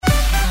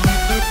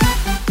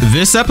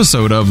This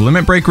episode of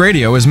Limit Break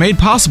Radio is made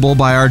possible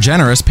by our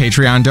generous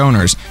Patreon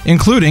donors,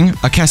 including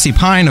Akesi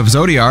Pine of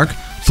Zodiark,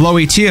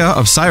 Floey Tia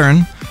of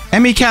Siren,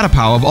 Emmy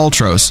Catapow of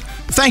Ultros.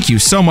 Thank you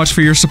so much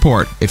for your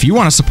support. If you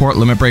want to support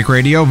Limit Break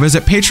Radio,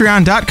 visit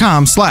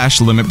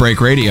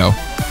patreon.com/limitbreakradio.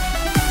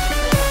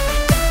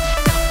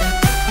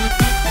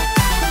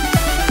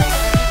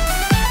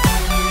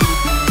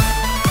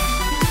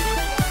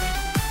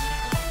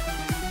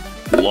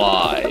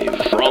 Live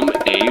from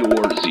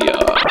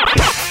Eorzea.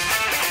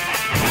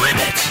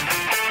 Limit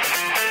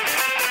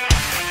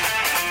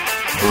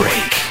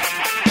Break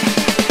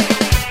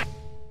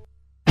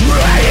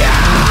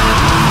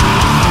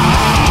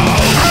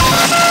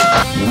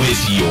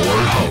with your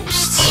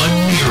hosts,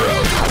 Nero.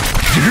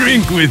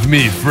 Drink with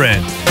me,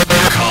 friend.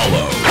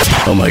 Kahlo.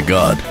 Oh my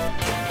god.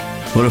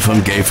 What if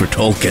I'm gay for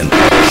Tolkien?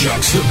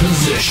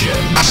 Juxtaposition.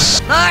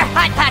 More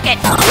Hot Pocket.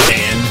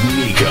 And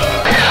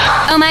Nika.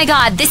 Oh my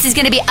god, this is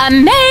gonna be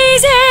amazing!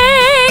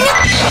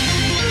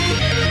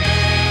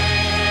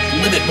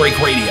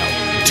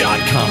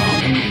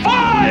 LimitBreakRadio.com.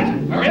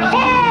 5,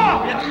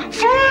 4,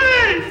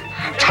 3,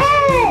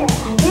 2,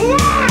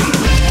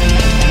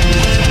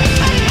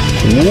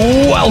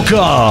 1.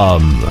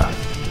 Welcome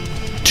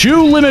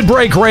to Limit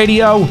Break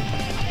Radio,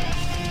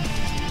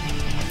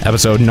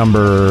 episode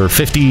number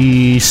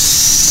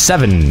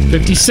 57.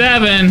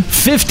 57.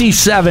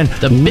 57.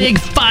 The big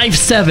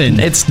 5-7.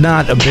 It's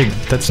not a big...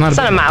 It's not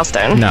a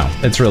milestone. No,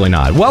 it's really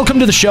not. Welcome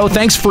to the show.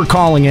 Thanks for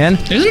calling in.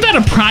 Isn't that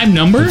a prime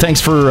number?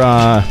 Thanks for...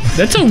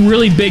 That's a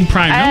really big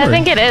prime number. I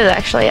think it is,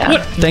 actually, yeah.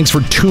 What? Thanks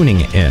for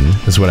tuning in,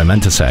 is what I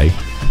meant to say.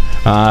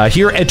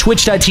 Here at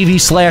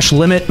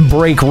twitch.tv/Limit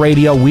Break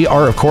Radio, we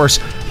are, of course,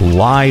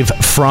 live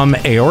from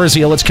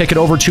Eorzea. Let's kick it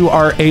over to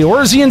our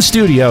Eorzean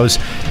studios.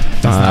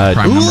 Prime number,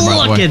 by the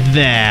Look way. at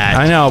that.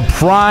 I know,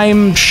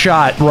 prime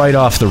shot right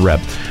off the rip.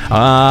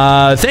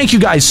 Thank you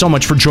guys so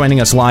much for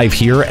joining us live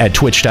here at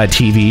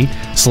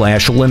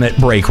twitch.tv/Limit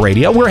Break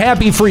Radio. We're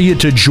happy for you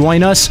to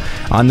join us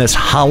on this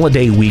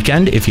holiday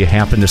weekend. If you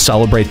happen to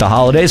celebrate the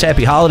holidays,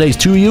 happy holidays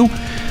to you.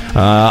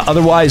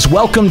 Otherwise,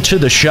 welcome to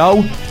the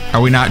show. Are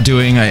we not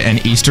doing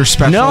an Easter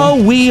special? No,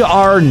 we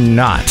are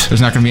not.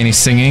 There's not going to be any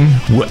singing?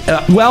 We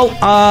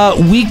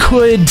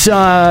could,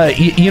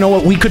 you know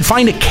what, we could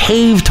find a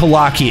cave to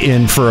lock you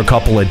in for a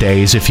couple of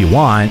days if you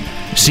want.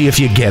 See if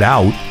you get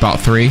out.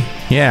 About 3?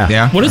 Yeah.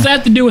 Yeah. What does that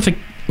have to do with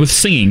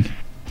singing?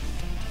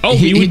 Oh,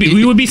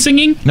 we would be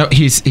singing? No,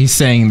 he's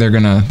saying they're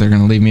gonna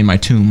leave me in my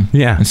tomb.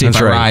 Yeah, and see if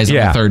I rise on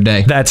the third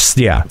day.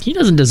 Yeah. He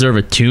doesn't deserve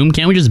a tomb.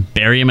 Can't we just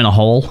bury him in a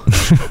hole?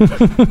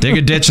 Dig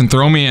a ditch and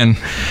throw me in.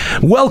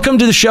 Welcome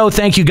to the show.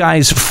 Thank you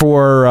guys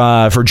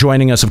for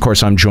joining us. Of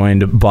course, I'm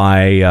joined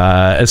by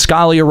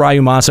Escalia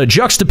Rayumasa,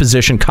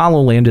 Juxtaposition,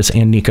 Kahlo Landis,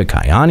 and Nika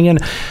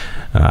Kayanian.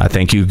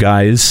 Thank you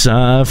guys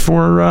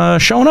for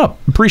showing up.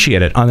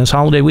 Appreciate it on this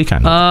holiday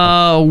weekend.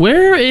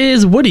 Where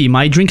is Woody?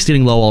 My drink's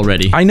getting low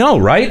already. I know,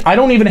 right? I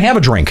don't even have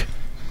a drink.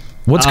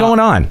 What's going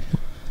on?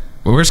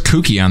 Well, where's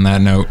Kooky on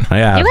that note?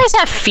 Yeah. You guys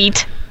have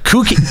feet.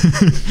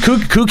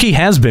 Kooky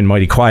has been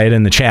mighty quiet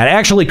in the chat.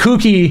 Actually,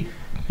 Kooky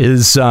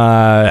is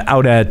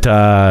out at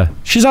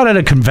she's out at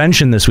a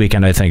convention this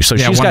weekend, I think. So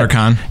yeah,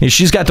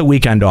 she's got the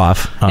weekend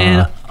off.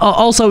 And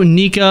also,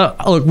 Nika,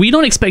 look, we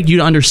don't expect you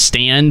to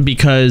understand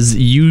because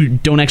you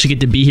don't actually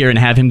get to be here and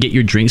have him get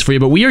your drinks for you,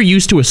 but we are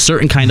used to a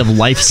certain kind of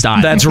lifestyle.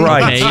 That's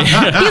right.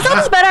 He's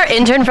almost been our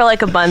intern for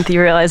like a month.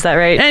 You realize that,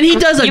 right? And he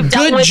does a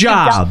good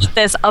job. You've done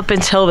this up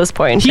until this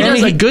point. He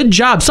does a good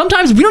job.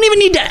 Sometimes we don't even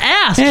need to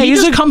ask. Yeah, he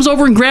just comes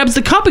over and grabs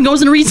the cup and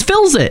goes and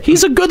refills it.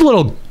 He's a good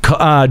little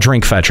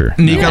drink fetcher.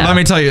 Nika, let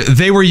me tell you,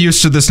 they were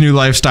used to this new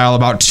lifestyle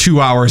about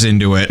 2 hours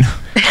into it.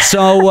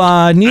 So,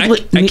 I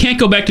can't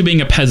go back to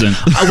being a peasant.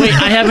 Wait,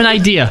 I have an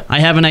idea.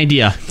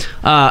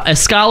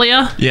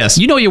 Escalia? Yes.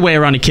 You know your way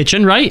around a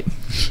kitchen, right?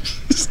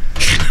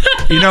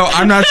 You know,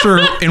 I'm not sure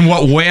in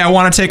what way I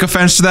want to take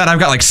offense to that. I've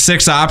got like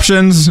 6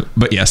 options,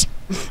 but yes.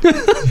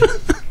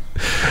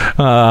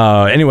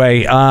 Anyway,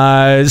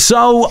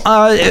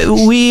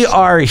 we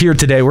are here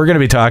today. We're going to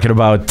be talking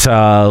about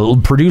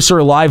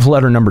producer live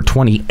letter number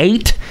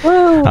 28.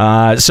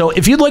 So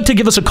if you'd like to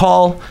give us a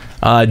call,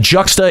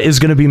 Juxta is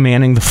going to be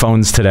manning the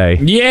phones today.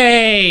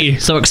 Yay!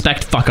 So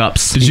expect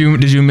fuck-ups. Did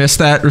you miss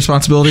that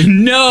responsibility?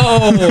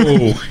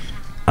 No!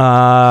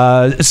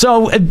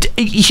 So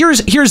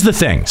here's the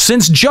thing.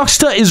 Since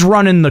Juxta is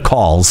running the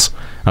calls,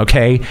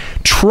 okay,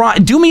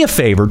 do me a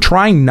favor.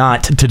 Try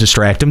not to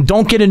distract him.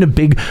 Don't get into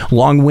big,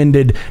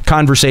 long-winded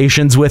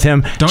conversations with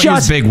him. Don't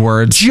use big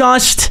words.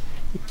 Just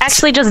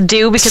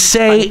do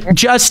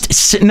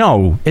because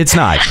no, it's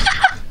not.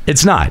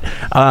 It's not.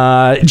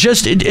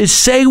 Just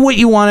say what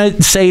you want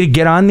to say to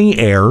get on the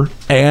air,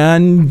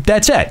 and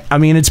that's it. I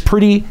mean, it's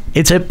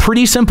a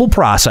pretty simple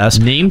process.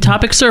 Name,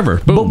 topic, server.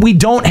 Boom. But we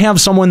don't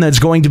have someone that's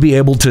going to be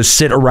able to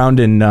sit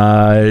around and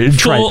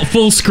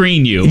full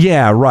screen you.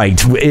 Yeah,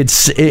 right.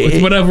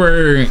 With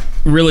whatever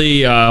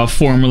really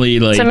formally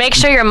like. So make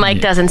sure your mic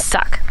doesn't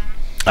suck.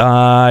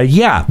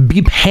 Yeah,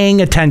 be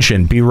paying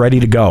attention. Be ready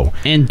to go.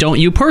 And don't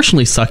you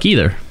personally suck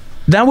either.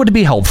 That would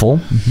be helpful.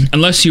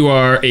 Unless you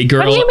are a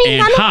girl What do you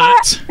mean? and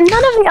hot. None of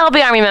the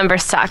LB Army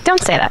members suck.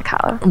 Don't say that,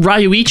 Kyle.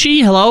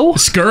 Ryuichi, hello?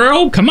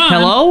 Skirl, come on.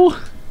 Hello?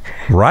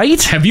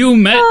 Right? Have you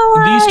met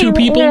these two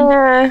people?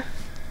 Yeah.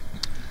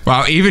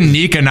 Wow, even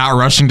Nika not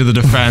rushing to the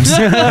defense.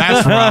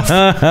 That's rough.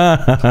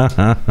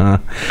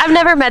 I've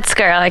never met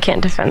Skirl. I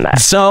can't defend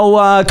that. So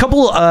a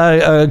couple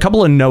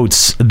of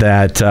notes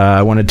that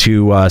I wanted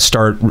to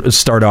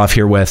start off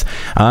here with.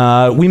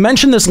 We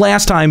mentioned this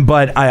last time,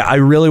 but I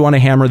really want to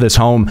hammer this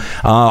home.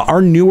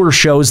 Our newer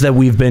shows that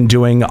we've been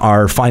doing,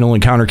 our Final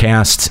Encounter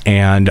casts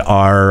and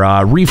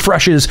our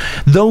refreshes,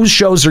 those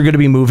shows are going to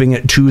be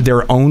moving to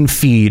their own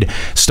feed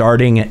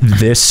starting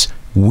this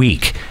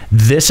week.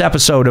 This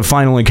episode of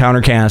Final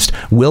Encounter Cast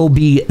will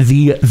be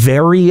the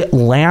very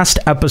last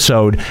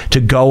episode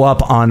to go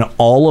up on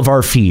all of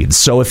our feeds.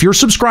 So if you're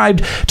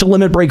subscribed to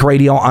Limit Break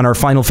Radio on our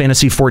Final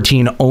Fantasy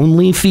XIV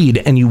only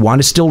feed and you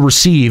want to still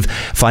receive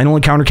Final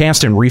Encounter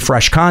Cast and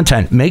refresh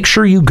content, make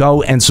sure you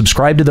go and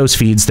subscribe to those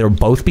feeds. They'll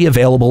both be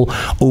available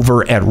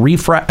over at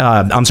over at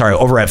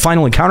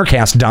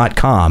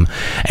finalencountercast.com.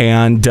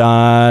 And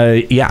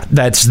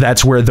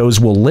that's where those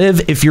will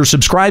live. If you're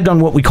subscribed on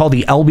what we call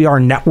the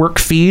LBR network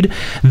feed,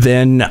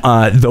 then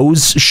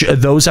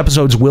those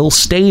episodes will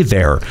stay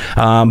there.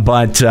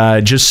 But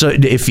just so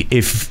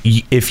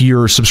if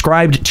you're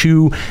subscribed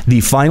to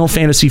the Final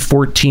Fantasy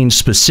XIV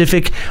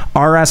specific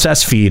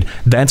RSS feed,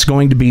 that's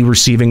going to be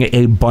receiving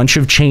a bunch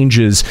of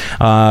changes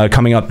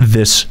coming up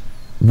this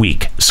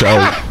week. So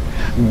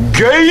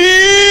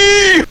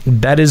Gay!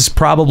 that is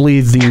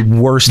probably the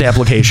worst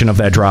application of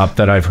that drop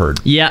that I've heard.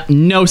 Yeah,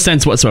 no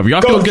sense whatsoever. You're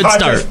off to a good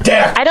start.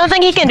 I don't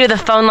think he can do the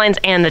phone lines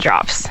and the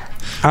drops.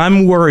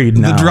 I'm worried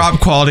now. The drop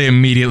quality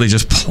immediately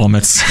just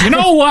plummets. You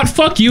know what?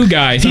 Fuck you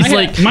guys. He's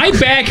like, my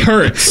back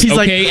hurts. He's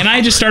like, and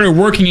I just started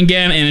working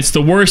again, and it's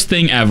the worst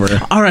thing ever.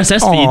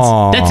 RSS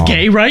feeds. That's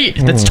gay, right?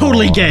 That's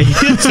totally gay.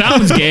 It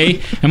sounds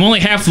gay. I'm only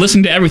half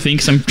listening to everything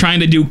because I'm trying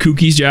to do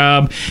Kookie's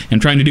job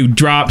and trying to do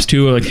drops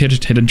too. Like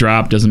hit a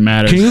drop, doesn't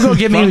matter. Can you go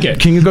give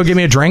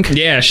me a drink?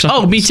 Yeah.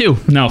 Oh, me too.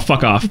 No,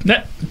 fuck off.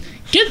 Get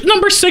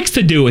number 6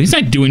 to do it. He's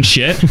not doing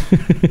shit.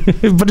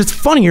 But it's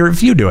funnier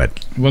if you do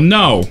it. Well,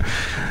 no.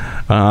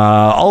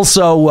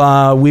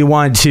 Also, we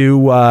want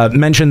to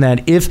mention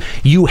that if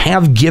you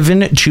have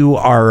given to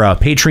our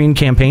Patreon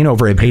campaign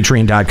over at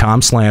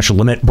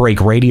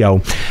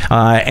patreon.com/limitbreakradio,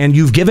 and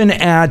you've given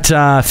at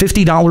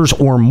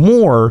 $50 or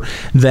more,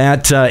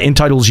 that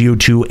entitles you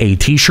to a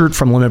t-shirt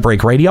from Limit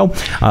Break Radio.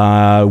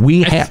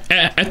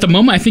 At the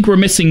moment, I think we're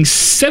missing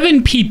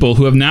 7 people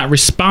who have not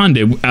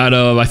responded out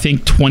of, I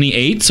think,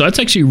 28. So that's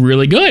actually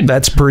really good.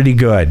 That's pretty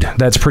good.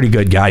 That's pretty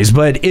good, guys.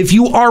 But if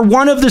you are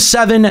one of the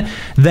 7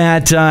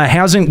 that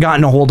hasn't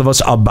gotten a hold of us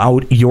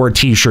about your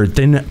t-shirt,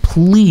 then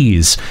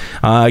please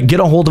get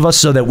a hold of us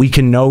so that we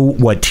can know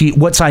what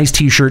size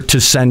t-shirt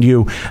to send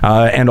you,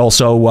 and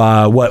also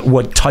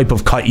what type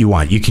of cut you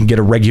want. You can get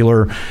a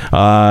regular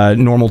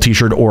normal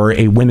t-shirt or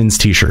a women's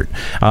t-shirt.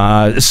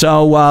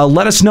 So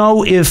let us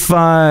know if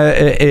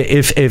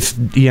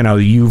you know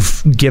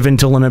you've given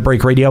to Limit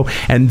Break Radio,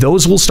 and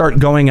those will start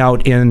going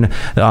out in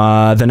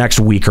the next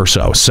week or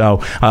so.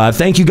 So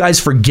thank you guys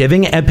for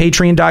giving at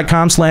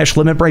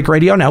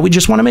patreon.com/limitbreakradio. Now we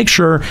just want to make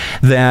sure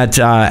that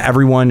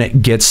everyone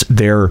gets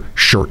their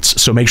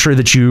shirts. So make sure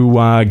that you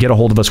get a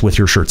hold of us with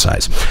your shirt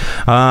size.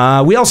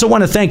 We also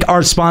want to thank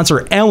our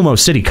sponsor, Alamo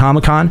City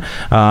Comic Con.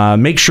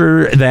 Make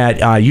sure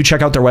that you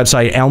check out their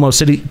website,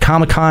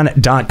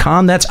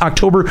 AlamoCityComicCon.com. That's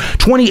October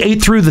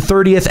 28th through the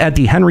 30th at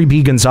the Henry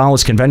B.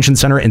 Gonzalez Convention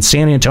Center in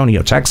San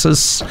Antonio,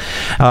 Texas.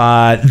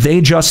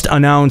 They just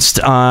announced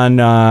on,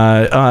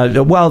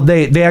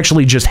 they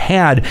actually just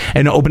had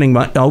an opening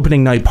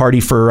night party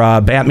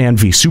for Batman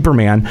v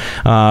Superman,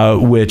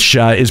 which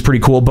is pretty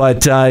cool.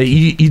 But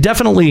you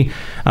definitely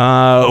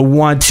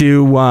want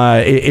to,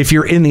 if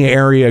you're in the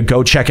area,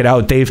 go check it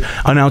out. They've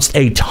announced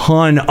a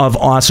ton of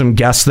awesome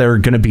guests that are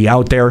going to be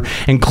out there,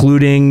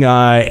 including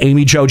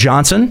Amy Jo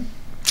Johnson.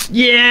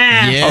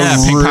 Yeah,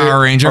 Pink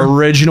Power Ranger.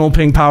 Original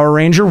Pink Power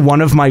Ranger. One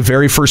of my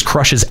very first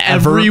crushes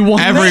ever. Every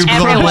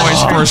little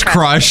boy's first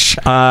crush.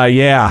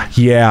 Yeah.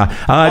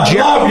 I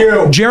love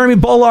you. Jeremy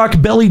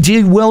Bullock, Billy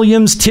D.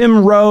 Williams,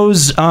 Tim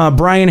Rose,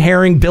 Brian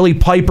Herring, Billy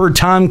Piper,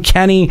 Tom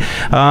Kenny,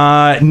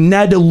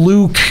 Ned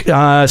Luke,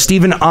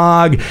 Stephen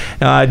Ogg,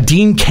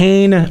 Dean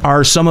Kane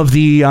are some of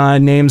the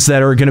names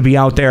that are going to be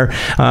out there.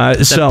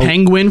 The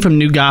Penguin from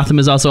New Gotham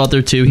is also out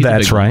there too.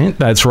 That's right.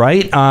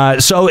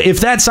 So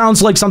if that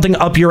sounds like something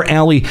up your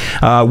alley,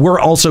 we're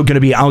also going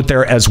to be out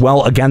there as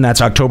well. Again,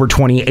 that's October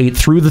 28th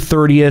through the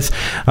 30th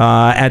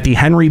at the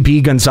Henry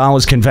B.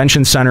 Gonzalez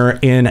Convention Center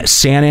in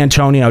San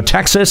Antonio,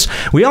 Texas.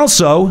 We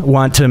also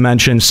want to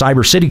mention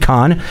Cyber City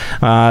Con.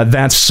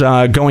 That's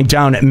going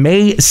down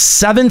May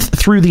 7th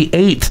through the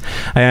 8th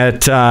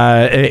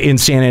in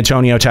San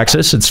Antonio,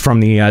 Texas. It's from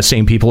the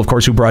same people, of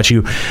course, who brought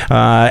you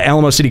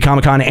Alamo City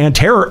Comic Con and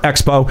Terror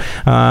Expo.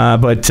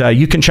 But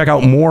you can check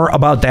out more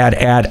about that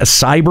at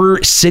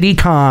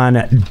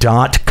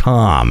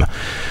cybercitycon.com.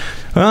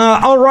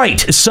 All right,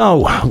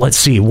 so let's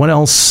see what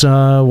else.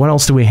 What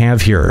else do we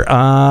have here?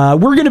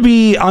 We're going to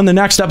be on the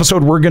next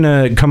episode. We're going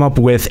to come up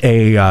with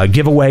a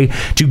giveaway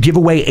to give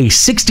away a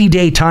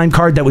 60-day time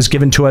card that was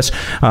given to us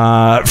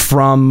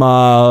from.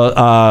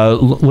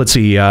 Let's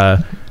see.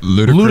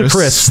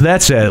 Ludicrous.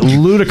 That's it.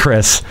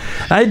 Ludicrous.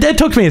 That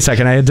took me a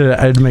second. I had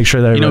to make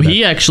sure that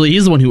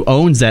he's the one who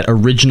owns that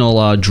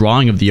original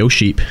drawing of the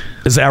O-Sheep.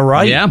 Is that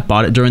right? Yeah,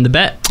 bought it during the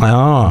bet.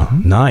 Oh,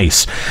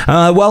 nice.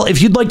 Well,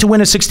 if you'd like to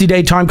win a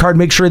 60-day time card,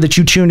 make sure that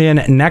you tune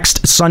in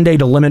next Sunday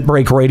to Limit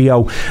Break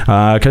Radio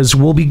because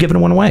we'll be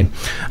giving one away.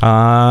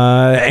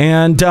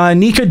 And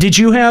Nika, did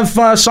you have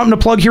something to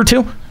plug here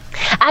too?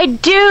 I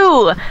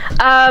do.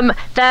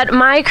 That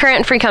my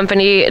current free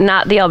company,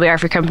 not the LBR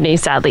free company,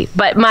 sadly,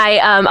 but my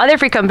other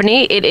free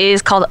company, it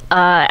is called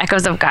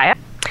Echoes of Gaia.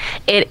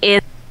 It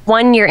is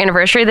 1 year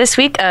anniversary this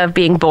week of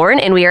being born,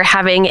 and we are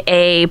having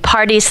a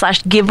party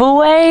 /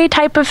 giveaway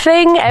type of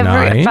thing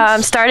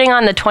starting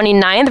on the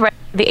 29th, right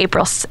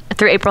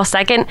through April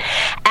 2nd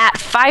at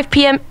 5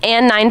 p.m.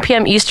 and 9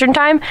 p.m. Eastern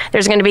time.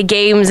 There's going to be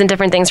games and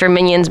different things for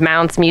minions,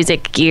 mounts,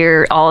 music,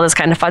 gear, all this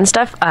kind of fun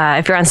stuff.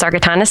 If you're on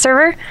Sarkatana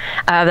server,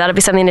 that'll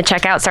be something to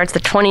check out. Starts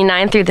the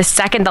 29th through the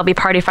 2nd. There'll be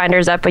party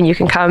finders up, and you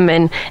can come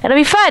and it'll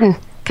be fun.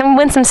 Come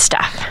win some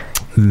stuff.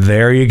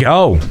 There you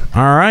go.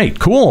 All right,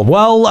 cool.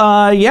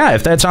 Well, yeah,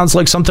 if that sounds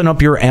like something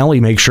up your alley,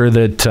 make sure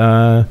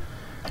that...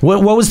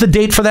 What was the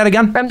date for that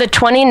again? From the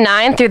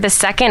 29th through the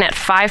 2nd at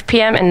 5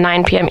 p.m. and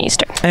 9 p.m.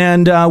 Eastern.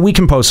 And we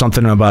can post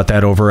something about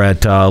that over at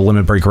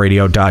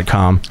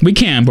limitbreakradio.com. We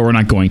can, but we're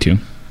not going to.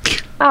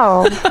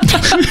 Oh.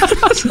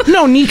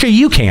 No, Nika,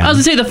 you can. I was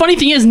going to say, the funny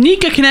thing is,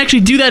 Nika can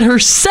actually do that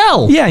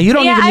herself. Yeah, you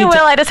don't even need I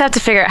will. I just have to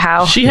figure out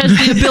how. She has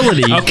the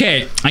ability.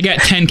 Okay, I got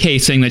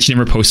 10K saying that she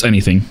never posts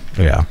anything.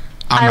 Yeah.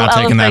 I'm not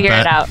taking that bet. I'll figure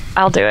it out.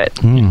 I'll do it.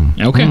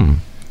 Okay.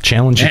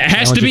 Challenge. It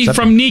has to be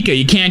accepted. from Nika.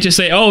 You can't just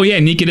say, "Oh yeah,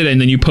 Nika did it,"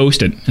 and then you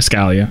post it,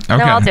 Escalia. Okay.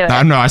 No, I'll do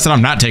it. No, I said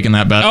I'm not taking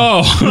that bet.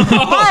 Oh.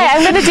 Why?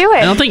 I'm going to do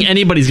I don't it. think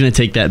anybody's going to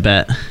take that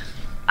bet.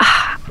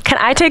 Can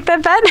I take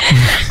that bet?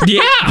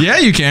 Yeah. Yeah,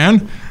 you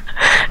can.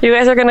 You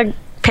guys are going to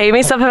pay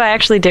me stuff if I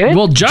actually do it?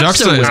 Well,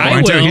 Juxta is will.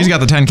 going to. He's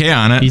got the 10K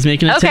on it. He's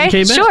making a okay,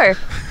 10K bet. sure.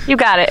 You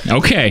got it.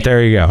 Okay.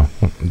 There you go.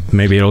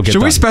 Maybe it'll get Should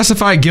we done.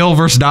 specify Gil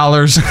versus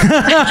dollars?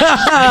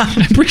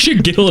 I'm pretty sure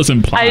Gil is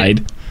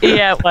implied.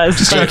 Yeah, it was.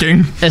 Just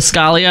checking.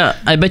 Escalia,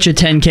 I bet you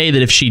 10K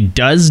that if she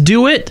does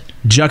do it,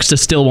 Juxta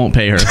still won't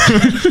pay her.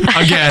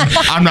 Again,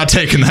 I'm not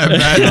taking that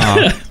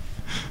bet.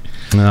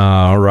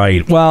 All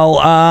right.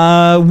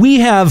 Well,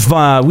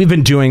 we've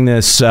been doing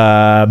this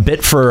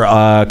bit for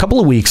a couple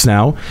of weeks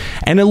now,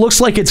 and it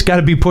looks like it's got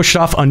to be pushed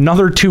off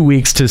another 2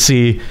 weeks to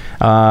see,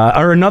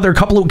 or another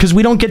couple of, because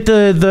we don't get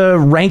the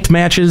ranked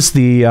matches,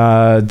 the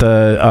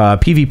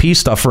PvP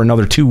stuff for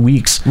another 2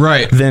 weeks,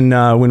 right? Than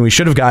when we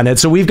should have gotten it.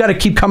 So we've got to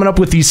keep coming up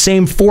with these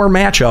same 4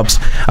 matchups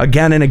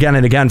again and again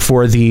and again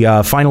for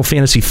the Final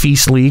Fantasy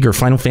Feast League or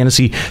Final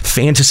Fantasy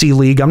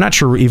League. I'm not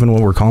sure even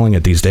what we're calling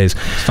it these days.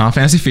 Final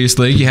Fantasy Feast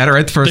League. You had it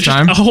right the first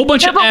time. A whole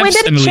bunch of but we Fs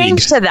in didn't the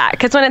change league. to that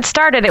because when it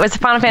started, it was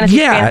Final Fantasy.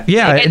 Yeah,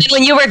 yeah. And then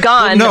when you were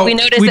gone, No, we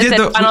noticed we it did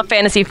said Final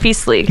Fantasy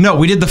Feast League. No,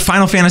 we did the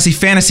Final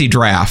Fantasy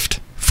draft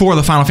for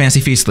the Final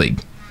Fantasy Feast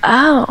League.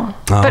 Oh,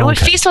 but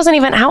okay. Feast wasn't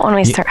even out when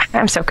we started.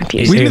 I'm so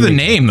confused. We knew the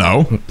name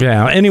though.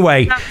 Yeah.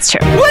 Anyway. That's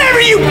true.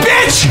 Whatever, you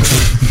bitch.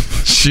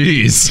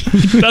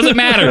 Jeez. Doesn't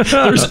matter.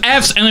 There's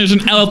Fs and there's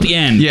an L at the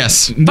end.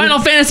 Yes. Final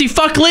Fantasy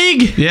Fuck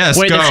League? Yes,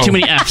 Wait, go. there's too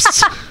many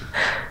Fs.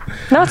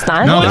 No, it's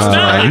not. No, it's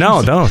not.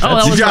 No.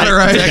 that You was got it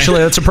right. Actually,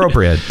 that's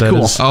appropriate. That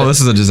Cool. is- Oh,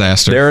 this is a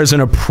disaster. there is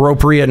an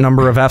appropriate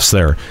number of Fs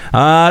there.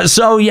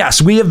 So,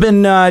 yes, we have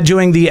been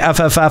doing the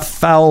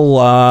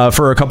FFFL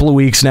for a couple of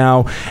weeks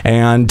now,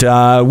 and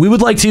we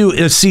would like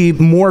to see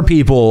more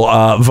people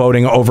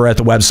voting over at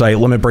the website,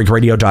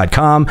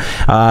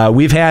 limitbreakradio.com.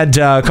 We've had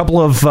a couple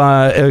of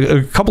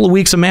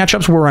weeks of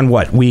matchups. We're on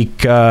what?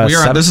 Week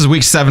 7? This is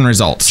week 7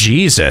 results.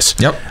 Jesus.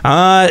 Yep.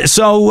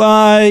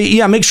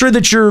 Yeah, make sure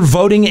that you're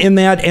voting in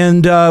that,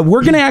 and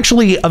we're going to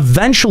actually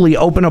eventually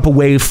open up a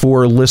way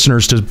for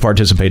listeners to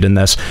participate in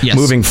this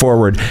moving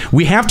forward.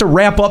 We have to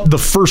wrap up the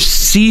first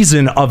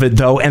season of it,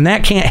 though, and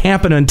that can't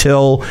happen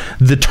until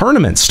the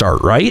tournaments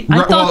start, right?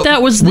 I thought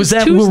that was this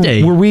that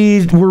Tuesday. Were we?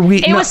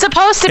 It was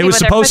supposed to be. It was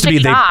supposed to be.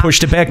 They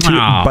pushed it back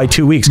by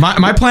 2 weeks.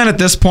 My plan at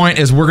this point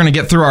is we're going to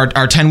get through our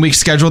 10-week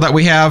schedule that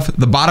we have.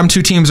 The bottom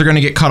 2 teams are going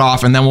to get cut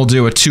off, and then we'll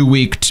do a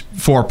 2-week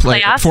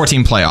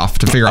 4-team playoff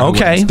to figure out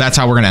who wins. That's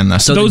how we're going to end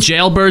this. So those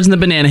jailbirds and the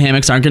banana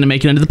hammocks aren't going to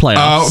make it into the playoffs.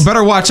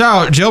 Better watch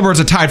out. Jailbirds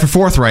are tied for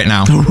 4th right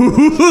now.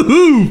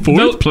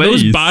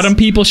 Those bottom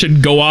people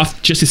should go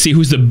off just to see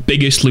who's the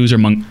biggest loser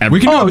among everyone. We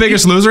can do a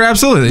biggest loser,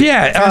 absolutely.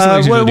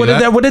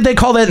 Yeah. What did they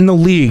call that in the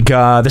league?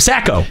 The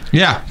Sacco.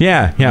 Yeah.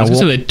 Yeah. I was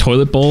gonna say the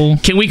toilet bowl.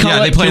 Can we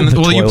call it? They play in the,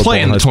 you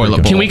play in the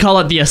toilet bowl. Can we call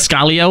it the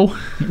Escalio?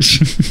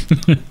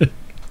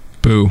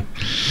 Boo.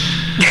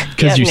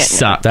 Because you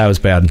suck. That was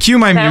bad. Cue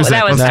my music.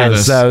 that was Let's do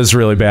this. That was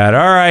really bad.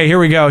 All right, here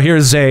we go.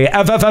 Here's a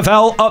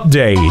FFFL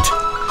update.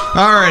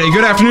 Alrighty,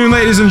 good afternoon,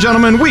 ladies and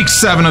gentlemen. Week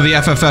 7 of the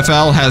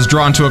FFFL has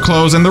drawn to a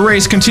close, and the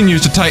race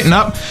continues to tighten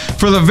up.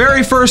 For the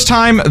very first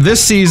time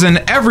this season,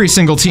 every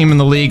single team in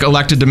the league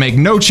elected to make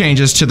no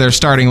changes to their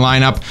starting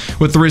lineup.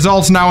 With the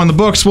results now in the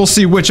books, we'll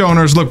see which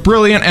owners look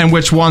brilliant and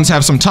which ones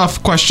have some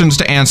tough questions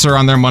to answer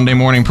on their Monday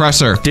morning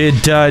presser.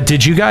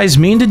 Did you guys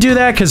mean to do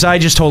that? Because I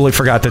just totally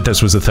forgot that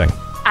this was a thing.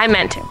 I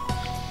meant to.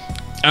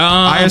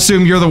 I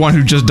assume you're the one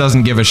who just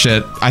doesn't give a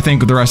shit. I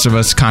think the rest of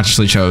us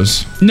consciously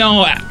chose.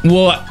 No,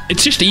 well,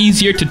 it's just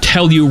easier to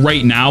tell you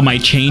right now my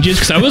changes,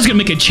 because I was going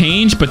to make a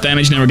change, but then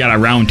I just never got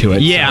around to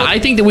it. Yeah, so I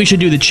think that we should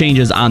do the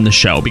changes on the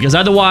show, because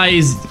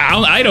otherwise...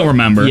 I don't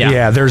remember.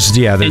 Yeah, there's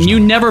and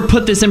you never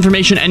put this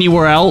information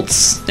anywhere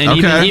else,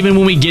 and even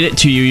when we get it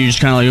to you, you're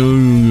just kind of like...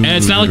 Ooh. And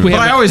it's not like we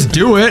have I always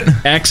do it.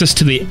 Access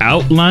to the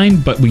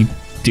outline, but we...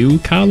 do,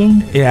 Carlo?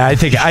 Yeah, I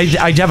think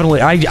I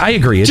definitely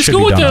agree. It Just should go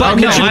be with done.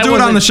 the. Okay, we'll do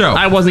it on the show.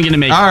 I wasn't going to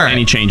make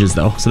any changes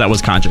though, so that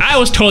was conscious. I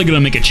was totally going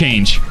to make a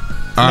change.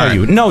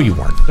 No, you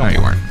weren't. No,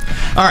 you weren't.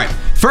 All right.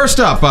 First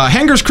up,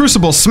 Hangar's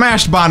Crucible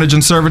smashed Bondage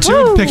and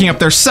Servitude, picking up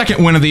their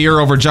second win of the year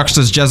over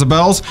Juxta's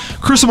Jezebels.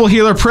 Crucible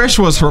healer Prish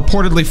was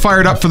reportedly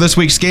fired up for this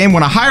week's game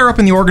when a higher up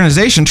in the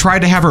organization tried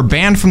to have her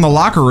banned from the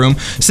locker room,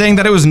 saying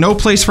that it was no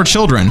place for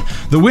children.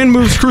 The win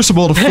moves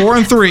Crucible to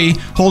 4-3,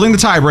 holding the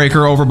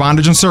tiebreaker over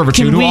Bondage and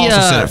Servitude, who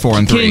also sit at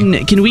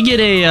 4-3. Can we get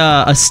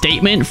a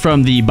statement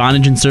from the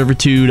Bondage and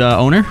Servitude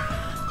owner?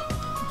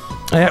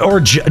 Or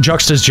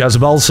Juxta's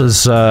Jezebels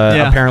is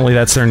apparently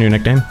that's their new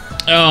nickname.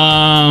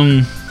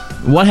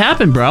 What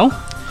happened, bro?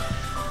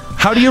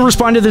 How do you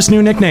respond to this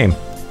new nickname?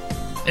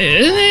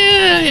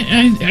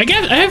 I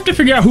have to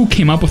figure out who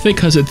came up with it,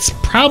 because it's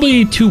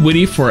probably too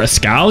witty for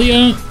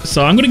Ascalia.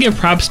 So I'm going to give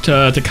props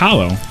to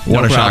Kahlo.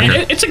 What a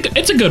shocker!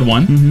 It's a good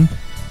one. Mm-hmm.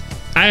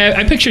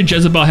 I pictured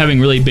Jezebel having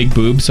really big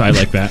boobs, so I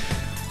like that.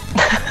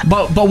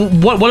 but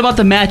what about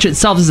the match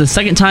itself? This is the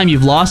second time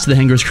you've lost to the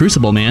Hangar's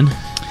Crucible, man.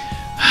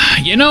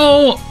 You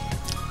know,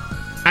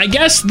 I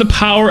guess the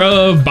power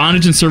of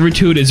Bondage and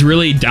Servitude is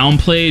really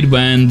downplayed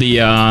when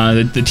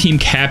the team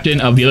captain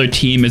of the other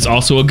team is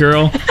also a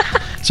girl.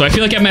 So I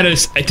feel like I'm at a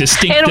distinct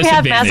disadvantage. And we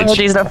have massive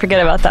orgies, don't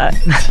forget about that.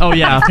 Oh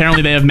yeah,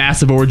 apparently they have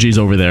massive orgies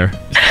over there.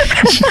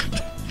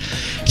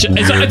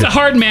 It's a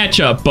hard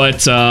matchup,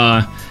 but,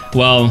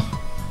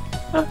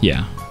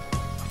 yeah.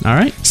 All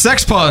right.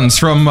 Sex puns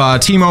from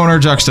team owner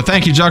Juxta.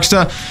 Thank you,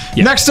 Juxta.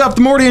 Yep. Next up,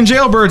 the Morty and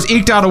Jailbirds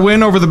eked out a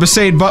win over the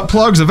Besaid Butt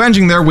Plugs,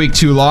 avenging their Week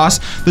 2 loss.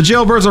 The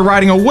Jailbirds are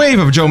riding a wave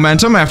of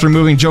Joe-mentum after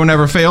moving Joe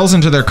Never Fails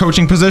into their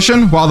coaching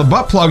position, while the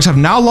Butt Plugs have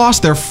now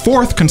lost their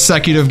 4th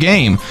consecutive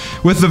game.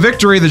 With the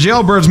victory, the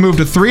Jailbirds move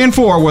to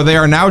 3-4, where they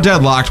are now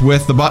deadlocked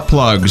with the Butt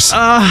Plugs.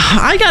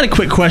 I got a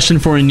quick question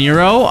for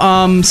Nero.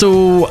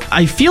 So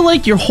I feel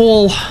like your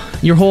whole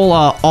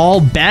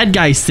all bad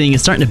guys thing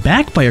is starting to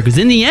backfire, because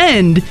in the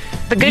end,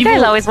 the good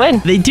guys always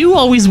win. They do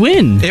always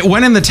win. It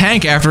went in the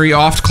tank after he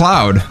offed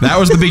Cloud. That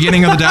was the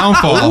beginning of the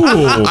downfall.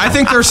 I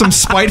think there's some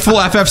spiteful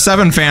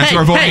FF7 fans who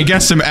are voting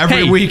against him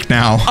every week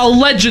now.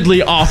 Allegedly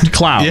offed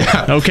Cloud.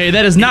 Yeah. Okay,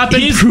 that has not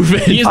been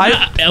proven. He is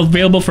not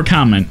available for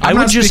comment. I'm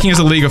not speaking as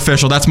a league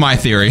official. That's my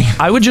theory.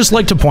 I would just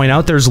like to point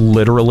out there's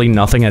literally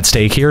nothing at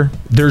stake here.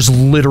 There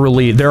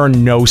are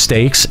no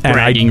stakes. And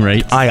bragging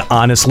rights. I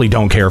honestly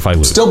don't care if I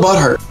lose. Still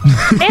butthurt.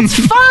 It's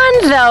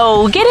fun,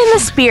 though. Get in the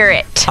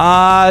spirit.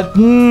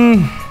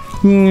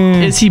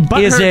 Is he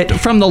butthurt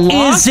from the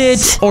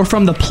loss or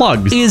from the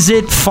plugs? Is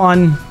it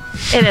fun?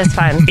 It is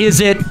fun. Is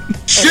it?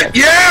 Shit,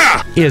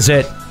 yeah! Is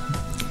it?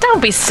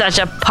 Don't be such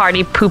a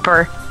party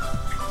pooper.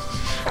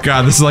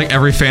 God, this is like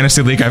every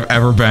fantasy league I've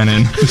ever been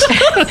in.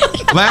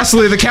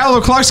 Lastly, the Callow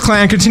Klux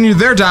clan continued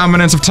their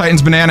dominance of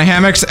Titan's Banana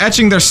Hammocks,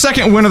 etching their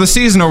second win of the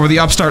season over the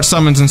upstart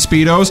Summons and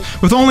Speedos.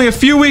 With only a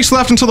few weeks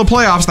left until the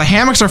playoffs, the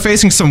Hammocks are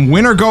facing some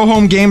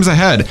win-or-go-home games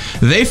ahead.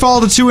 They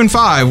fall to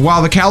 2-5,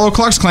 while the Callow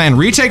Klux clan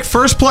retake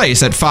first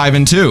place at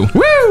 5-2.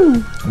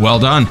 Woo! Well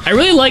done. I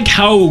really like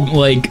how,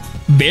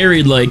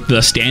 varied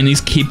the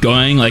standings keep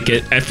going.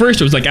 At first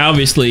it was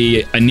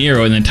obviously a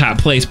Nero in the top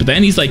place, but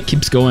then he's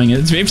keeps going.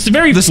 It's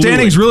very the fluid.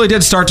 Standings really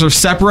did start to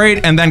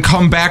separate and then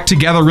come back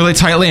together really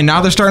tightly, and now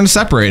they're starting to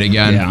separate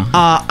again. Yeah.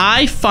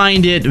 I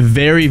find it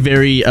very,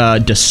 very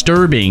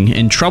disturbing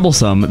and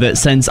troublesome that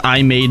since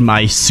I made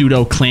my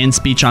pseudo clan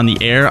speech on the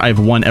air, I've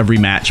won every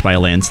match by a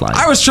landslide.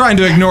 I was trying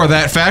to ignore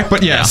that fact,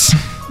 but yes.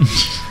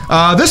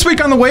 This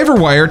week on the waiver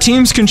wire,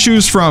 teams can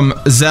choose from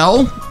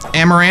Zell,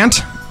 Amaranth,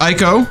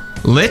 Ico,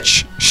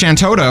 Lich,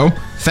 Shantoto,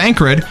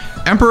 Thancred,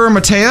 Emperor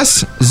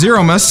Mateus,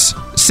 Zeromus,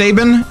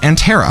 Sabin, and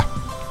Terra.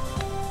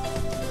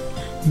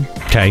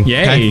 Okay.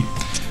 Yay.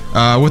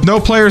 Okay. With no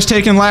players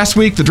taken last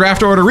week, the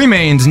draft order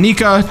remains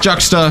Nika,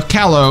 Juxta,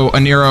 Callow,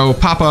 Aniro,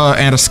 Papa,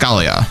 and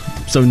Ascalia.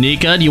 So,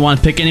 Nika, do you want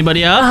to pick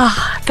anybody up?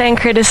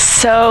 Thancred is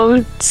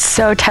so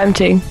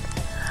tempting.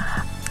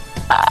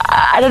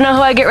 I don't know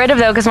who I get rid of,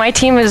 though, because my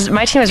team is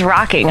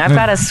rocking. I've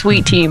got a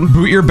sweet team.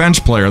 Boot your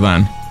bench player,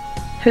 then.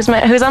 Who's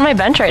on my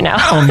bench right now?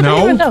 I don't know. I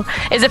don't even know.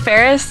 Is it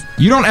Ferris?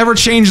 You don't ever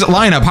change the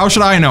lineup. How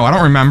should I know? I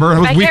don't remember. It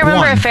was I week can't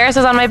remember one. if Ferris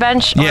was on my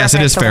bench. Yes,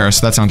 it is Ferris.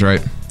 That sounds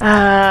right. Okay.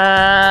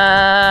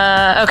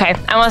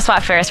 I want to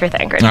swap Ferris for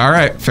Thancred. All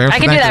right, Ferris. I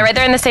can do that, right?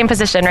 They're in the same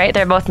position, right?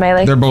 They're both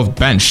melee. They're both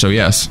bench, so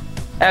yes.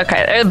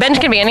 Okay. Bench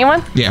can be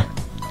anyone? Yeah.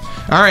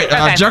 All right,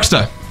 Okay.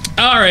 Juxta.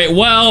 All right,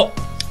 well,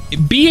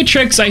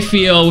 Beatrix, I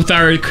feel, with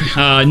our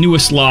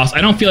newest loss,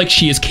 I don't feel like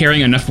she is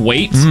carrying enough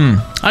weight.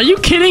 Are you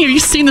kidding? Have you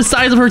seen the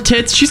size of her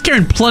tits? She's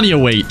carrying plenty of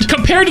weight.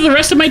 Compared to the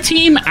rest of my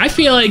team, I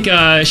feel like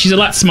she's a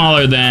lot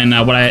smaller than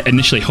what I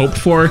initially hoped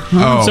for.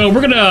 Oh. So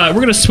we're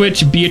gonna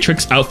switch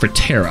Beatrix out for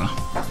Tara,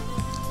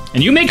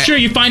 and you make sure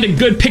you find a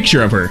good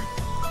picture of her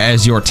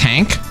As your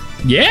tank?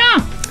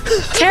 Yeah.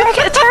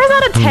 Tara's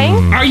not a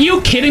tank. Are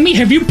you kidding me?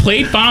 Have you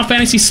played Final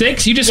Fantasy VI?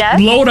 You just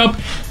load up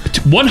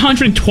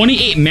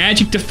 128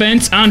 magic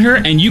defense on her,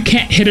 and you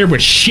can't hit her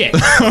with shit.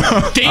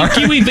 Thank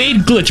you, evade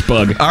glitch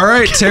bug. All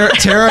right,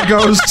 Tara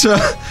goes to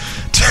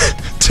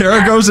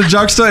Tara goes to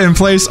Juxta in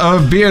place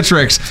of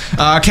Beatrix.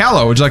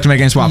 Callow, would you like to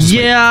make any swaps? This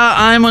week? Yeah,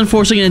 I'm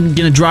unfortunately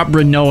gonna drop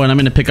Renault, and I'm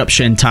gonna pick up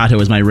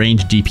Shantato as my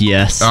range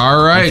DPS.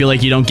 All right. I feel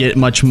like you don't get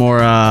much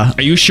more.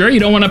 Are you sure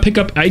you don't want to pick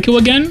up Aiko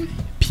again?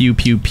 Pew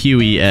pew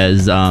pewy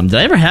as did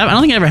I ever have? I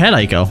don't think I ever had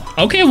Aiko.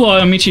 Okay, well,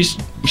 I mean, she's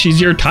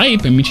your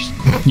type. I mean, she's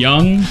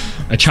young,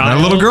 a child,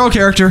 A little girl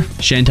character.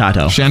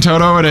 Shantato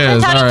it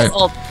is. All right.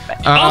 Old.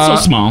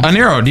 Also small.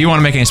 Aniro, do you want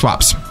to make any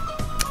swaps?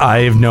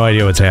 I have no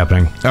idea what's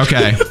happening.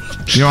 Okay.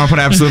 You want to put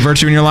Absolute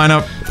Virtue in your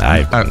lineup?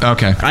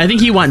 Okay. I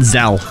think he wants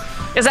Zell.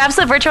 Is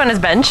Absolute Virtue on his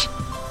bench?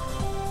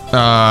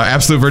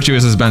 Absolute Virtue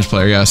is his bench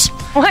player, yes.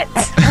 What?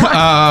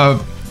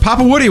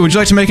 Papa Woody, would you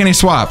like to make any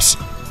swaps?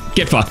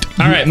 Get fucked.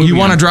 All right, You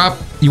want to drop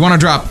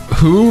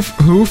who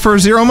for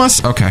Zero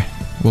Mus? Okay.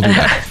 We'll do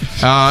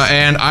that.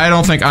 And I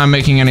don't think I'm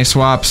making any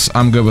swaps.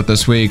 I'm good with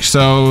this week.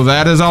 So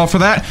that is all for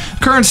that.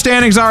 Current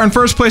standings are in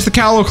first place, the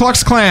Callow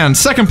Klux Klan.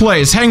 Second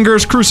place,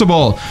 Henger's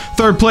Crucible.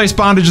 Third place,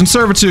 Bondage and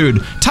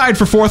Servitude. Tied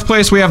for fourth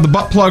place, we have the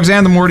Butt Plugs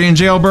and the Mordian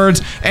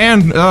Jailbirds.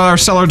 And our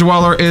Cellar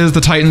Dweller is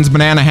the Titans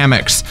Banana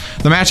Hammocks.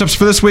 The matchups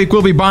for this week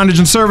will be Bondage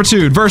and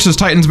Servitude versus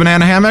Titans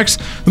Banana Hammocks.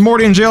 The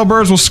Mordian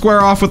Jailbirds will square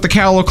off with the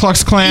Callow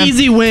Klux Klan.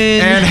 Easy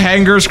win. And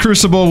Henger's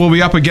Crucible will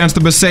be up against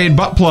the Besaid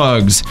Butt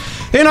Plugs.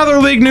 In other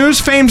league news,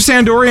 famed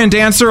Sandorian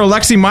dancer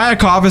Alexei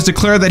Mayakov has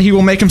declared that he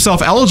will make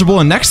himself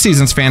eligible in next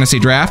season's fantasy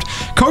draft.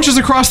 Coaches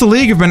across the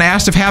league have been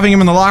asked if having him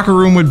in the locker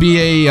room would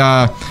be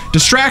a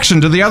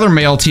distraction to the other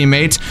male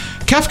teammates.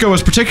 Kefka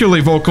was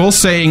particularly vocal,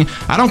 saying,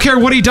 "I don't care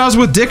what he does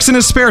with dicks in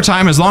his spare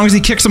time as long as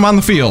he kicks them on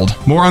the field."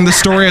 More on this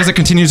story as it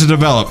continues to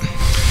develop.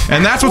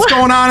 And that's what's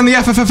going on in the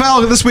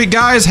FFFL this week,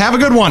 guys. Have a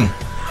good one.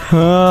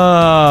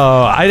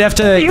 Oh, I'd have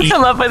to. You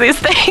come up with these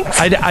things.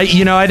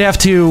 I'd have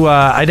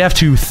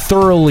to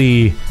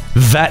thoroughly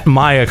vet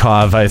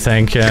Mayakov, I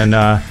think, and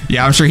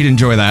yeah, I'm sure he'd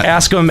enjoy that.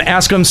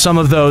 Ask him some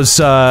of those,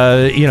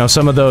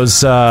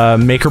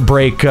 make or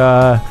break.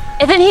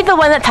 Isn't he the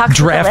one that talks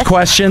draft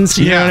questions?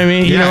 You know what I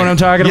mean? You know what I'm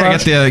talking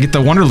about? Get the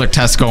Wonderlick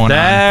test going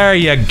there on.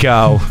 You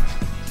go.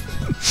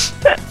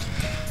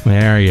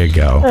 There you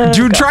go.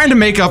 Dude, trying to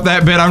make up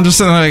that bit, I'm just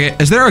saying,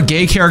 like, is there a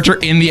gay character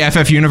in the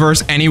FF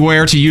universe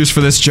anywhere to use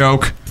for this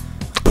joke?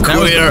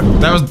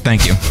 That was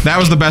thank you. That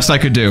was the best I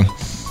could do.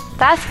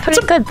 That's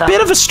pretty good, though.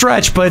 Bit of a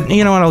stretch, but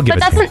you know what? I'll give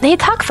it to you. He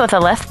talks with a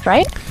lisp,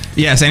 right?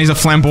 Yes, and he's a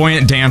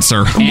flamboyant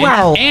dancer.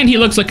 And he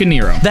looks like a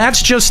Nero.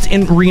 That's just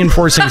in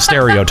reinforcing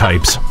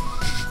stereotypes.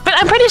 But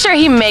I'm pretty sure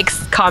he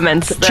makes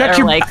comments that Check are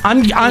your, like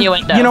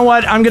innuendo. You know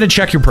what? I'm going to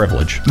check your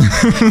privilege.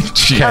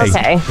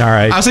 Okay. All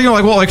right. I was thinking,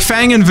 like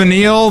Fang and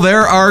Vanille,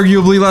 they're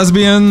arguably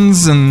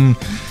lesbians, and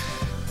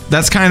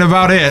that's kind of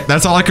about it.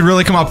 That's all I could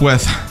really come up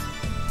with.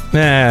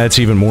 It's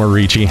even more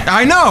reachy.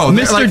 I know.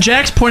 Mr.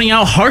 Jack's pointing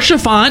out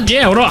Harshafont.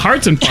 Yeah, what about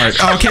Hearts and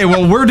Parts? Okay,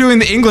 well, we're doing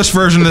the English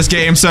version of this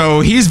game,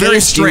 so he's very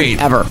straight.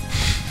 Ever.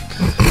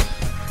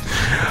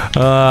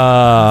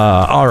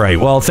 All right.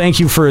 Well,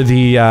 thank you for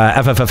the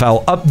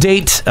FFFL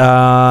update.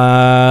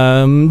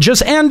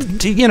 Just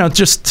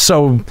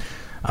so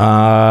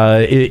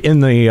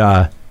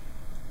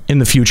in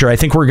the future, I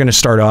think we're going to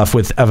start off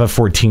with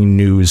FF14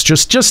 news,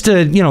 just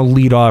to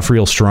lead off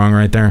real strong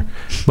right there.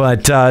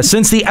 But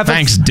since the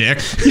thanks, Dick.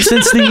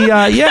 Since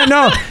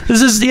the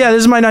this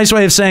is my nice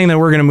way of saying that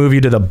we're going to move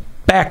you to the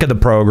back of the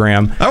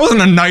program. That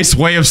wasn't a nice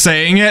way of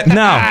saying it.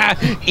 No.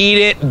 Eat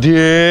it,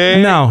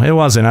 Dick. No, it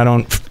wasn't. I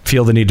don't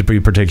feel the need to be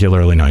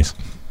particularly nice.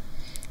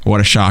 What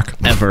a shock.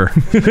 Ever.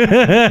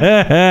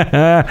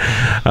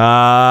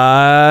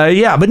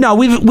 Yeah, but no,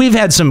 we've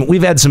had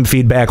some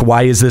feedback.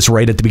 Why is this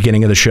right at the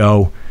beginning of the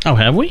show? Oh,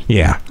 have we?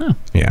 Yeah. Oh.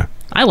 Yeah.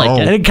 I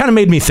liked it. And it kind of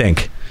made me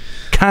think.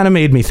 Why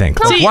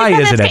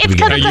is it at the beginning? It's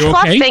because of the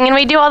fluff thing, and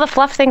we do all the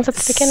fluff things at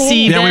the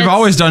beginning. Yeah, we've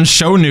always done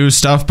show news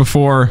stuff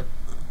before.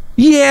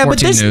 Yeah, but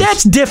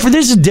that's different.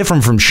 This is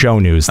different from show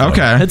news, though.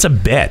 Okay. It's a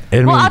bit.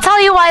 I'll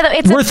tell you why.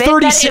 We're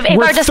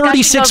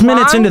 36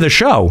 minutes into the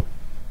show.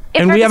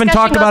 And we haven't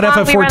talked about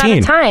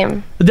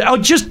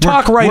FF14. Just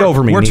talk right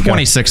over me. We're Nico.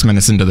 26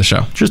 minutes into the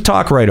show. Just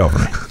talk right over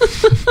me.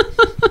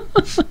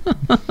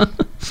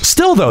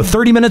 Still hell, though?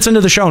 30 minutes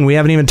into the show, and we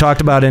haven't even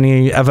talked about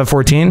any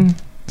FF14?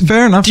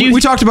 Fair enough.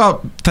 We talked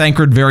about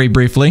Thancred very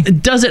briefly.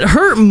 Does it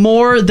hurt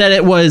more that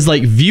it was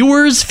like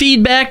viewers'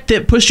 feedback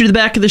that pushed you to the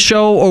back of the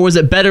show, or was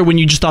it better when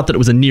you just thought that it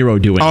was a Nero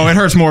doing it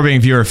hurts more being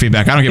viewer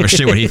feedback. I don't give a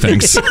shit what he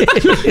thinks.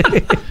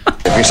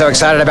 If you're so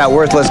excited about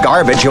worthless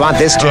garbage, you want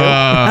this too.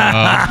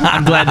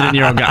 I'm glad that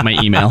Nero got my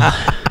email.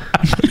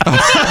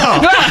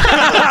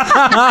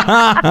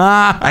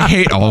 I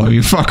hate all of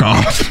you. Fuck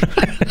off.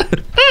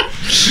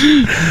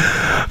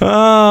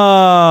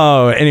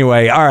 Oh,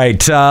 anyway, all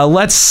right.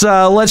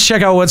 Let's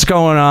check out what's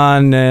going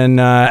on in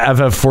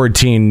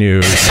FF14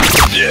 news.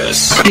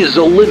 This is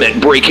a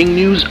Limit Breaking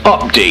News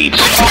Update.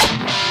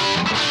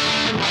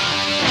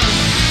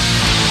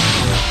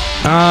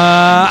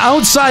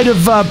 Outside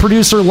of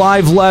producer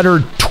live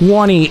letter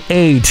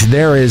 28,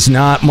 there is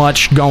not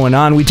much going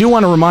on. We do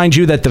want to remind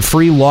you that the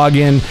free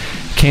login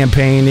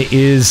campaign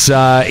is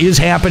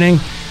happening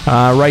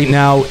right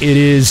now. It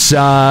is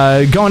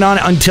going on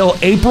until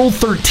April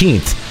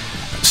 13th.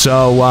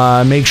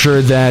 So make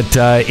sure that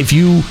if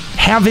you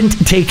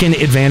haven't taken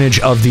advantage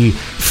of the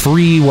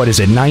free,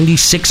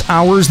 96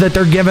 hours that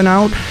they're giving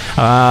out,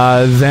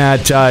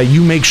 that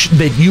you make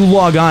that you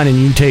log on and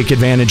you take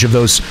advantage of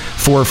those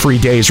 4 free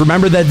days.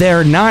 Remember that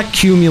they're not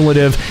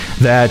cumulative.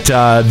 That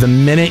the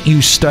minute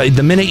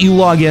you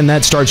log in,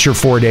 that starts your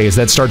 4 days.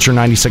 That starts your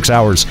 96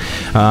 hours.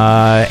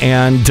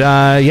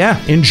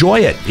 Enjoy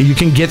it. You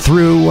can get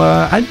through.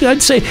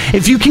 I'd say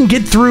if you can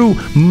get through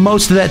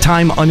most of that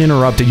time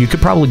uninterrupted, you could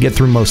probably get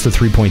through most of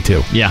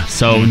 3.2. Yeah.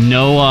 So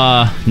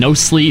no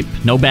sleep,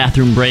 no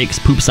bathroom breaks,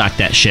 poop sock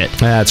that shit.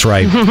 That's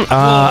right.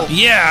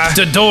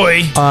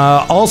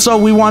 Also,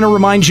 we want to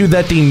remind you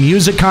that the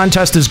music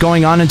contest is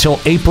going on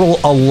until April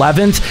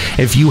 11th.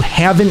 If you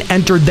haven't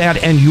entered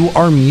that and you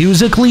are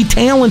musically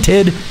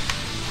talented,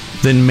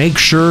 then make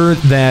sure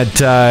that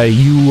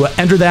you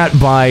enter that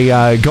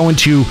by going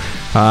to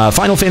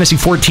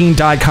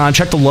FinalFantasy14.com.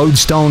 Check the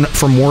lodestone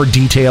for more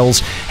details.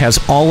 Has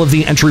all of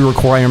the entry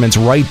requirements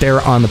right there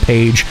on the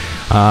page.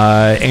 Make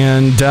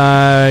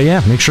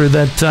sure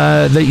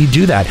that you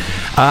do that.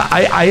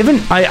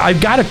 I've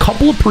got a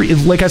couple of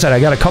I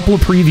got a couple of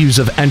previews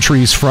of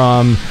entries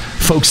from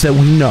folks that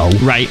we know,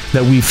 right?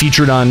 That we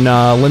featured on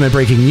Limit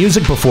Breaking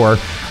Music before.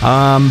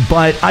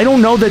 But I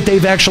don't know that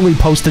they've actually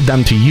posted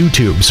them to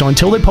YouTube. So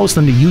until they post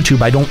them to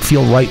YouTube, I don't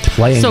feel right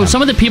playing them. So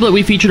some of the people that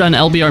we featured on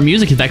LBR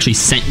Music have actually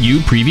sent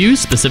you previews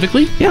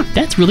specifically. Yeah,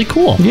 that's really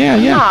cool.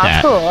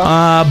 Yeah. Cool.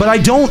 But I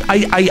don't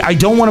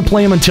want to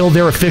play them until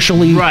they're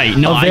officially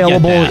available. I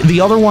get that.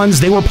 The other ones,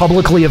 they were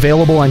publicly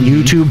available on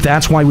YouTube.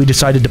 That's why we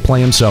decided to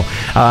play them. So,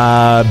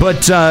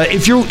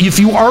 if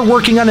you are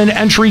working on an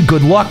entry,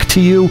 good luck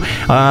to you,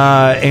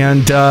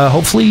 and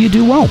hopefully you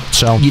do well.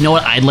 So, you know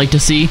what I'd like to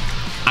see?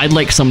 I'd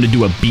like someone to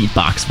do a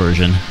beatbox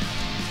version.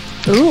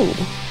 Ooh.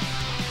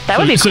 That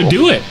would be cool. So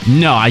do it.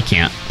 No, I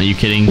can't. Are you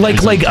kidding? Like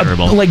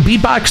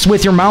beatbox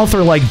with your mouth,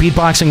 or like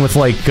beatboxing with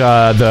like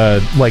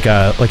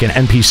an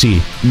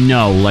NPC?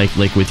 No,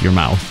 like with your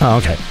mouth. Oh,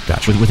 okay,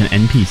 gotcha. With an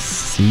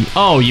NPC?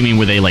 Oh, you mean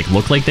where they like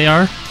look like they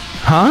are?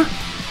 Huh?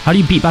 How do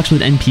you beatbox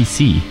with an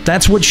NPC?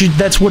 That's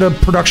what a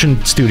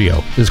production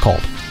studio is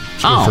called.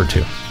 It's referred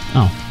to.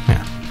 Oh,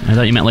 yeah. I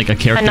thought you meant like a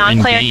character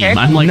in game. Character?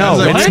 I'm like, no,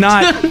 it's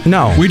not.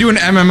 No, we do an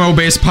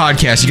MMO-based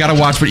podcast. You got to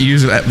watch what you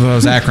use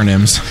those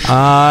acronyms.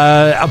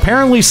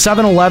 Apparently,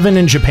 7-Eleven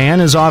in Japan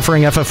is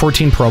offering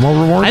FF14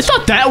 promo rewards. I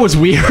thought that was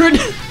weird.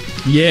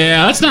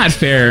 Yeah, that's not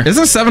fair.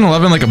 Isn't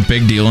 7-Eleven like a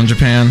big deal in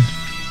Japan?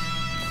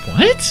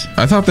 What?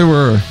 I thought they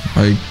were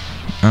like,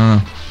 I don't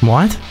know.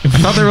 What? I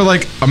thought they were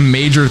like a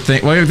major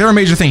thing. Well, they're a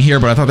major thing here,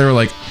 but I thought they were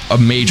like a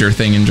major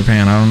thing in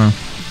Japan. I don't know.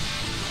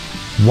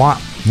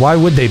 Why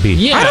would they be?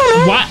 Yeah, I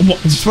don't know.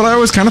 That's what I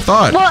always kind of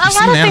thought. Well, a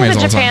lot of things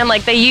in Japan,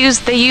 like they use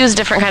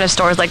different kind of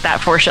stores like that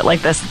for shit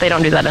like this. They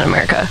don't do that in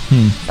America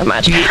so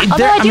much.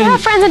 Although I do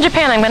have friends in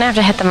Japan. I'm gonna have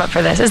to hit them up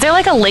for this. Is there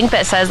like a link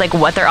that says like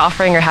what they're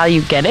offering or how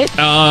you get it?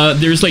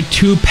 There's like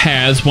 2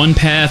 paths. One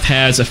path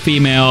has a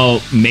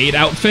female maid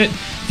outfit.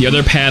 The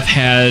other path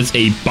has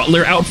a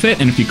butler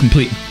outfit, and if you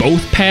complete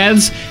both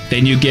paths,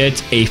 then you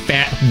get a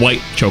fat white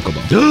chocobo.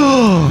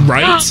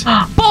 Right?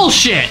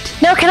 Bullshit!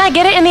 No, can I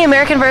get it in the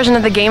American version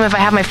of the game if I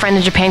have my friend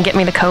in Japan get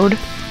me the code?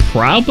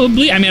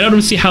 Probably. I mean, I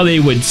don't see how they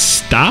would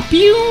stop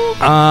you.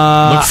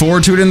 Look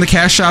forward to it in the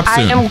cash shop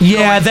soon.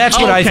 Yeah, that's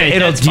what I think.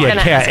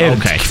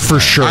 Okay, for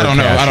sure. I don't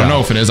know. I don't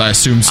know if it is. I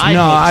assume so.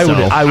 I would.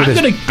 I'm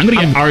gonna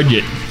get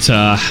Arjit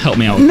to help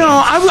me out. No,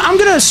 I'm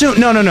gonna assume.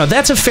 No.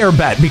 That's a fair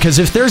bet, because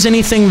if there's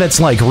anything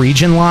that's like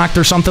region locked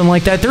or something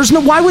like that, there's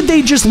no. Why would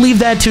they just leave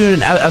that to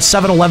a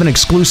 7-Eleven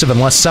exclusive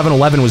unless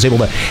 7-Eleven was able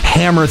to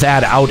hammer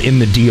that out in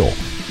the deal?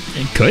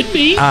 It could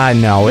be.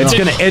 No, it's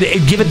gonna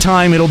give it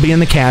time. It'll be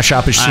in the cash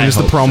shop as soon as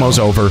the promo's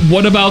over.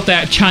 What about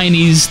that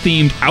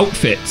Chinese-themed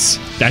outfits?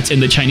 That's in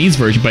the Chinese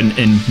version, but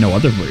in no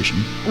other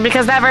version.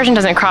 Because that version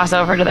doesn't cross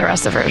over to the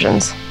rest of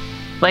versions.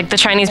 Like the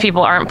Chinese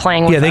people aren't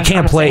playing with they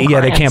can't play.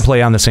 Yeah, they can't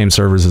play on the same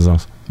servers as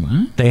us.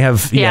 What? They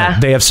have. Yeah,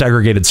 they have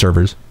segregated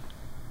servers.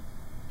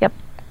 Yep.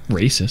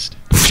 Racist.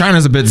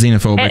 China's a bit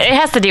xenophobic. It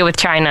has to do with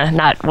China,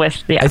 not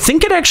with... Yeah. I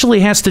think it actually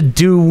has to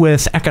do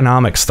with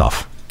economic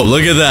stuff. Oh,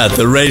 look at that,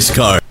 the race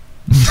car.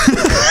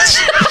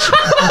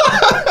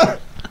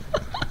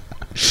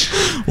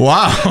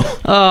 Wow.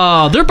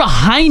 Oh, they're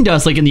behind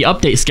us, like in the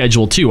update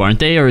schedule too, aren't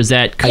they? Or is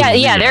that?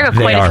 Yeah, there are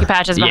quite a few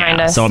patches behind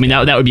us. So I mean,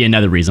 that would be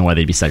another reason why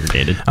they'd be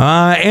segregated.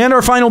 And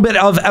our final bit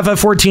of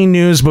FF14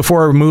 news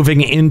before moving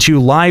into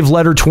Live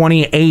Letter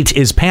 28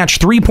 is patch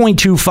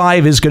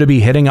 3.25 is going to be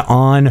hitting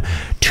on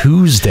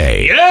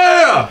Tuesday.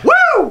 Yeah!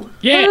 Woo!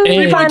 Yeah,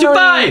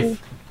 3.25.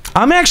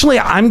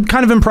 I'm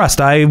kind of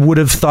impressed. I would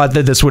have thought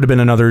that this would have been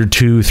another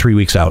 2-3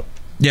 weeks out.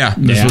 Yeah,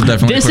 this was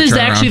definitely. This is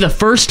actually the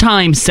first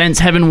time since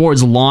Heaven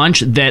Ward's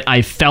launch that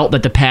I felt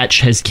that the patch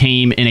has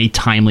came in a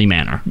timely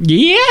manner.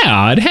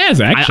 Yeah, it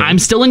has actually. I'm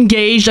still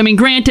engaged. I mean,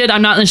 granted,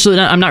 I'm not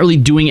really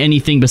doing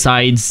anything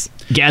besides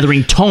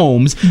gathering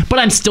tomes, but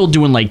I'm still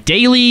doing like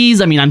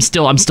dailies. I mean, I'm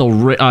still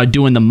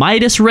doing the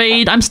Midas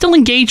raid. I'm still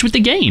engaged with the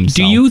game.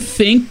 Do you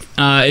think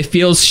it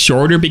feels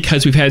shorter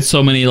because we've had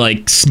so many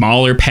like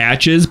smaller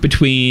patches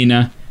between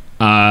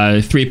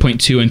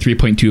 3.2 and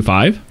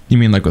 3.25? You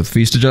mean like with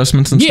feast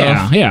adjustments and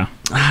stuff? Yeah.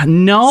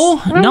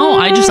 No.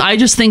 I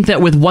just think that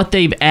with what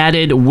they've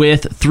added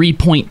with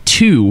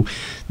 3.2,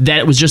 that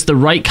it was just the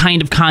right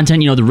kind of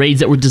content. You know, the raids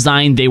that were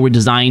designed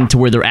to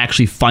where they're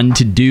actually fun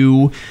to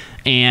do.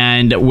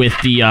 And with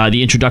the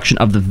introduction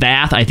of the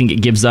Vath, I think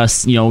it gives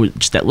us, you know,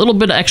 just that little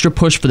bit of extra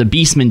push for the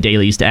Beastman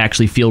dailies to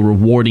actually feel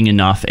rewarding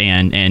enough.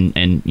 And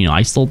you know,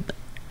 I still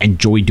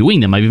enjoy doing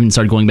them. I've even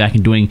started going back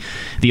and doing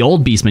the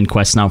old Beastman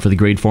quests now for the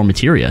grade 4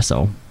 materia.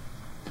 So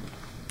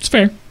it's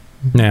fair.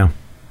 Yeah.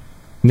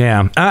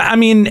 I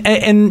mean,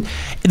 and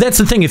that's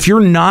the thing. If you're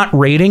not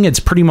raiding, it's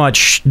pretty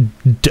much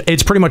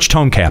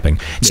tome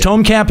capping. It's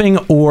tome capping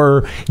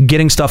or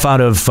getting stuff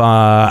out of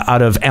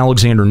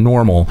Alexander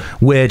Normal,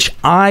 which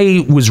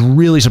I was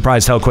really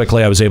surprised how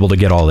quickly I was able to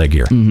get all that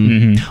gear.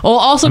 Mm-hmm. Well,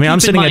 also,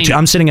 I'm sitting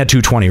at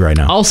 220 right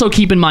now. Also,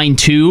 keep in mind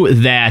too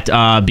that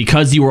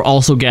because you were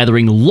also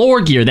gathering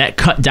lore gear, that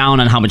cut down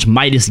on how much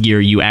Midas gear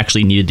you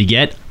actually needed to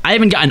get. I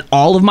haven't gotten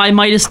all of my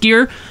Midas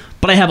gear,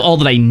 but I have all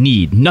that I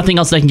need. Nothing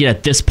else that I can get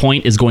at this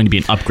point is going to be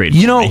an upgrade.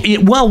 You know,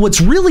 what's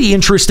really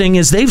interesting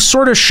is they've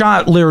sort of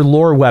shot their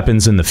lore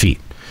weapons in the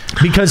feet.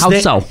 Because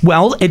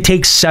Well, it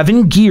takes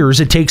 7 gears.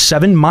 It takes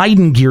 7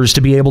 Maiden gears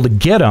to be able to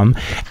get them.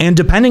 And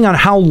depending on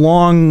how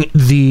long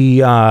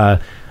the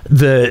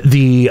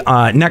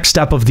next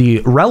step of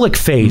the relic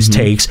phase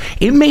takes,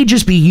 it may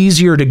just be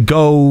easier to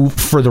go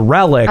for the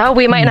relic. Oh,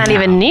 we might not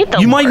even need them.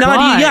 You might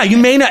not. Yeah, you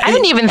may not. I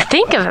didn't even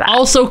think of that.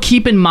 Also,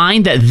 keep in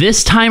mind that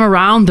this time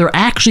around, there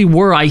actually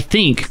were, I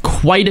think,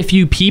 quite a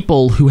few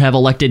people who have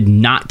elected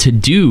not to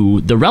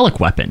do the relic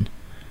weapon.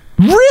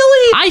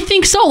 Really? I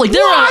think so. Like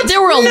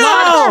there were a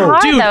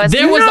lot. Dude,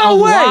 there was a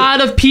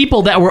lot of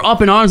people that were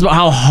up in arms about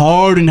how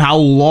hard and how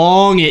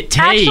long it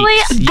takes.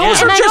 Actually,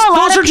 those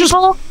are just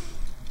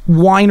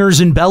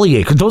whiners and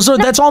bellyachers.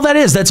 That's all that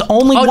is. That's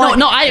only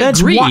I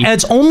agree.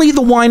 It's only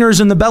the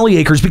whiners and the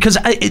bellyachers, because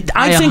I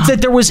think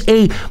that there was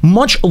a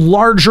much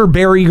larger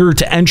barrier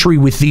to entry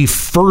with the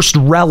first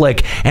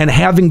relic and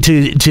having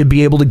to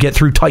be able to get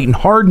through Titan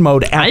hard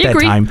mode at that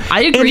time.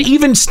 I agree. And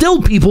even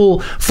still,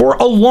 people for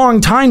a long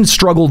time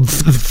struggled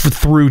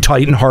through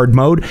Titan hard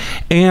mode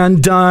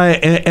and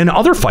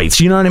other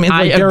fights. You know what I mean?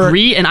 I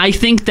agree, and I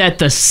think that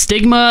the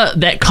stigma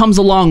that comes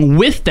along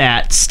with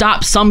that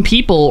stops some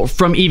people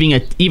from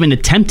even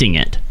attempting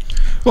it.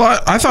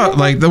 Well, I thought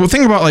like the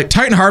thing about like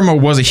Titan hard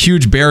mode was a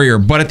huge barrier,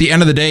 but at the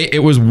end of the day, it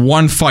was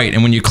one fight,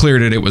 and when you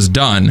cleared it, it was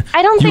done.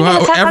 I don't think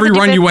every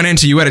run you went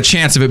into, you had a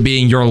chance of it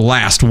being your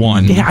last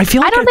one. Yeah, I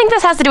don't think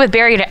this has to do with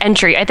barrier to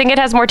entry. I think it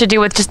has more to do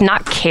with just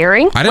not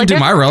caring. I didn't do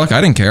my relic. I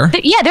didn't care.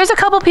 There's a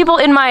couple people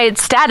in my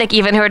static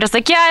even who are just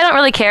like, yeah, I don't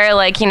really care.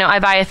 Like, you know, I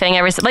buy a thing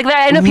every like.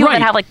 I know people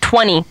that have like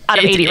 20 out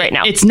of 80 right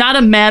now. It's not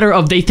a matter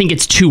of they think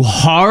it's too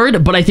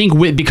hard, but I think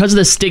because of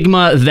the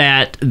stigma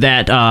that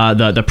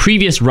the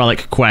previous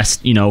relic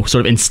quest, you know,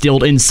 sort of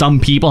instilled in some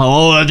people,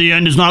 at the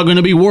end it's not going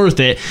to be worth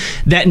it,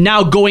 that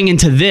now going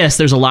into this,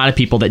 there's a lot of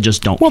people that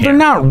just don't care. They're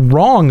not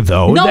wrong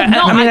though.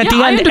 At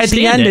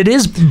the end it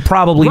is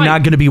probably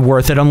not going to be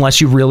worth it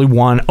unless you really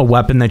want a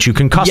weapon that you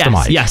can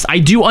customize. Yes, I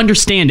do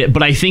understand it,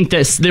 but I think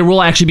that there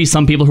will actually be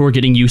some people who are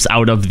getting use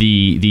out of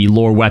the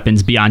lore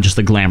weapons beyond just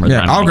the glamour.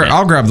 Yeah,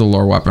 I'll grab the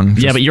lore weapon.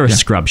 Yeah, but you're a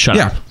scrub. Shut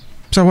up.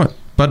 So what?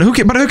 But who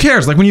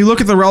cares? Like when you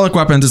look at the relic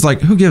weapons, it's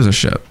like, who gives a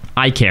shit?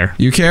 I care.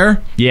 You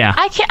care? Yeah.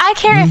 I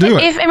care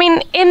if I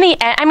mean, in the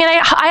end, I mean,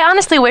 I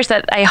honestly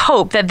I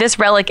hope that this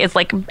relic is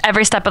like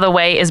every step of the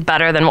way is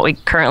better than what we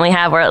currently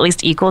have, or at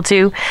least equal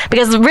to.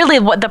 Because really,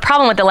 what the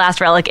problem with the last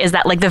relic is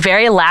that like the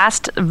very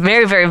last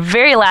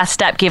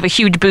step gave a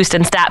huge boost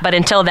in stat, but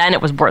until then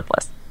it was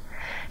worthless.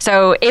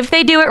 So if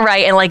they do it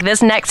right and like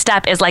this next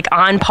step is like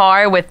on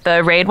par with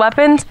the raid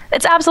weapons,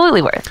 it's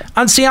absolutely worth it.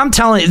 And see, I'm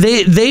telling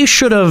you, they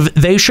should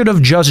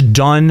have just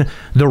done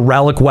the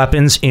relic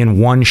weapons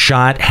in one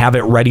shot, have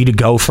it ready to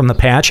go from the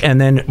patch,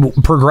 and then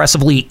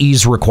progressively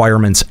ease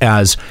requirements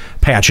as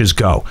patches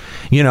go.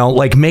 You know,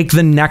 like make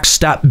the next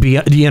step be,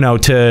 you know,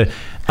 to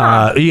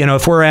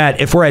If we're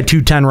at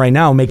 210 right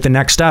now, make the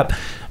next step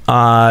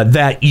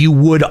that you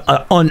would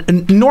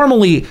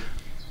normally.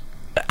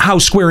 How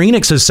Square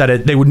Enix has said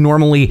it, they would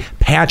normally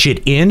patch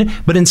it in,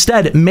 but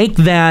instead make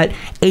that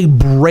a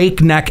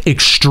breakneck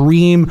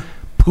extreme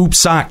poop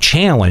sock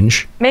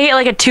challenge. Make it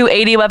like a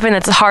 280 weapon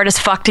that's hard as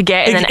fuck to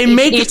get, and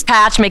then each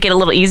patch make it a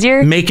little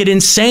easier. Make it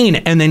insane,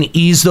 and then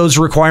ease those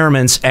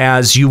requirements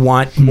as you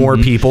want more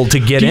people to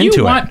get into it. Do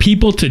you want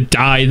people to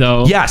die,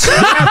 though? Yes. There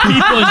are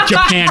people in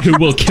Japan who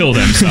will kill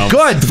themselves.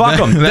 Good. Fuck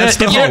them. That's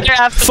the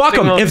hope. Fuck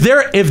them.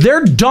 If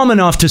they're dumb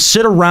enough to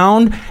sit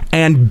around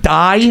and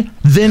die,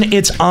 then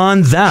it's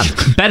on them.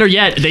 Better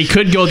yet, they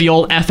could go the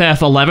old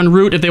FF11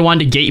 route if they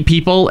wanted to gate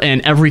people,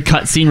 and every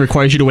cutscene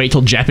requires you to wait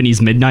till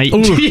Japanese midnight.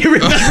 Do you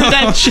remember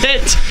that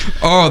shit?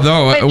 Oh,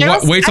 no.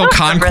 Wait till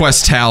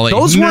Conquest Tally.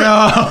 Those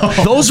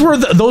were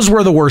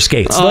the worst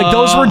gates. Like,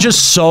 those were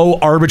just so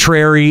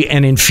arbitrary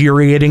and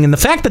infuriating, and the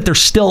fact that they're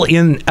still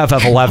in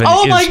FF11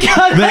 oh my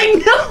god, I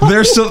know.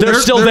 They're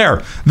still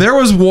there. There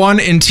was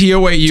one in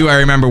TOAU, I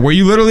remember, where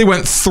you literally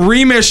went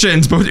 3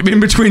 missions in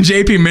between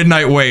JP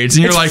Midnight waits,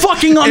 and you're like,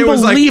 fucking unbelievable. It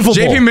was like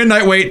JP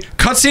Midnight wait,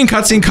 cutscene,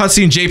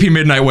 JP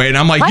Midnight wait, and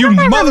I'm like, Why don't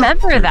I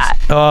remember that?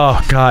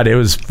 Oh god, it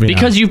was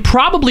because you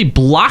probably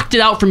blocked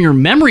it out from your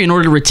memory in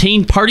order to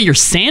retain part of your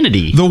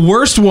sanity. The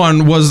worst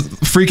one was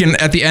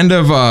freaking at the end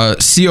of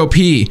COP.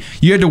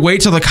 You had to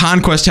wait till the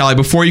Conquest Tally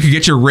before you could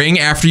get your ring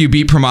after you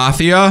beat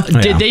Promathia.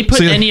 Did they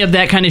put any of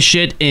that kind of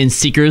shit in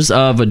Seekers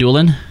of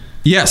Adulan?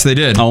 Yes, they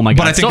did. Oh my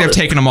god! But I think they've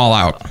taken them all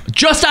out.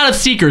 Just out of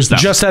Seekers, though.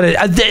 Just out of.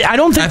 I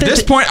don't think at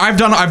this point I've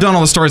done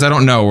all the stories. I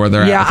don't know where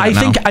they're at. Yeah,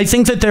 I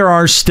think that there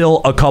are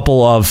still a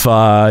couple of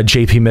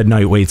JP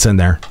Midnight waits in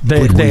there.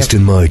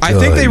 Wasting my time. I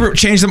think they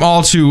changed them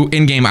all to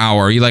in-game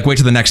hour. You like wait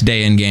till the next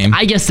day in game.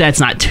 I guess that's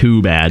not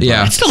too bad.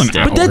 Yeah, it's still an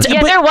hour. But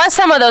there was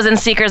some of those in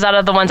Seekers out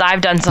of the ones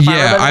I've done so far.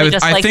 Yeah,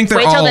 I think they're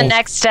wait till all, the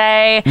next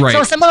day. Right.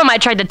 So some of them I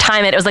tried to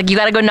time it. It was like you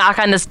got to go knock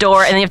on this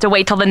door and then you have to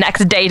wait till the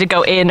next day to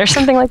go in or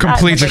something like that.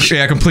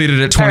 Completed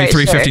at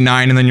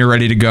 23:59 and then you're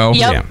ready to go.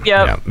 Yep.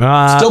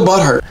 Still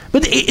butthurt.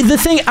 But the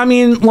thing, I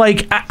mean,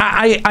 like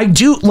I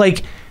do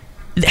like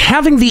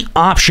having the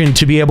option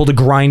to be able to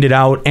grind it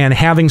out and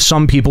having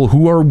some people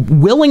who are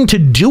willing to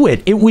do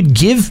it. It would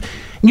give,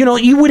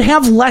 you would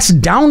have less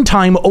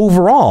downtime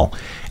overall.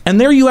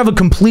 And there you have a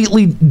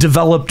completely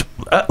developed,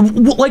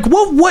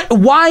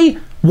 why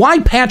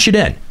patch it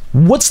in?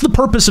 What's the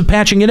purpose of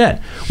patching it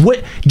in?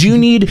 What do you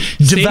need?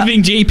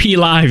 Saving JP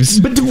lives.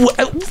 But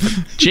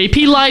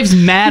JP lives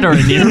matter,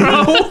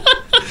 Nero.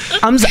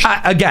 I'm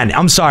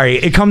sorry.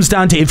 It comes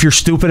down to if you're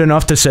stupid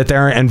enough to sit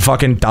there and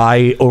fucking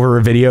die over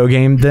a video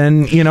game,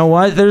 then you know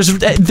what?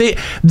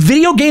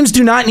 Video games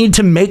do not need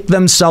to make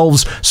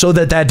themselves so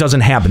that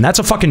doesn't happen. That's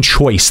a fucking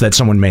choice that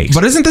someone makes.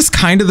 But isn't this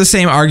kind of the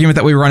same argument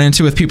that we run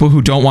into with people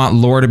who don't want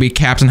lore to be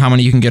capped on how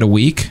many you can get a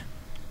week?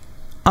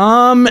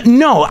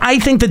 No, I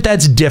think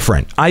that's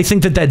different.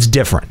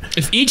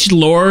 If each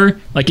lore,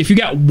 like if you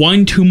got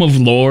 1 Tomb of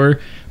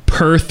Lore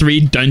per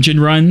 3 dungeon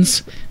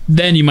runs,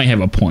 then you might have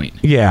a point.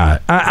 Yeah,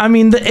 I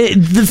mean,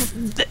 it's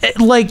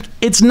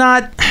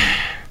not.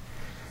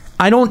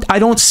 I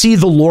don't see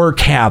the lore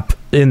cap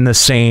in the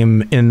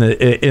same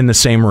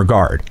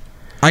regard.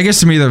 I guess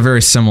to me they're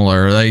very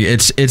similar. Like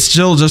it's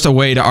still just a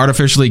way to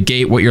artificially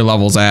gate what your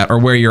level's at or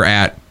where you're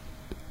at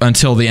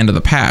until the end of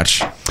the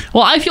patch.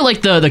 Well, I feel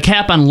like the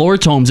cap on lore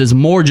tomes is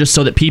more just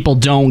so that people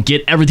don't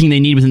get everything they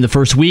need within the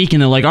first week,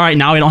 and they're like, all right,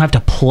 now I don't have to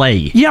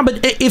play. Yeah, but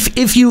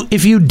if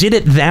you did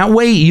it that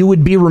way, you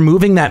would be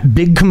removing that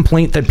big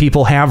complaint that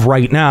people have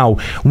right now,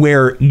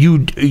 where you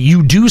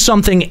do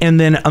something and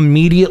then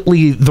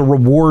immediately the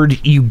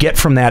reward you get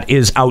from that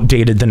is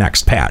outdated the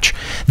next patch.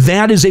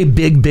 That is a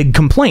big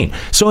complaint.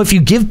 So if you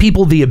give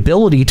people the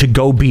ability to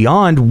go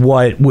beyond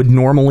what would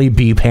normally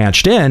be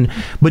patched in,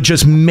 but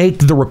just make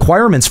the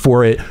requirements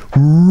for it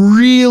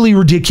really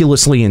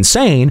ridiculously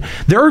insane,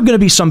 there are going to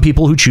be some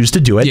people who choose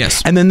to do it.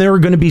 Yes. And then there are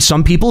going to be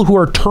some people who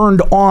are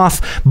turned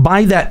off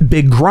by that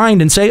big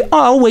grind and say, oh,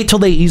 I'll wait till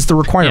they ease the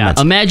requirements.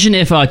 Yeah, imagine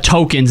if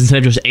tokens, instead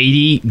of just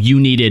 80, you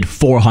needed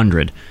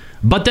 400.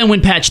 But then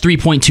when patch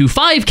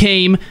 3.25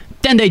 came,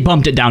 then they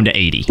bumped it down to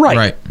 80.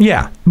 Right.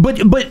 Yeah. But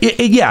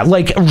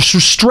like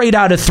straight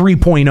out of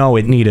 3.0,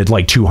 it needed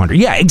like 200.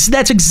 Yeah,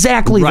 that's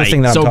exactly the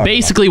thing that I'm talking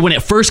basically, when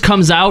it first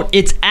comes out,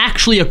 it's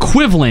actually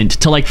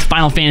equivalent to like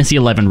Final Fantasy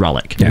 11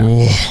 Relic.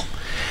 Yeah.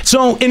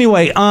 So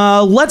anyway,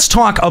 let's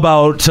talk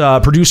about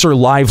producer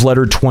live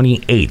letter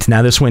 28.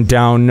 Now, this went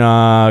down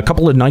a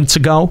couple of nights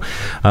ago,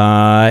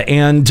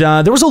 and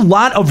there was a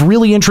lot of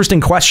really interesting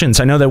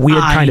questions. I know that we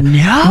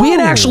had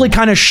actually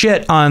kind of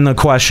shit on the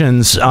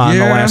questions on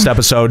the last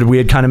episode. We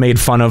had kind of made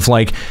fun of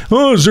like,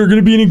 oh, is there going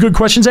to be any good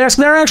questions asked?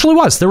 There actually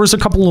was. There was a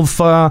couple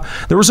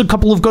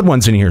of good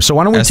ones in here. So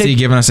why don't we SD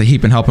giving us a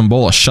heap and helping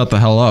bowl? Shut the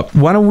hell up.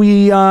 Why don't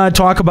we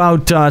talk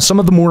about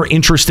some of the more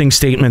interesting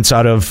statements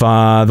out of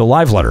the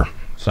live letter?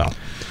 So,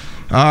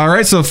 All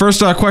right, so the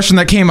first question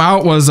that came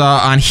out was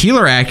on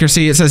healer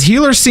accuracy. It says,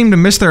 healers seem to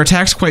miss their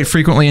attacks quite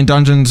frequently in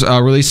dungeons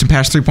released in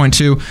patch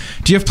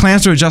 3.2. Do you have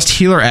plans to adjust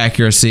healer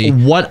accuracy?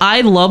 What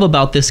I love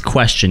about this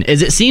question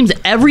is it seems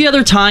every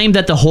other time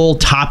that the whole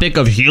topic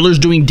of healers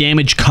doing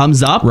damage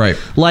comes up, right,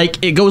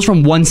 like it goes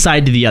from one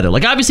side to the other.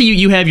 Like obviously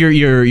you have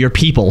your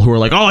people who are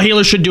like, oh,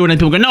 healers should do it, and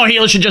people go, no,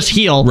 healers should just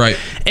heal. Right.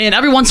 And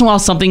every once in a while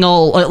something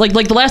will,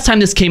 like the last time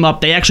this came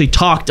up, they actually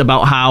talked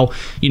about how,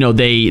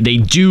 they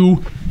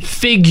do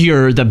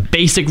figure the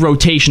basic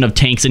rotation of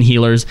tanks and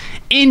healers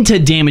into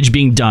damage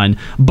being done,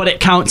 but it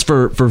counts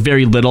for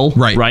very little,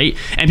 right?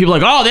 And people are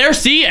like, oh, there,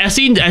 see,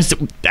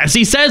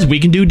 SE says we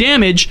can do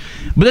damage,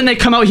 but then they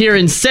come out here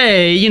and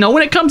say,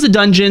 when it comes to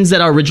dungeons,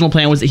 that our original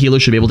plan was that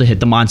healers should be able to hit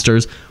the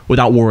monsters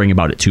without worrying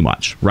about it too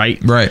much, right?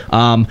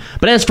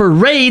 But as for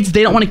raids,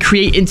 they don't want to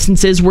create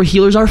instances where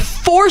healers are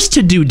forced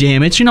to do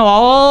damage.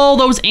 All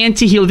those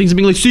anti-healer things are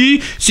being like,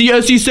 see,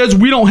 SE says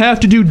we don't have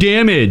to do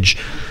damage.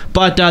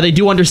 But they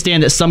do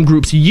understand that some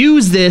groups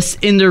use this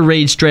in their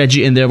raid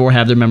strategy and therefore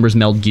have their members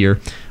meld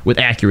gear with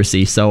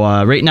accuracy. So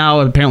right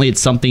now, apparently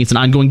it's an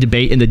ongoing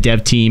debate in the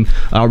dev team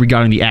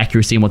regarding the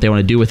accuracy and what they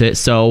want to do with it.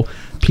 So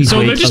please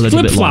wait they're just a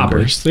little bit longer.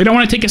 flip-floppers. They don't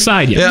want to take a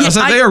side yet. Yeah,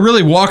 so they are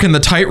really walking the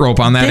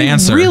tightrope on that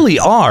answer. They really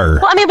are.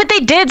 Well, but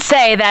they did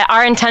say that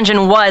our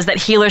intention was that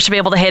healers should be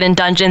able to hit in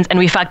dungeons, and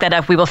we fucked that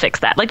up. We will fix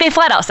that. Like, they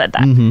flat out said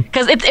that.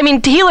 Because,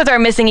 healers are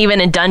missing even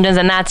in dungeons,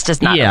 and that's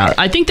just not okay.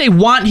 I think they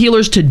want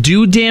healers to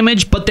do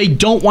damage, but they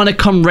don't want to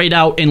come right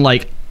out and,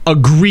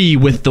 agree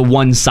with the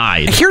one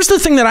side. Here's the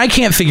thing that I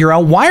can't figure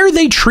out. Why are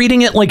they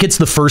treating it like it's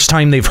the first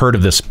time they've heard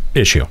of this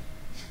issue?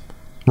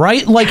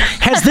 Right? Like,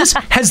 has this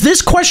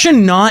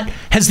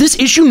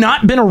issue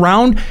not been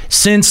around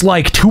since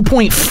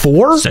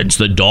 2.4? Since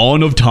the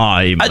dawn of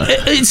time.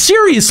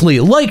 Seriously,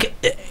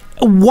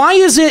 why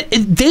is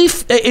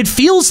it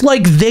feels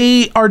like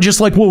they are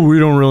just like, well, we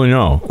don't really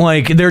know.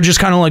 Like, they're just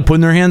kind of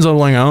putting their hands on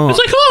oh. It's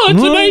like, oh,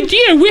 it's an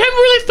idea. We haven't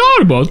really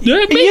thought about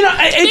that. Maybe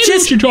we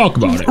should talk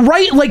about it.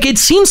 Right? Like, it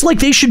seems like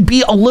they should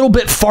be a little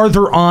bit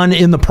farther on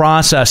in the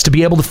process to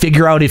be able to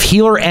figure out if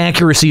healer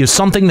accuracy is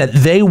something that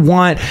they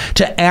want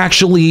to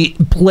actually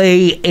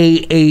play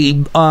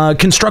a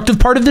constructive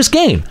part of this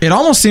game. It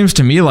almost seems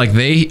to me like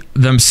they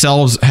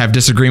themselves have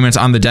disagreements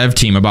on the dev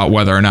team about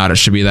whether or not it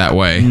should be that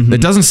way. It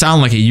doesn't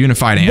sound like a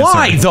unified answer.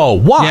 Why though?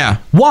 Why? Yeah.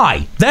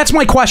 Why? That's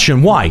my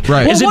question. Why?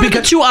 Right. Well, what are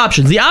the two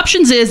options? The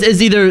options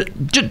is either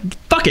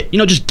fuck it,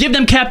 just give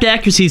them capped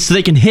accuracy so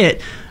they can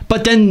hit.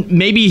 But then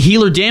maybe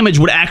healer damage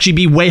would actually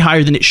be way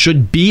higher than it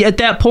should be at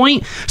that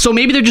point. So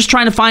maybe they're just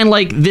trying to find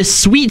this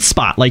sweet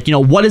spot,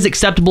 what is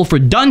acceptable for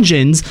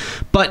dungeons,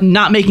 but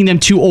not making them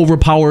too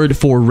overpowered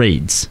for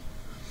raids.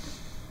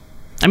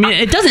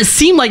 It doesn't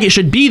seem like it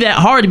should be that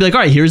hard to be like,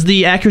 all right, here's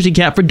the accuracy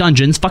cap for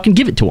dungeons, fucking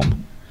give it to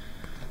them.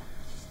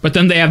 But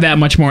then they have that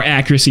much more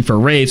accuracy for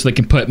raids, so they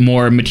can put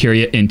more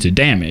materia into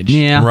damage.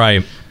 Yeah.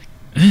 Right.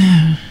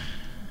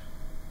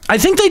 I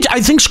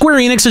think Square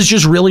Enix is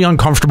just really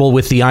uncomfortable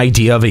with the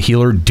idea of a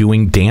healer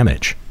doing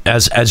damage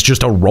as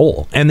just a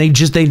role, and then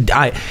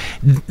why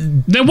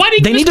do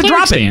they need to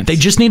drop stance? it? They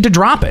just need to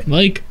drop it.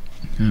 But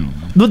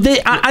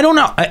I don't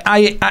know.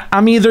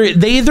 I'm either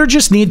they either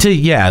just need to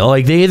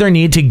they either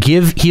need to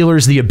give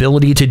healers the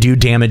ability to do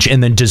damage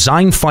and then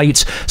design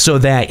fights so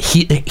that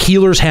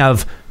healers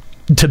have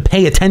to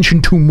pay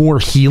attention to more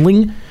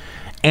healing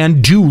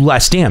and do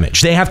less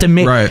damage. They have to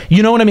make,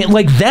 you know what I mean?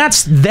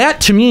 That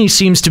to me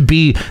seems to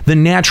be the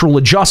natural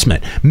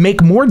adjustment.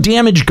 Make more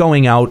damage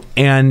going out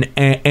and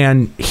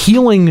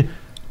healing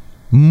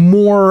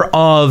more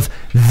of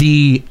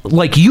the,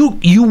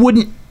 you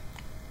wouldn't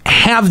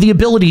have the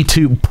ability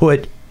to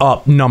put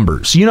up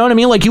numbers. You know what I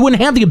mean? You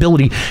wouldn't have the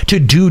ability to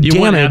do damage.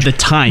 You wouldn't have the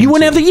time. You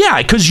wouldn't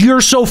have because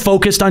you're so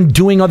focused on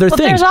doing other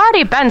things. There's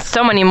already been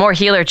so many more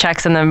healer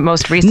checks in the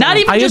most recent. Not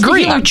even just a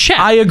healer check.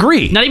 I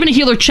agree. Not even a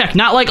healer check.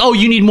 Not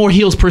you need more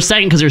heals per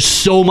second because there's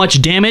so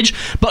much damage,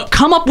 but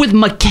come up with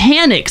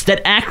mechanics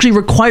that actually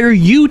require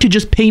you to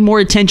just pay more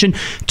attention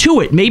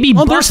to it. Maybe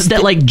buffs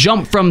that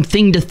jump from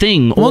thing to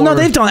thing. Well, no,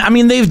 they've done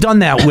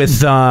that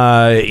with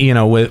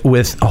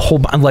with a whole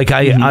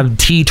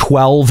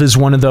T12 is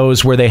one of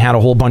those where they had a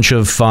whole bunch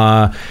of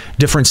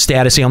different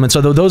status ailments,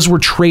 although those were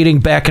trading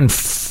back and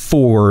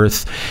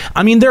forth.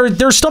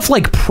 There's stuff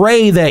like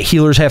Prey that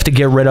healers have to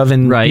get rid of,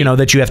 and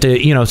that you have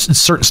to,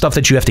 certain stuff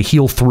that you have to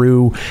heal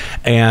through,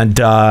 and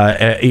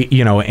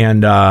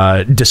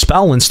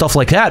dispel and stuff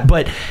like that.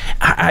 But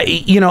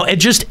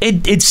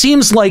it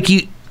seems like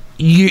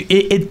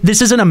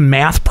this isn't a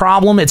math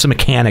problem, it's a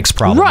mechanics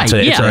problem. Right,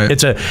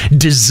 it's a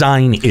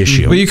design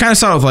issue. Well, you kind of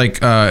saw it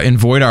with in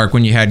Void Arc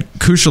when you had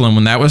Kushalin,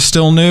 when that was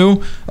still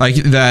new,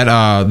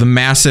 the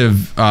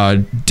massive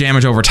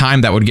damage over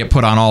time that would get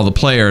put on all the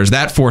players,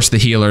 that forced the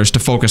healers to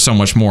focus so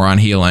much more on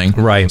healing.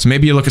 Right. So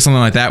maybe you look at something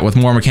like that with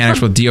more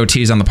mechanics with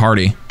DOTs on the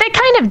party. They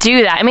kind of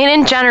do that. I mean,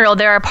 in general,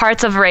 there are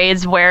parts of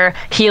raids where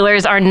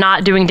healers are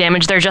not doing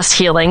damage, they're just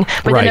healing.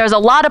 But then there's a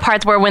lot of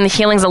parts where when the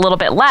healing's a little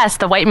bit less,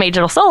 the white mage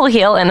will solo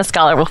heal and the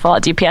scholar will fall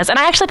at DPS. And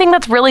I actually think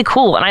that's really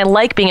cool, and I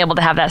like being able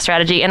to have that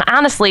strategy. And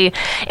honestly,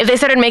 if they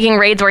started making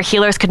raids where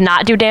healers could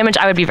not do damage,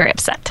 I would be very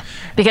upset.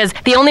 Because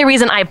the only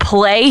reason I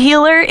play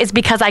healer is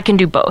because I can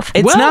do both.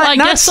 I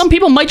guess some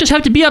people might just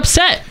have to be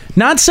upset.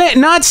 Not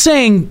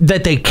saying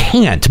that they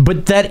can't,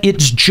 but that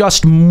it's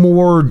just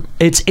more.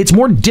 It's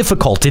more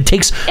difficult. It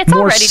takes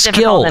more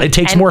skill. It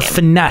takes more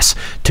finesse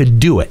to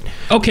do it.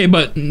 Okay,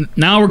 but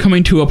now we're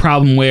coming to a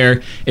problem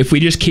where if we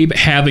just keep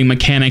having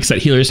mechanics that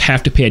healers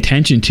have to pay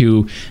attention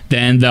to,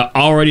 then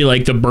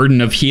the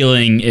burden of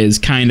healing is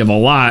kind of a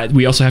lot.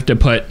 We also have to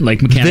put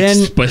like mechanics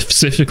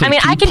specifically. I mean,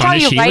 I can tell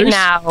you right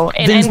now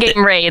in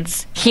endgame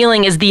raids,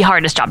 healing is the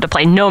hardest job to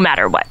play, no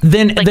matter what.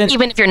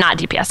 Even if you're not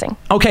DPSing.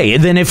 Okay,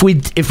 then if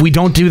we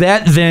don't do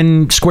that,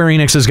 then Square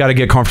Enix has got to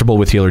get comfortable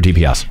with healer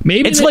DPS.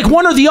 Maybe it's like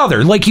one or the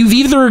other. Like you've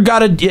either got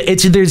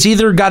to. There's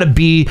either got to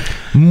be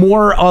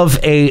more of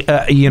a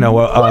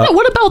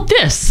What about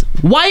this?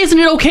 Why isn't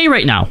it okay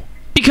right now?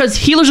 Because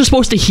healers are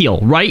supposed to heal,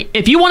 right?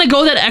 If you want to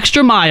go that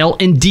extra mile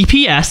in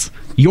DPS,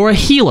 you're a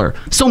healer.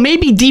 So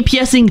maybe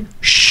DPSing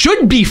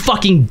should be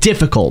fucking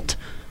difficult.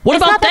 What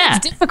about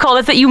that? It's difficult.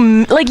 It's that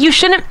you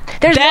shouldn't.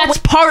 That's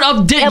part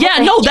of.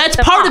 That's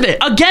part of it.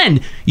 Again,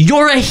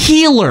 you're a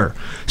healer,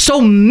 so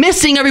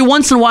missing every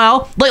once in a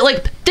while.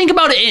 Like think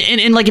about it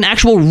in like an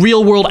actual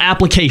real world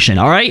application.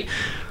 All right,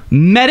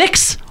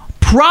 medics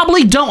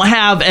probably don't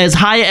have as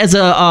high as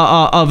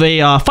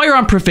a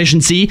firearm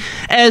proficiency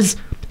as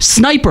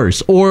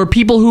snipers or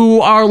people who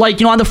are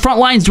on the front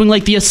lines doing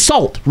like the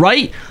assault.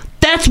 Right.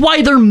 That's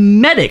why they're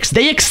medics.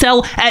 They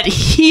excel at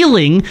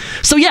healing.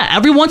 So yeah,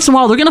 every once in a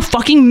while they're gonna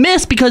fucking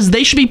miss because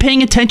they should be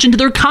paying attention to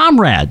their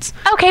comrades.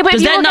 Okay, but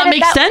does that not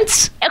make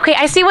sense? Okay,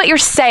 I see what you're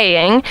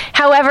saying.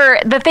 However,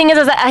 the thing is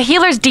that a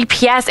healer's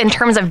DPS in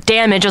terms of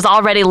damage is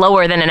already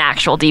lower than an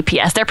actual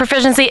DPS. Their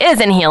proficiency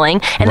is in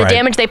healing, and the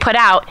damage they put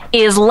out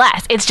is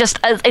less. It's just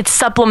it's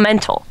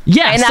supplemental.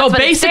 Yeah. Right? So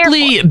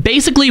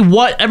basically,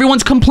 what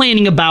everyone's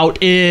complaining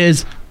about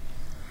is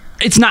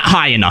it's not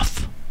high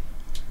enough.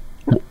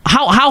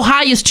 How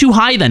high is too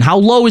high then? How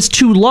low is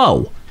too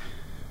low?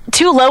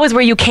 Too low is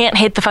where you can't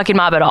hit the fucking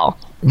mob at all.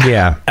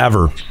 Yeah,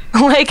 ever.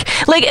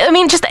 I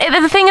mean, just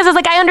the thing is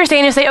like I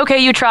understand you say, okay,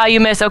 you try, you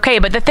miss, okay,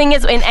 but the thing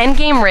is in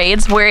endgame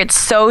raids where it's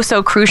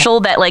so crucial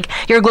that like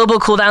your global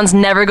cooldowns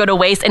never go to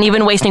waste, and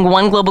even wasting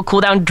one global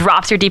cooldown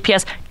drops your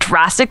DPS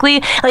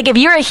drastically. Like if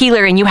you're a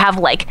healer and you have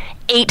like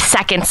 8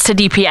 seconds to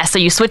DPS, so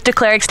you switch to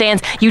cleric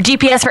stance, you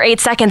DPS for 8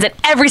 seconds, and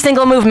every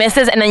single move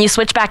misses, and then you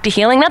switch back to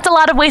healing. That's a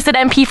lot of wasted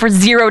MP for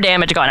 0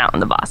 damage going out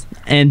on the boss.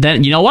 And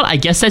then you know what? I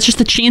guess that's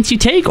just a chance you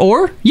take,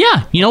 or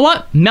yeah, you know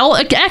what? Mel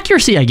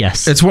accuracy, I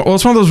guess. It's one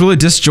of those really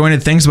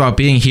disjointed things about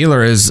being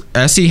healer is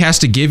SE has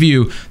to give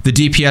you the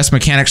DPS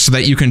mechanics so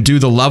that you can do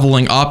the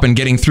leveling up and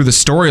getting through the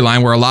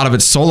storyline where a lot of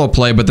it's solo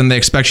play, but then they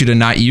expect you to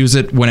not use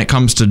it when it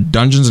comes to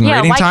dungeons and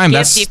raiding time.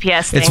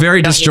 It's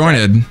very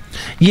disjointed.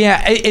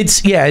 Yeah,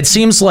 it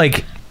seems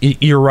like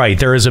you're right.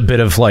 There is a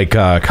bit of like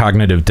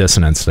cognitive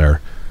dissonance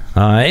there.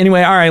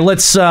 Anyway, all right,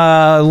 let's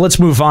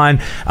move on.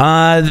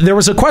 There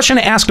was a question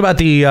asked about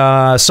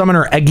the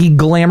Summoner Eggy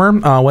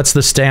Glamour. What's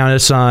the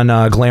status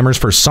on glamours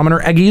for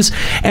Summoner Eggies?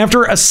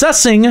 After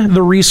assessing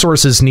the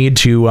resources needed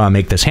to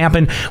make this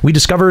happen, we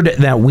discovered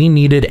that we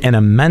needed an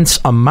immense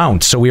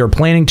amount, so we are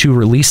planning to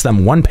release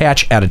them one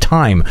patch at a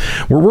time.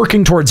 We're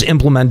working towards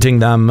implementing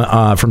them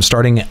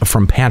starting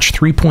from patch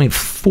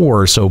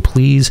 3.4, so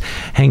please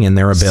hang in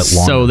there a bit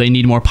longer. So they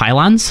need more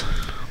pylons?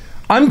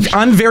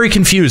 I'm very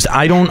confused.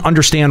 I don't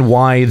understand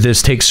why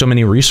this takes so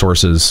many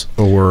resources.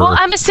 Well,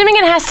 I'm assuming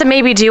it has to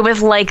maybe do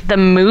with like the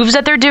moves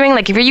that they're doing.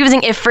 Like if you're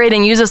using Ifrit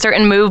and use a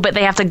certain move, but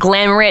they have to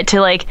glamour it to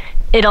like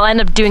it'll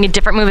end up doing a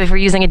different move if you're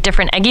using a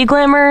different Eggy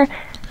glamour.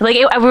 Like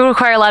it would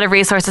require a lot of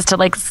resources to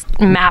like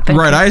map it.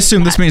 Right. I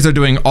assume this means they're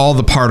doing all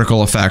the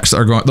particle effects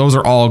those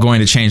are all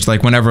going to change.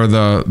 Like whenever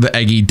the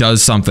Eggy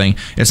does something,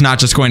 it's not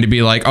just going to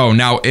be like, oh,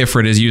 now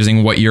Ifrit is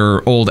using what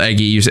your old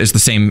Eggy uses. It's the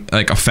same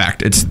like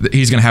effect.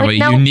 He's going to have a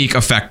unique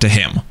effect to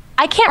him.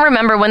 I can't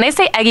remember when they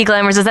say Eggy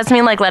glamours. Does that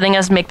mean like letting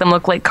us make them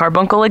look like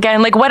Carbuncle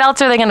again? Like what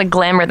else are they going to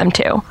glamour them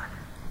to?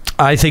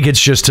 I think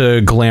it's just to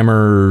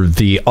glamour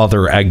the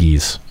other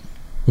Eggies.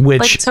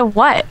 Which like to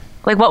what?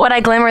 Like, what would I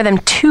glamour them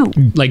to?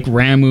 Like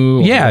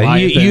Ramu. Yeah,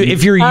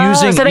 if you're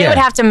using... So they would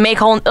have to make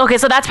whole... Okay,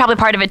 so that's probably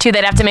part of it, too.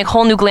 They'd have to make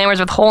whole new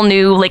glamours with whole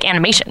new, like,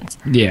 animations.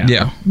 Yeah.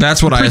 Yeah,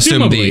 that's what I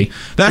assume what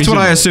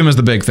I assume is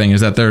the big thing, is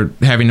that they're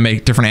having to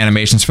make different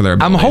animations for their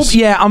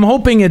abilities. I'm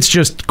hoping it's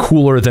just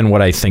cooler than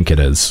what I think it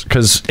is.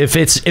 Because if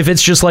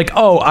it's just like,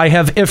 oh, I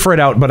have Ifrit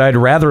out, but I'd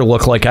rather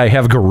look like I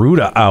have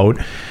Garuda out,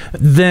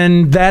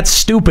 then that's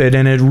stupid,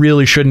 and it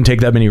really shouldn't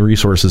take that many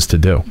resources to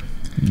do.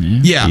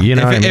 Yeah, You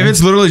know if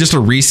it's literally just a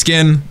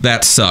reskin,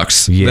 that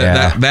sucks.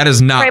 Yeah. That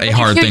is not Right, a but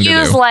hard if thing you to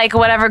use do. like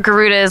whatever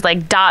Garuda's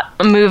like dot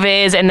move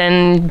is, and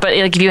then but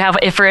like if you have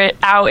Ifrit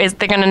out,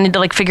 they're gonna need to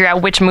like figure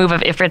out which move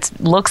of Ifrit's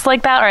looks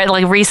like that, or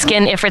like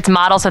reskin Ifrit's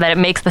model so that it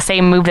makes the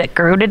same move that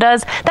Garuda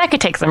does. That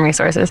could take some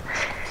resources.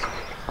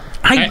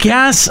 I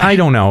guess I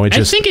don't know. I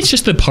think it's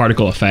just the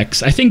particle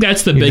effects. I think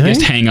that's the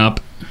biggest hang up.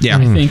 Yeah,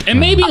 I think, and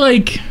maybe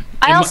like.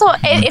 I also,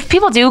 if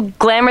people do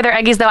glamour their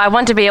eggies, though, I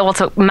want to be able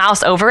to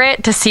mouse over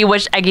it to see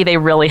which eggie they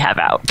really have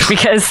out.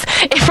 Because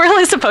if we're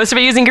really supposed to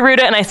be using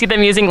Garuda and I see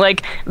them using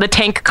like the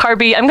tank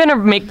Carby,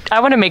 I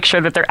want to make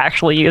sure that they're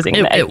actually using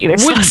the eggie they're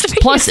supposed to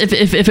be. Plus, if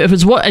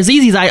it's as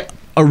easy as I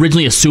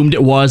originally assumed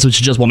it was, which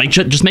is just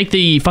make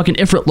the fucking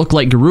Ifrit look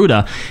like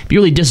Garuda, it'd be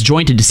really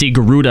disjointed to see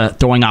Garuda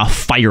throwing off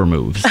fire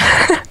moves.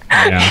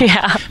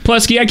 Yeah.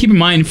 Plus, you gotta keep in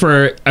mind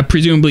for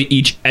presumably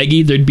each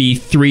eggie, there'd be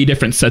 3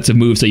 different sets of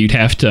moves that you'd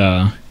have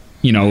to,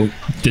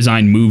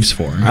 design moves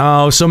for.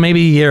 Oh, so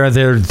maybe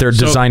they're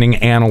designing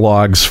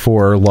analogs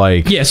for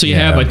like. Yeah, so you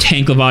have a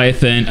tank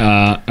Leviathan,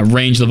 a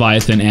ranged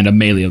Leviathan, and a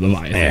melee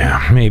Leviathan.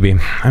 Yeah, maybe.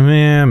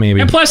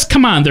 Maybe. And plus,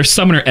 come on, they're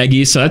summoner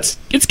eggies, so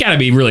it's got to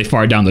be really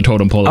far down the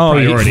totem pole of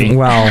priority.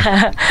 Well,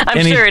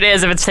 I'm sure it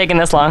is if it's taking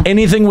this long.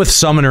 Anything with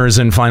summoners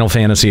in Final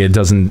Fantasy, it's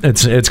going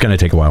to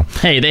take a while.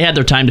 Hey, they had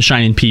their time to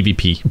shine in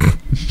PvP.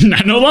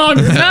 Not no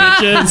longer,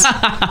 bitches.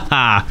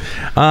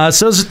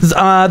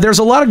 There's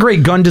a lot of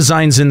great gun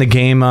designs in the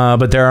game,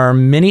 but there are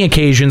many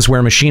occasions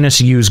where machinists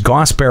use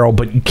Gauss Barrel,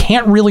 but you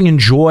can't really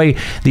enjoy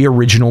the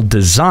original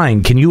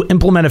design. Can you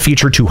implement a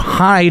feature to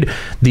hide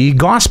the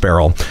Gauss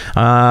Barrel?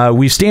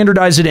 We've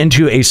standardized it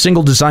into a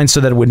single design so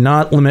that it would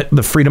not limit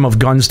the freedom of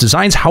guns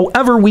designs.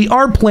 However, we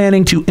are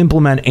planning to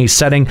implement a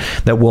setting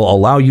that will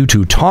allow you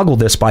to toggle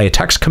this by a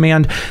text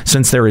command,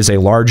 since there is a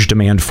large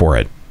demand for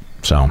it.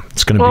 So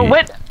it's going to be.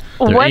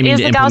 What is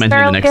the Gauss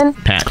Barrel again?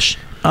 Patch.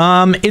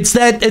 It's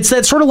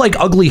that sort of like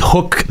ugly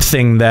hook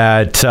thing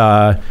that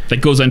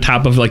goes on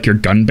top of like your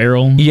gun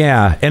barrel.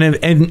 Yeah, and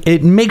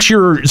it makes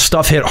your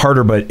stuff hit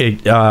harder,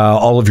 but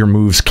all of your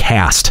moves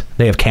cast.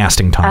 They have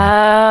casting time.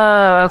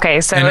 Oh,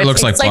 okay. So it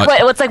looks like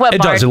what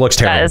it does. It looks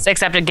terrible. does,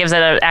 except it gives it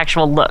an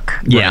actual look.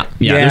 Yeah.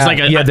 There's like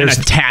an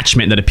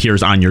attachment that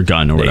appears on your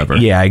gun or whatever.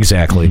 Yeah,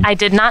 exactly. I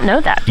did not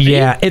know that.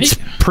 Yeah, it's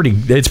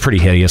pretty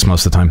hideous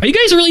most of the time. Are you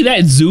guys really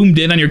that zoomed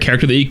in on your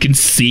character that you can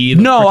see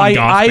the No,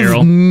 Gauss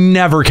barrel? I've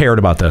never cared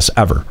about this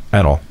ever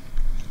at all.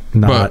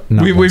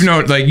 We've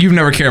known, like, you've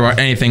never cared about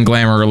anything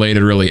glamour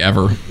related really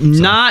ever. So.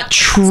 Not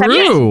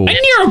true. And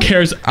Nero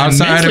cares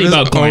outside of his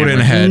about Odin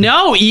head.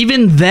 No,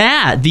 even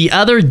that. The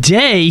other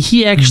day,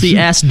 he actually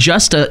asked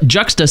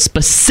Juxta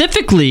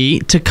specifically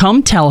to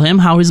come tell him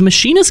how his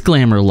machinist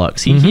glamour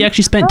looks. He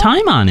actually spent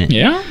time on it.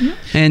 Yeah.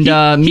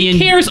 And he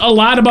cares a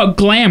lot about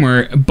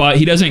glamour, but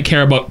he doesn't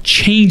care about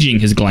changing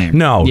his glamour.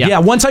 No. Yeah.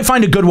 Once I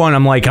find a good one,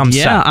 I'm like, I'm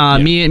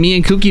set. Me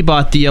and Kooky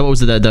bought the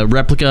the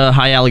replica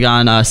high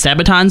Allegon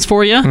Sabatons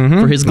for you.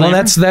 For his glamour.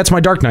 Well, that's my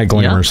Dark Knight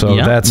glamour,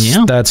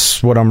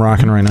 that's what I'm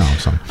rocking right now.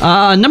 So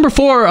number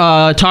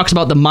 4 talks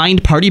about the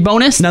Mind Party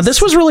bonus. Now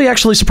this was really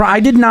actually surprising. I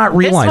did not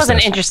realize this was an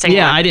interesting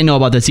one. I didn't know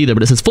about this either,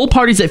 but it says full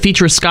parties that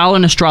feature a scholar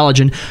and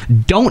astrologian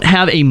don't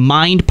have a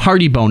Mind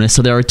Party bonus,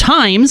 so there are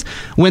times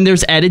when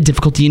there's added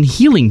difficulty in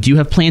healing. Do you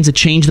have plans to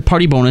change the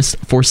party bonus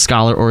for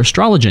scholar or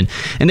astrologian?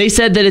 And they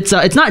said that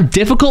it's not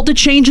difficult to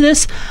change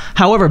this.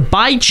 However,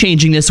 by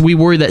changing this, we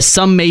worry that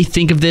some may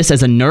think of this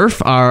as a nerf.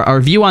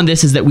 Our view on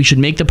this is that we should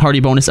make the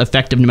party bonus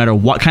effective no matter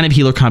what kind of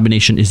healer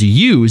combination is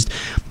used,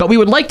 but we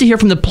would like to hear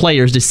from the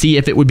players to see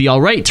if it would be all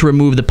right to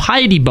remove the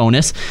piety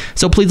bonus,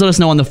 so please let us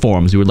know on the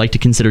forums. We would like to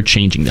consider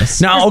changing this.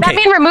 Does that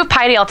mean remove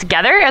piety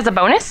altogether as a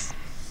bonus?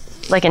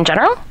 Like in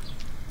general?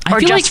 Or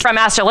just from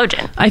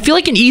Astrologian? I feel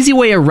like an easy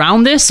way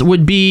around this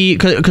would be,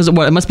 because it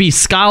must be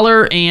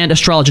Scholar and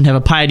Astrologian have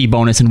a piety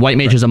bonus and White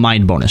Mage has a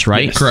mind bonus,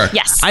 right? Yes. Correct.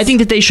 Yes. I think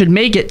that they should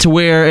make it to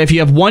where if you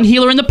have one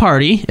healer in the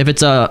party, if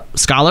it's a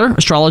Scholar,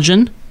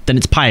 Astrologian, then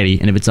it's piety,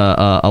 and if it's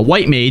a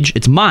white mage,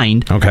 it's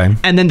mind. Okay.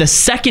 And then the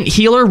second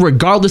healer,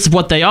 regardless of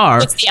what they are,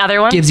 what's the other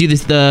one? Gives you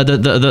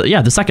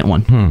the second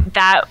one.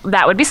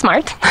 That would be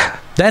smart.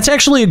 That's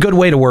actually a good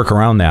way to work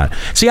around that.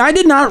 See, I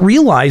did not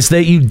realize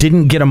that you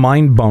didn't get a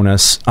mind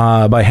bonus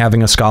by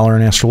having a scholar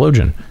and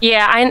astrologian.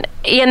 Yeah,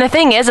 and the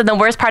thing is, and the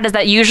worst part is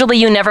that usually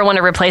you never want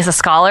to replace a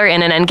scholar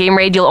in an endgame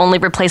raid. You'll only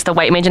replace the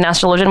white mage and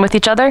astrologian with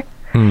each other.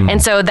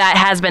 And so that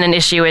has been an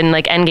issue in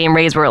like endgame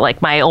raids where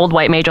like my old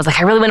white mage was like,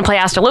 I really want to play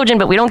astrologian,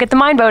 but we don't get the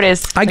mind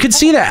bonus. I could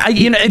see that.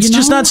 It's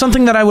just not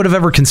something that I would have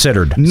ever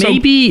considered.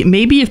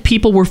 Maybe if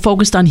people were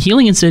focused on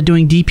healing instead of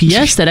doing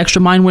DPS, that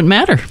extra mind wouldn't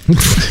matter.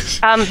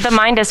 The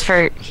mind is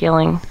for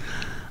healing.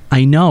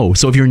 I know.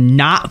 So if you're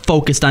not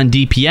focused on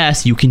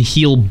DPS, you can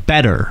heal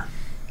better.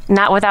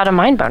 Not without a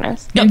mind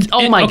bonus.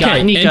 Oh my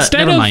God, Nika,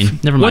 never mind.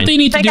 What they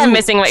need to do. I'm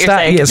missing what you're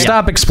saying. Yeah,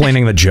 stop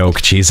explaining the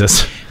joke,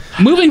 Jesus.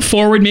 Moving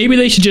forward, maybe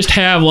they should just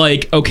have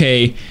like,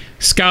 okay,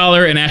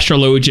 Scholar and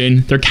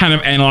Astrologian, they're kind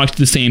of analogs to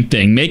the same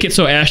thing. Make it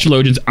so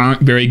Astrologians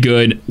aren't very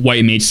good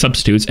White Mage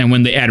substitutes, and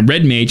when they add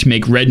Red Mage,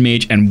 make Red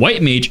Mage and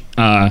White Mage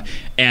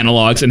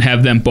analogs and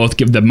have them both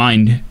give the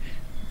mind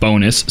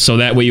bonus. So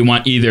that way you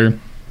want either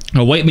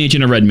a white mage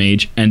and a red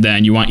mage, and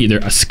then you want either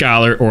a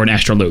scholar or an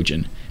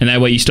astrologian. And that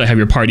way you still have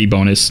your party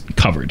bonus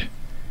covered.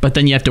 But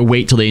then you have to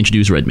wait till they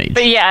introduce red mage.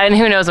 But yeah, and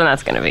who knows when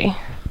that's going to be.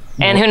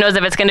 And who knows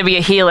if it's going to be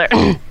a healer.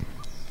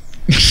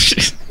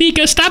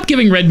 Nika, stop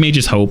giving red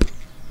mages hope.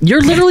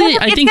 You're literally,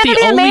 I think, the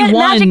only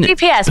one... Magic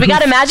DPS. We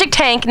got a magic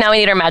tank, now we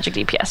need our magic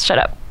DPS. Shut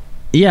up.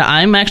 Yeah,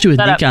 I'm actually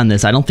with Nika on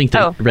this. I don't think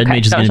that red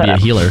mage is going to be a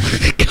healer.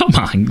 Come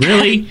on,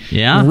 really?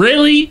 Yeah.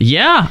 Really?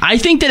 Yeah. I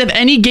think that if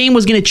any game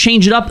was going to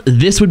change it up,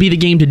 this would be the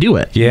game to do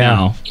it. Yeah.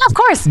 No. Yeah, of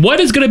course. What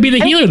is going to be the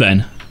healer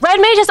then? Red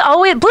mage is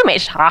always... Blue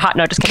mage. Haha,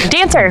 no, just kidding.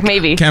 Dancer,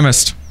 maybe.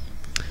 Chemist.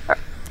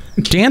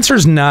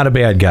 Dancer's not a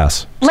bad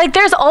guess. Like,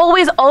 there's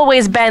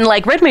always been,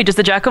 like, red mage is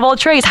the jack of all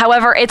trades.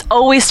 However, it's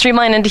always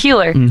streamlined into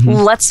healer.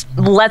 Let's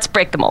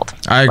break the mold.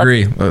 I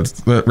agree.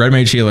 Red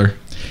mage healer.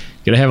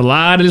 Gonna have a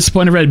lot of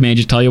disappointed red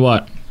mages, tell you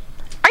what.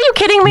 Are you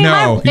kidding me? No,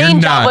 My you're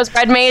main job not. was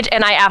red mage,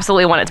 and I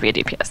absolutely wanted to be a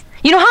DPS.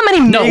 You know how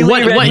many No,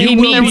 what he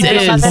means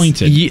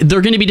disappointed. is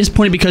they're going to be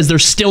disappointed because they're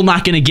still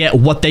not going to get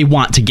what they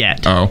want to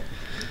get. Oh.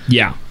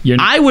 Yeah.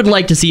 I would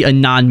like to see a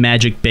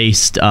non-magic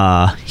based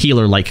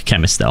healer like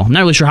Chemist, though. I'm not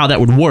really sure how that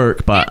would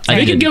work, but I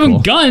They think could it'd be give cool.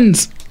 them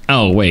guns.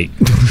 Oh, wait.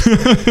 Yeah,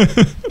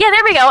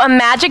 there we go. A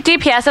magic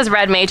DPS as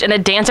red mage, and a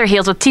dancer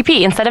heals with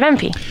TP instead of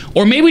MP.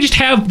 Or maybe just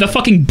have the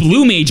fucking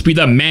blue mage be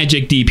the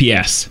magic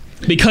DPS.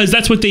 Because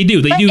that's what they do.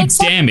 They do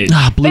damage.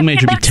 Blue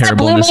mage would be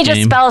terrible in this Blue mage's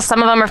game. spells,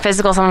 some of them are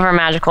physical, some of them are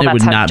magical. It That's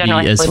would how not be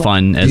generally as blue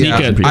fun as Yeah,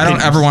 it could be. I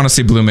don't ever want to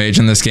see blue mage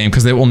in this game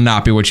because it will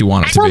not be what you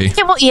want it to be. It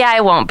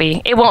won't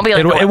be. It won't be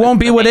like It won't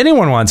be what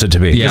anyone wants it to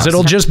be because Yeah.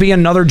 it'll just be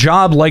another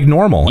job like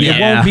normal. It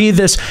Yeah. won't be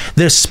this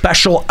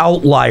special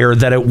outlier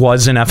that it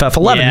was in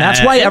FF11. Yeah,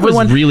 That's why it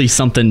everyone was really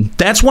something.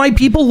 That's why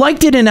people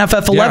liked it in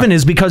FF11 Yeah.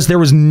 is because there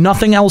was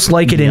nothing else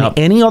like it in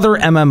any other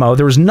MMO.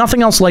 There was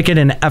nothing else like it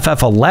in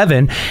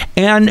FF11.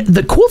 And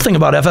the cool thing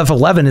about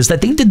FF11 is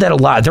that they did that a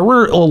lot. There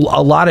were a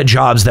lot of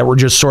jobs that were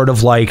just sort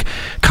of like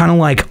kind of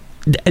like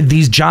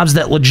these jobs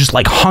that just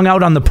like hung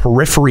out on the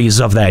peripheries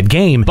of that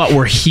game, but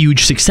were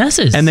huge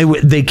successes. And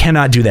they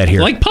cannot do that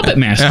here. Like Puppet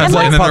Master. Yeah,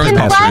 like Puppet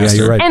Master. Yeah,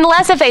 you're right.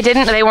 Unless if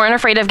they weren't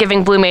afraid of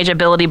giving blue mage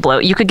ability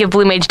bloat. You could give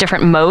blue mage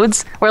different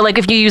modes, where like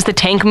if you use the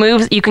tank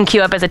moves, you can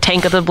queue up as a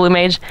tank of the blue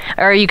mage,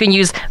 or you can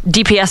use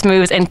DPS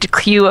moves and to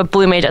queue a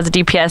blue mage as a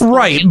DPS.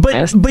 Right,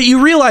 but you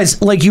realize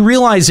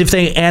if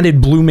they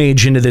added blue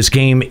mage into this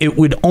game, it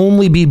would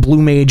only be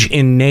blue mage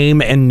in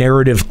name and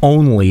narrative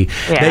only.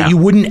 Yeah. That you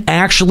wouldn't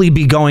actually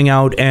be going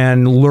out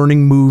and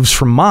learning moves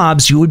from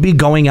mobs. You would be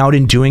going out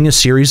and doing a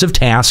series of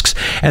tasks,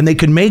 and they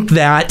could make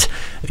that,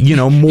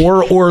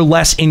 more or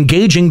less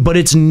engaging, but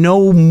it's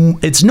no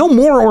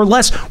more or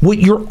less what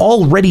you're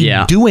already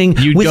doing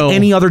with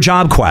any other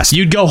job quest.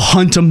 You'd go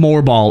hunt a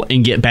moorball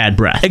and get bad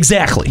breath.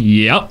 Exactly.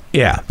 Yep.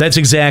 Yeah, that's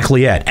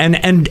exactly it.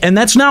 And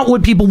that's not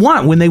what people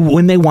want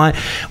whenever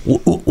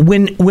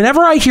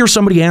I hear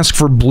somebody ask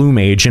for blue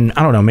mage, and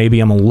I don't know, maybe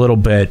I'm a little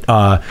bit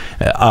biased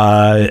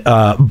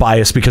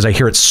because I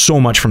hear it so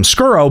much from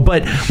Skuro,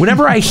 but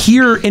whenever I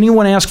hear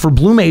anyone ask for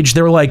blue mage,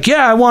 they're like,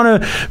 yeah, I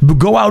want to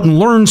go out and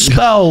learn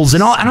spells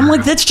and all. And I'm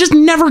like, that's just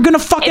never going to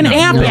fucking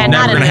happen. Yeah,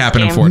 Never going to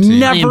happen in 14.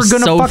 Never I am going to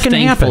so fucking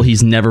thankful happen.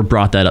 he's never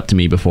brought that up to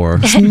me before.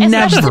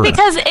 Never.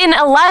 Because in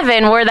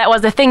 11, where that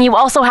was the thing, you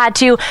also had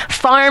to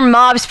farm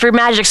mobs for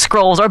magic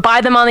scrolls or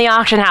buy them on the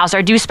auction house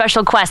or do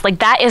special quests. Like,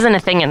 that isn't a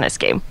thing in this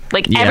game.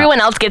 Like,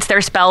 everyone else gets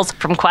their spells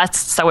from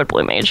quests, so would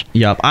blue mage.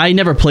 Yep. I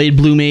never played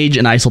blue mage,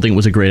 and I still think it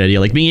was a great idea.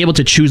 Like, being able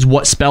to choose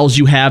what spells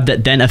you have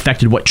that then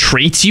affected what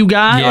traits you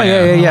got.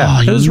 Yeah.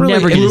 Yeah. Oh,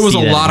 Blue was a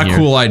lot of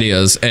cool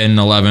ideas in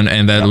 11,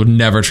 and that would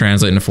never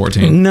translate into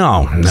 14.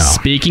 No.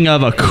 Speaking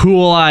of a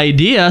cool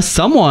idea,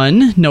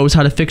 someone knows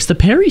how to fix the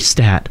parry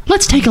stat.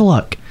 Let's take a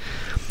look.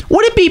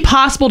 Would it be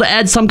possible to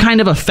add some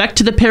kind of effect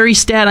to the parry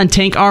stat on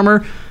tank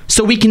armor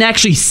so we can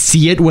actually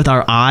see it with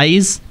our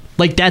eyes?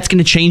 Like, that's going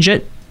to change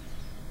it?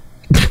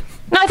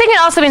 No, I think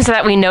it also means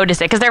that we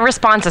notice it, because their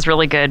response is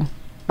really good.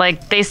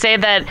 Like, they say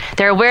that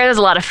they're aware there's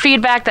a lot of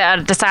feedback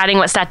that deciding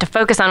what stat to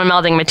focus on when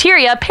melding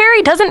materia,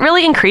 parry doesn't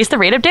really increase the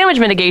rate of damage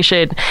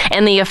mitigation,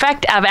 and the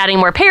effect of adding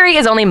more parry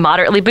is only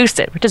moderately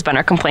boosted, which has been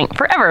our complaint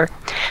forever.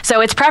 So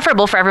it's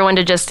preferable for everyone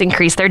to just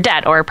increase their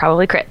det, or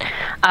probably crit.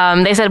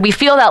 They said, we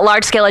feel that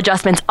large-scale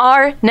adjustments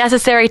are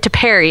necessary to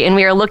parry, and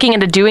we are looking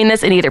into doing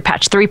this in either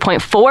patch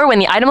 3.4 when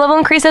the item level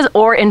increases,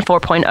 or in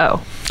 4.0.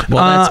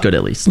 Well, that's good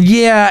at least.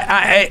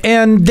 Yeah,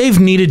 and they've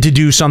needed to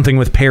do something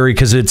with parry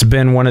because it's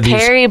been one of these...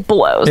 Parry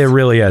blows. It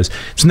really is.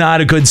 It's not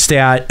a good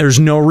stat. There's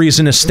no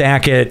reason to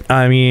stack it.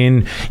 I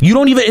mean,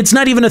 it's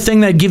not even a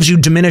thing that gives you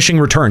diminishing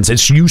returns.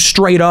 It's you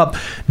straight up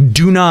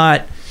do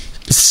not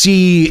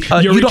see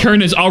your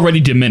return is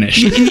already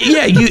diminished.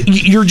 Yeah,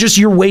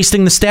 you're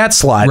wasting the stat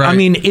slot. Right. I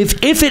mean,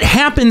 if it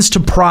happens to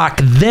proc,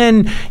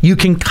 then you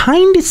can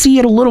kind of see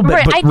it a little bit.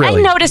 Right. But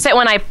really, I notice it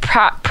when I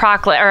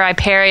proc or I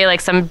parry like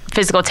some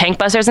physical tank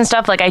busters and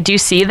stuff. Like, I do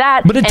see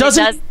that, but it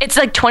doesn't. It's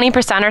like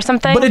 20% or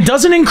something. But it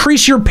doesn't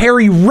increase your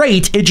parry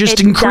rate. It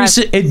just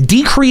increases. It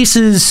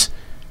decreases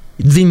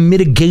the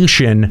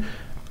mitigation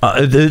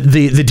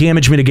the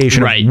damage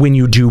mitigation of when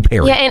you do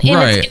parry. Yeah, and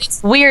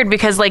it's weird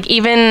because like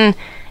even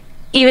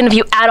if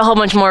you add a whole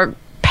bunch more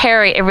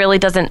parry, it really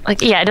doesn't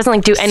it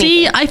doesn't do anything.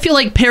 See, I feel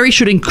like parry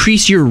should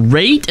increase your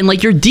rate, and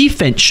like your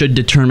defense should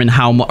determine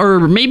how much, or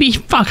maybe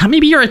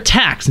your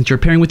attack, since you're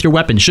parrying with your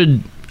weapon,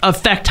 should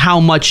affect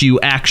how much you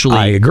actually.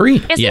 I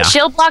agree. Isn't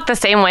shield block the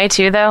same way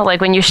too, though? Like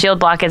when you shield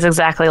block, it's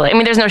exactly like, I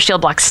mean, there's no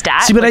shield block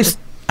stat. See, but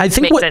I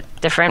think makes it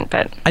different,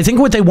 but I think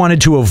what they wanted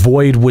to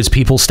avoid was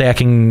people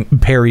stacking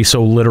parry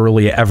so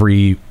literally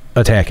every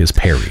attack is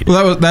parried.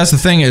 Well, that's the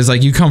thing is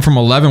like you come from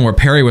 11 where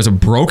parry was a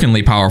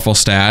brokenly powerful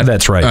stat.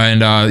 That's right.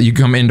 And you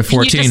come into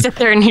 14. You just sit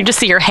there and you just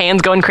see your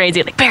hands going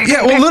crazy like parry.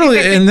 Yeah, well,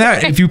 literally, in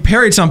that if you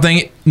parried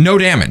something, no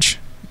damage.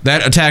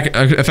 That attack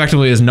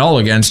effectively is null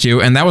against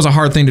you, and that was a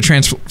hard thing to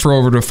transfer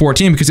over to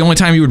 14 because the only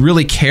time you would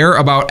really care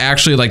about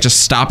actually like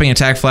just stopping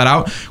attack flat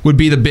out would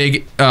be the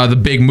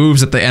big moves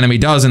that the enemy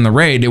does in the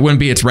raid. It wouldn't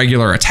be its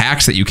regular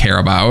attacks that you care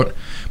about.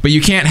 But you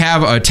can't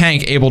have a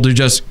tank able to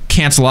just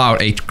cancel out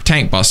a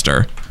tank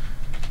buster.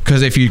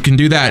 Because if you can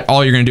do that,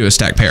 all you're going to do is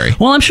stack parry.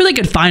 Well, I'm sure they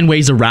could find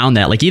ways around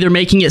that, like either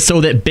making it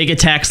so that big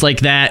attacks like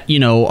that,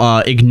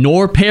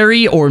 ignore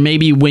parry, or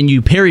maybe when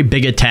you parry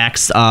big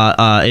attacks,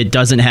 it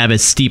doesn't have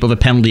as steep of a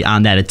penalty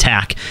on that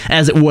attack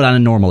as it would on a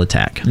normal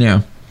attack.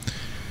 Yeah.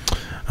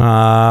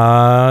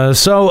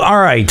 So, all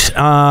right.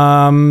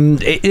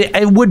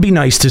 It would be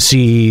nice to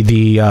see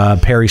the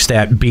parry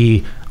stat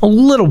be a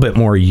little bit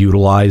more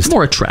utilized.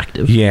 More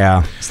attractive.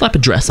 Yeah. Slap a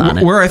dress on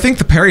it. Where I think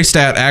the parry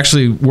stat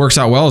actually works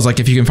out well is like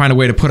if you can find a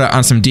way to put it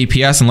on some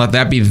DPS and let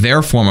that be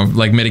their form of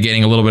like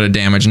mitigating a little bit of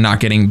damage and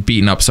not getting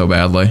beaten up so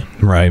badly.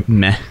 Right.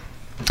 Meh.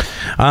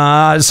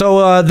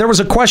 So there was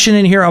a question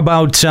in here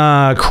about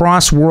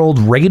cross-world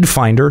raid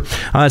finder.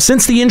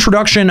 Since the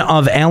introduction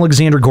of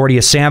Alexander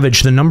Gordia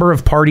Savage, the number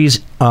of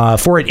parties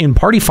for it in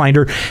Party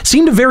Finder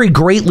seem to vary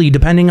greatly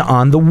depending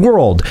on the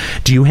world.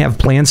 Do you have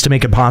plans to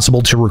make it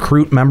possible to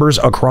recruit members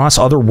across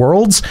other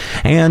worlds?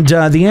 And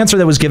the answer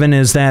that was given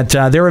is that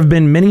there have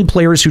been many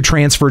players who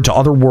transferred to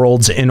other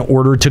worlds in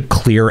order to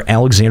clear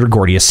Alexander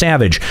Gordia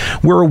Savage.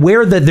 We're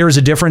aware that there's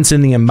a difference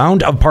in the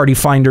amount of Party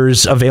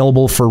Finders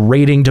available for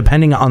raiding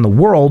depending on the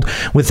world.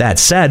 With that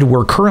said,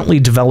 we're currently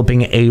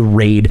developing a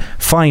raid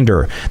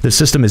finder. The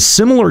system is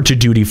similar to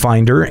Duty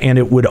Finder, and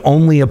it would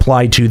only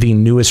apply to the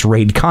newest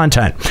raid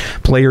content.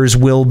 Players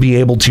will be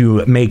able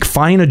to make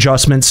fine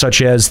adjustments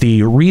such as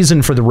the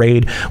reason for the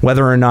raid,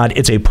 whether or not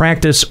it's a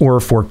practice or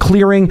for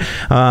clearing.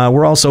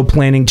 We're also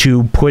planning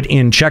to put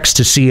in checks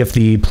to see if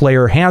the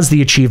player has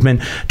the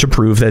achievement to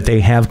prove that they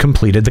have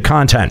completed the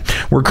content.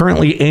 We're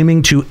currently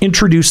aiming to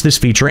introduce this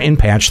feature in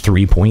patch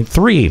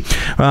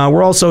 3.3.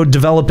 We're also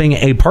developing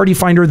a party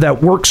finder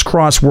that works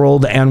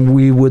cross-world, and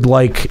we would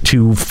like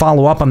to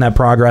follow up on that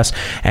progress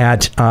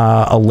at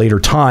a later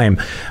time.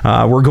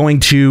 We're going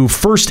to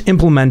first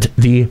implement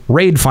the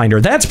raid finder.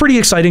 That's pretty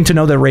exciting to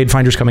know that raid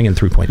finder's coming in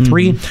 3.3.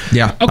 Mm-hmm.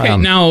 Yeah. Okay,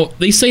 now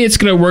they say it's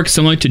going to work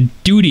similar to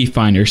Duty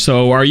Finder.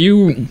 So are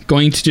you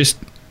going to just...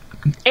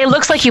 It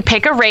looks like you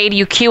pick a raid,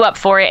 you queue up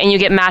for it, and you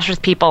get matched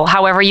with people.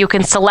 However, you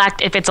can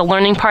select if it's a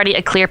learning party,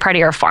 a clear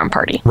party, or a farm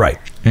party. Right.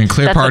 And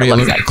clear party,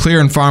 clear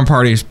and farm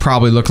parties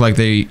probably look like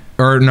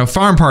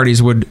farm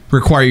parties would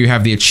require you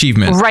have the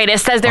achievement. Right.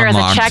 It says there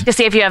unlocked. is a check to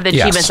see if you have the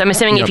achievement. So I'm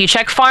assuming if you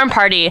check farm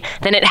party,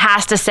 then it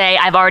has to say,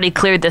 I've already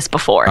cleared this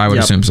before. I would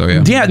assume so,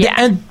 yeah. Yeah.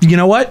 And you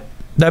know what?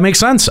 That makes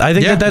sense. I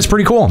think that's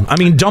pretty cool. I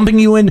mean, dumping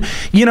you in with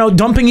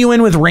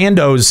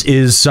randos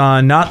is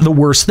not the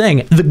worst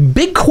thing. The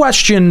big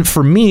question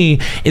for me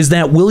is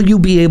that will you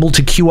be able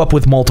to queue up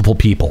with multiple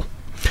people?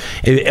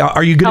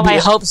 Are you going to? I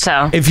hope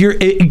so.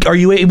 Are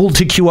you able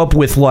to queue up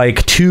with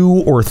like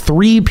 2 or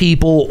 3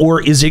 people,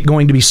 or is it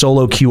going to be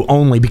solo queue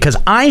only? Because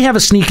I have a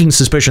sneaking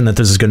suspicion that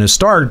this is going to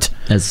start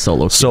as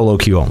solo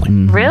queue only.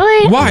 Mm-hmm.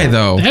 Really? Why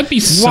though? That'd be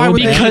so Why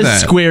would because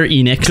that? Square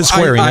Enix.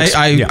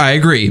 I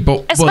agree,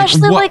 but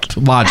Especially what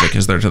logic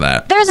is there to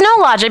that? There's no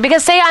logic,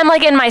 because say I'm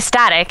like in my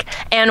static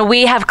and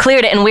we have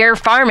cleared it and we're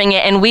farming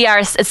it and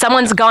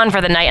someone's gone for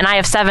the night and I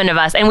have 7 of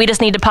us and we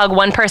just need to pug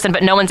one person,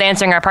 but no one's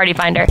answering our party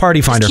finder.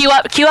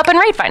 Just queue up and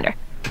raid finder.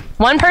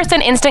 One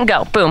person, instant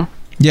go, boom.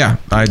 Yeah,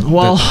 that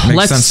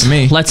makes sense to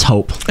me. Let's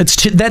hope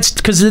that's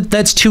because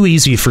that's too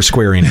easy for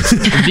Square Enix.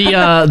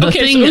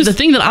 The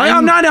thing that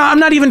I'm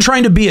not even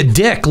trying to be a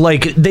dick.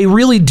 Like, they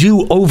really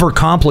do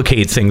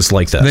overcomplicate things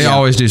like this. They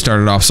always do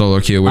start it off solo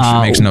queue, which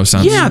makes no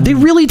sense. Yeah, they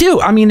really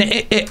do. I mean,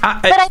 but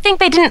I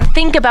think they didn't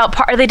think about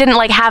they didn't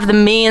like have the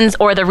means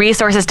or the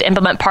resources to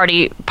implement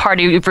party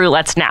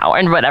roulettes now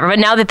and whatever. But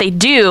now that they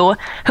do,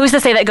 who's to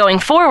say that going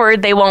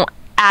forward they won't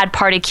add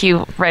party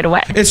queue right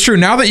away? It's true.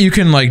 Now that you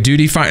can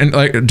duty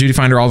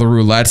finder all the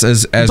roulettes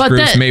as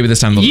groups, maybe this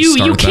time they'll just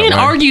start you can't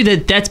argue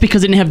that that's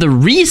because they didn't have the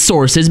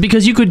resources,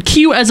 because you could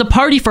queue as a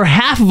party for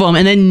half of them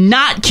and then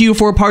not queue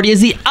for a party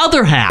as the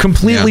other half.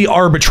 Completely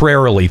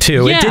arbitrarily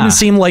too. Yeah. It didn't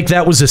seem like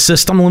that was a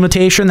system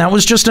limitation. That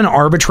was just an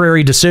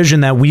arbitrary decision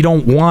that we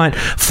don't want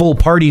full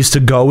parties to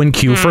go and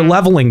queue for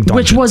leveling dungeons.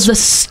 Which was the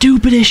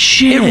stupidest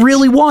shit. It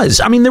really was.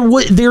 I mean,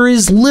 there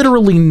is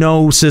literally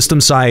no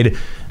system side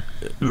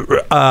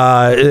there's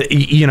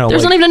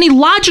not even any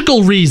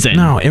logical reason.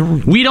 No,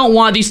 we don't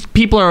want these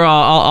people are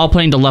all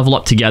playing to level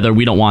up together.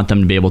 We don't want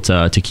them to be able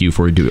to queue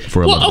for a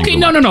well, okay,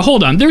 no,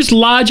 hold on. There's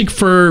logic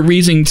for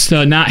reasons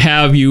to not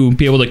have you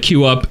be able to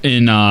queue up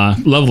in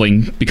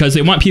leveling, because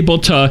they want people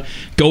to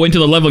go into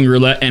the leveling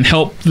roulette and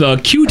help the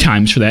queue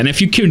times for that. And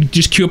if you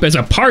just queue up as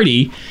a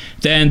party,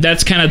 then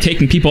that's kind of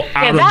taking people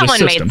out of the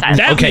system.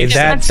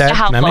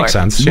 That makes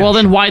sense. Well,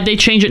 then why'd they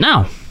change it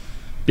now?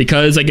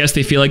 Because I guess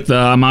they feel like the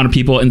amount of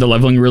people in the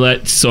leveling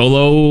roulette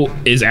solo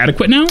is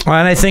adequate now.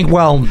 And I think,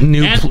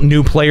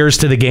 new players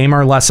to the game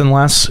are less and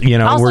less.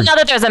 Also, now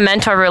that there's a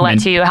mentor roulette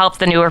to help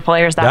the newer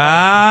players.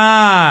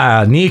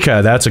 That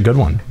Nika, that's a good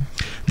one.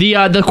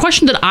 The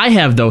question that I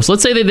have, though, so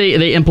let's say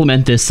they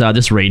implement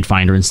this raid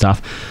finder and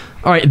stuff.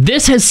 All right,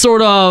 this has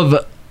sort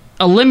of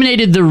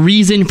eliminated the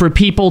reason for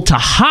people to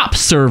hop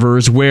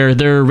servers where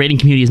their raiding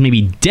community is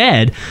maybe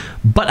dead,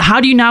 but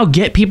how do you now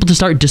get people to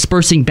start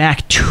dispersing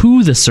back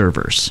to the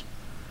servers?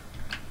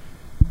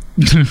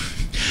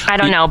 I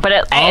don't know,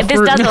 but this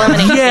does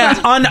eliminate. Yeah,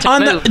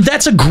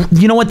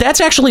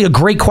 that's actually a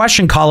great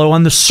question, Kahlo.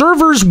 On the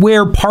servers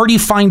where Party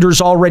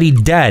Finder's already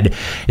dead,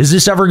 is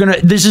this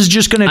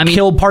just gonna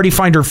kill Party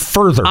Finder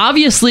further?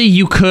 Obviously,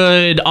 you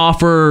could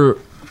offer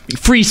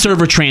free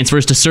server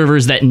transfers to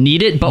servers that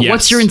need it, but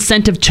what's your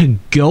incentive to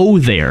go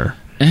there?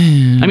 I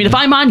mean, if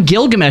I'm on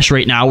Gilgamesh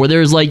right now, where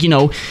there's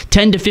 10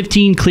 to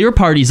 15 clear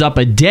parties up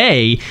a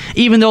day,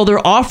 even though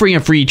they're offering a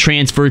free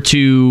transfer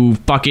to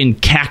fucking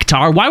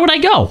Cactar, why would I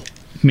go?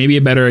 Maybe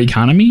a better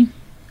economy?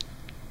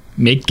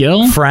 Make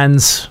Gil?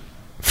 Friends.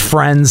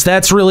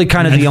 That's really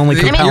kind of the only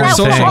compelling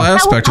thing.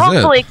 That will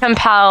hopefully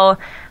compel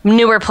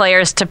newer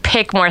players to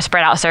pick more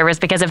spread out servers,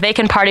 because if they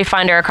can Party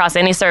Finder across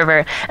any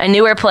server, a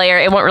newer player,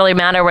 it won't really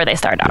matter where they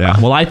start out.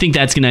 Yeah. Well, I think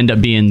that's going to end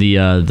up being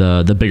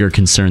the bigger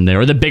concern there,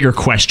 or the bigger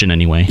question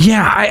anyway.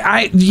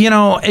 Yeah,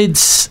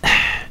 it's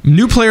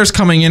new players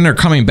coming in or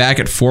coming back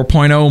at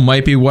 4.0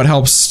 might be what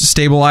helps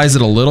stabilize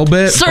it a little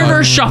bit.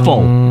 Server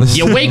shuffle.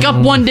 You wake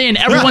up one day and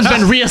everyone's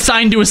been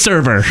reassigned to a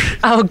server.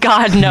 Oh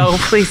God, no!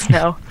 Please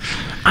no.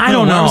 I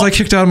don't know. Why was I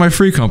kicked out of my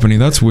free company?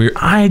 That's weird.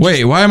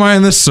 Wait, why am I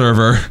in this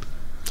server?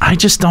 I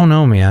just don't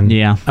know, man.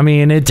 Yeah. I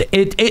mean, I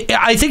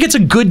think it's a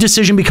good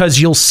decision, because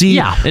you'll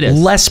see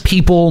less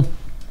people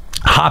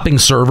hopping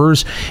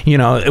servers. We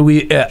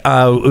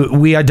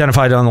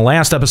identified on the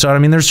last episode. I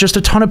mean, there's just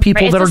a ton of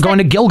people that are going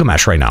to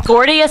Gilgamesh right now.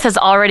 Gordius has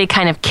already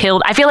kind of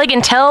killed. I feel like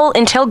until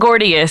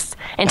Gordius,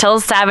 until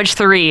Savage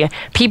 3,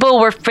 people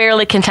were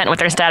fairly content with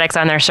their statics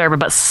on their server,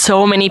 but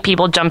so many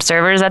people jump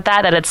servers at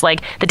that it's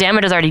like the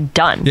damage is already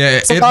done. Yeah.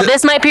 So while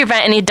this might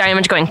prevent any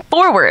damage going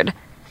forward,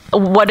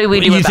 what do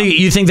we do about it?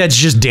 You think that's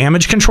just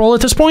damage control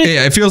at this point?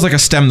 Yeah, it feels like a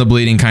stem the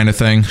bleeding kind of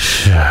thing.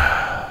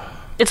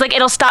 It's like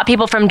it'll stop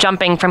people from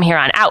jumping from here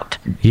on out.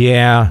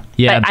 Yeah.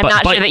 But I'm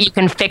not sure that you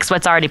can fix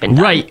what's already been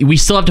done. Right. We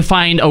still have to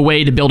find a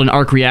way to build an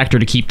arc reactor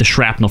to keep the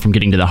shrapnel from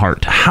getting to the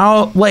heart.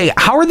 How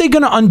are they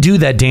going to undo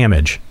that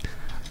damage?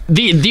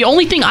 The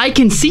only thing I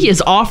can see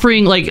is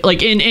offering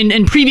like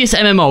in previous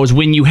MMOs,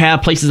 when you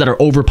have places that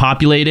are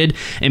overpopulated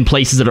and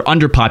places that are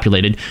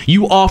underpopulated,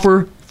 you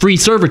offer free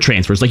server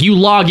transfers. Like, you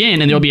log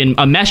in and there'll be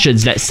a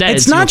message that says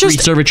it's not free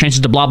server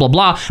transfers to blah blah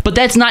blah, but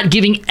that's not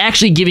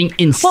actually giving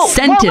incentive to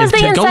go there. What was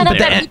the incentive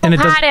that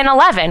people had in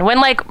 11 when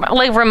like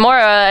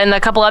Remora and a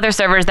couple other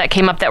servers that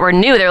came up that were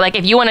new? They're like,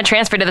 if you want to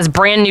transfer to this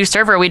brand new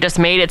server we just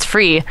made, it's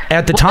free.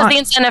 At the time, what was the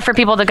incentive for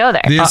people to go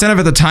there? The incentive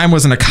at the time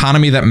was an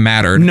economy that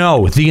mattered.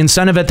 No, the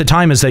incentive at the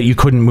time is that you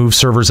couldn't move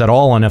servers at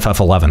all on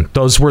FF11.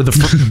 Those were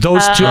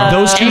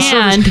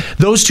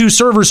those two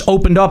servers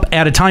opened up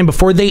at a time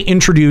before they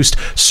introduced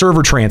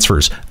server transfers.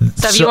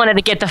 So if you wanted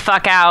to get the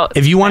fuck out,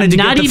 if you wanted to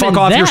get the fuck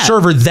off your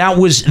server, that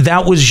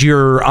was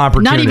your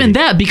opportunity. Not even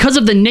that, because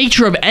of the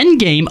nature of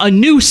Endgame, a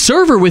new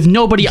server with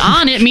nobody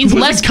on it means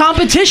less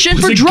competition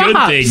for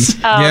drops.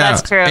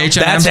 That's true.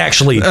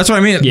 That's what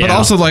I mean. Yeah. But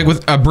also, like,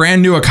 with a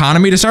brand new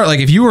economy to start, like,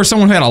 if you were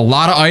someone who had a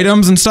lot of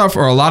items and stuff,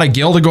 or a lot of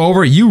gil to go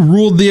over, you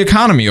ruled the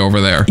economy over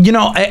there. You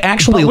know,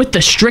 actually, but with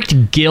the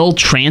strict gil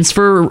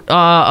transfer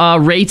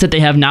rates that they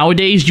have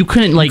nowadays, you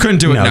couldn't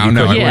do it now.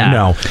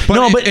 No.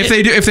 But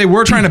if they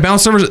were trying to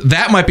balance servers,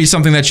 that might be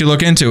something that you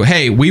look into.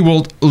 Hey, we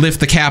will lift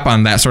the cap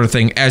on that sort of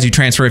thing as you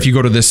transfer if you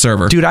go to this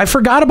server. Dude, I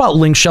forgot about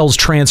link shells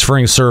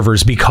transferring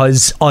servers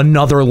because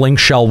another link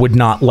shell would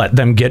not let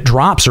them get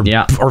drops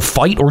or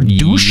fight or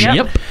do shit.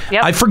 Yep.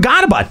 I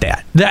forgot about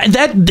that.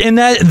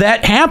 That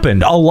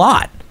happened a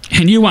lot.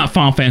 And you want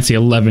Final Fantasy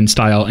 11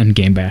 style in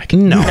game back?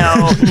 No.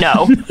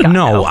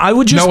 I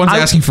would just. No one's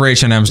asking for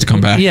H&Ms to come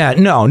back. Yeah,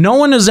 no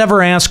one has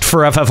ever asked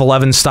for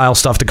FF11 style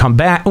stuff to come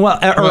back. Well,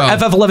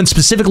 FF11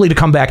 specifically to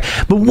come back.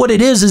 But what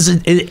it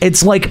is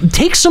it's like,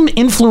 take some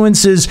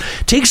influences,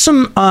 take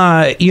some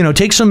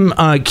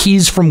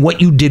keys from what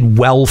you did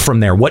well from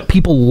there, what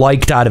people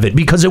liked out of it,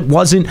 because it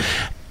wasn't.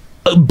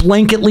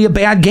 blanketly a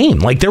bad game.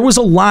 Like, there was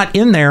a lot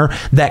in there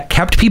that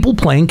kept people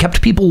playing,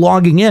 kept people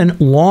logging in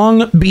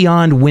long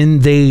beyond when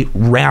they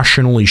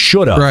rationally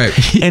should have.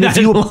 Right. And if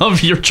you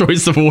love your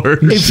choice of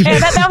words,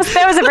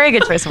 that was a very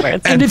good choice of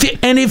words. and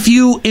if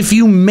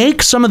you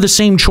make some of the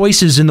same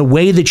choices in the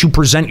way that you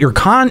present your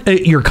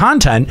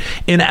content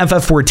in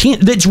FF14,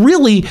 that's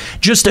really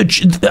just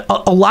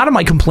a lot of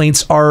my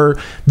complaints are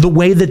the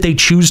way that they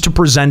choose to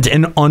present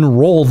and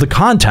unroll the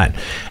content.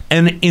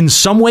 And in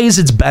some ways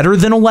it's better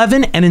than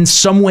 11, and in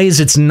some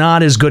ways it's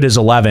not as good as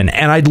 11.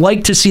 And I'd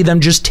like to see them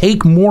just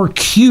take more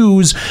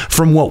cues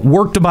from what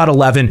worked about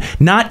 11,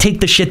 not take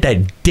the shit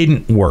that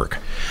didn't work.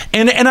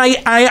 And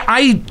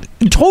I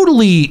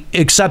totally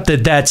accept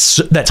that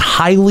that's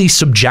highly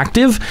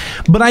subjective,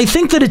 but I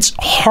think that it's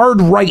hard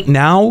right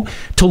now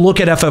to look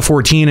at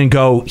FF14 and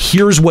go,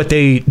 here's what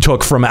they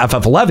took from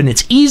FF11.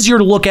 It's easier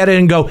to look at it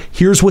and go,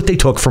 here's what they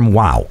took from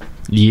WoW.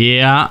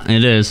 Yeah,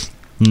 it is.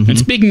 And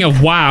speaking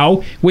of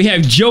WoW, we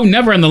have Joe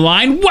Never on the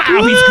line.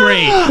 Wow, he's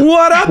great.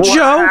 What up,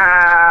 Joe?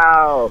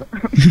 Wow.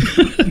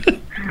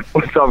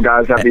 What's up,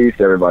 guys? Happy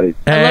Easter, everybody.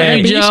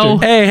 Hey, Joe.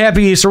 Hey,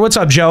 happy Easter. What's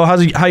up, Joe?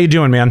 How you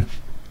doing, man?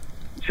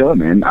 Chilling,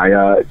 man.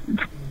 I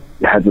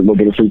had a little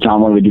bit of free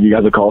time. Wanted to give you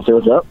guys a call, say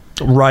what's up.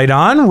 Right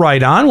on.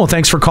 Well,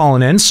 thanks for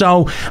calling in.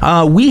 So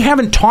we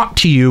haven't talked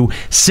to you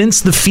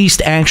since the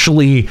feast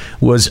actually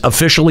was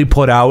officially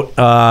put out.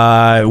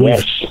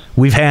 Yes.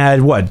 We've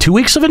had, what, 2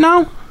 weeks of it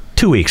now?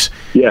 2 weeks.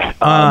 Yeah.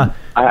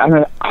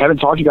 I haven't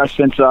talked to you guys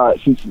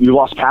since you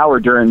lost power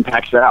during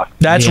PAX South.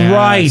 That's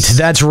right.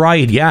 That's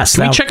right. Yes.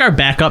 Can we check our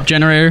backup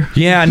generator?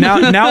 Yeah.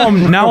 Now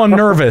I'm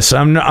nervous.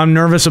 I'm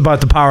nervous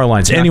about the power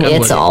lines. Anyway,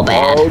 It's all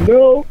bad.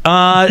 Oh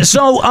no.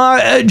 So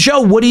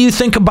Joe, what do you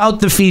think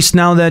about the feast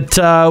now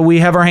that we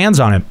have our hands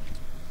on it?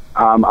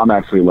 I'm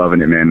absolutely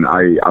loving it, man.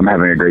 I'm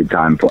having a great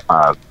time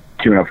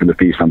queuing up for the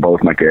feast on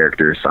both my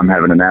characters. I'm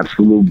having an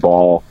absolute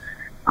ball.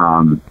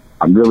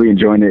 I'm really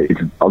enjoying it. It's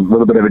a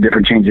little bit of a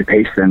different change of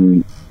pace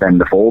than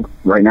the Fold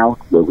right now,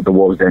 the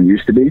Wolves Den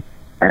used to be.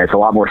 And it's a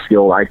lot more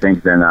skill, I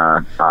think, than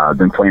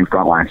playing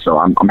Frontline. So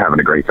I'm having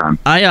a great time.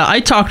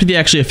 I talked with you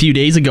actually a few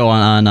days ago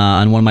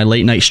on one of my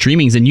late night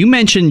streamings, and you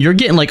mentioned you're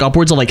getting like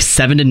upwards of like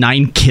 7 to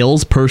 9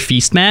 kills per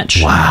feast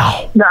match.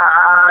 Wow.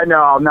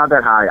 No, I'm not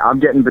that high. I'm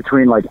getting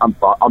between like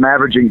I'm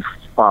averaging.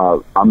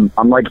 I'm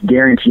like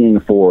guaranteeing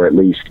 4 at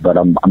least, but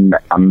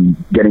I'm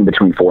getting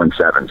between 4 and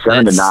 7.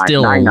 7 That's to 9.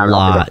 Still 9 a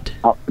lot.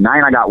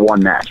 9 I got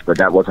one match, but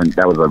that was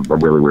a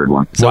really weird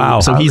one.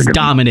 So he's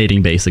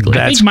dominating basically.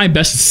 I think my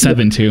best is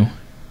 7 too.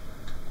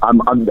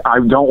 I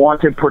don't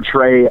want to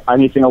portray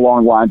anything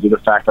along the lines of the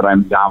fact that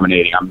I'm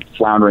dominating. I'm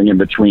floundering in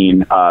between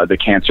the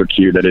cancer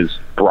queue that is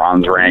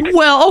bronze rank.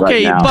 Well,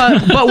 okay,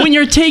 right but when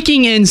you're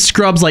taking in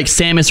scrubs like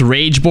Samus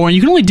Rageborn, you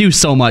can only do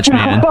so much,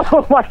 man.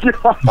 Oh my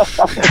god!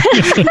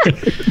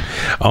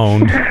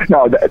 Owned.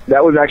 No,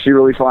 that was actually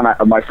really fun.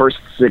 My first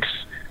 6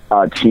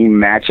 team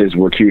matches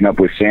were queuing up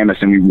with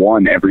Samus, and we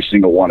won every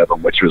single one of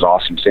them, which was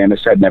awesome.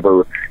 Samus had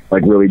never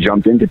like really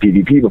jumped into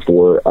PvP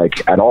before,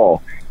 like at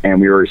all. And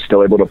we were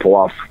still able to pull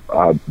off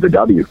the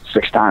W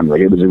 6 times.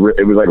 Like it was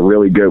like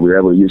really good. We were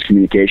able to use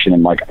communication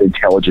and like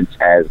intelligence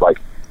as like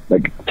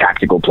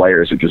tactical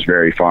players, which was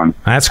very fun.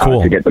 That's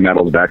cool to get the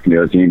medals back from the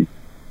other team.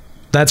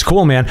 That's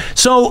cool, man.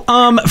 So,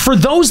 for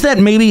those that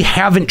maybe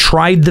haven't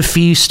tried the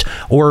feast,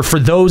 or for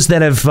those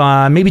that have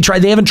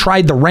they haven't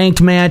tried the ranked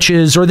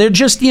matches, or they're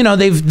just,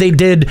 they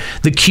did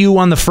the queue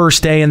on the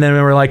first day and then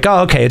they were like,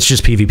 oh, okay, it's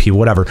just PvP,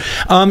 whatever.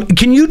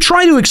 Can you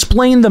try to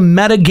explain the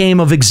meta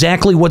game of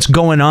exactly what's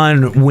going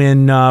on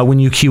when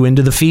you queue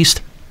into the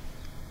feast?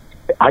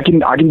 I can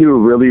do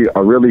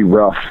a really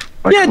rough.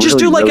 Just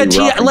do like a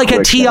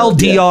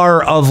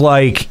TLDR of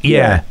like,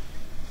 yeah.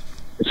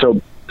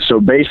 So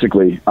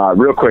basically,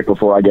 real quick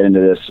before I get into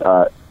this,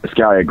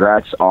 Scalia,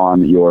 grats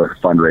on your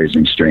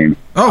fundraising stream.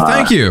 Oh,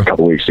 thank you. A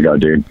couple weeks ago,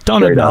 dude.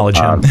 Don't acknowledge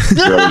him.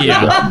 Really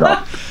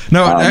Yeah.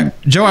 No,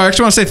 Joe, I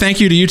actually want to say thank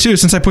you to you too.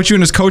 Since I put you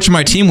in as coach of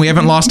my team, we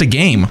haven't lost a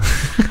game.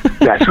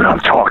 That's what I'm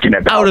talking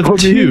about. Out of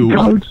 2.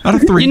 Out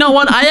of 3. You know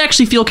what? I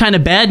actually feel kind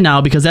of bad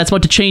now because that's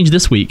about to change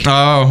this week.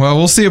 Oh, well,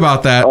 we'll see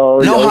about that.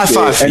 No high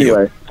five for you.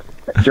 Anyway,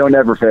 Joe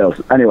never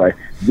fails. Anyway,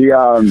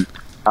 the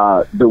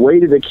way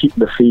that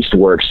the feast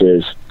works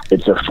is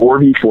it's a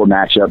 4v4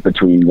 matchup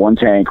between one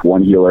tank,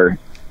 one healer,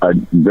 a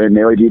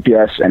melee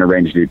DPS, and a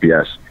ranged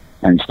DPS.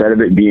 And instead of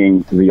it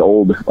being the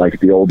old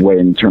way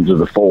in terms of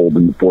the Fold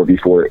and the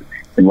 4v4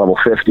 in level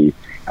 50,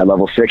 at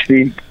level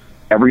 60,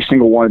 every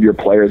single one of your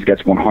players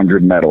gets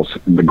 100 medals.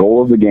 And the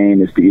goal of the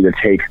game is to either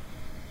take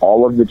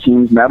all of the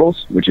team's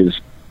medals, which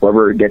is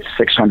whoever gets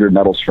 600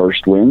 medals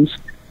first wins,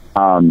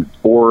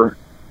 or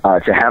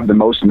to have the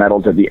most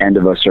medals at the end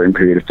of a certain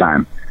period of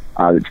time.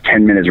 It's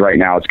 10 minutes right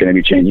now. It's going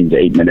to be changing to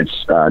 8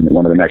 minutes in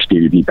one of the next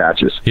PvP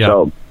patches. Yeah.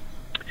 So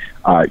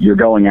you're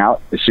going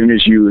out. As soon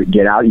as you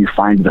get out, you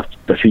find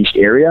the feast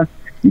area.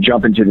 You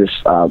jump into this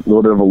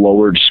little bit of a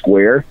lowered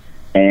square,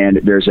 and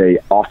there's a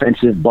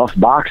offensive buff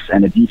box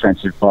and a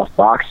defensive buff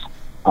box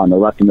on the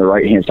left and the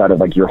right hand side of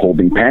like your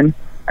holding pen.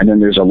 and then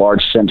there's a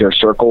large center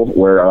circle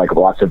where like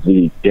lots of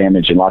the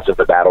damage and lots of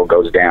the battle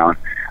goes down.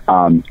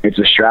 It's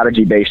a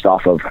strategy based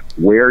off of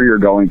where you're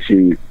going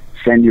to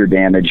send your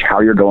damage,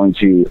 how you're going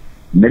to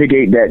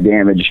mitigate that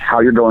damage,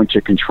 how you're going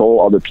to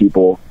control other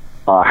people,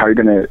 how you're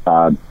going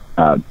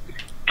to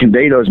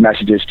convey those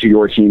messages to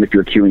your team if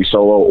you're queuing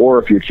solo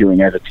or if you're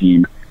queuing as a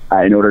team,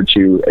 in order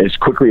to, as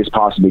quickly as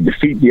possible,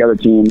 defeat the other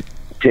team,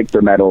 take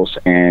their medals,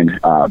 and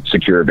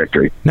secure a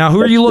victory. Now,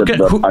 who are you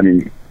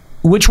looking?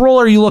 Which role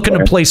are you looking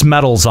to place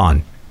medals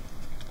on?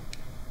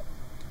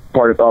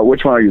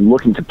 Which one are you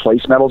looking to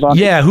place medals on?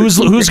 Yeah, who's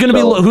going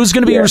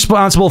to be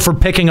responsible for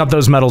picking up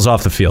those medals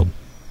off the field?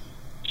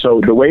 So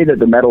the way that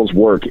the medals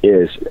work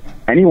is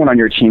anyone on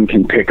your team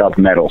can pick up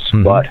medals,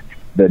 but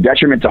the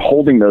detriment to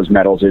holding those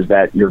medals is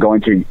that you're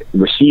going to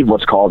receive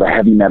what's called a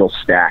heavy metal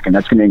stack, and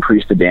that's going to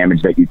increase the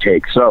damage that you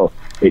take. So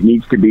it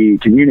needs to be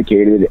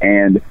communicated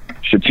and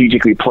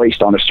strategically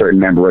placed on a certain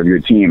member of your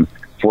team.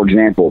 For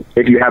example,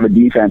 if you have a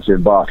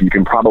defensive buff, you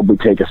can probably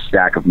take a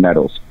stack of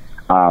medals.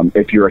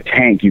 If you're a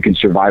tank, you can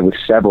survive with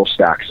several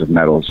stacks of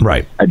medals.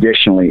 Right.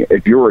 Additionally,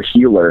 if you're a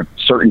healer,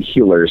 certain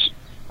healers,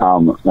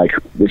 like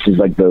this is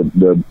like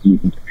the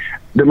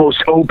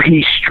most OP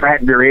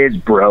strat there is,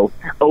 bro.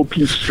 OP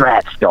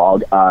strats,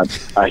 dog.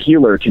 A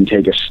healer can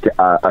take a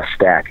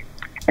stack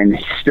and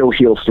still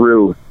heal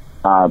through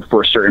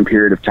for a certain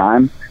period of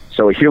time.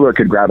 So a healer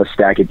could grab a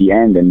stack at the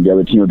end, and the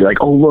other team would be like,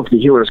 "Oh, look, the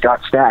healer's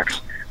got stacks,"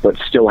 but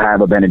still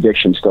have a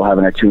benediction, still have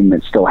an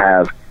attunement, still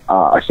have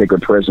a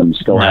sacred prism,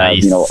 still have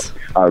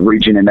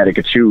Region and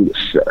Medica 2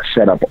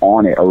 set up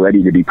on it,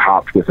 ready to be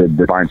popped with a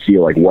divine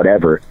seal, like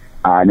whatever.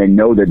 And they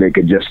know that they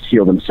could just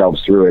heal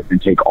themselves through it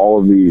and take all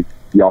of the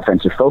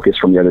offensive focus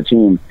from the other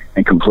team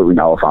and completely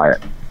nullify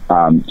it.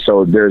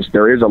 So there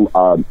is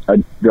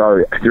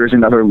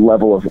another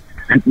level of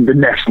the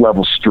next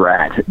level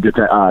strat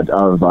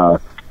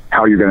of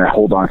how you're going to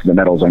hold on to the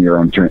medals on your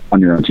own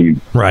team.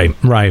 Right.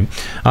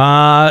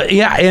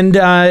 Yeah, and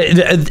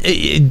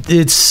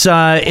it's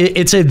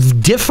a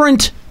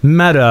different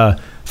meta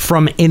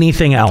from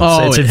anything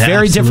else. It's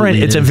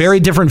a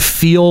very different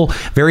feel,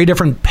 very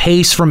different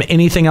pace from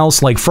anything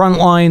else like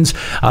Frontlines.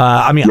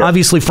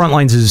 Obviously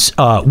Frontlines is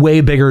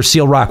way bigger,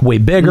 Seal Rock way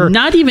bigger.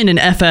 Not even in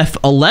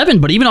FF11,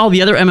 but even all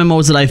the other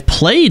MMOs that I've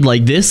played,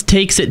 like this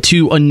takes it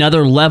to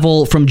another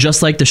level from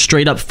just like the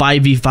straight up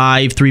 5v5,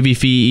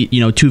 3v3,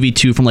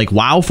 2v2 from like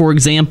WoW, for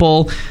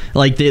example.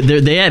 Like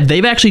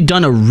they've actually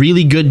done a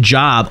really good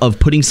job of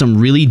putting some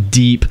really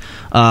deep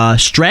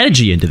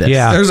strategy into this.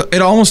 Yeah.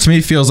 It almost to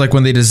me feels like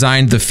when they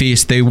designed the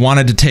Feast, they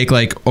wanted to take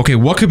like, okay,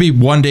 what could be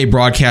one day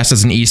broadcast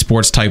as an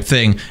esports type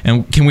thing,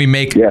 and can we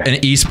make an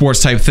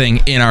esports type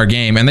thing in our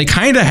game? And they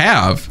kind of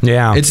have.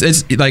 Yeah.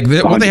 It's like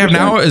what they have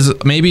now is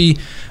maybe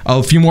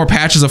a few more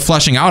patches of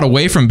fleshing out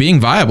away from being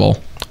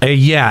viable.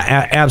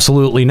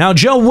 Absolutely. Now,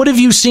 Joe, what have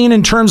you seen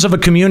in terms of a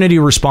community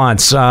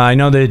response? I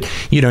know that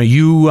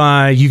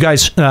you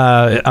guys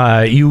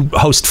you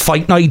host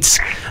fight nights,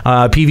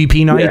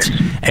 PvP nights,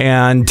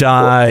 and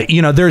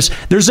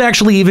there's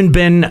actually even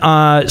been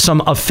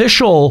some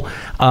official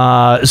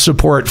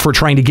support for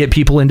trying to get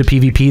people into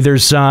PvP.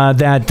 There's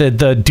that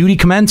the Duty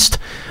Commenced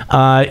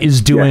is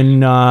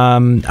doing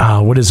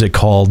what is it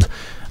called?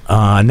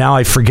 Now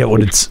I forget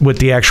what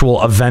the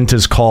actual event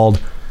is called.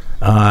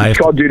 It's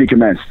called Duty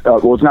Commenced.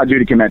 Well, it's not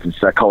Duty Commenced. It's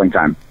Calling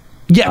Time.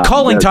 Yeah,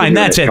 Calling Time.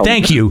 That's it.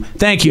 Thank you,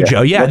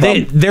 Joe. Yeah,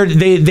 they're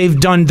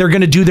going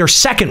to do their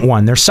second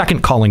one, their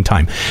second Calling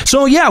Time.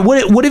 So yeah,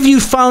 what have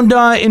you found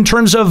in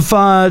terms of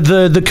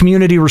the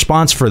community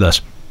response for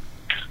this?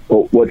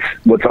 Well,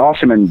 what's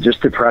awesome, and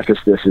just to preface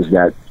this, is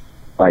that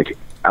like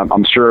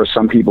I'm sure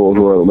some people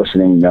who are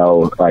listening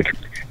know, like,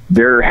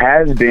 there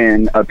has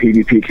been a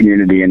PvP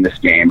community in this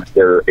game.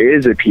 There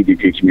is a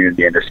PvP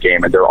community in this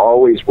game, and there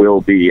always will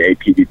be a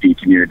PvP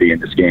community in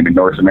this game in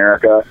North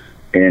America,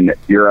 in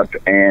Europe,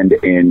 and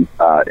in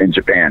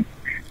Japan.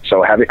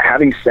 So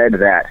having said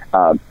that,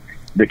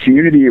 the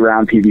community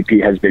around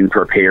PvP has been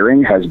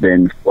preparing, has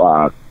been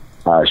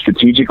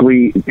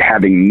strategically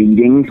having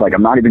meetings. Like,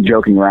 I'm not even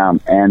joking around,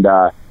 and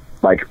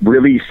like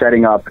really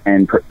setting up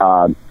and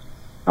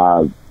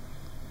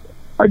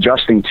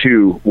adjusting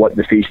to what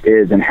the Feast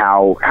is and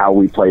how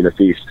we play the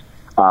Feast.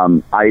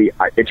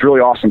 It's really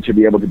awesome to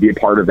be able to be a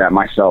part of that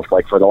myself.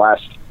 Like, for the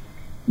last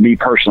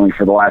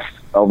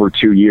over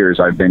 2 years,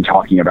 I've been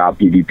talking about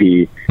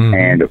PvP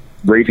and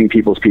raising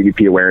people's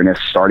PvP awareness,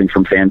 starting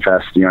from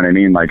FanFest. You know what I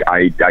mean? Like,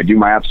 I do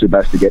my absolute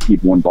best to get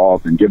people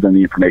involved and give them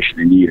the information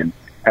they need and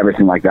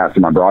everything like that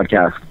through my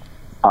broadcast.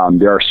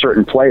 There are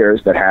certain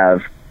players that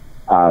have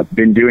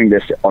been doing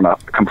this on a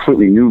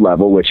completely new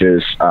level, which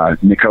is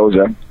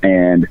Nikoza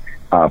and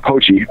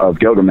Pochi of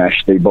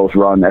Gilgamesh. They both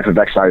run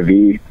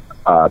FFXIV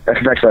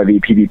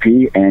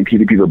PvP and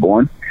PvP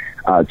Reborn,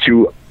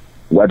 two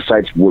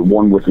websites.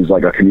 One with is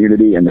like a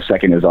community, and the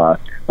second is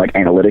like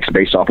analytics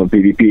based off of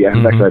PvP.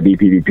 FFXIV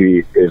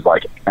PvP is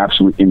like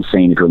absolutely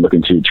insane if you're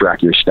looking to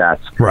track your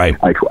stats,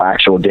 right? Like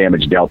actual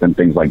damage dealt and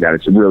things like that.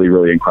 It's really,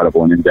 really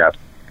incredible and in depth.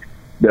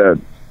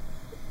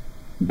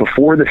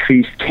 Before the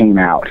Feast came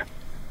out,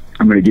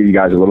 I'm going to give you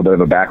guys a little bit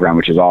of a background,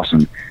 which is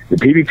awesome. The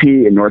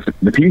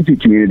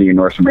PvP community in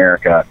North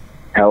America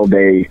held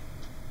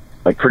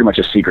pretty much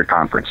a secret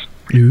conference.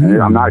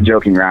 And I'm not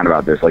joking around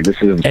about this. Like,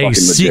 this is a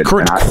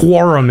secret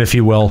quorum, if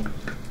you will.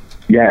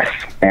 Yes,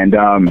 and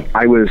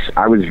I was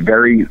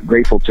very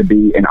grateful to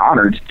be and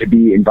honored to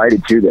be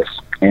invited to this.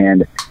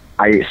 And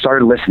I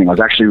started listening. I was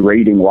actually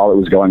raiding while it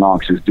was going on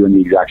because it was doing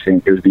the exact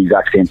same. It was the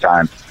exact same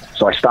time.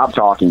 So I stopped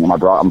talking.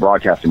 I'm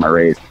broadcasting my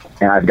raid,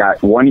 and I've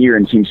got one ear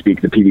in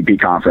TeamSpeak, the PvP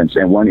conference,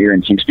 and one ear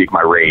in TeamSpeak,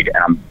 my raid,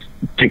 and I'm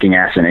kicking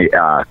ass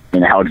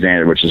in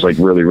Alexander, which is like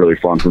really, really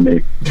fun for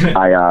me.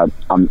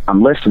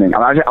 I'm listening.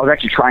 I was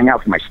actually trying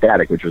out for my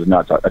static, which was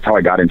nuts. That's how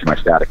I got into my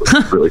static, which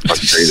was really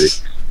fucking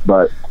crazy.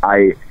 But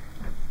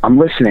I'm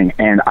listening,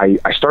 and I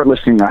start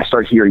listening, and I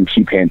start hearing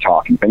T-Pan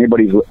talking. If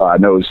anybody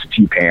knows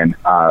T-Pan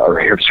or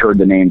has heard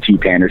the name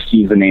T-Pan or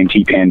sees the name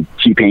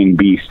T-Pan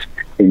Beast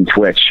in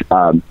Twitch,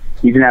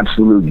 he's an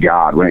absolute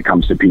god when it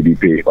comes to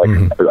PvP.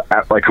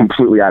 Like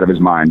completely out of his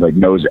mind. Like,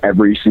 knows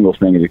every single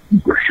thing. He's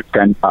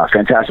a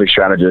fantastic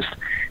strategist.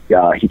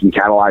 He can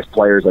catalyze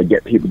players, like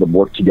get people to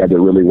work together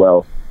really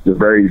well. He's a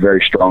very,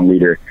 very strong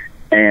leader.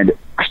 And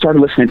I started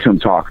listening to him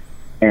talk,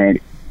 and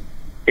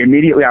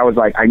immediately I was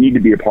like, I need to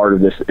be a part of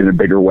this in a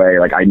bigger way.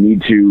 Like, I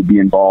need to be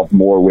involved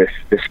more with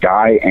this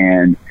guy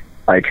and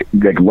like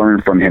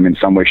learn from him in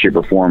some way, shape,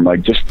 or form.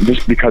 Like, just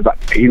because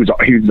he was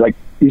like,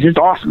 he's just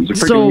awesome.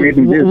 He's a freaking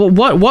amazing dude.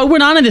 What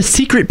went on in this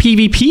secret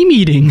PvP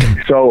meeting?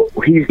 So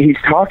he's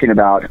talking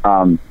about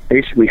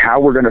basically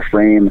how we're going to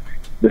frame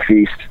the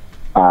feast,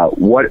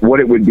 what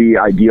it would be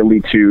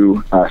ideally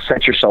to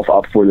set yourself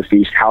up for the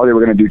feast, how they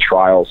were going to do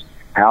trials,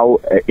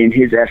 how in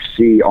his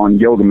FC on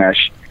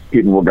Gilgamesh,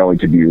 people were going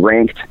to be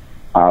ranked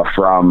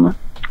from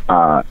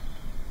a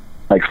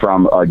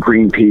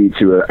green P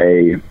to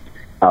a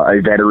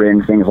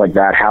veteran, things like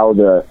that. How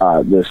the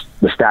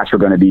stats were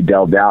going to be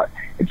delved out.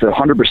 It's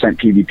 100%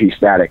 PvP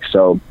static.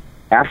 So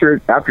after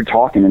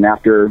talking and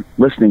after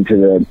listening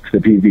to the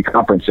PvP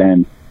conference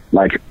and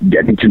like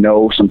getting to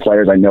know some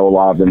players, I know a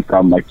lot of them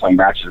from like playing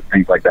matches and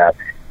things like that,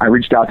 I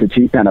reached out to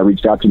T-Pen, I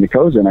reached out to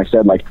Nikosa, and I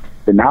said, like,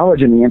 the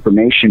knowledge and the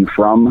information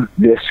from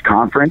this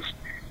conference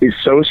is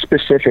so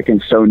specific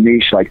and so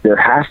niche. Like, there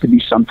has to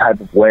be some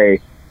type of way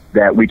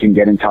that we can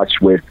get in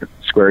touch with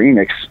Square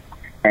Enix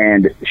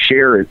and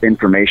share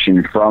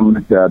information from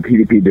the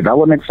PvP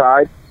development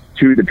side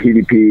to the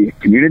PvP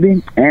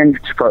community and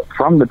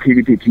from the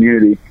PvP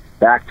community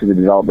back to the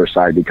developer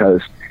side,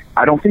 because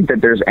I don't think that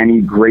there's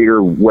any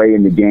greater way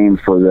in the game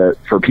for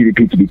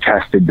PvP to be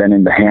tested than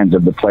in the hands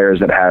of the players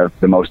that have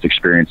the most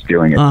experience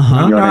doing it. You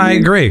know what I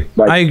mean? agree.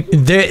 Like,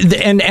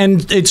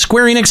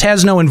 Square Enix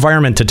has no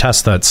environment to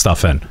test that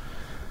stuff in.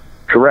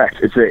 Correct.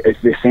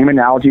 It's the same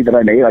analogy that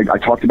I made. I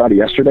talked about it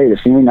yesterday. The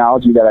same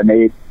analogy that I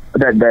made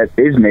that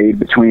is made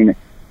between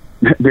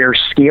their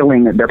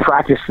scaling, their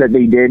practice that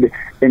they did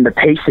in the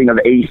pacing of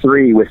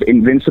A3 with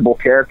invincible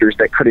characters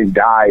that couldn't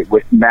die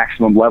with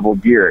maximum level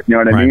gear. You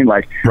know what I mean?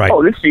 Like,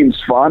 oh, this seems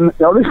fun.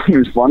 Oh, this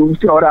seems fun.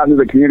 Let's throw it out into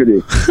the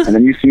community. And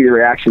then you see the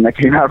reaction that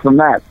came out from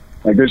that.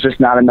 Like, there's just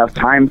not enough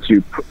time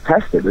to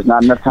test it. There's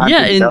not enough time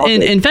to develop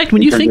it. In fact,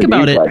 when you think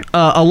about it,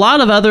 a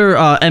lot of other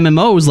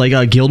MMOs,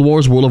 like Guild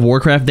Wars, World of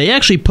Warcraft, they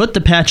actually put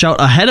the patch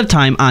out ahead of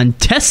time on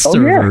test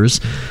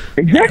servers. Yeah.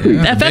 Exactly.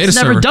 FF's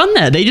never done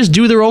that. They just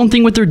do their own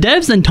thing with their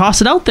devs, then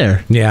toss it out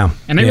there. Yeah.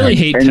 And I really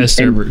hate test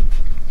server.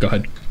 Go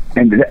ahead.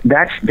 And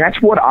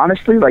that's what,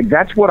 honestly, like,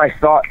 that's what I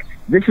thought.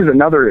 This is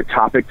another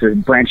topic to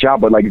branch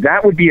out, but like,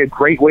 that would be a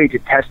great way to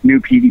test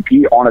new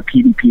PvP on a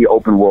PvP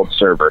open world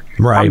server.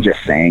 Right. I'm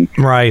just saying.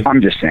 Right.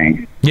 I'm just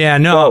saying. Yeah,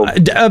 no,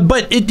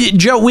 but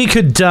Joe, we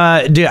could.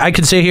 I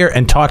could sit here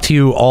and talk to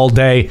you all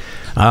day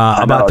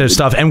about this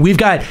stuff, and we've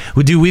got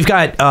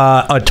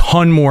a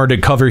ton more to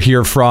cover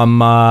here from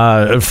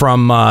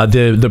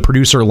the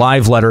producer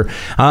live letter.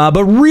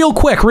 But real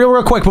quick,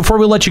 before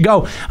we let you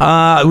go,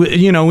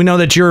 we know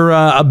that you're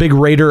a big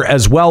raider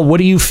as well. What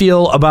do you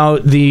feel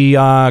about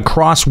the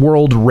cross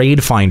world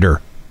raid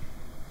finder?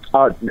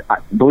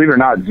 Believe it or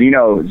not,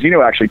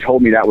 Zeno actually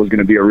told me that was going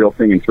to be a real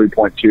thing in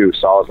 3.2.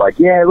 So I was like,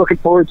 yeah, looking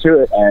forward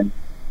to it. And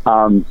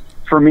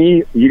for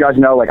me, you guys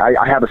know, like,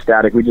 I have a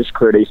static. We just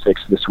cleared A6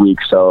 this week,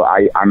 so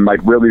I'm like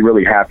really,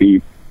 really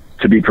happy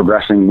to be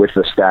progressing with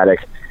the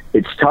static.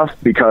 It's tough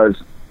because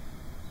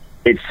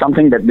it's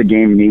something that the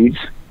game needs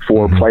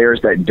for players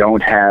that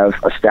don't have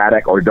a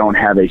static or don't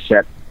have a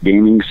set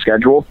gaming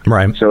schedule.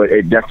 Right. So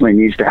it definitely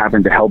needs to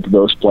happen to help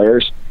those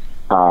players.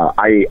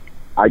 I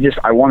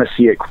want to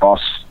see it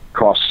cross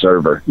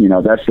server. You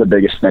know, that's the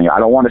biggest thing. I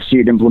don't want to see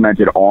it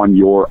implemented on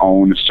your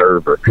own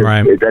server.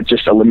 Right. That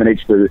just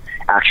eliminates the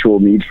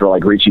actual need for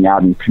like reaching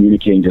out and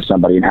communicating to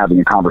somebody and having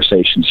a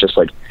conversation. It's just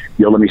like,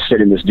 let me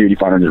sit in this duty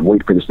finder and just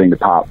wait for this thing to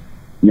pop.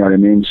 You know what I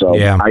mean? So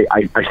yeah.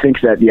 I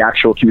think that the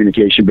actual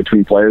communication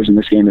between players in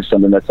this game is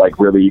something that's like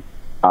really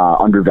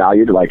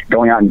undervalued. Like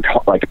going out and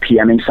like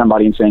PMing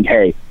somebody and saying,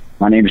 hey,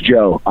 my name's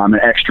Joe. I'm an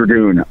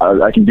ex-Dragoon.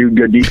 I can do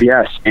good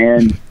DPS,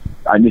 and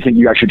I think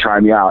you guys should try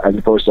me out, as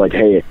opposed to like,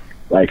 hey,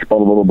 like blah,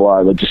 blah, blah, blah,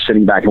 like just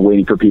sitting back and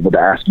waiting for people to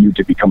ask you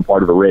to become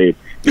part of a raid.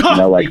 You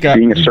know, like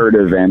being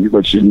assertive, and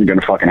which isn't going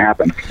to fucking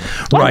happen.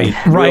 Right.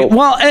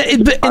 Well, I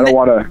don't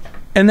want to.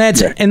 And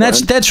that's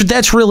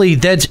really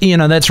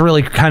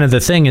kind of the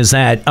thing, is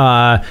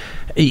that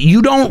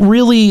you don't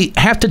really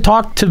have to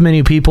talk to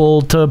many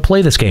people to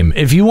play this game.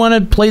 If you want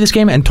to play this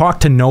game and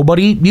talk to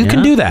nobody, you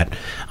can do that.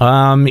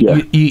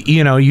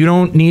 You know, you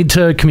don't need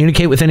to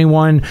communicate with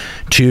anyone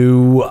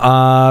to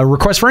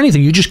request for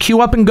anything. You just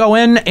queue up and go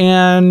in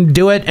and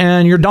do it,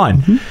 and you're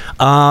done.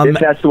 If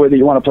that's the way that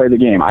you want to play the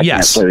game, I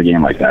can't play the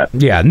game like that.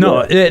 Yeah,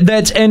 no,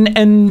 that's and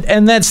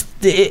that's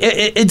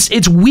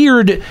it's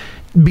weird.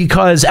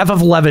 Because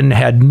FF11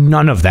 had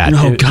none of that.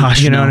 Oh,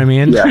 gosh. You know what I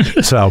mean? Yeah.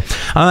 So,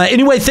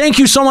 anyway, thank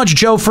you so much,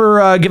 Joe,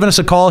 for giving us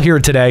a call here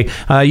today.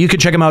 You can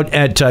check him out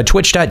at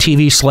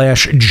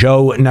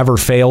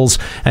twitch.tv/JoeNeverFails.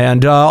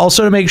 And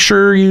also to make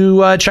sure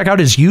you check out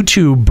his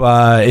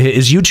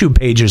YouTube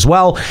page as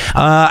well.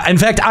 In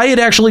fact, I had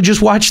actually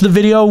just watched the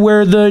video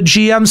where the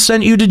GM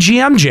sent you to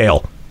GM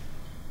jail.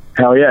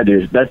 Hell yeah,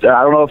 dude. I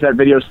don't know if that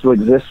video still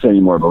exists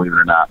anymore, believe it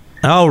or not.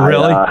 Oh,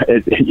 really?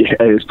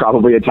 It's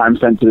probably a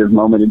time-sensitive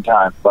moment in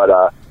time, but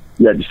I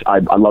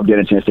love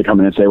getting a chance to come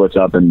in and say what's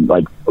up. And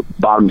like,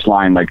 bottom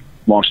line, like,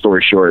 long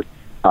story short,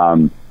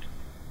 from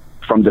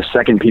the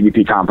second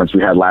PvP conference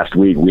we had last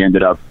week, we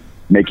ended up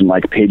making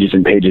like pages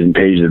and pages and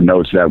pages of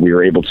notes that I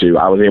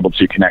was able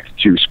to connect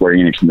to Square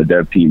Enix and the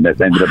dev team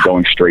that ended up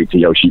going straight to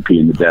Yoshi P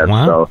and the dev.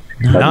 Wow. So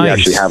we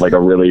actually have like a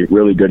really,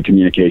 really good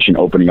communication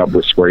opening up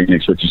with Square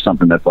Enix, which is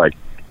something that's like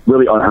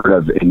really unheard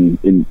of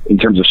in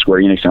terms of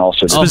Square Enix, and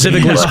also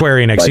specifically Square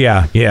Enix.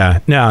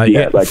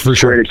 Like, like for Square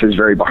sure. Enix is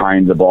very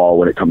behind the ball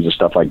when it comes to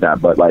stuff like that.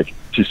 But like,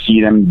 to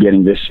see them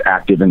getting this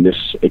active and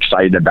this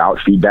excited about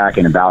feedback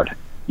and about,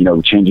 you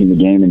know, changing the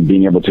game and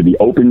being able to be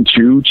open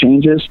to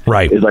changes,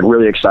 is like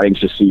really exciting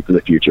to see for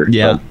the future.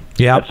 Yeah.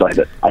 That's like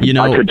I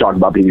could talk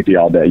about PvP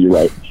all day. You're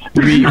right.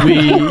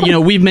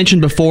 We've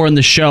mentioned before in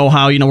the show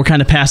how, you know, we're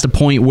kind of past a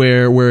point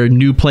where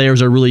new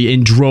players are really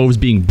in droves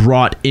being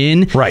brought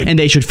in, right? And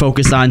they should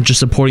focus on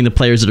just supporting the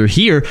players that are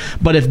here.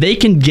 But if they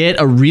can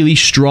get a really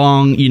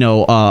strong, you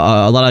know,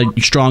 a lot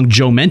of strong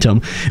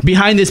Joe-mentum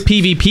behind this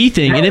PvP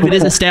thing, and if it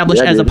is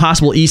established as a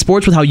possible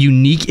esports with how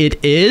unique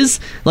it is,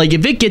 like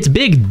if it gets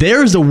big,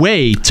 there's a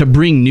way to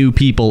bring new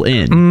people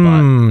in.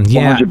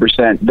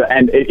 100%.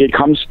 And it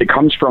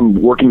comes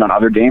from working on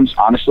other games,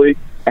 honestly.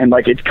 And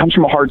like, it comes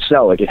from a hard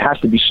sell. Like, it has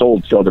to be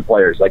sold to other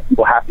players. Like,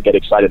 people have to get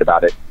excited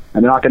about it,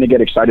 and they're not going to get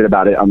excited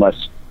about it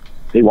unless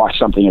they watch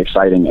something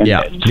exciting. And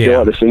still,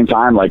 at the same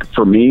time, like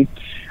for me,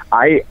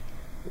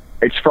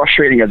 it's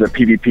frustrating as a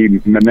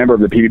member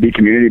of the PvP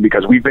community,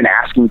 because we've been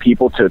asking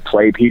people to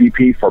play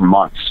PvP for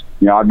months.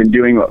 You know, I've been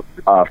doing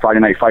Friday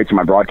Night Fights in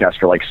my broadcast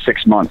for like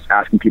 6 months,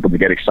 asking people to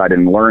get excited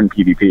and learn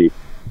PvP.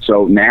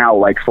 So now,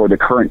 like, for the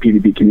current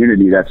PvP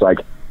community, that's like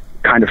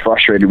kind of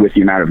frustrated with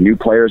the amount of new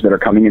players that are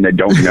coming in that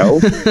don't know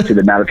to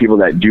the amount of people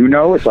that do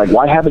know. It's like,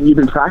 why haven't you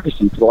been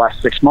practicing for the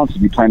last 6 months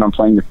if you plan on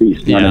playing the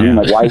Feast? You know what I mean?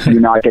 Like, why are you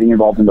not getting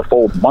involved in the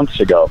fold months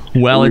ago?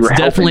 Well, it's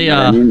definitely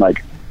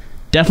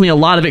definitely a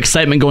lot of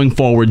excitement going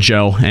forward,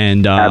 Joe.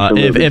 And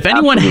if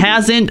anyone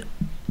hasn't,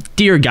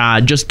 dear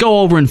God, just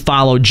go over and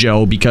follow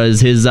Joe, because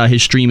his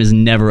stream is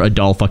never a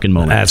dull fucking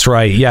moment. That's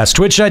right. Yes.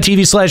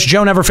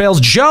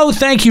 Twitch.tv/JoeNeverFails. Joe,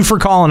 thank you for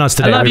calling us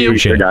today. I love you.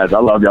 Appreciate it. Guys, I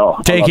love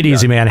y'all. Take it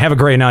easy, man. Have a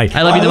great night.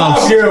 I love you the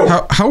most.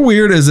 How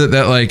weird is it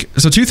that, like,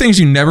 so two things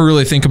you never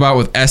really think about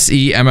with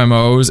SE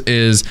MMOs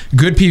is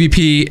good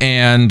PvP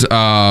and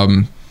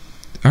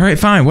all right,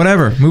 fine,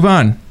 whatever, move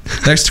on.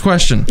 Next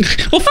question.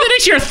 Well,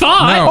 finish your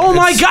thought. No, oh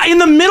my God! In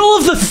the middle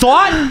of the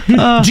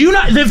thought, do you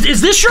not? Is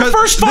this your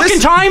first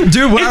fucking time,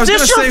 dude? Is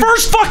this your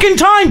first fucking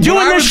time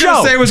doing this show? What I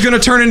was going to say was going to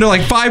turn into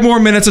like 5 more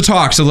minutes of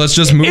talk, so let's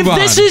just move on.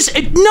 If this is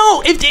if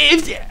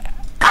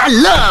I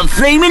love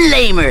flaming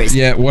lamers.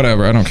 Yeah,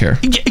 whatever. I don't care.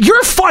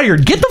 You're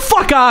fired. Get the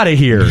fuck out of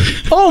here.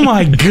 Oh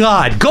my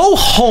God! Go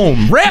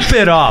home. Wrap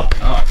it up.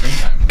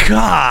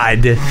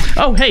 God.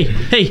 Oh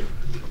hey.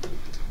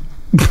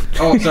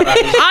 Oh, sorry.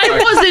 I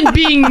wasn't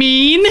being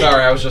mean.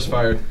 Sorry, I was just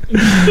fired.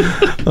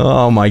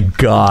 Oh my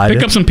God.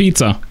 Pick up some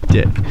pizza.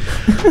 Yeah.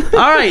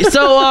 All right,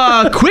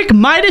 so quick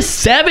Midas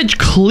Savage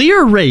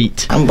clear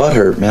rate. I'm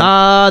butthurt,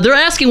 man. They're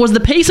asking, was the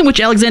pace in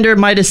which Alexander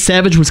Midas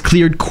Savage was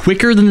cleared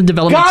quicker than the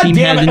development team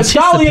had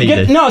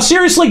anticipated? No,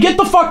 seriously, get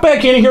the fuck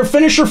back in here.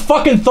 Finish your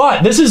fucking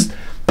thought. This is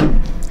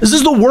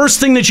the worst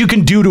thing that you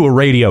can do to a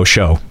radio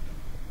show.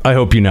 I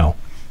hope you know.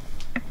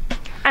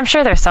 I'm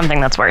sure there's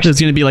something that's worse. There's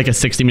going to be like a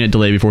 60-minute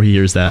delay before he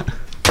hears that.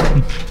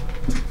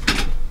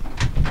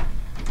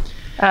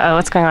 Uh-oh,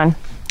 what's going on?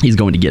 He's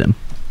going to get him.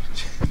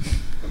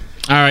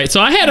 All right,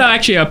 so I had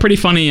actually a pretty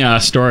funny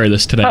story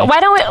this today. But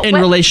why don't we... In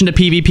relation to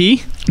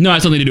PvP? No, it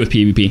has something to do with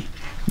PvP.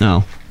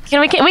 No.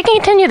 We can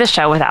continue the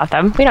show without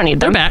them. We don't need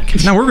them. They're back.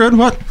 No, we're good.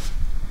 What?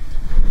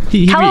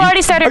 Hello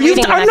already started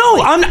reading.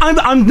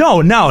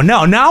 No.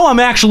 Now I'm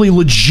actually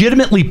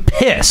legitimately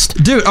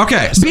pissed, dude.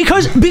 Okay,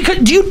 because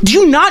do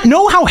you not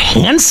know how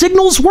hand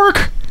signals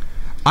work?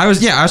 I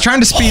was trying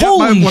to speed up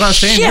what I was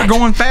saying. You're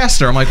going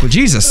faster. I'm like, well,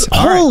 Jesus.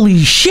 Holy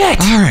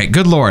shit. All right,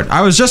 good Lord.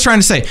 I was just trying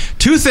to say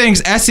 2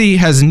 things SE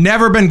has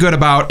never been good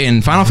about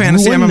in Final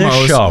Fantasy Ruin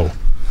MMOs. This show.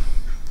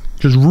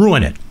 Just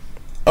ruin it.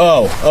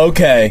 Oh,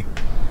 okay.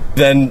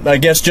 Then I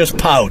guess just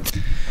pout.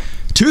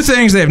 2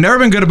 things they've never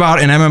been good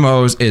about in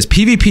MMOs is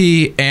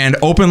PvP and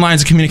open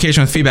lines of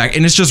communication with feedback.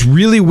 And it's just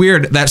really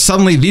weird that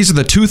suddenly these are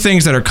the 2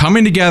 things that are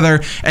coming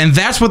together, and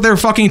that's what they're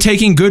fucking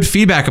taking good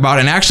feedback about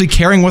and actually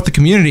caring what the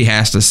community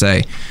has to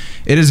say.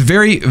 It is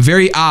very,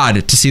 very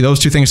odd to see those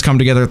 2 things come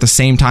together at the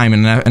same time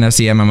in an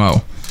SE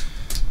MMO.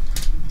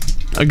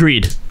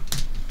 Agreed.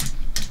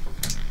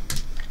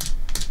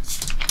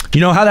 You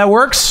know how that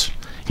works?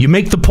 You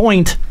make the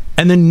point,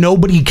 and then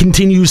nobody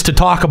continues to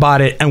talk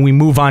about it, and we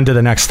move on to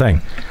the next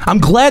thing. I'm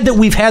glad that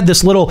we've had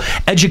this little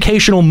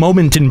educational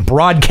moment in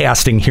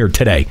broadcasting here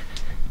today.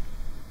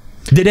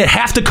 Did it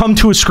have to come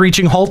to a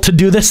screeching halt to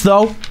do this,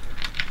 though?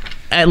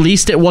 At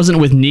least it wasn't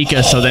with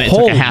Nika, so then it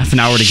took a half an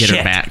hour to get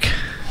her back.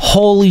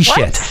 Holy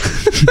shit.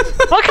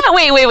 What kind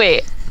of,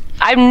 wait.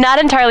 I'm not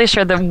entirely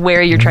sure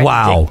where you're trying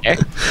to dig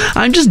there.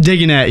 I'm just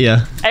digging at you.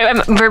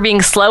 For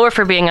being slow or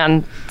for being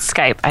on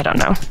Skype? I don't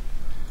know.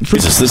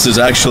 Jesus, this is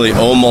actually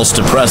almost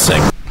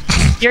depressing.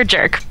 You're a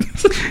jerk.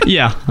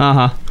 Yeah,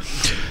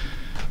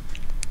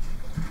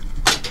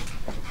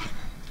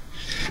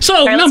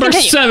 So, right, number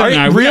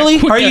 7. Really?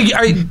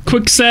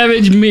 Quick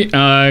Savage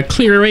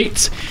clear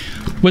rates.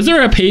 Was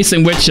there a pace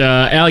in which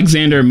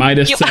Alexander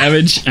Midas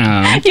Savage...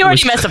 you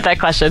already messed up that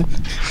question.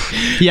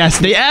 Yes,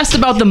 they asked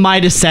about the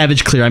Midas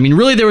Savage clear. I mean,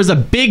 really, there was a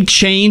big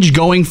change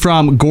going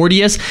from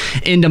Gordius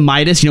into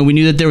Midas. We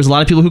knew that there was a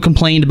lot of people who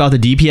complained about the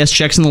DPS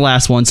checks in the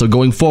last one, so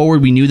going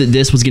forward, we knew that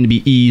this was going to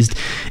be eased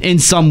in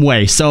some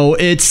way. So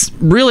it's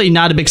really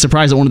not a big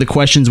surprise that one of the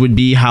questions would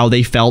be how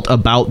they felt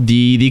about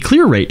the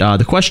clear rate.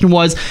 The question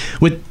was,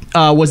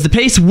 was the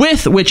pace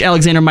with which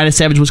Alexander Midas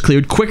Savage was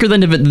cleared quicker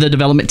than the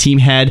development team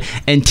had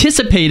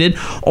anticipated,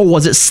 or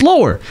was it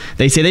slower?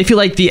 They say they feel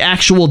like the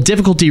actual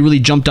difficulty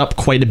really jumped up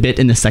quite a bit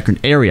in the second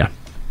area.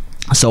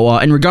 So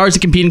in regards to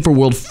competing for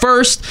World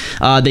First,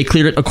 they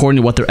cleared it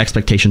according to what their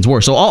expectations were.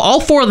 So all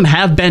 4 of them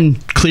have been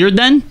cleared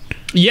then?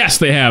 Yes,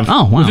 they have.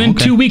 Oh, wow. Within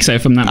 2 weeks,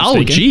 if I'm not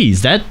mistaken. Oh,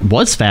 geez. That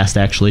was fast,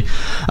 actually.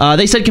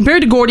 They said,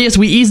 compared to Gordius,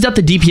 we eased up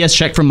the DPS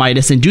check for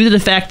Midas, and due to the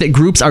fact that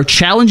groups are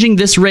challenging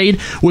this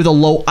raid with a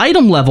low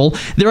item level,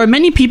 there are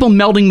many people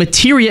melding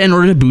materia in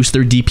order to boost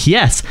their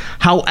DPS.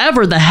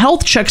 However, the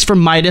health checks for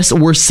Midas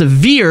were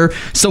severe,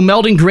 so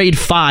melding grade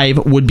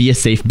 5 would be a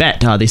safe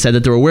bet. They said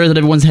that they're aware that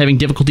everyone's having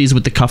difficulties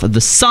with the Cuff of the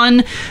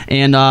Sun,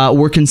 and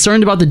were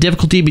concerned about the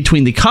difficulty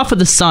between the Cuff of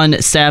the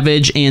Sun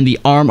Savage and the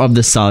Arm of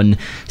the Sun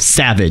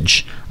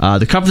Savage.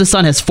 The Cup of the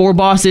Sun has 4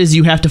 bosses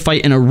you have to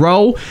fight in a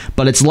row,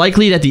 but it's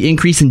likely that the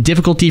increase in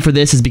difficulty for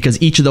this is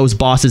because each of those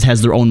bosses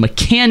has their own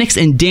mechanics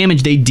and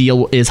damage they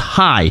deal is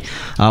high.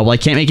 Well, I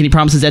can't make any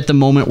promises at the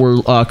moment.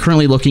 We're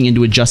currently looking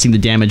into adjusting the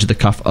damage of the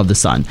Cup of the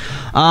Sun.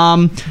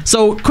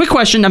 So, quick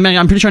question. I mean,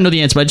 I'm pretty sure I know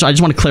the answer, but I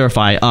just want to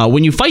clarify.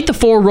 When you fight the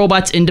 4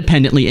 robots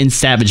independently in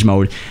Savage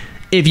mode,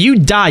 if you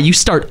die, you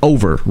start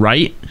over,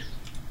 right?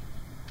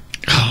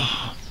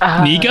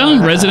 Nika?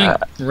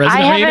 Resident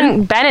I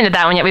haven't been into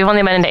that one yet. We've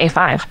only been into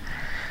A5.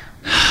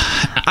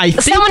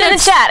 Someone in the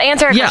chat,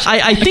 answer a question.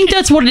 I think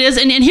that's what it is.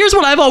 And here's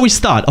what I've always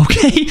thought,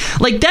 okay?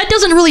 Like, that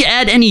doesn't really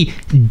add any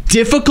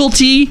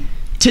difficulty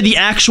to the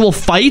actual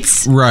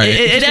fights. Right.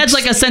 It adds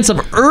like a sense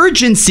of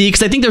urgency,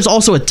 because I think there's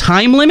also a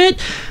time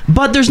limit,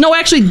 but there's no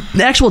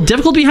actual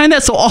difficulty behind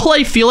that. So all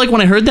I feel like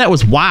when I heard that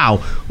was, wow,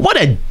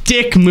 what a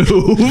dick move.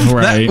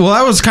 Right.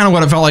 That was kind of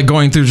what it felt like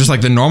going through just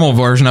like the normal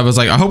version. I was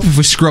like, I hope if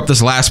we screw up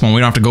this last one,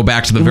 we don't have to go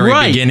back to the very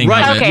beginning of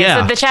it. Okay,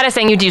 so the chat is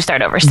saying you do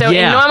start over. So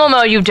in normal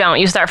mode, you don't.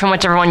 You start from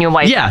whichever one you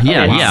wipe. Yeah.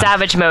 In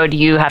Savage mode,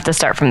 you have to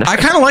start from the first.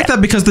 I kind of like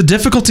that because the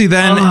difficulty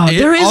then...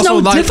 there is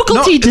no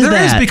difficulty to that.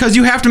 There is, because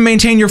you have to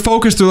maintain your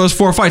focus through those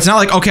 4 fights. Not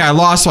like, okay, I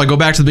lost, so I go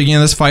back to the beginning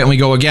of this fight and we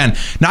go again.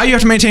 Now you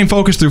have to maintain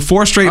focus through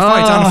 4 straight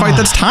fights on a fight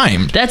that's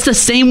timed. That's the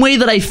same way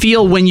that I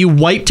feel when you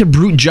wipe to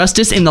Brute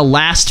Justice in the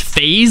last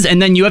phase,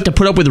 and then you have to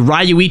put up with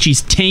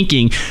Ryuichi's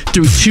tanking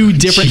through 2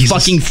 different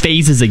fucking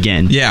phases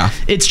again. Yeah.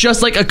 It's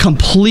just like a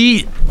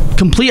complete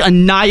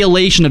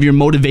annihilation of your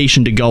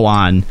motivation to go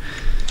on.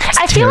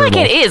 I feel like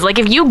it is. Like,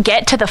 if you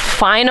get to the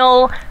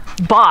final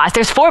boss,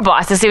 there's 4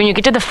 bosses, so when you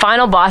get to the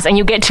final boss and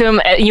you get to him,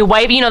 you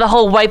wipe, the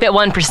whole wipe at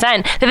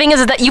 1%. The thing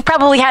is that you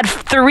probably had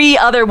 3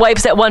 other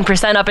wipes at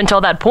 1% up until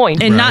that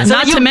point. And not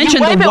to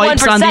mention the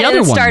wipes on the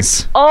other ones.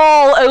 Start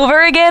all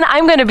over again.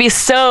 I'm going to be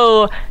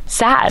so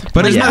sad.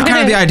 But isn't that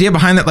kind of the idea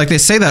behind that? Like, they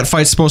say that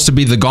fight's supposed to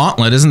be the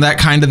gauntlet. Isn't that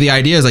kind of the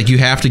idea? Is like you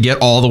have to get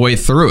all the way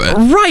through it.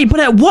 Right,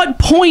 but at what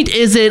point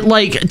is it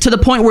like to the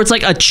point where it's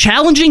like a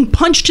challenging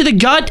punch to the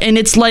gut, and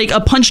it's like a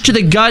punch to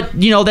the gut,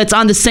 that's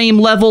on the same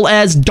level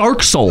as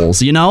Dark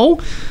Souls,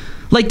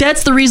 Like,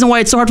 that's the reason why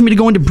it's so hard for me to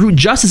go into Brute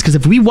Justice, because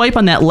if we wipe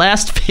on that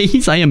last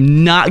phase, I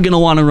am not going to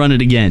want to run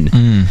it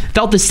again.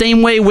 Felt the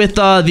same way with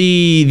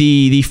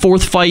the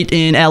 4th fight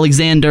in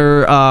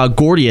Alexander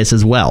Gordius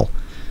as well.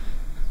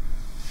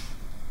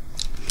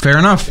 Fair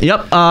enough.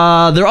 Yep.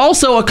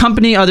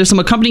 There's some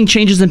accompanying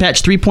changes in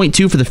patch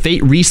 3.2 for the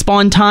Fate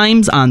respawn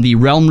times on the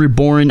Realm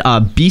Reborn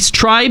Beast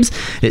Tribes.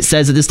 It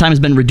says that this time has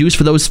been reduced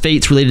for those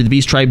fates related to the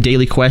Beast Tribe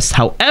daily quests.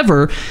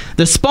 However,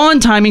 the spawn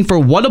timing for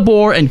What a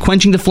Boar and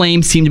Quenching the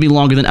Flames seem to be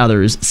longer than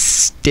others.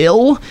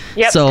 Still.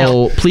 Yep, so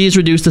still. Please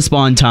reduce the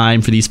spawn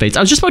time for these fates. I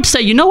was just about to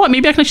say, you know what?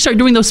 Maybe I can actually start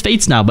doing those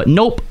fates now, but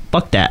nope.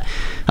 Fuck that.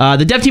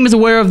 The dev team is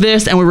aware of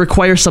this and will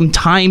require some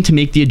time to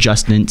make the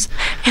adjustments.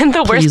 And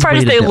the worst part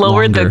is they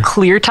lowered the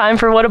clear time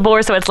for What a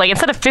Boar, so it's like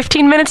instead of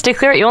 15 minutes to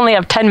clear it, you only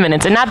have 10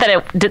 minutes. And not that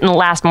it didn't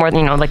last more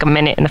than, like a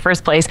minute in the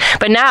first place,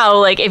 but now,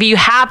 like, if you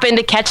happen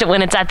to catch it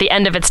when it's at the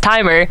end of its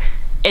timer,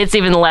 it's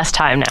even less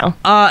time now.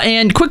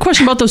 And quick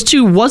question about those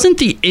two. Wasn't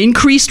the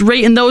increased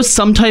rate in those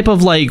some type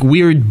of, like,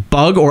 weird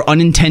bug or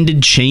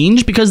unintended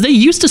change? Because they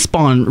used to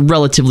spawn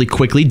relatively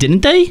quickly,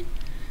 didn't they?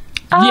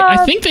 Yeah,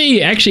 I think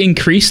they actually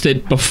increased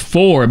it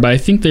before, but I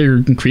think they're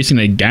increasing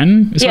it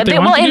again. Because in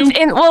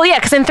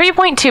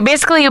 3.2,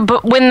 basically,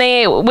 when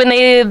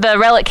the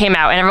relic came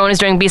out and everyone was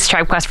doing Beast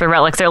Tribe quests for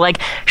relics, they're like,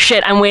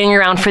 shit, I'm waiting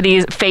around for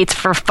these fates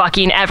for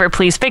fucking ever.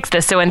 Please fix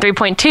this. So in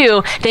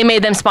 3.2, they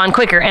made them spawn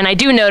quicker, and I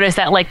do notice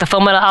that like the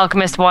Full Metal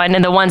Alchemist one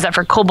and the ones that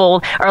for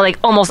Kobold are like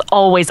almost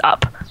always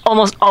up.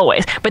 Almost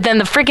always. But then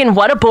the freaking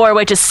What a Boar,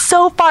 which is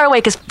so far away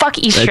because fuck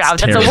East Shroud.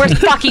 That's the worst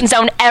fucking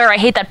zone ever. I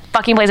hate that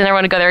fucking place. I never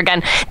want to go there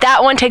again.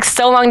 That one takes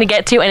so long to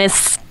get to and is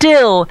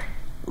still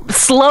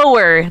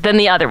slower than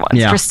the other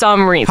ones for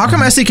some reason. How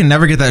come SE can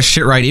never get that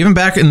shit right? Even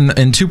back in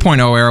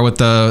 2.0 era with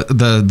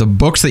the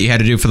books that you had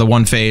to do for the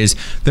one phase,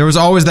 there was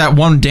always that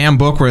one damn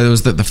book where it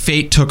was that the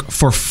fate took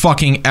for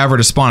fucking ever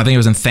to spawn. I think it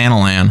was in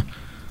Thanalan.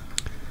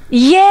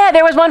 Yeah,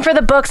 there was one for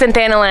the books in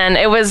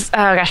Thanalan. It was, oh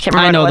gosh, I can't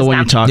remember. I know the one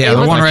you're talking about.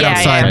 Yeah, the one right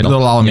outside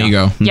Little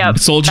Alamigo. Yep.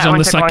 Soldiers on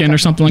the Second or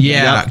something like that.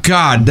 Yeah,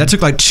 God, that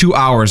took like 2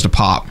 hours to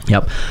pop.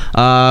 Yep.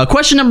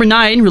 Question number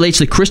 9 relates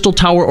to the Crystal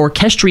Tower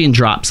Orchestrion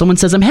drop. Someone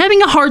says, I'm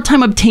having a hard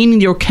time obtaining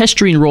the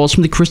Orchestrion rolls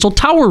from the Crystal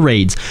Tower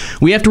raids.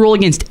 We have to roll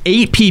against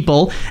 8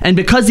 people, and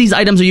because these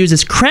items are used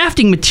as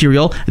crafting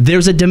material,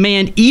 there's a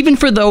demand even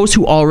for those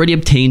who already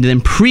obtained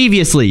them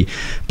previously.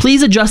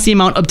 Please adjust the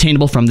amount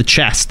obtainable from the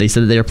chest. They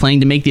said that they are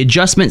planning to make the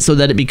adjustment so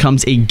that it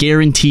becomes a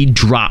guaranteed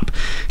drop.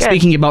 Good.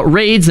 Speaking about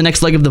raids, the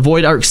next leg of the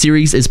Void Arc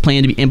series is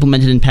planned to be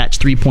implemented in patch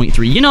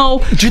 3.3. You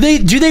know, do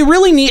they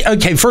really need?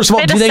 Okay, first of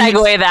all, they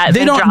segue that.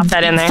 They don't drop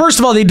that in there. First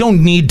of all, they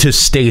don't need to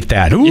state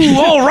that. Ooh,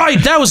 all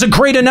right, that was a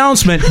great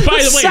announcement. By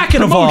the way,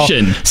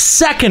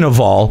 second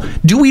of all,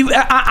 do we?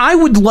 I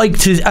would like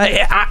to.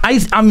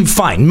 I'm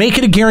fine. Make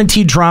it a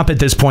guaranteed drop at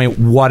this point.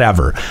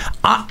 Whatever.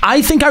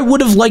 I think I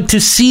would have liked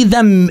to see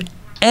them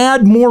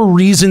add more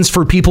reasons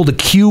for people to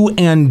queue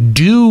and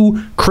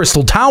do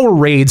Crystal Tower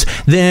raids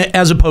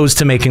as opposed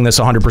to making this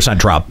 100%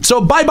 drop. So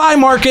bye-bye,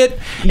 market.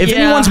 If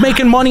anyone's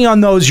making money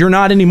on those, you're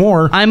not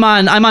anymore. I'm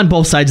on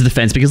both sides of the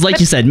fence because, like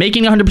you said,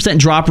 making 100%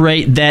 drop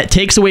rate, that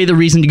takes away the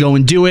reason to go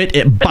and do it.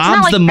 It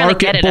bombs the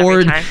market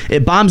board.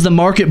 It bombs the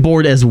market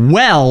board as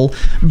well.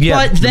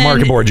 Yeah, but then, the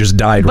market board just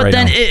died right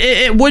now. But then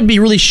it would be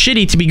really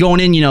shitty to be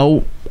going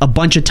in, a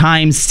bunch of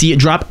times, see it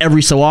drop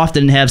every so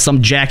often, and have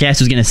some jackass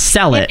who's going to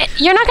sell it.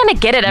 You're not going to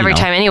get it every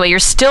time anyway. You're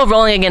still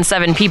rolling against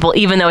 7 people,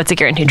 even though it's a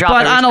guaranteed drop.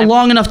 But on a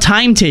long enough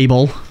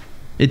timetable,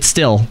 it's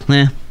still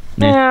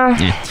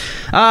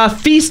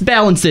feast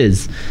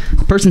balances.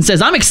 The person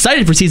says, I'm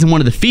excited for season 1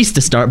 of the feast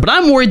to start, but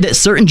I'm worried that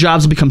certain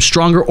jobs will become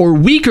stronger or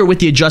weaker with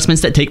the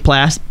adjustments that take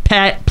place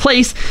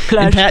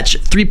in patch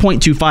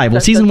 3.25. Will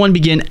season 1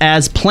 begin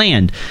as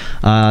planned?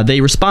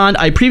 They respond,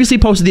 I previously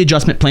posted the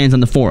adjustment plans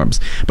on the forums,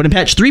 but in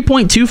patch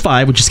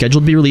 3.25, which is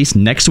scheduled to be released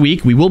next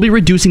week, we will be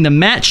reducing the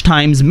match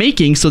times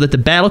making so that the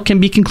battle can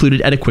be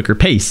concluded at a quicker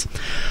pace.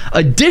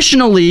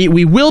 Additionally,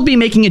 we will be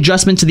making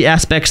adjustments to the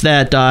aspects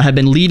that have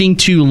been leading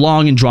to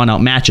long and drawn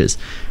out matches.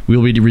 We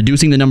will be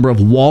reducing the number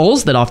of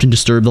walls that often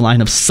disturb the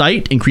line of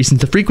sight, increasing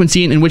the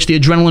frequency in which the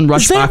adrenaline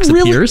rush box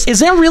appears. Is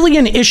that really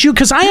an issue?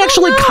 Because I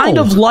actually kind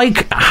of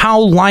like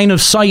how line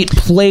of sight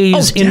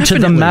plays into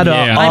the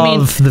meta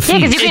of the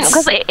feast.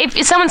 Because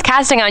if someone's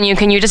casting on you,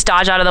 can you just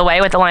dodge out of the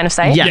way with the line of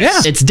sight?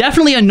 Yes. It's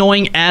definitely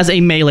annoying as a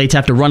melee to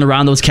have to run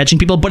around those catching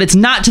people, but it's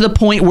not to the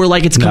point where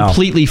it's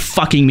completely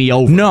fucking me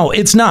over. No,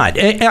 it's not.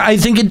 I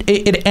think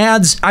it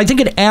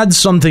adds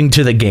something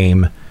to the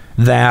game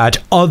that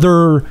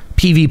other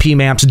PvP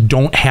maps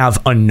don't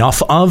have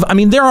enough of. I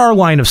mean, there are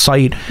line of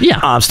sight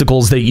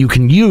obstacles that you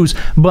can use,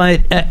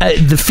 but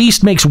the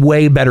feast makes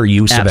way better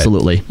use of it.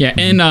 Absolutely. Yeah,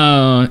 and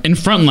in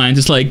front lines,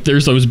 it's like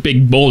there's those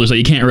big boulders that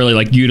you can't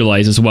really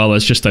utilize as well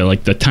as just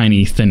the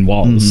tiny thin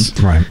walls.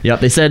 Mm-hmm. Right. Yep.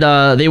 They said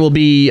they will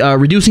be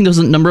reducing those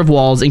number of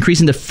walls,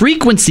 increasing the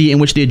frequency in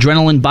which the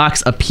adrenaline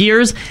box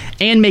appears,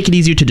 and make it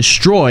easier to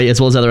destroy,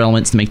 as well as other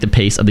elements to make the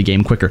pace of the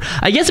game quicker.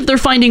 I guess if they're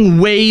finding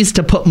ways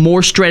to put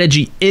more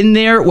strategy in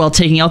there while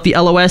taking out the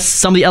LOS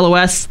some of the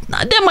LOS,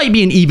 that might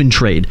be an even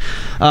trade.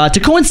 To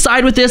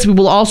coincide with this, we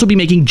will also be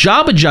making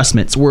job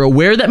adjustments. We're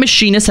aware that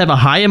machinists have a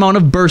high amount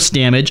of burst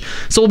damage,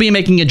 so we'll be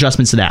making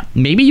adjustments to that.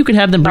 Maybe you could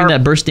have them bring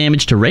that burst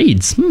damage to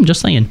raids.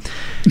 Just saying.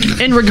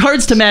 In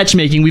regards to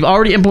matchmaking, we've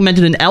already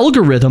implemented an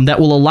algorithm that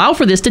will allow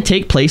for this to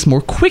take place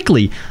more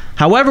quickly.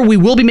 However, we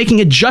will be making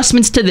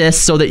adjustments to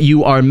this so that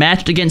you are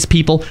matched against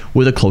people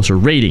with a closer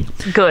rating.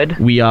 Good.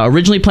 We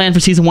originally planned for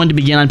Season 1 to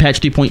begin on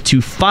patch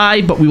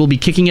 3.25, but we will be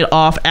kicking it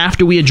off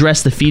after we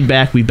address the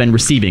feedback we've been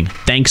receiving.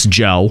 Thanks,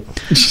 Joe.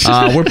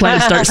 We're planning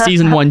to start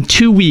Season 1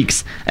 2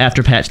 weeks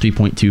after patch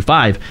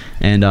 3.25.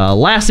 And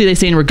lastly, they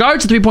say in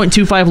regards to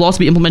 3.25, we'll also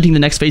be implementing the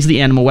next phase of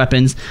the animal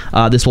weapons.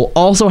 This will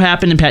also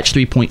happen in patch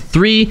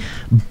 3.3,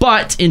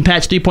 but in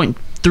patch 3.3,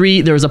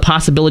 there is a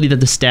possibility that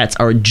the stats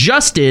are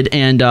adjusted,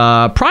 and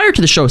prior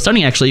to the show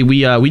starting, actually,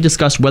 we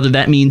discussed whether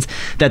that means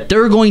that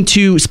they're going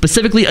to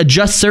specifically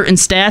adjust certain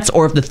stats,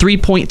 or if the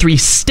 3.3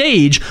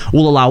 stage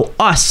will allow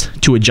us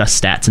to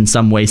adjust stats in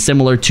some way,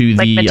 similar to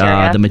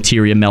the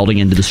materia melding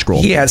into the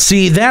scroll. Yeah,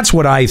 see, that's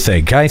what I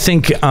think. I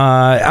think,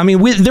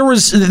 there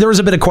was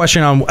a bit of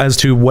question on as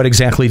to what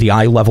exactly the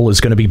eye level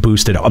is going to be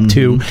boosted up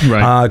to.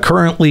 Right.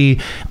 Currently,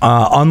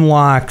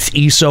 unlocked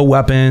ESO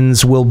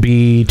weapons will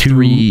be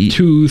 230.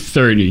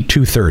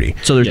 230.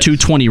 So they're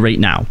 220 right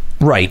now.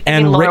 Right.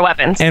 And lore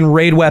weapons. And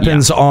raid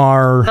weapons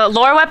are... The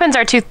lore weapons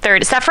are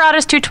 230. Sephiroth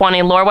is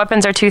 220. Lore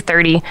weapons are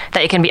 230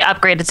 that you can be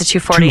upgraded to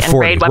 240, and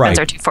raid weapons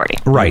are 240.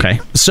 Right.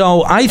 Okay.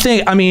 So I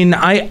think,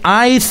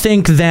 I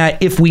think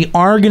that if we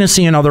are going to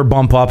see another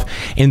bump up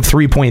in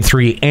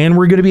 3.3 and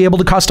we're going to be able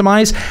to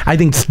customize, I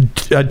think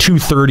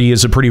 230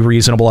 is a pretty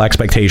reasonable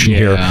expectation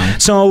here.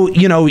 So,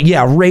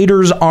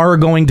 raiders are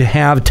going to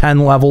have 10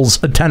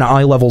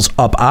 eye levels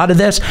up out of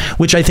this,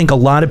 which I think a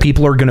lot of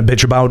people are going to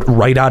bitch about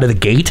right out of the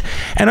gate.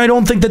 And I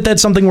don't think that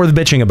that's something worth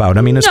bitching about.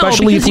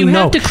 Especially if you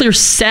have to clear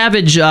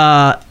Savage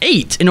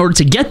 8 in order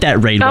to get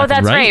that raid weapon,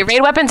 that's right.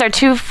 Raid weapons are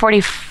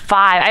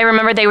 245. I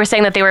remember they were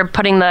saying that they were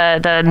putting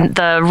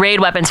the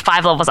raid weapons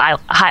 5 levels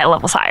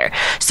higher.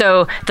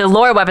 So the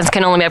lore weapons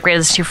can only be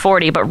upgraded to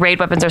 240, but raid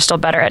weapons are still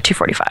better at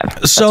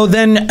 245.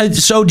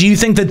 So do you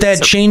think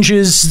that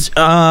changes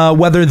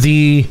whether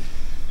the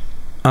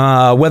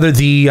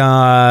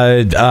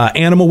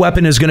animal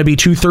weapon is going to be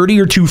 230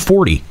 or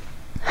 240?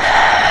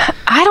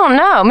 I don't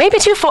know. Maybe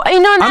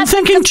 240. I'm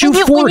thinking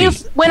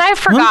 240. When I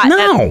forgot.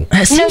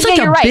 That seems like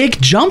a big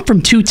jump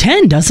from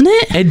 210, doesn't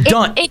it?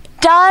 It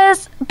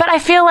does, but I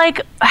feel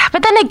like...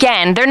 But then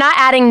again, they're not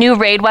adding new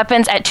raid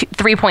weapons at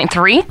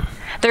 3.3.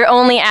 They're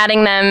only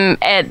adding them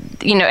at,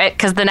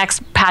 because the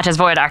next patch is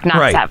Void Arc,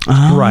 not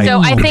 7. Right. So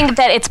I think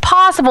that it's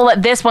possible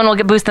that this one will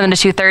get boosted them to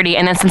 230,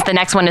 and then since the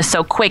next one is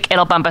so quick,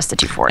 it'll bump us to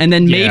 240. And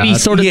then maybe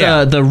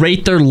the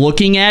rate they're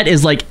looking at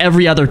is like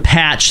every other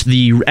patch,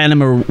 the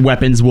enemy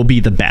weapons will be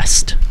the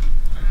best.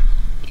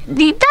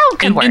 That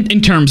could work.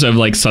 In terms of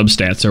like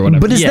substats or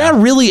whatever. But is that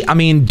really,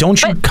 don't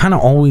you kind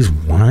of always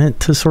want it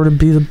to sort of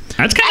be the...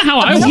 That's kind of how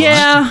I want it.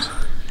 Yeah.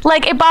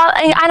 Like,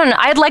 I don't know.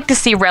 I'd like to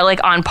see Relic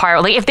on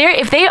par. Like, if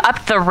they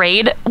up the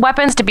raid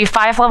weapons to be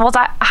 5 levels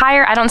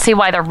higher, I don't see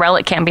why the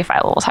Relic can't be 5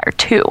 levels higher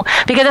too.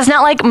 Because it's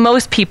not like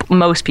most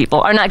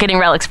people are not getting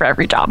relics for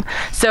every job.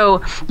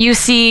 So you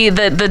see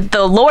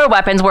the lore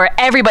weapons where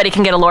everybody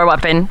can get a lore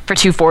weapon for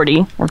 240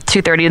 or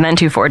 230 and then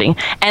 240,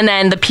 and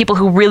then the people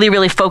who really,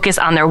 really focus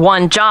on their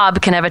one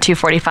job can have a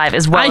 245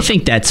 as well. I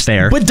think that's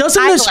fair. But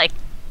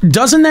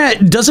doesn't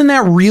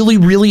that really,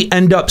 really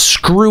end up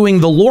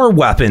screwing the lore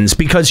weapons,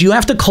 because you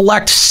have to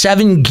collect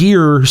 7 Maiden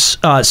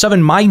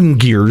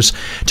gears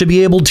to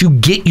be able to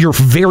get your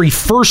very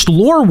first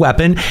lore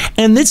weapon,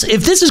 and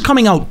if this is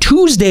coming out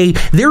Tuesday,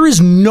 there is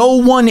no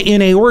one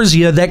in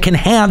Eorzea that can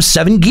have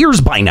 7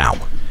 gears by now.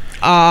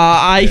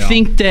 I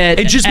think that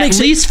it just makes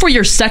at least for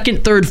your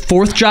second, third,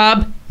 fourth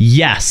job,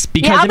 yes.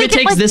 Because if it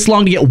takes this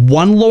long to get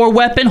one lore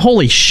weapon,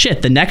 holy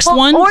shit, the next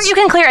one. Or you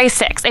can clear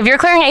A6. If you're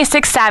clearing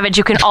A6 Savage,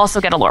 you can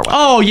also get a lore weapon.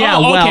 Oh, yeah.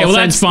 Okay, well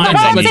that's fine.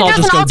 There's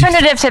an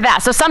alternative to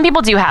that. So some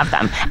people do have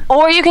them.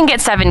 Or you can get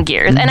 7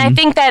 gears. And I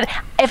think that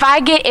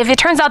if it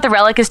turns out the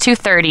relic is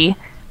 230,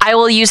 I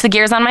will use the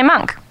gears on my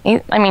monk.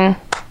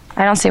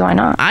 I don't see why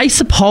not. I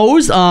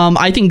suppose.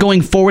 I think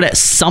going forward at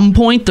some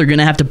point, they're going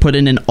to have to put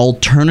in an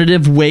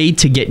alternative way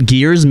to get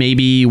gears,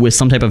 maybe with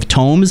some type of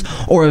tomes,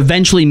 or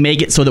eventually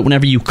make it so that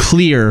whenever you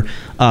clear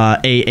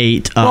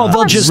A8,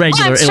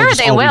 I'm sure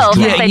they will,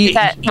 since they did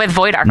that with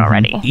Void Arc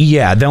already.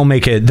 Yeah, they'll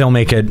make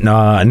it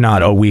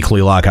not a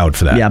weekly lockout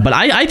for that. Yeah, but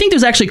I think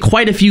there's actually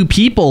quite a few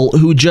people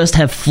who just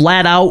have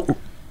flat out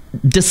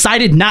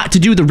decided not to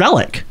do the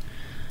relic.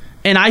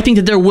 And I think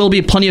that there will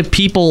be plenty of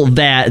people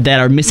that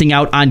are missing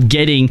out on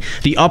getting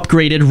the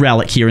upgraded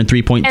relic here in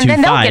 3.25. And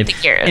then they'll get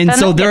the gears. And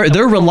so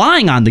they're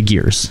relying on the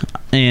gears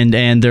and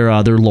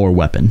their lore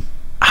weapon.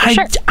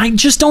 I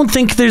just don't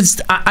think there's...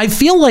 I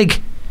feel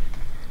like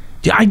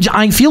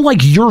I feel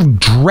like you're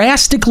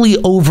drastically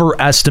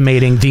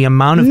overestimating the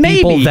amount of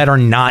people that are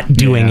not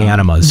doing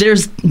animas.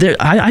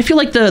 I feel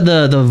like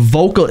the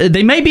vocal,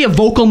 they may be a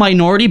vocal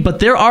minority, but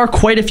there are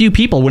quite a few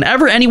people.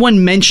 Whenever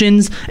anyone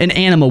mentions an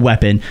anima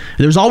weapon,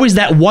 there's always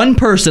that one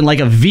person, like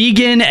a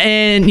vegan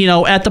and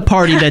at the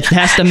party, that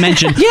has to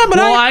mention,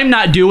 I'm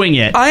not doing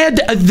it. I had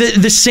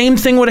the same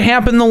thing would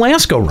happen the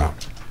last go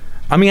round.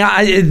 I mean,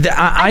 I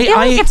feel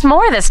like it's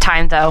more this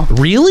time, though.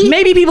 Really?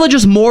 Maybe people are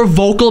just more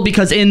vocal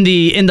because in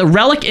the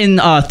Relic in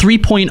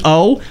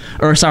 3.0,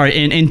 or sorry,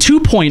 in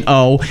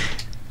 2.0,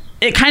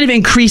 it kind of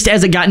increased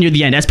as it got near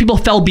the end. As people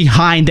fell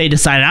behind, they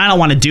decided, I don't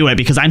want to do it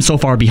because I'm so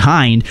far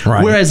behind.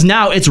 Right. Whereas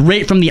now it's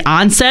right from the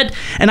onset.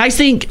 And I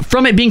think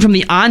from it being from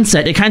the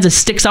onset, it kind of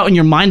sticks out in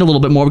your mind a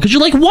little bit more because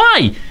you're like,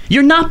 why?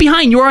 You're not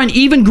behind. You're on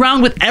even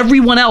ground with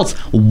everyone else.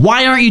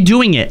 Why aren't you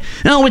doing it?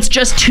 No, it's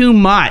just too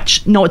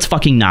much. No, it's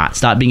fucking not.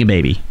 Stop being a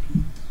baby.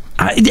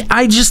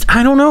 I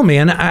don't know,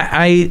 man.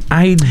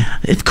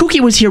 If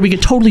Kooky was here, we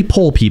could totally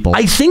poll people.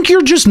 I think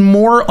you're just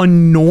more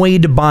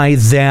annoyed by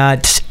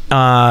that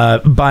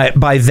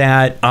by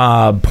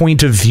that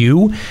point of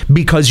view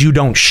because you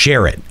don't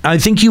share it. I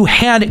think you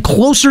had it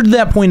closer to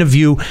that point of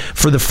view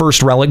for the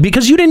first Relic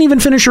because you didn't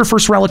even finish your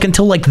first Relic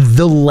until like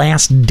the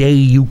last day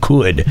you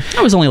could.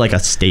 I was only like a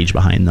stage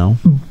behind though.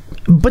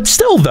 But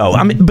still, though,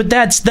 I mean, but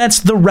that's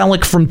the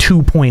Relic from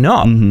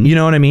 2.0. You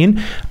know what I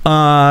mean?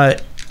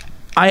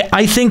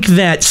 I think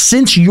that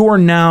since you're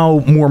now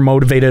more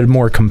motivated,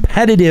 more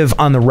competitive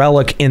on the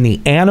Relic in the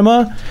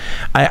anima,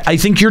 I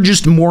think you're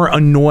just more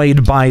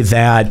annoyed by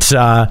that.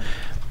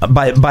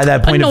 By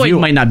that point of view,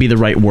 might not be the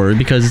right word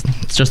because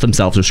it's just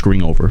themselves are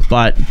screwing over.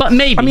 But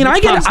maybe. I mean, I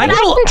get kind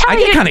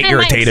of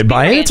irritated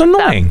by it. It's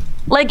annoying.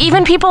 Like,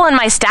 even people in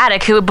my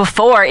static who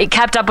before it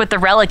kept up with the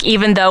Relic,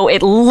 even though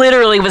it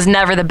literally was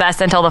never the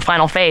best until the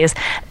final phase.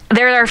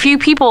 There are a few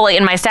people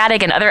in my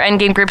static and other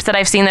endgame groups that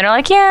I've seen that are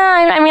like,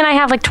 I mean, I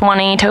have like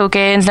 20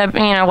 tokens,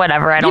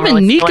 whatever. I don't even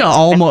really Nika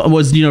almost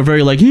was,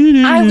 very like,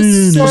 I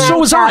was so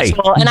was I.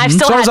 And I've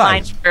still had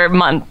mine for a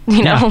month,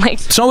 like.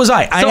 So was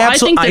I. I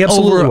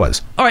absolutely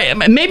was. All right,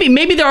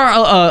 maybe there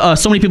are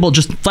so many people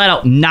just flat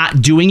out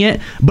not doing it,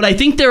 but I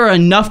think there are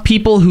enough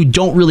people who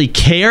don't really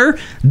care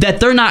that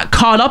they're not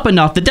caught up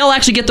enough that they'll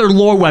actually get their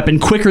lore weapon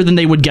quicker than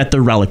they would get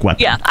their Relic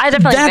weapon. Yeah, I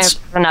definitely think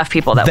there's enough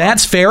people that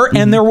That's fair,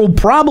 and there will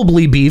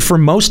probably be, for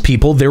most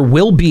people, there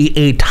will be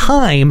a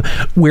time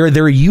where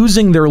they're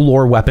using their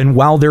lore weapon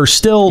while they're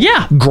still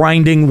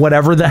grinding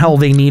whatever the hell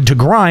they need to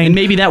grind. And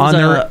maybe that was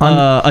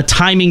a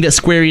timing that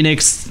Square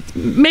Enix,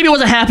 maybe it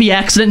was a happy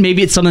accident,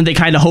 maybe it's something they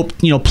kind of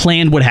hoped,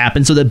 planned would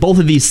happen so that both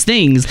of these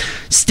things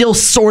still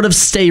sort of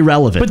stay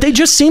relevant. But they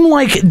just seem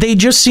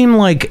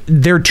like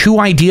they're two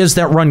ideas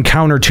that run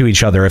counter to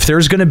each other. If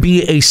there's going to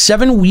be a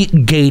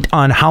 7-week gate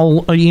on how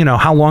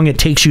long it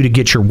takes you to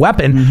get your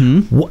weapon,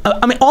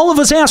 I mean, all of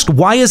us asked,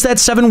 why is that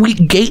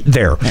 7-week gate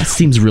there? That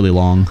seems really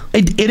long.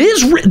 It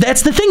is.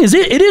 That's the thing.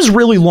 It is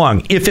really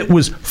long. If it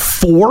was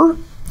 4,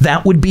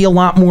 that would be a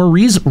lot more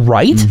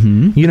right?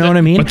 You know what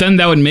I mean? But then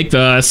that would make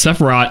the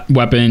Sephiroth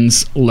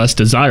weapons less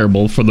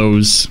desirable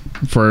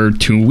for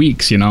 2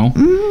 weeks, Yeah,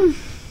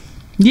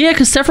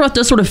 because Sephiroth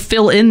does sort of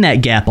fill in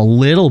that gap a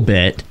little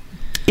bit.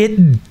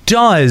 It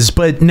does,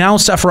 but now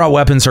Sephiroth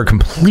weapons are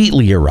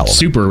completely irrelevant.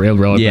 Super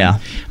irrelevant. Yeah.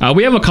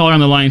 We have a caller on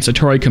the line,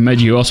 Satori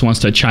Komeji, who also wants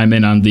to chime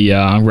in on the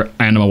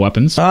anima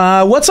weapons.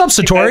 What's up,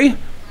 Satori?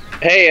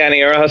 Hey,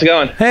 Annie, how's it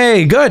going?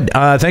 Hey, good.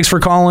 Thanks for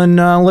calling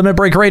Limit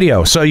Break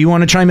Radio. So you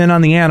want to chime in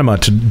on the anima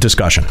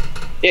discussion?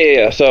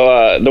 Yeah.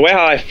 So the way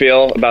how I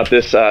feel about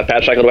this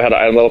patch cycle, the way how the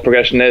item level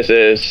progression is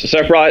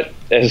Sephiroth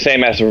is the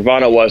same as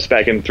Ravana was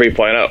back in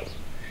 3.0,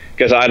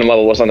 because the item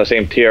level was on the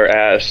same tier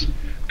as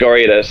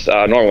Gorita's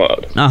normal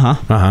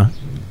mode.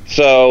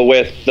 So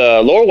with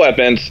the lore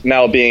weapons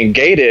now being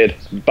gated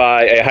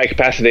by a high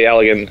capacity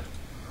Elegant,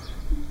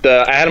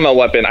 the anima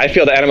weapon, I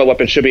feel the anima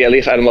weapon should be at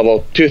least item level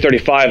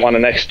 235 on the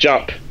next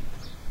jump,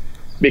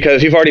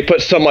 because you've already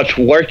put so much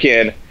work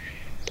in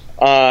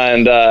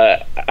on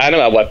the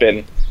anima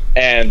weapon,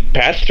 and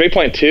patch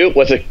 3.2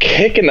 was a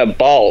kick in the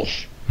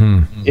balls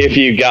if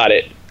you got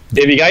it.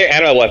 If you got your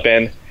anima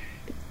weapon,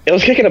 it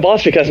was kicking the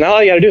balls because now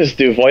all you gotta do is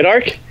do Void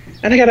Arc,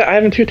 and I got an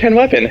item 210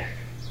 weapon.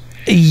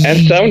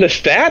 And some of the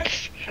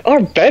stats are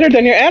better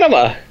than your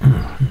anima.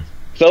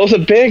 So it was a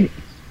big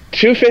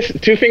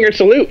two-finger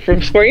salute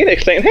from Square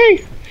Enix saying,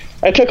 hey,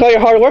 I took all your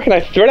hard work and I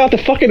threw it out the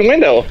fucking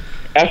window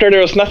after there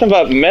was nothing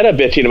but meta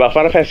bitching about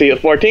Final Fantasy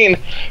XIV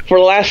for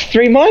the last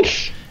 3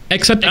 months.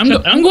 Except I'm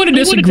going to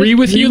disagree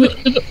with you.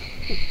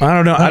 I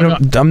don't know.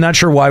 I'm not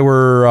sure why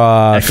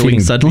we're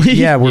feeding suddenly.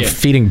 Yeah, we're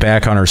feeding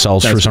back on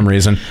ourselves for some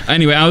reason.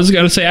 Anyway, I was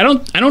going to say I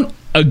don't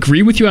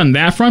agree with you on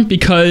that front,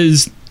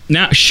 because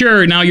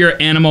now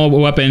your animal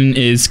weapon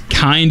is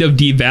kind of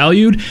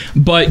devalued,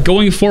 but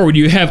going forward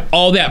you have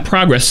all that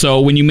progress. So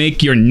when you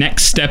make your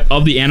next step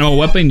of the animal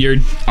weapon, you're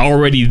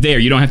already there.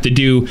 You don't have to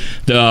do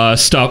the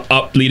stuff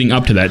leading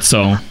up to that.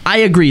 So I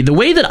agree. The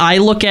way that I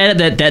look at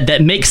it,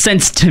 that makes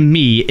sense to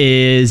me,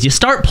 is you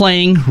start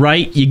playing,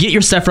 right? You get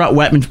your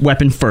Sephiroth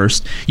weapon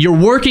first. You're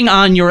working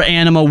on your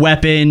animal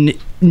weapon.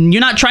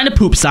 You're not trying to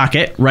poop sock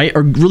it, right?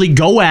 Or really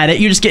go at it.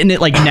 You're just getting it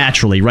like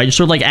naturally, right? You're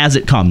sort of like as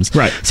it comes.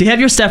 Right. So you have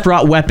your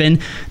Sephiroth weapon.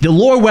 The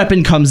lore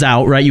weapon comes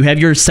out, right? You have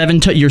your seven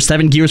gears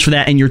for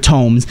that and your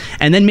tomes.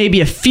 And then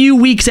maybe a few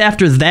weeks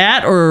after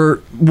that or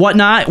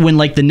whatnot, when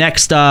like the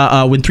next,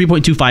 when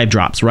 3.25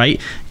 drops, right?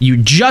 You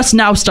just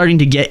now starting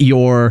to get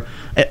your,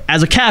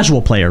 as a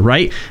casual player,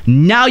 right?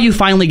 Now you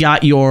finally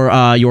got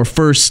your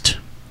first...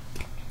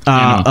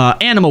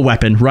 animal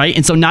weapon, right?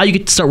 And so now you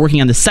get to start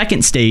working on the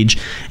second stage,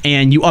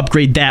 and you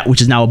upgrade that,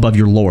 which is now above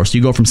your lore. So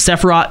you go from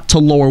Sephiroth to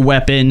lore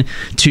weapon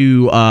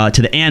to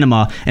the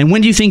anima. And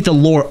when do you think the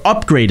lore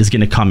upgrade is going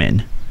to come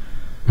in?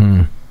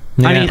 Yeah.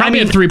 I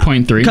mean, at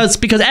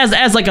 3.3. Because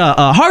as like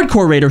a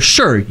hardcore raider,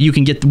 sure, you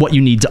can get what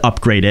you need to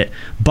upgrade it.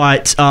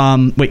 But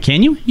wait,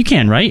 can you? You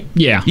can, right?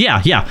 Yeah.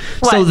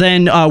 What? So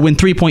then when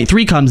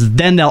 3.3 comes,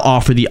 then they'll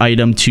offer the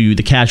item to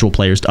the casual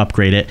players to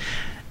upgrade it.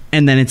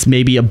 And then it's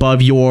maybe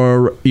above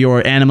your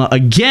anima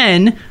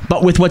again,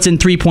 but with what's in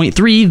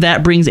 3.3,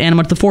 that brings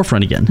anima to the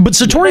forefront again. But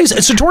Satori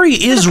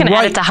is right.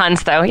 Add it to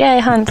Hunts, though. Yay,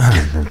 Hunts.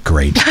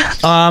 Great.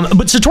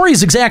 But Satori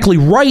is exactly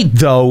right,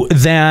 though,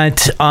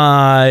 that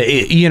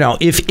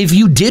if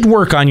you did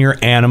work on your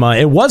anima,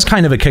 it was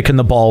kind of a kick in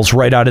the balls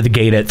right out of the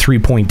gate at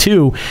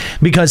 3.2,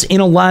 because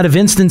in a lot of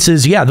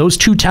instances, those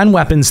 210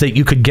 weapons that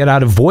you could get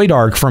out of Void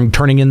Arc from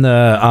turning in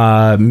the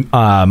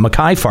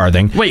Makai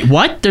Farthing. Wait,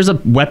 what? There's a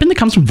weapon that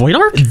comes from Void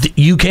Arc?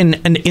 You can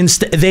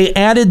they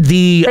added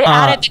the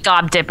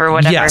God Dip or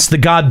whatever. Yes, the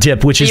God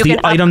Dip, which is the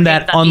item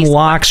that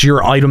unlocks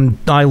your item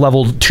eye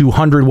level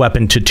 200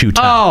 weapon to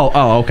 210.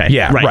 Oh, okay.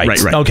 Yeah,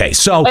 right. Okay,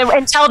 so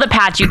until the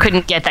patch, you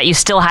couldn't get that. You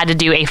still had to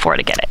do A4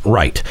 to get it.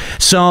 Right.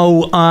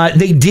 So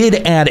they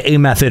did add a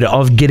method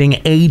of getting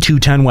a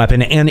 210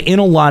 weapon, and in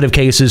a lot of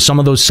cases, some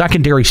of those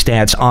secondary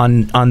stats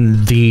on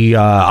the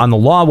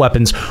law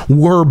weapons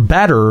were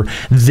better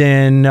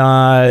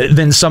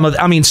than some of.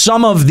 I mean,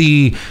 some of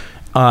the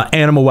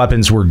animal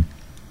weapons were.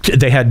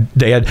 They had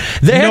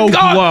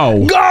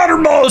Garbo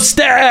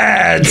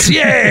stats.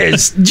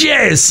 Yes.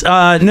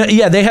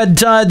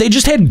 They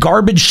just had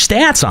garbage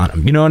stats on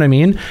them. You know what I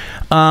mean?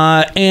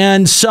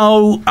 And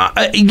so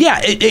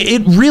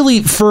it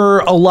really, for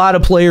a lot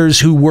of players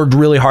who worked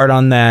really hard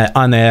on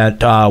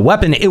that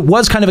weapon, it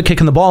was kind of a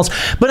kick in the balls.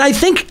 But I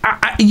think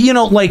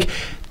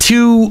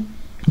to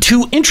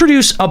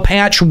introduce a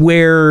patch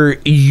where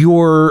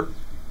your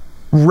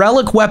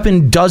relic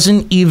weapon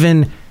doesn't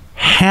even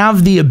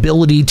have the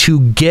ability to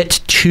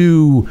get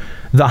to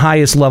the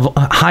highest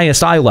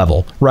eye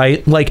level,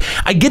 right? Like,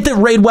 I get that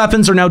raid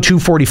weapons are now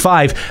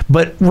 245,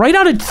 but right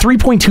out at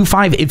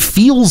 3.25, it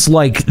feels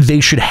like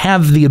they should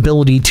have the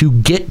ability to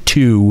get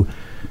to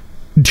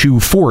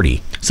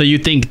 240. So you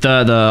think the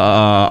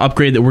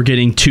upgrade that we're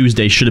getting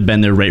Tuesday should have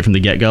been there right from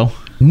the get-go?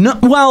 No,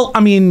 well, I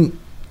mean,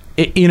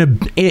 in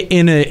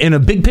a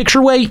big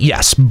picture way,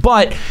 yes,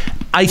 but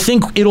I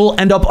think it'll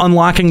end up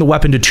unlocking the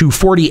weapon to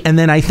 240, and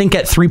then I think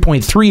at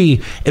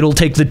 3.3 it'll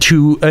take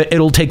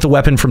the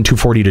weapon from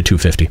 240 to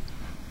 250.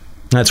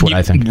 That's what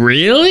I think.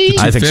 Really?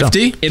 I think so.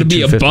 It'll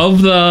be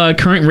above the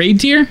current raid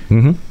tier?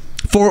 Mm-hmm.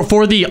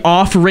 For the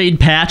off-raid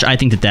patch, I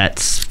think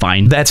that's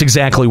fine. That's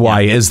exactly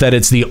why, is that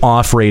it's the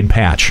off-raid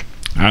patch.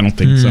 I don't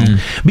think so.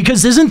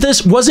 Because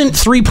wasn't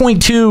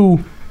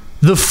 3.2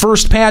 the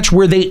first patch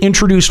where they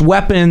introduced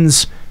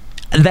weapons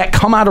that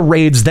come out of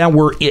raids that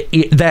were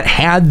that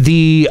had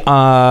the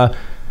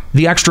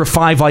extra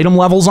 5 item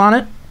levels on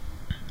it?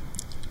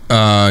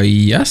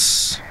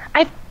 Yes.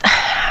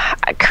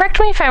 Correct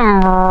me if I'm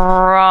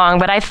wrong,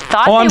 but I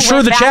thought. Oh, I'm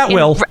sure the chat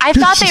will. I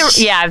thought they.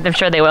 Yeah, I'm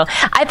sure they will.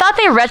 I thought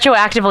they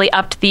retroactively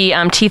upped the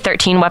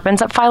T13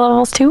 weapons up 5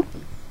 levels too.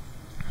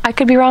 I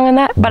could be wrong on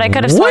that, but I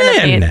could have sworn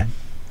that they.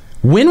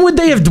 When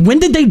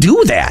did they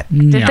do that?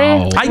 Did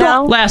they? I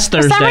don't. Last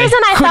Thursday. For some reason,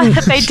 I thought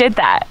that they did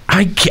that.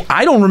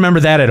 I don't remember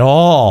that at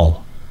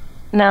all.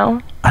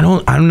 No. I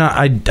don't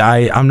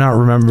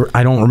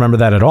remember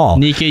that at all.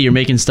 Nika, you're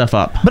making stuff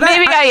up. But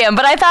maybe I am.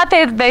 But I thought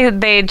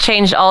they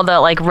changed all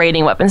the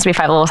raiding weapons to be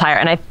 5 levels higher,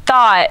 and I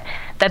thought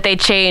that they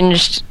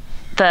changed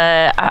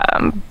the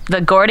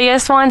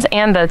Gordius ones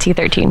and the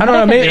T13. I don't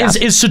know. Maybe, is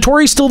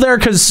Satori still there?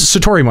 Because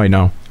Satori might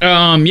know.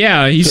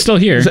 Yeah, he's still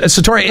here.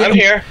 Satori, I'm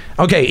here.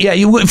 Okay,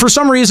 yeah. For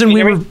some reason,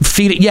 we were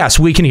feeding. Yes,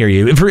 we can hear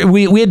you.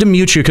 We had to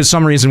mute you because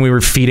some reason we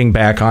were feeding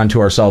back onto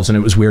ourselves, and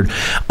it was weird.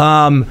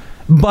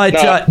 But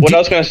what I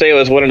was going to say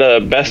was one of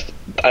the best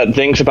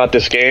things about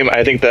this game.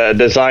 I think the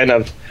design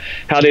of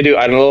how they do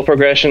item level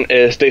progression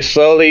is they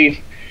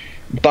slowly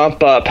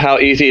bump up how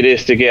easy it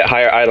is to get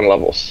higher item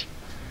levels.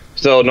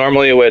 So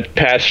normally with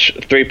patch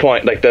 3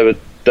 like the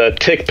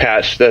tick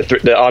patch,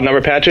 the odd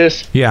number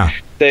patches, yeah,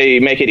 they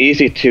make it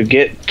easy to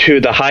get to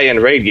the high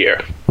end raid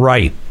gear.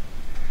 Right.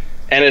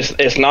 and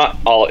it's not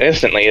all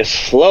instantly. It's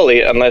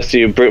slowly, unless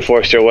you brute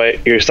force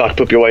your sock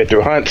poop your way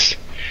through hunts.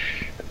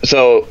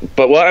 So,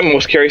 but what I'm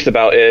most curious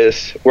about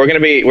is we're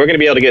gonna be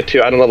able to get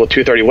to item level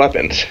 230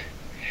 weapons,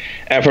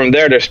 and from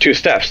there's 2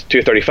 steps: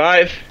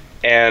 235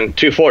 and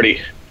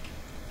 240,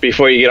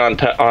 before you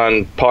get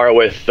on par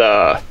with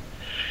the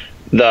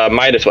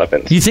Midas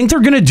weapons. You think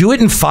they're gonna do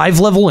it in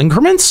 5-level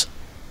increments?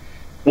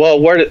 Well,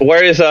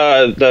 where is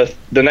the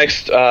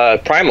next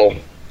primal?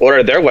 What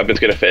are their weapons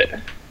gonna fit?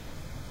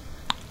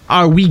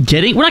 Are we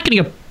getting? We're not getting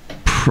a.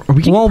 Are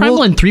we getting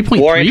primal in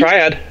 3.3? Warring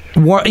Triad.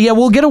 Yeah,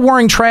 we'll get a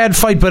Warring Triad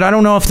fight, but I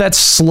don't know if that's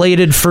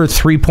slated for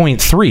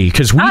 3.3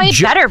 because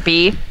it better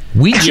be.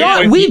 We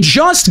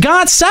just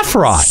got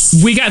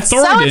Sephiroth. We got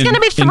Thoradin. So it's going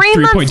to be 3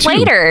 months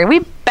later.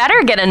 We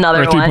better get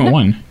another or 3.1.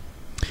 one.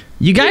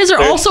 You guys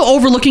are also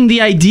overlooking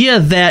the idea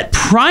that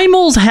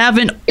primals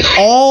haven't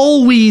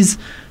always.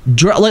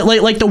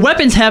 Like the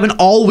weapons haven't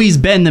always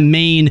been the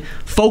main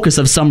focus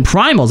of some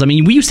primals. I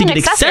mean, we used to get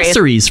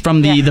accessories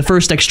from the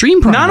first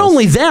extreme primals. Not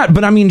only that,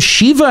 but I mean,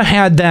 Shiva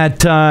had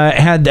that. Well,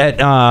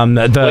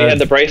 you had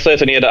the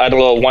bracelets and you had the item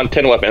level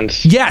 110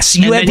 weapons. Yes,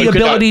 you had the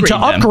ability to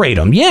upgrade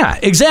them. Yeah,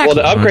 exactly.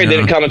 Well, the upgrade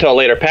didn't come until a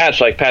later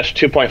patch, like patch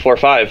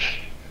 2.45.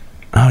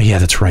 Oh yeah,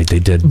 that's right. They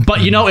did.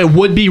 But it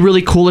would be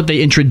really cool if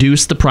they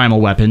introduced the primal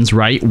weapons,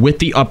 right, with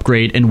the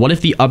upgrade. And what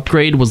if the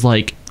upgrade was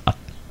like a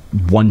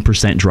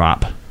 1%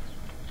 drop?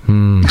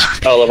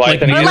 Oh,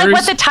 Leviathan. Like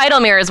what the title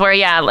mirrors were,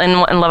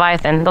 in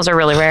Leviathan. Those are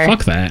really rare.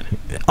 Fuck that.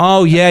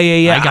 Oh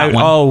yeah. I got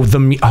one.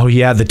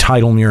 The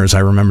title mirrors.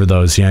 I remember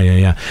those.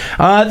 Yeah.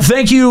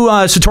 Thank you,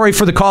 Satori,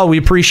 for the call. We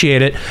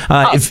appreciate it.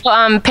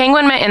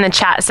 Penguin in the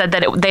chat said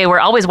that they were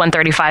always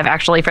 135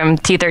 actually from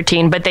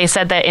T13, but they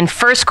said that in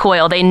first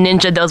coil they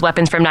ninja'd those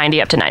weapons from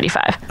 90 up to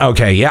 95.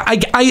 Okay, yeah,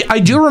 I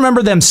do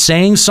remember them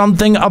saying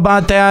something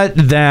about that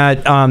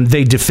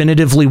they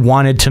definitively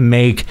wanted to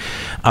make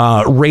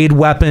raid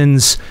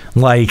weapons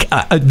like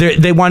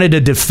they wanted a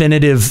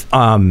definitive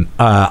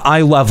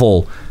eye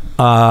level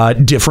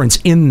difference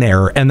in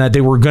there, and that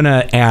they were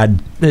gonna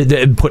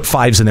put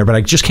 5s in there, but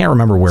I just can't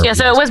remember where. Yeah,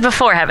 so it was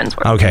before Heaven's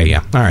Word. Okay,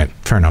 yeah, all right,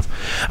 fair enough.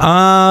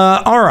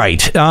 All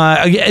right,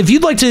 if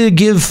you'd like to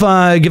give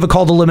a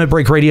call to Limit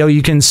Break Radio,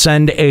 you can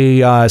send a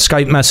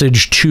Skype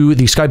message to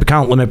the Skype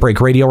account Limit Break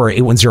Radio, or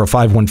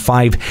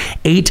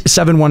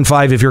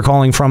 810-515-8715 if you're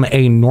calling from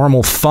a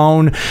normal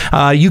phone.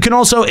 You can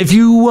also, if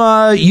you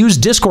use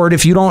Discord,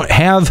 if you don't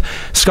have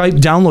Skype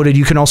downloaded,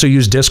 you can also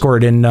use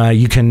Discord, and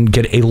you can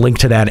get a link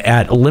to that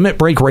at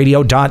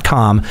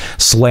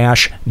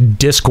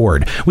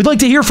limitbreakradio.com/Discord. We'd like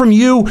to hear from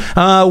you,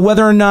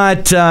 whether or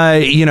not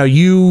what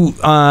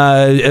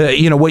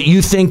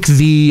you think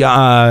the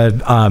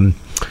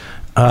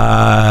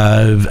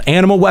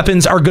animal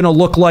weapons are going to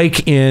look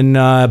like in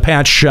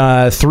patch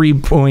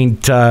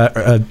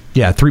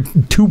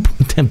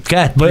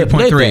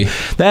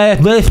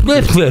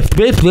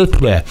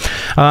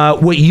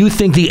 3.3. What you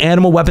think the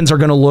animal weapons are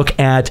going to look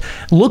like at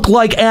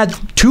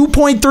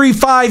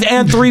 2.35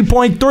 and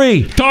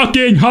 3.3.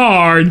 Talking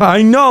hard.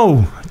 I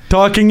know.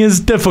 Talking is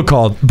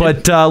difficult,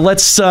 but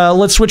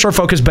let's switch our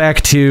focus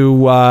back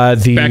to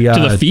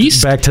the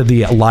feast, back to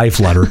the live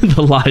letter.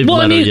 The live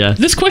letter. Yeah.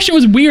 This question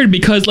was weird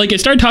because it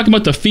started talking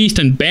about the feast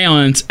and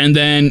balance, and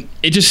then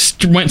it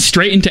just went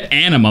straight into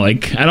anima. I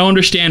don't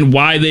understand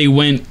why they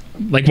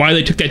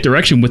took that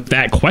direction with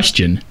that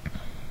question.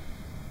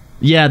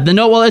 Yeah, I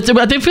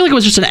feel like it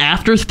was just an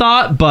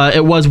afterthought, but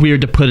it was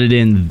weird to put it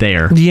in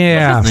there.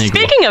 Yeah.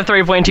 Speaking of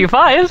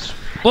 3.25.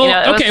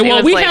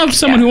 Well, we have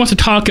someone who wants to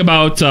talk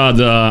about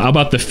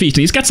the feast.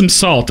 He's got some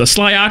salt.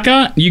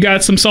 Slyaka, you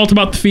got some salt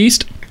about the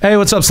feast? Hey,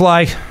 what's up,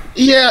 Sly?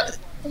 Yeah,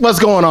 what's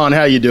going on?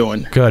 How you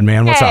doing? Good,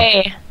 man. What's up?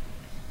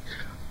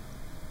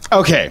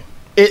 Okay,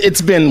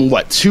 it's been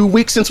 2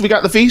 weeks since we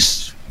got the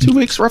feast? 2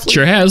 weeks, roughly?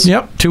 Sure has.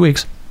 Yep, 2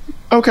 weeks.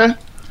 Okay,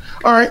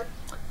 all right.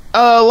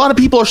 A lot of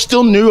people are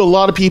still new. A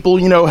lot of people,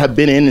 have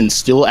been in and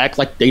still act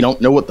like they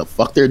don't know what the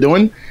fuck they're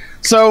doing.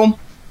 So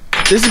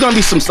this is going to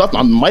be some stuff.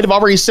 I might have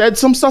already said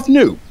some stuff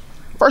new.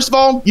 First of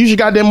all, use your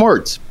goddamn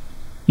words.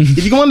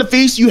 If you go on the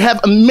feast, you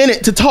have a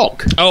minute to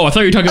talk. Oh, I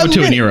thought you were talking about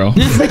to Nero.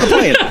 Make a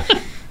plan.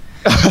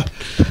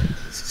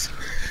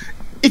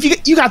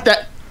 If you got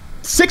that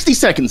 60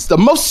 seconds, the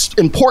most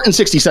important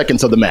 60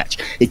 seconds of the match.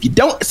 If you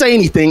don't say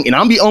anything, and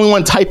I'm the only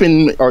one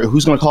typing, or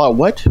who's going to call out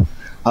what?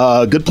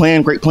 Good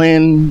plan, great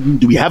plan.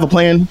 Do we have a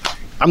plan?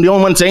 I'm the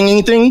only one saying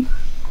anything.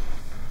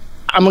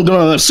 I'm going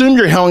to assume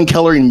you're Helen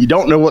Keller and you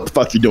don't know what the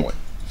fuck you're doing.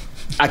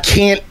 I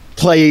can't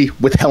play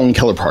with Helen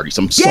Keller parties.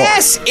 I'm sorry.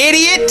 Yes,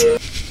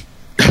 idiot!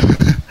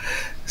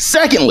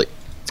 Secondly,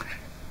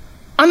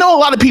 I know a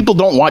lot of people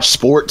don't watch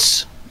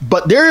sports,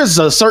 but there is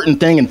a certain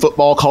thing in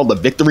football called the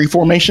victory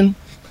formation.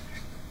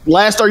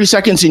 Last 30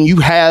 seconds and you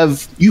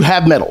have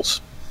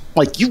medals.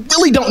 You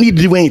really don't need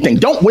to do anything.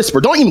 Don't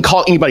whisper. Don't even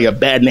call anybody a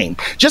bad name.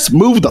 Just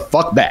move the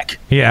fuck back.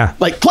 Yeah.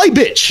 Play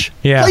bitch.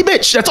 Yeah. Play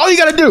bitch. That's all you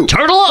got to do.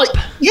 Turtle up.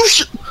 You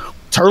should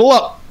turtle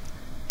up.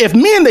 If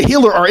me and the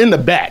healer are in the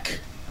back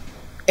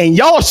and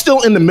y'all are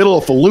still in the middle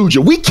of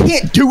Fallujah, we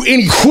can't do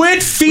anything.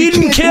 Quit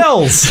feeding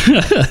kills.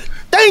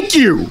 Thank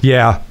you.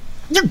 Yeah.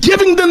 You're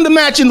giving them the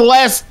match in the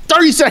last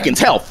 30 seconds.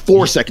 Hell,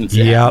 4 seconds.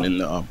 Yep.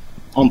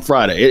 On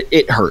Friday.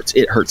 It hurts.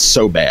 It hurts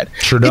so bad.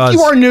 Sure does.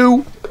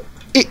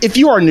 If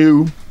you are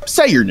new,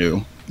 say you're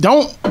new.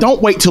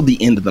 Don't wait till the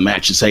end of the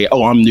match to say,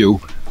 "Oh, I'm new,"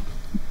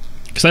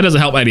 because that doesn't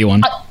help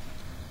anyone.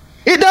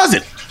 It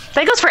doesn't.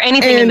 That goes for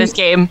anything in this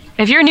game.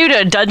 If you're new to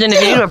a dungeon,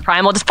 if you're new to a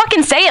primal, just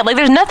fucking say it. Like,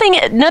 there's nothing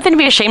to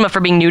be ashamed of for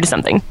being new to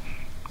something.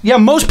 Yeah,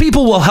 most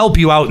people will help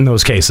you out in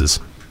those cases.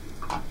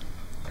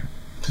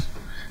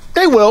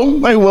 They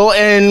will,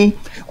 and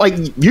like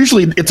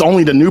usually it's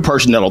only the new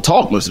person that'll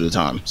talk most of the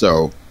time.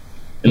 So,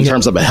 in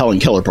terms of a Helen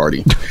Keller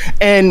party,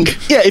 and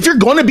yeah, if you're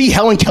going to be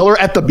Helen Keller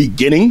at the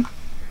beginning,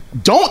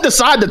 don't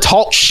decide to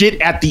talk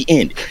shit at the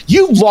end.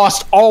 You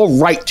lost all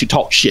right to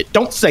talk shit.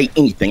 Don't say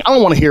anything. I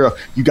don't want to hear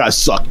you guys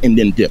suck and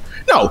then dip.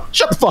 No,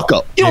 shut the fuck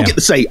up. You don't get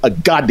to say a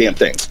goddamn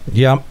thing.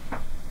 Yep.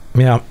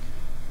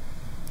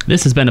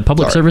 This has been a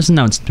public service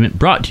announcement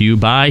brought to you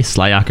by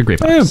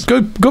SlyakaGreyfox.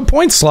 Yeah, good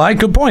points, Sly.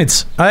 Good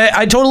points.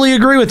 I totally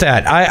agree with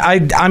that.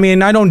 I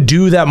mean, I don't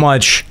do that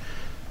much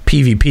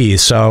PvP,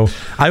 so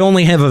I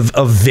only have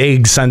a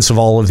vague sense of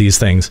all of these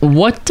things.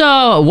 What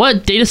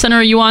data center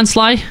are you on,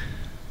 Sly?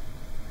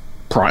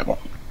 Primal.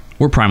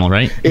 We're Primal,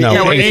 right? No,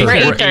 yeah, we're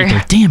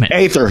Aether. Damn it.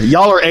 Aether.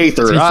 Y'all are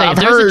Aether. If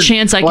there's a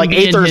chance I can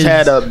be Aether's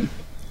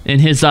in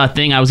his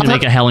thing, I was going to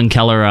make a Helen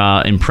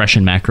Keller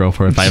impression macro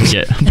for if I ever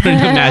get put in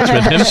a match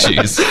with him.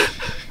 Jeez.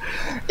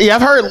 Yeah,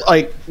 I've heard,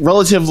 like,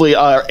 relatively,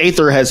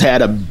 Aether has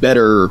had a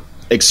better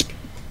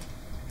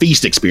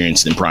feast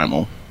experience than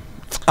Primal.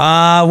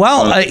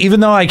 Even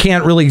though I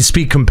can't really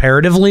speak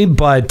comparatively,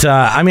 but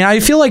I mean, I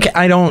feel like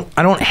I don't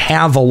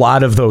have a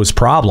lot of those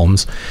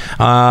problems.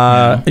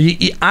 I'm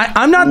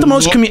not the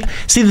most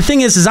see, the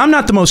thing is I'm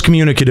not the most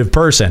communicative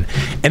person,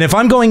 and if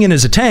I'm going in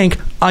as a tank,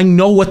 I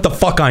know what the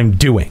fuck I'm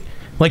doing.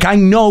 Like, I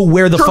know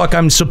where the fuck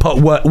I'm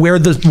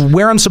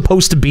where I'm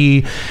supposed to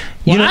be.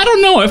 I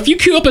don't know. If you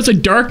queue up as a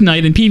Dark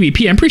Knight in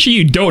PvP, I'm pretty sure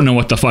you don't know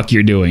what the fuck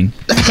you're doing.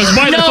 Because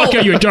why the fuck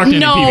are you a Dark Knight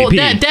in PvP?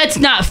 No, that's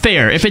not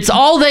fair. If it's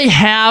all they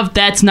have,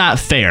 that's not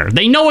fair.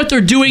 They know what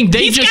they're doing.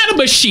 He's got a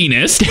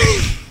machinist.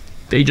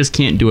 They just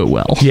can't do it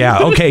well.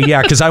 Yeah, okay,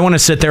 yeah, because I want to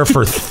sit there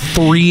for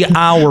 3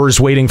 hours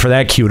waiting for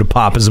that queue to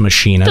pop as a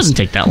machinist. It doesn't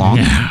take that long.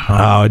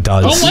 Oh, it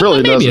does. It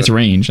really maybe it's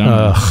range.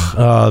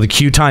 The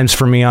queue times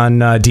for me on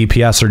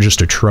DPS are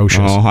just atrocious.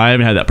 Oh, I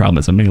haven't had that problem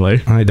as a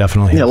melee. I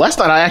definitely have. Yeah, last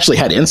night I actually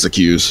had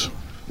insta-queues,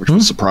 which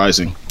was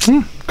surprising.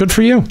 Good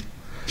for you.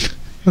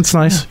 That's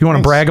nice. You want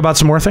to brag about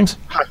some more things?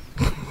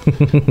 You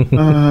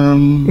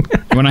want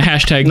to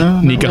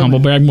hashtag Nika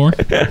Humblebrag more?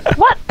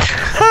 What?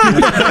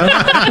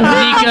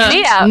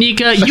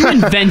 Nika, you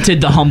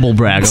invented the humble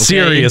brag. Okay?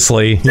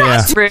 Seriously,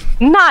 yeah.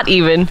 Not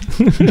even.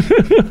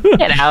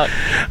 Get out.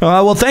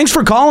 Well, thanks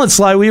for calling,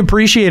 Sly. We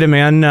appreciate it,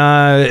 man.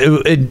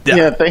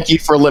 Yeah, thank you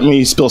for letting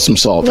me spill some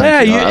salt.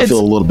 I feel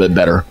a little bit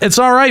better. It's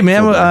all right,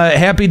 man.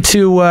 Happy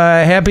to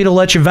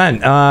let you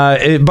vent.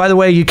 By the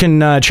way, you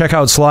can check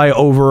out Sly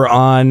over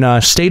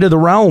on State of the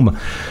Realm,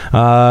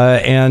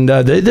 and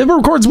they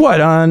records what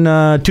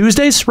on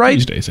Tuesdays, right?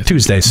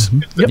 Tuesdays.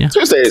 Mm-hmm. Yep. Yeah.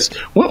 Tuesdays.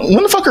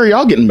 When the fuck are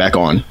y'all getting back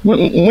on?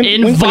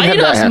 Invite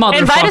us, motherfucker.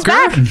 Invite us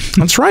back.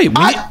 That's right.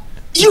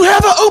 You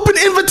have an open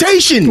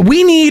invitation.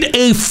 We need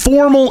a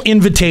formal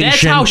invitation.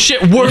 That's how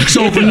shit works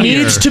over here. It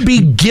needs to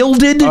be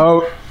gilded.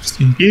 Oh,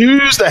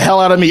 excuse the hell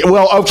out of me.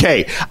 Well,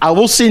 okay. I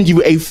will send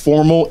you a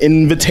formal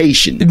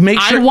invitation. Make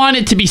sure I want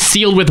it to be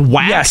sealed with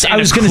wax. Yes, and I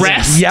was going to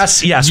say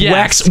yes.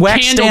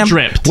 Wax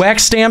stamped,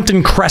 wax stamped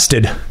and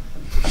crested.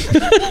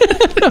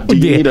 Do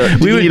you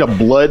need a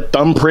blood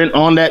thumbprint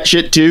on that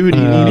shit too? Do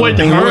you need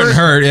wouldn't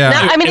hurt, yeah. No,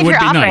 I mean, if you're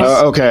offering.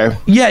 Nice. Okay.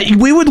 Yeah,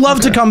 we would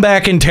love to come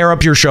back and tear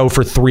up your show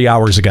for 3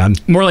 hours again.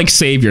 More like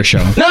save your show.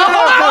 No, it's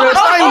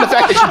not even the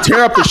fact that you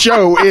tear up the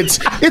show. It's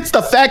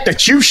the fact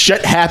that you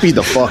shut Happy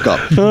the fuck up.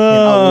 I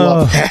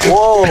love that.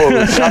 Whoa.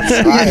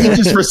 He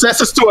just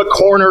recesses to a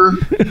corner,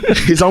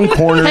 his own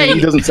corner, and he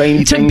doesn't say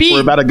anything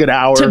for about a good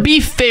hour. To be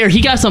fair, he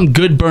got some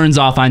good burns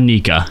off on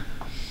Nika.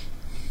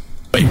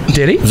 Wait,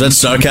 did he? Was that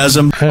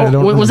sarcasm?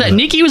 Was that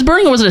Nika he was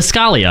burning, or was it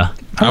Escalia?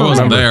 I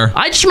wasn't there.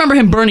 I just remember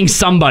him burning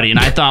somebody, and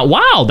I thought,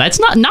 wow, that's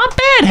not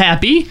bad,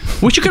 Happy.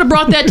 Wish you could have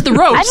brought that to the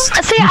roast.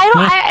 Was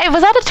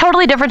that a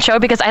totally different show?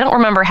 Because I don't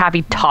remember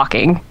Happy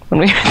talking when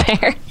we were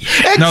there.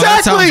 Exactly. No,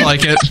 that sounds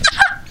like it.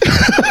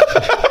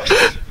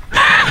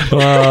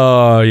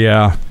 Oh,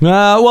 yeah.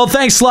 Well,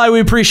 thanks, Sly.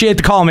 We appreciate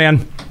the call,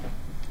 man.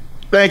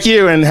 Thank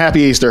you, and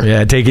happy Easter.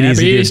 Yeah, take it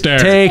easy. Easter.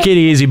 Take it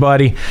easy,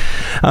 buddy.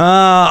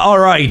 All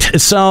right.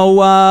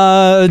 So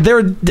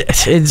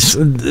it's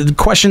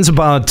questions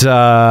about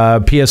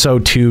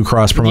PSO2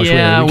 cross promotion.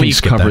 Yeah,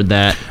 we've covered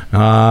that.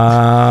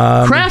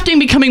 Crafting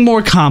becoming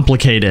more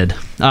complicated.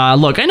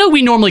 Look, I know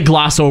we normally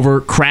gloss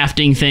over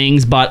crafting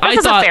things, but this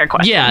is a fair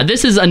question. Yeah,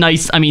 this is a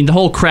nice. I mean, the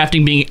whole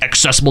crafting being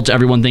accessible to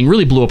everyone thing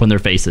really blew up on their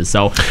faces.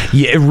 So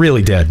yeah, it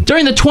really did.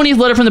 During the 20th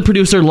letter from the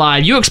producer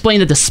live, you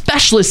explained that the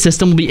specialist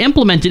system will be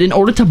implemented in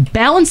order to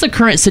balance the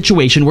current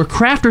situation where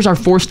crafters are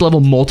forced to level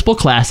multiple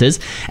classes,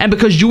 and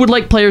because you would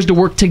like players to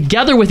work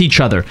together with each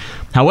other.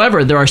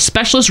 However, there are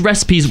specialist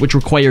recipes which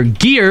require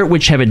gear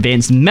which have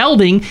advanced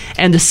melding,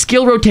 and the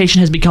skill rotation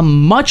has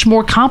become much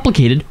more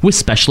complicated with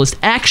specialist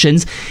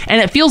actions,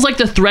 and it feels like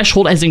the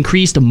threshold has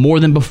increased more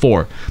than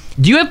before.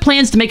 Do you have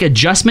plans to make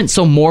adjustments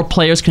so more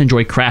players can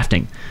enjoy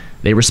crafting?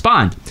 They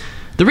respond.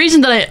 The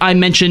reason that I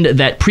mentioned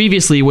that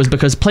previously was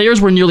because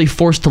players were nearly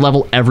forced to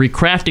level every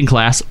crafting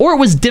class, or it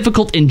was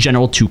difficult in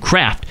general to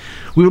craft.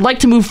 We would like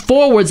to move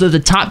forward so that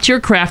the top tier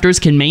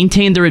crafters can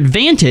maintain their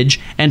advantage,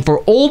 and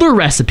for older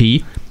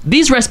recipe,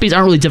 these recipes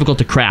aren't really difficult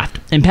to craft.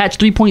 In patch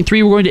 3.3,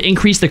 we're going to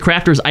increase the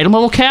crafter's item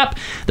level cap.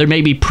 There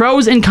may be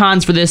pros and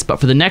cons for this, but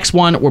for the next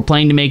one, we're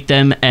planning to make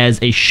them as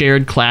a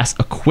shared class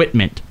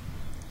equipment.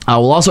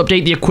 We'll also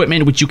update the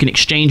equipment, which you can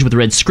exchange with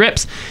red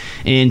scripts.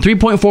 In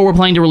 3.4, we're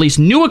planning to release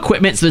new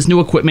equipment, so this new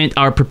equipment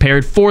are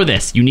prepared for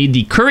this. You need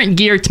the current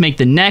gear to make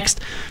the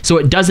next, so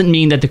it doesn't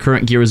mean that the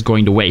current gear is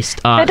going to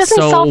waste. That doesn't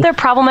solve their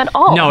problem at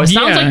all. No, it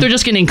sounds like they're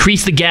just going to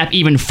increase the gap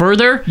even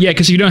further. Yeah,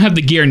 because you don't have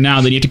the gear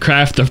now, then you have to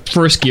craft the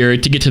first gear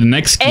to get to the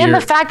next gear. And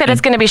the fact that it's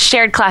going to be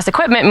shared class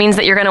equipment means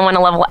that you're going to want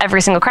to level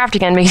every single craft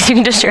again because you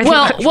can just share the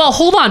equipment. Well,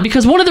 hold on,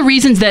 because one of the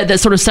reasons that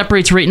sort of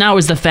separates right now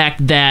is the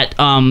fact that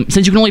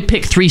since you can only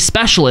pick 3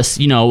 specialists,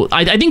 you know,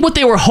 I think what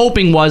they were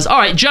hoping was, all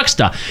right,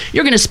 Juxta,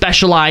 you're going to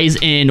specialize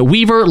in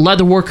Weaver,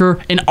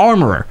 Leatherworker, and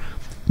Armorer.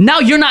 Now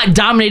you're not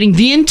dominating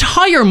the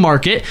entire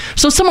market,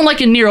 so someone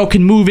like a Nero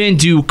can move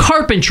into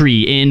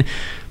Carpentry, in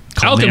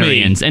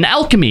Alchemy, and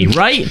Alchemy,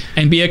 right?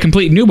 And be a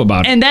complete noob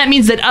about it. And that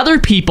means that other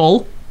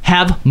people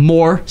have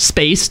more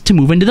space to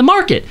move into the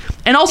market.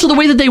 And also the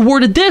way that they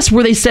worded this,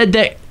 where they said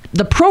that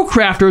the pro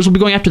crafters will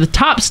be going after the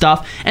top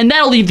stuff, and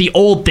that'll leave the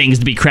old things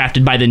to be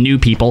crafted by the new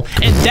people.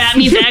 And that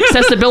means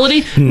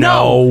accessibility?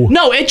 No,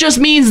 it just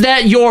means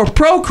that your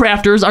pro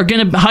crafters are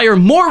going to hire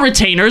more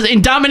retainers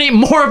and dominate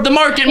more of the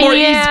market more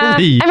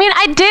easily. I mean,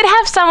 I did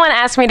have someone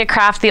ask me to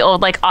craft the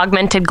old, like,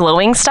 augmented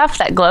glowing stuff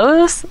that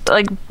glows,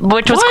 like,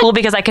 which was cool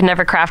because I could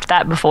never craft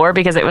that before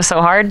because it was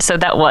so hard. So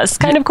that was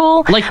kind of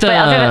cool. Like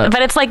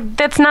but it's like,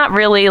 that's not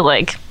really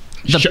like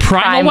the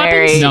primal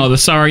weapons? No, the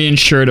Saurian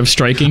shirt of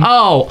striking.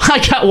 Oh,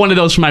 I got one of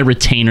those for my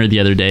retainer the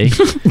other day.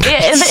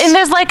 And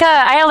there's like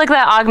I have like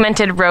that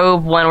augmented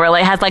robe one where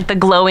it has like the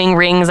glowing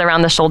rings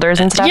around the shoulders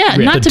and stuff. Yeah,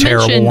 not to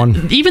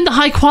mention, even the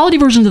high quality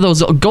versions of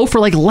those go for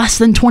like less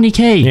than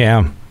 20K.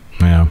 Yeah.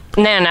 No,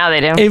 now they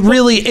do. It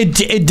really,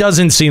 it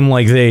doesn't seem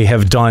like they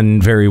have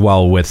done very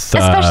well with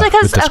especially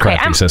because this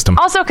crafting system.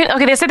 Also,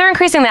 they say they're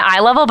increasing the eye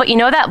level, but you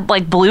know that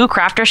like blue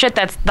crafter shit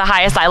that's the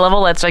highest eye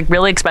level that's like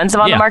really expensive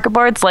on the market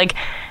boards. Like,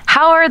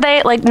 how are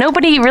they? Like,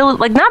 nobody really,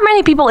 like, not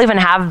many people even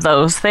have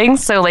those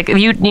things. So like, if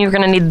you're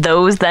gonna need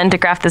those then to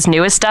craft this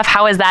newest stuff.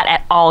 How is that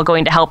at all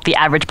going to help the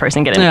average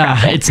person get into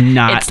crafting? It's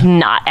not. It's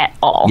not at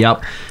all.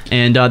 Yep.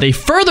 And they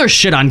further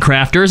shit on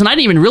crafters, and I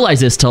didn't even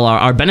realize this till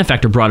our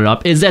benefactor brought it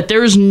up, is that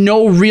there's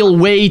no real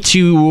way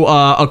to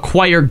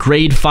acquire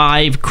grade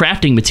 5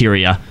 crafting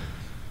materia.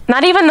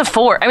 Not even the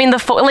 4. I mean, the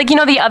 4, like, you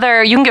know, the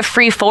other, you can get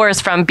free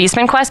 4s from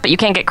Beastman Quest, but you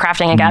can't get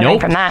crafting and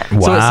gathering from that. Wow.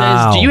 So it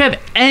says, do you have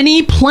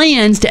any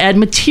plans to add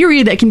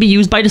materia that can be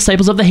used by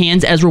Disciples of the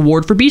Hands as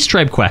reward for Beast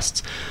Tribe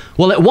quests?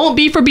 Well, it won't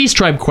be for Beast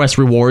Tribe quest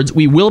rewards.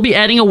 We will be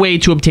adding a way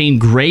to obtain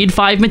grade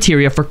 5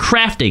 materia for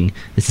crafting.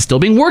 This is still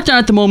being worked on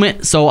at the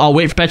moment, so I'll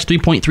wait for patch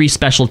 3.3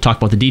 special to talk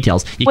about the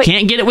details. You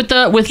can't get it with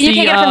the... You can't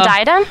get it from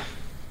Diadem?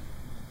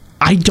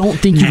 I don't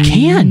think you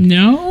can.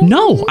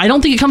 No, I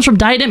don't think it comes from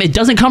Diadem. It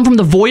doesn't come from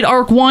the Void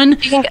Arc one.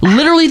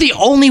 Literally, the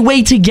only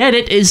way to get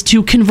it is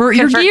to convert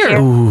your gear.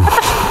 Ooh,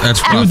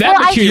 that's rough.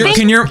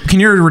 Can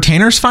your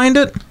retainers find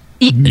it?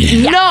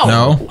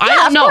 No. I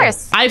don't know.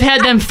 Course. I've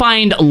had them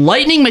find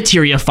Lightning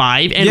Materia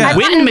 5 and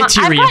Wind Materia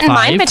 5. I've gotten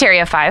Mind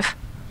Materia 5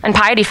 and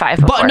Piety 5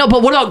 before.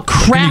 But what about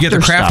crafter Can you get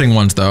the crafting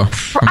ones, though?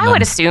 I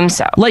would assume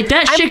so. Like,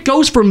 that shit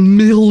goes for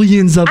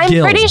millions of gills.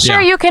 I'm pretty sure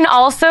you can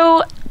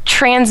also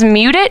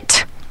transmute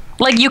it.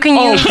 Like, you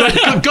can use...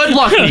 good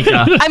luck,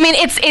 Mika. I mean,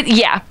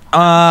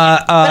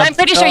 but I'm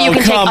pretty sure you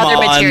can take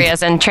other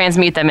materials and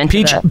transmute them into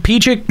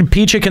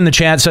Peachik in the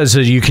chat says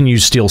that you can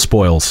use steel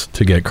spoils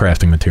to get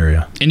crafting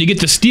materia. And you get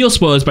the steel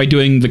spoils by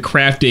doing the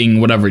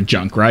crafting whatever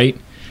junk, right?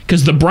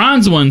 Because the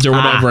bronze ones or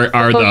whatever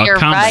are the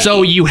common. Right.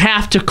 So you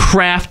have to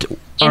craft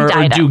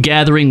or do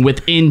gathering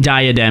within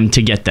Diadem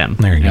to get them.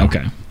 There you go.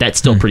 Okay. That's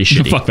still pretty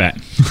shitty. Fuck that.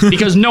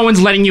 Because no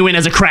one's letting you in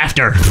as a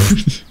crafter.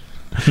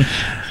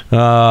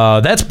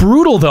 That's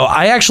brutal, though.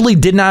 I actually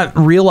did not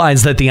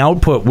realize that the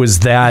output was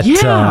that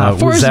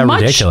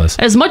ridiculous.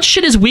 As much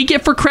shit as we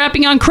get for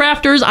crapping on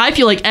crafters, I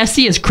feel like SC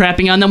is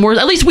crapping on them, whereas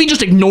at least we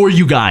just ignore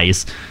you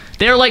guys.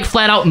 They're like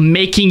flat out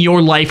making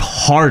your life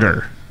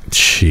harder.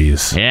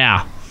 Jeez.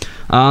 Yeah.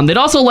 They'd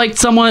also like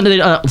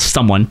They'd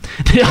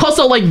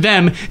also like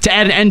them to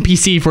add an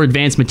NPC for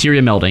advanced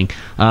materia melding.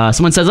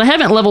 Someone says, I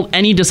haven't leveled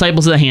any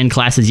Disciples of the Hand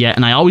classes yet,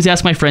 and I always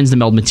ask my friends to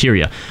meld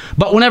materia.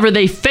 But whenever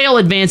they fail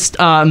advanced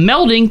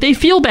melding, they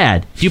feel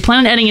bad. Do you plan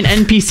on adding an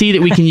NPC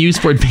that we can use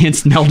for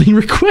advanced melding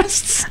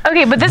requests?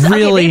 Okay, but this...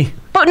 Really? Okay,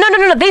 but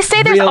no. They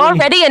say there's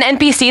already an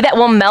NPC that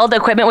will meld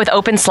equipment with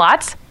open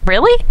slots.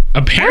 Really?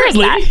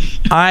 Apparently.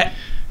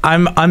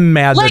 I'm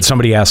mad that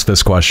somebody asked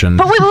this question.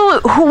 But wait,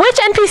 which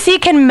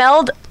NPC can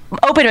meld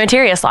open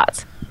materia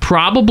slots?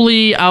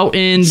 Probably out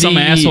in some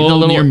the asshole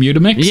little near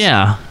Mutamix.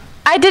 Yeah.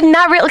 I did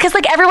not realize, because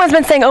like everyone's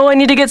been saying, oh, I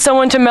need to get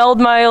someone to meld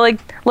my like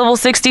level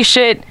 60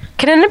 shit.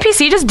 Can an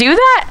NPC just do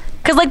that?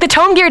 Because like the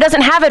tome gear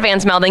doesn't have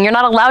advanced melding. You're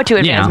not allowed to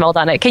advanced meld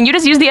on it. Can you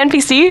just use the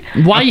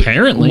NPC? Why?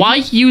 Apparently. Why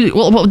you?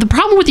 Well, the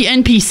problem with the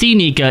NPC,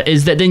 Nika,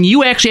 is that then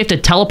you actually have to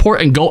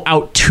teleport and go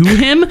out to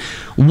him.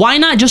 Why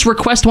not just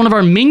request one of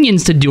our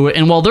minions to do it,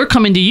 and while they're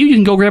coming to you, you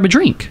can go grab a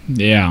drink?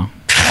 Yeah.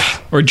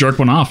 Or jerk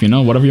one off,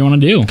 whatever you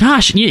want to do.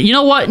 Gosh, you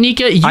know what,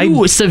 Nika?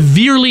 You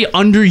severely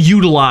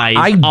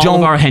underutilize all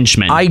of our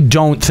henchmen. I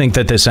don't think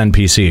that this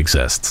NPC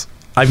exists.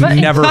 I've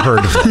never heard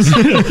of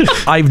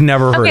this. I've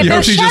never heard of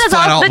this. this.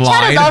 The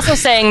chat is also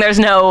saying there's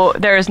no.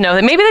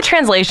 Maybe the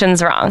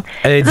translation's wrong.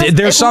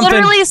 There's something. It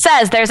literally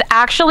says there's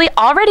actually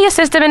already a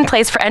system in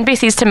place for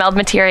NPCs to meld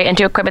materia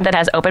into equipment that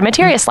has open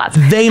materia slots.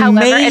 However,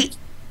 may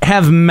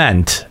have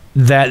meant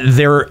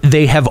that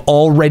they have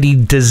already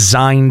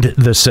designed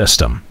the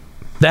system.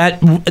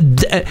 That's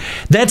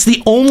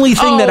the only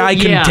thing that I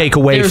can take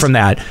away from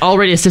that.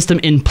 Already a system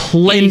in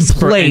place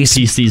for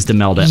NPCs to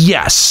meld it.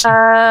 Yes.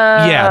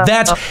 Yeah.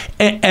 That's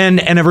and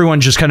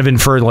everyone just kind of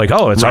inferred like,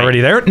 oh, it's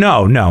already there.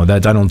 No, I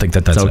don't think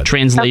that's so it.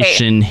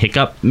 Translation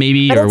hiccup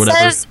maybe but or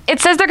whatever.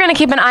 It says they're going to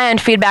keep an eye on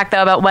feedback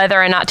though about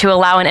whether or not to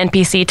allow an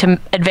NPC to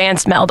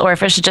advanced meld or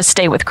if it should just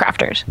stay with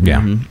crafters.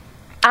 Yeah. Mm-hmm.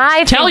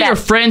 Tell your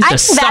friends to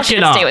suck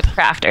it up. Stay with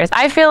crafters.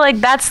 I feel like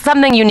that's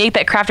something unique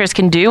that crafters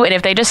can do, and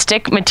if they just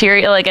stick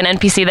material like an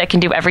NPC that can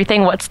do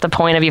everything, what's the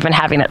point of even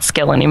having that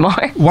skill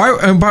anymore?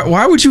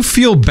 Why would you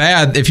feel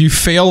bad if you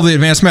fail the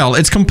advanced meld?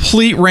 It's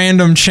complete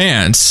random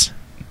chance.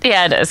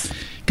 Yeah, it is.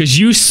 Because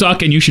you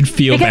suck and you should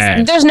feel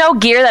bad. There's no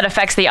gear that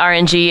affects the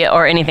RNG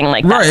or anything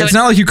like that. Right. So it's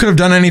not like you could have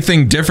done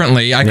anything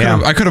differently. I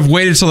could have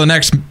waited till the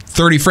next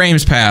 30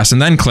 frames pass and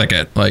then click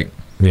it.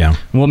 Yeah.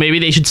 Well, maybe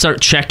they should start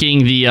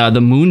checking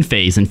the moon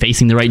phase and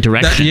facing the right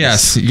direction.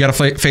 Yes, you got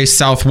to face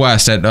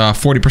southwest at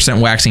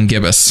 40% waxing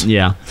gibbous.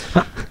 Yeah.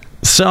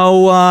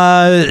 So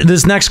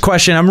this next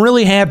question, I'm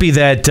really happy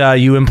that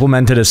you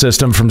implemented a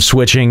system from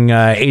switching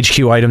HQ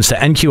items to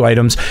NQ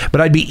items,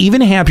 but I'd be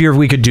even happier if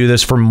we could do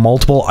this for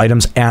multiple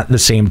items at the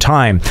same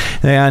time.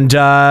 And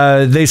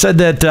they said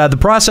that the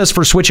process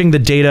for switching the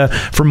data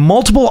for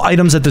multiple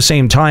items at the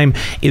same time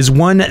is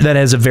one that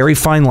has a very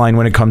fine line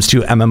when it comes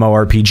to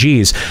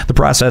MMORPGs. The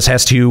process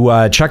has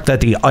to check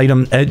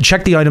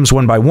the items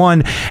one by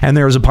one, and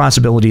there is a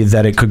possibility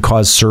that it could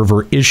cause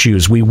server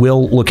issues. We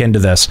will look into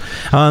this.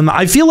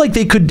 I feel like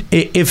they could,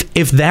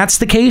 if that's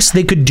the case,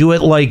 they could do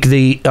it like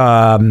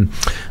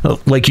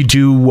like you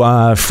do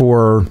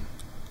for,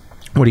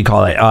 what do you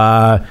call it?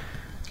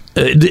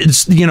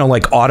 It's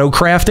like auto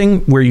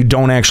crafting where you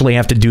don't actually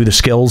have to do the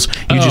skills.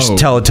 You just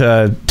tell it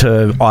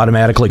to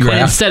automatically craft.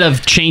 Yeah, instead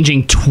of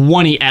changing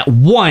 20 at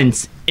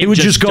once, it would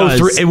just go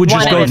through. It would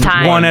just go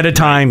one at a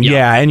time.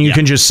 Yeah, and you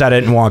can just set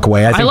it and walk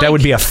away. I think that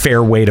would be a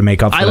fair way to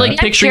make up for that. I like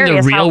picturing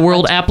the real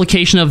world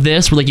application of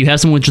this, where you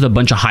have someone with just a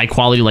bunch of high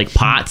quality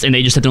pots, and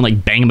they just sit there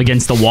and bang them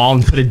against the wall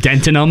and put a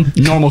dent in them.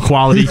 Normal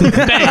quality,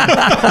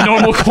 bang,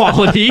 normal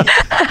quality.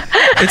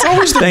 It's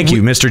always thank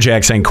you, Mr.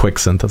 Jack, saying quick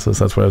synthesis.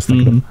 That's what I was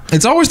thinking of.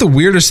 It's always the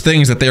weirdest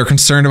things that they are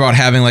concerned about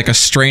having a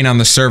strain on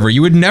the server.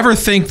 You would never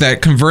think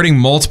that converting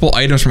multiple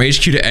items from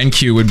HQ to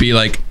NQ would be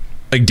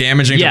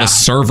damaging to the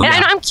server.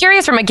 And I'm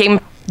curious from a game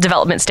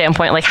development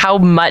standpoint, how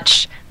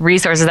much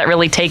resources that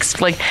really takes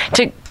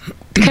to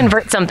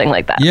convert something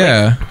like that.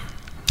 Yeah.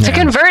 To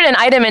convert an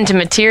item into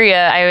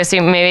materia, I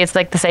assume maybe it's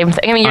the same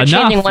thing. I mean, you're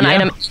changing one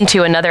item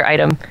into another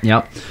item.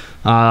 Yep.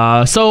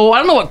 So I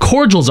don't know what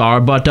cordials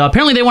are, but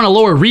apparently they want to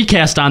lower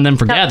recast on them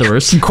for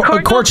gatherers.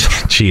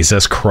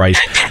 Jesus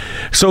Christ.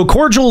 So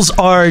cordials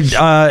are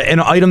an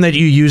item that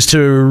you use to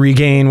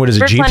regain, what is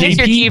it,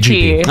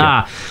 GP?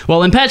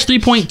 Well, in patch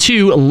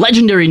 3.2,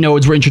 legendary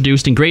nodes were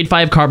introduced, and grade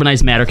 5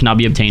 carbonized matter can now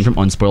be obtained from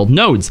unspoiled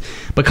nodes.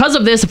 Because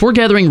of this, if we're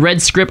gathering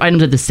red script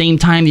items at the same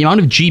time, the amount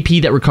of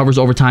GP that recovers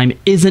over time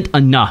isn't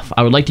enough.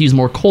 I would like to use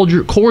more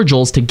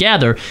cordials to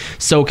gather,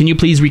 so can you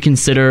please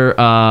reconsider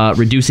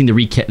reducing the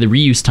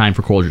reuse time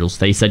for cordials?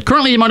 They said,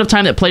 currently the amount of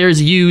time that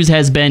players use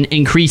has been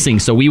increasing,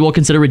 so we will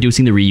consider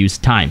reducing the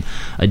reuse time.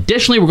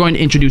 Additionally, we're going to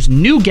introduce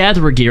new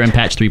gatherer gear in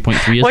patch 3.3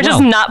 as well. Which is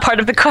not part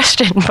of the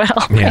question, but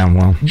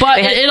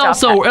it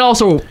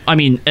also, I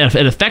mean,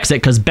 it affects it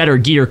because better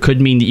gear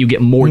could mean that you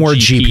get more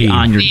GP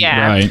on your gear.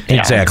 Right.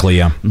 Exactly,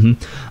 yeah.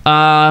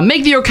 Mm-hmm.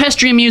 Make the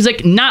orchestrion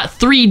music not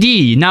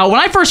 3D. Now, when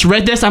I first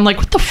read this, I'm like,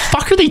 what the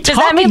fuck are they talking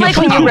about? Does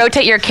that mean when you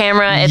rotate your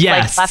camera, it's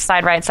left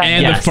side, right side?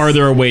 And the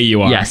farther away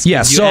you are. Yes.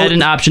 You had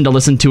an option to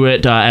listen to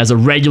it as a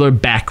regular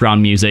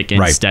background music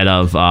instead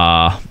of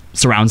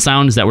surround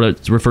sound. Is that what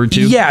it's referred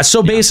to? Yeah,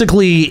 so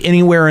basically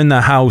anywhere in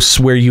the house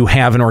where you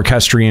have an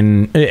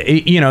orchestrion,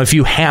 if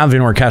you have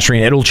an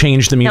orchestrion, it'll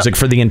change the music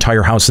for the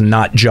entire house and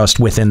not just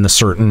within the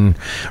certain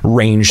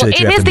range that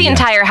you have to be in. It is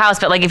the entire house,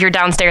 but like if you're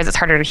downstairs, it's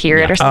harder to hear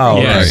it or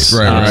something.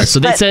 Right. So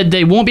they said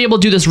they won't be able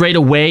to do this right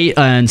away,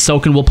 and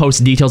Soken will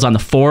post details on the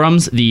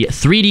forums. The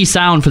 3D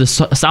sound for the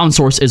sound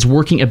source is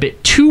working a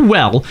bit too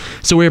well,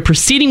 so we're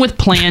proceeding with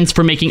plans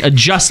for making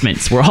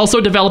adjustments. We're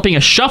also developing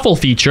a shuffle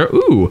feature.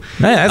 Ooh.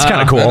 Man, that's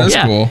kind of cool. That is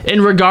cool.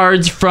 In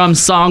regards from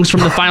songs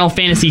from the Final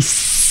Fantasy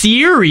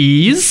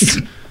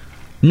series.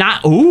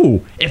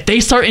 If they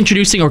start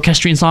introducing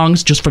orchestrion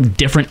songs just from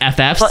different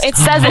FFs. Well, it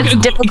says it's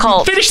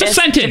difficult. Finish the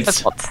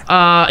sentence.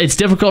 It's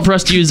difficult for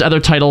us to use other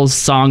titles,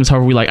 songs,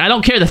 however we like. I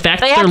don't care. The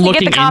fact that they're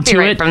looking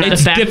into it,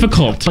 it's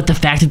difficult. But the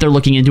fact that they're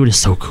looking into it is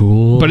so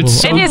cool. But it's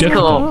so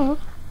difficult. Cool.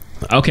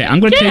 Okay, I'm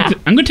going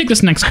to take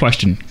this next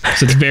question.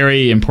 So it's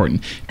very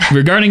important.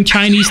 Regarding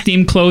Chinese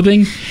themed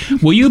clothing,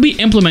 will you be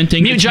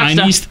implementing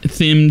Chinese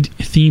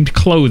themed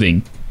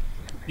clothing?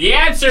 The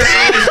answer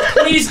is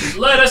please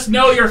let us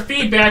know your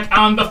feedback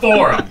on the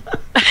forum.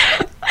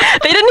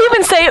 They didn't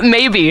even say it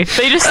maybe.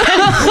 They just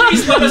said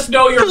please let us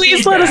know your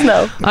please feedback. let us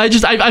know.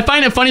 I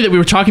find it funny that we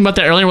were talking about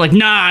that earlier. We're like,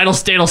 nah, it'll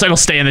stay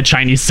in the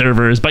Chinese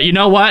servers. But you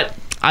know what?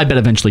 I bet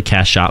eventually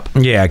Cash Shop.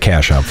 Yeah,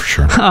 Cash Shop for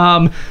sure.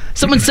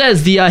 Someone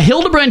says the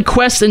Hildebrand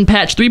quests in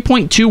patch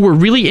 3.2 were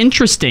really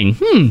interesting.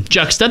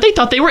 Juxta, they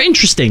thought they were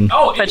interesting.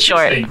 Oh, but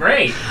interesting.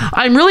 Great.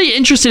 I'm really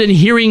interested in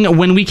hearing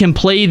when we can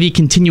play the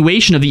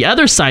continuation of the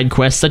other side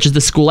quests, such as the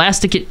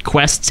Scholasticate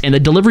quests and the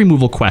Delivery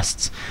Removal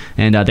quests.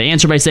 And they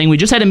answer by saying, we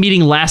just had a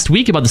meeting last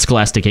week about the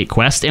Scholasticate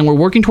quest, and we're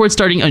working towards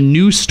starting a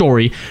new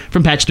story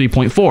from patch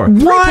 3.4.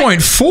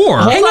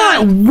 3.4? Hang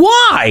on,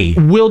 why?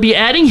 We'll be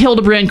adding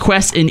Hildebrand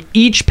quests in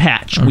each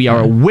patch. Okay. We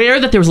are aware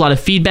that there was a lot of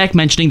feedback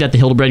mentioning that the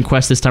Hildebrand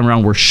quests this time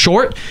around were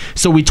short,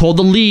 so we told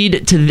the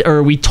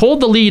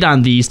lead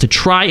on these to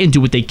try and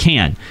do what they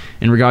can.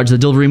 In regards to the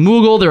Delivery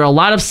Moogle, there are a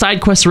lot of side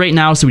quests right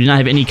now, so we do not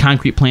have any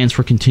concrete plans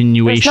for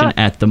continuation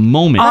at the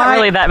moment. Not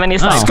really that many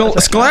side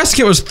quests.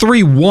 Scholasticate was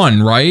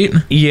 3.1, right?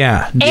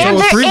 Yeah. So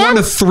 3.1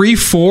 to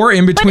 3.4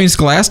 in between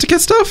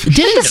Scholasticate stuff? The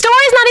story's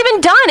not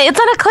even done. It's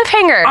on a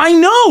cliffhanger. I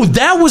know.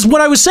 That was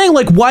what I was saying.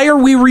 Like, why are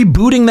we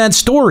rebooting that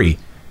story?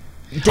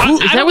 Is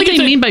that what they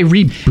mean by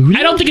rebooting?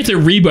 I don't think it's a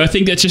reboot. I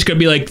think that's just going to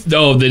be like,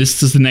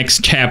 this is the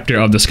next chapter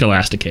of the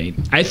Scholasticate.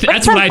 That's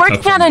what I took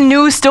working on a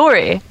new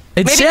story.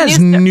 It says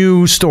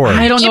new story.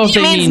 I don't know if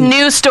it means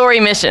new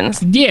story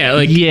missions.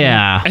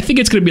 Yeah, I think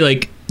it's going to be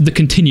like the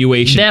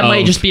continuation. That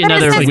might just be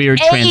another weird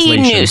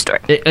translation. New story.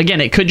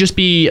 It could just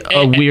be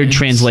a weird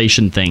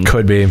translation thing.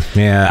 Could be,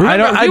 yeah.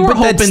 We were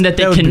hoping that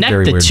they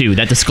connect the two,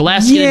 that the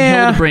Scholastic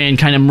and Hildebrand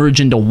kind of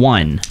merge into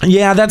one.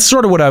 Yeah, that's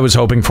sort of what I was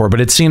hoping for,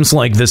 but it seems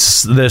like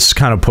this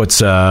kind of puts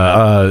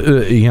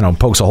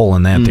pokes a hole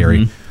in that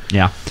theory.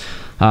 Yeah.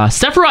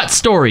 Sephiroth's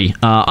story.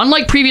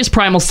 Unlike previous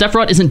Primals,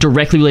 Sephiroth isn't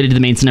directly related to the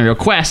main scenario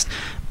quest,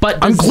 but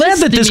I'm glad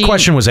that this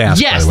question was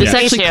asked. Yes, this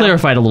actually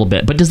clarified a little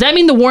bit. But does that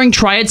mean the Warring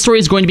Triad story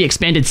is going to be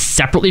expanded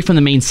separately from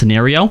the main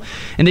scenario?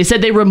 And they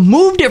said they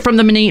removed it from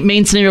the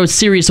main scenario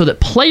series so that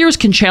players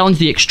can challenge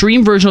the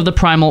extreme version of the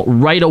Primal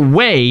right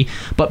away,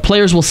 but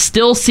players will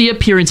still see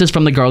appearances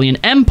from the Garlean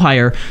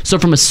Empire. So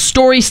from a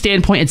story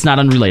standpoint, it's not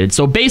unrelated.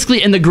 So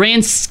basically, in the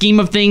grand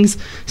scheme of things,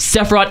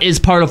 Sephiroth is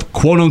part of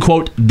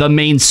quote-unquote the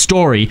main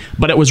story,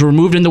 but it was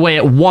removed in the way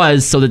it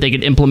was so that they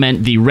could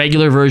implement the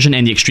regular version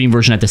and the extreme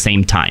version at the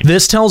same time.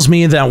 This tells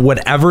me that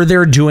whatever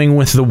they're doing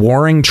with the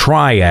Warring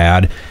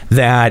Triad,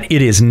 that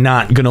it is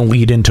not going to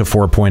lead into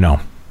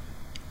 4.0.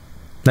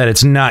 That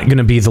it's not going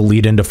to be the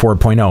lead into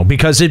 4.0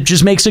 because it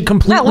just makes it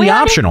completely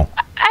optional.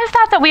 I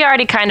thought that we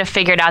already kind of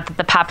figured out that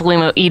the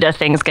Papalumo Ida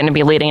thing is going to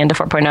be leading into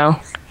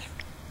 4.0.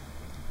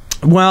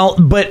 Well,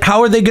 but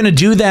how are they going to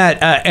do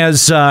that?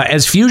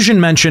 As Fusion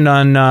mentioned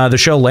on the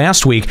show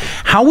last week,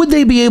 how would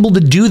they be able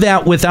to do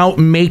that without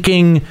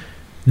making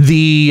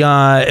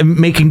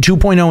making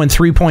 2.0 and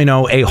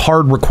 3.0 a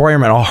hard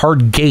requirement, a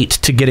hard gate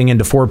to getting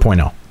into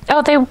 4.0?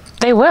 Oh,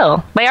 they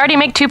will. They already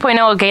make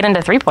 2.0 a gate into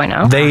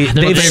 3.0.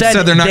 They've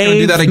said they're not going to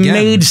do that again. They've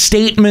made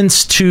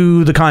statements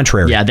to the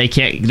contrary. Yeah, they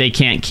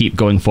can't keep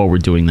going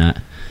forward doing that.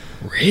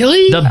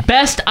 Really? The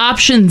best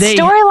option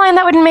storyline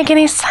that wouldn't make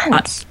any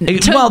sense.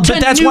 That's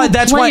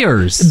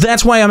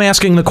why I'm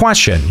asking the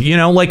question.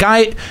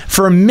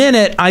 For a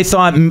minute I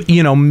thought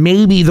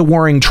maybe the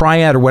Warring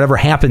Triad or whatever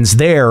happens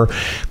there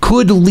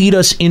could lead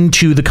us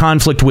into the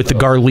conflict with the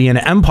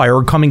Garlean Empire,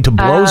 or coming to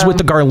blows with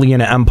the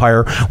Garlean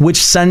Empire, which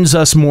sends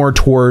us more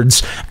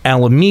towards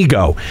El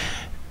Amigo.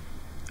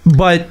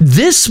 But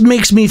this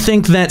makes me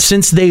think that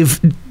since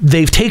they've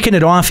taken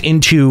it off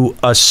into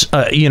a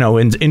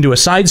into a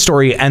side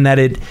story, and that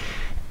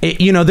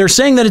they're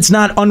saying that it's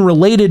not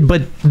unrelated,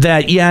 but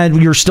that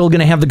you're still going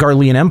to have the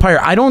Garlean Empire.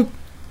 I don't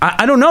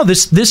know.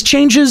 This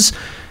changes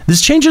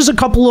a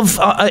couple of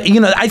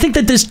I think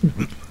that this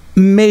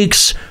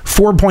makes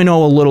 4.0 a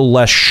little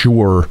less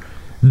sure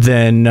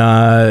than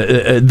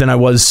I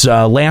was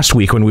last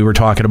week when we were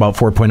talking about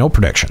 4.0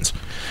 predictions.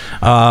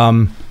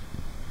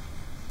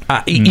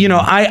 You know,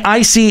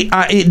 I see.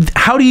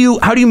 How do you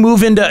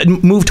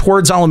move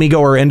towards Ala Mhigo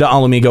or into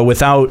Ala Mhigo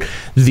without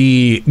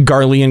the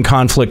Garlean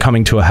conflict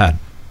coming to a head?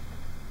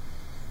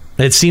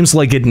 It seems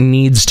like it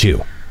needs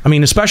to. I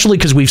mean, especially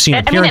because we've seen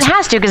appearances. I mean, it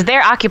has to because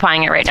they're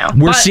occupying it right now.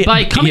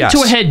 By coming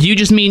to a head, do you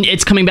just mean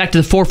it's coming back to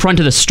the forefront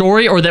of the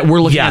story, or that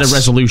we're looking at a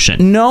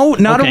resolution? No,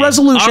 not a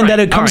resolution. That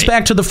it comes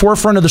back to the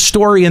forefront of the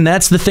story, and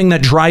that's the thing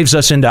that drives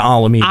us into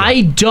Ala Mhigo.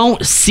 I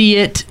don't see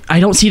it. I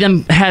don't see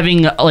them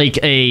having like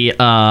a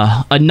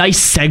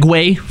nice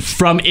segue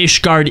from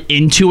Ishgard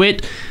into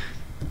it.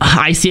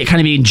 I see it kind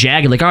of being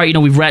jagged. Like, all right,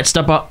 we've wrapped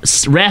stuff up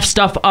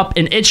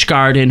in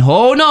Ishgard, and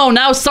oh no,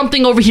 now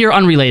something over here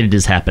unrelated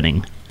is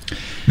happening.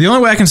 The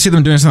only way I can see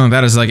them doing something like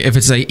that is like if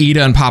it's like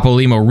Ida and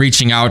Papalymo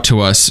reaching out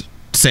to us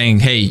saying,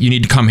 "Hey, you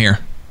need to come here."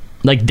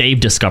 Like they've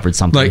discovered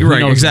something. Like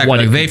right, exactly.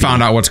 Like they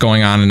found out what's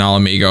going on in Ala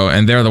Mhigo,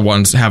 and they're the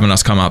ones having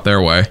us come out their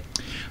way.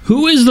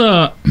 Who is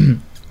the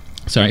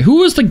Who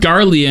was the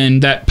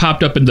Garlean that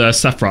popped up in the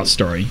Sephiroth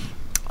story? Is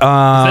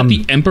that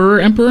the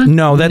Emperor?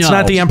 No, that's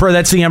not the Emperor.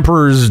 That's the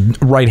Emperor's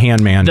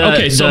right-hand man.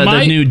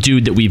 The new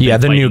dude that we've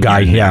been the new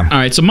guy, All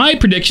right, so my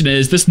prediction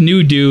is this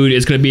new dude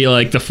is going to be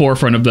like the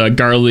forefront of the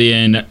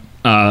Garlean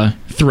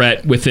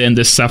threat within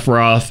this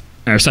Sephiroth,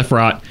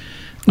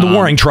 the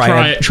Warring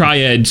Triad.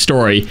 Triad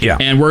story. Yeah.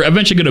 And we're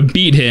eventually going to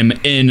beat him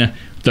in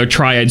the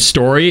Triad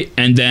story,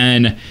 and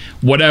then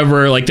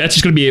whatever, like that's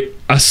just going to be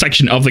a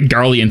section of the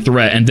Garlean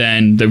threat, and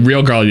then the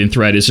real Garlean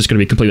threat is just going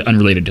to be completely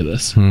unrelated to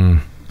this.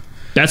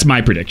 That's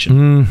my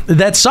prediction.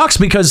 That sucks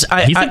because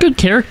he's a good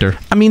character.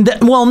 I mean,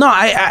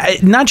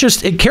 not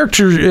just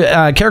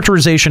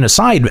characterization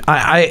aside.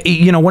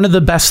 One of the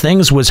best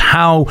things was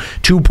how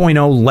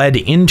 2.0 led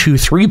into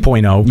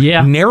 3.0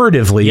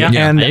 narratively,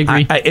 and I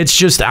agree. It's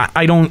just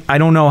I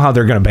don't know how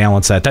they're going to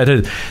balance that.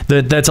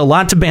 That's a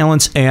lot to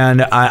balance,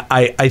 and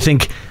I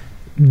think.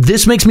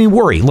 This makes me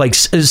worry. Like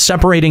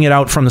separating it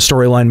out from the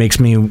storyline makes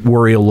me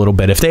worry a little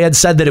bit. If they had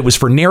said that it was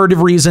for narrative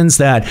reasons,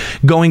 that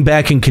going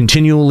back and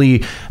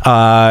continually,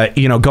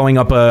 going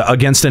up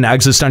against an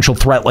existential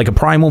threat like a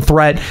primal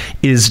threat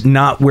is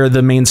not where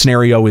the main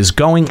scenario is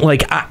going.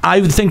 Like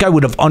I think I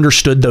would have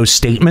understood those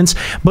statements,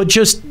 but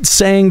just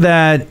saying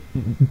that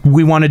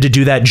we wanted to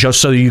do that just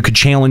so you could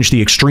challenge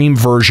the extreme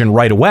version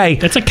right away.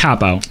 That's a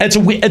cop out.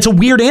 It's a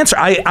weird answer.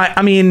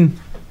 I mean.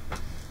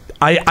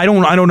 I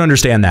don't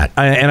understand that,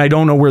 and I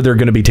don't know where they're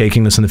going to be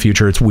taking this in the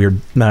future. It's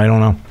weird. I don't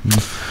know.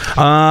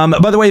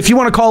 By the way, if you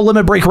want to call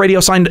Limit Break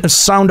Radio,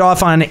 sound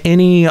off on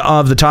any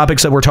of the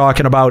topics that we're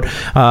talking about,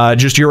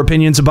 just your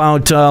opinions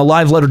about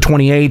Live Letter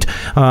 28,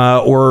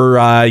 or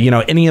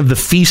any of the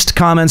feast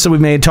comments that we've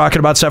made talking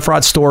about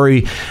Sephiroth's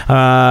story,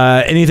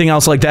 anything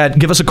else like that,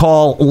 give us a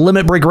call.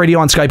 Limit Break Radio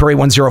on Skype or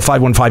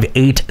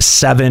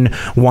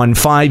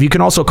 810-515-8715. You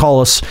can also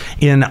call us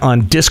in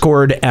on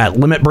Discord at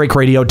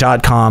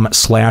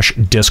limitbreakradio.com/Discord.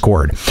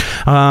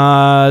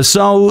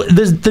 So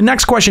the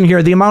next question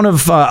here, the amount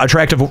of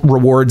attractive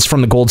rewards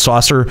from the gold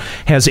saucer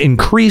has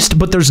increased,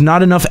 but there's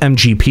not enough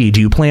MGP.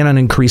 Do you plan on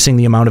increasing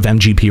the amount of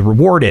MGP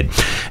rewarded?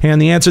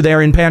 And the answer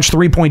there, in patch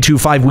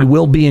 3.25, we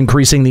will be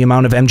increasing the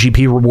amount of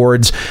MGP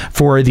rewards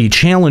for the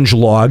challenge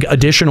log.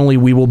 Additionally,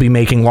 we will be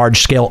making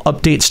large-scale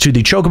updates to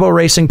the Chocobo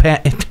Racing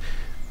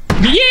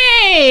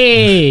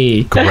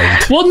Yay!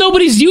 Great. Well,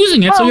 nobody's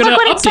using it, so you're going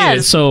to update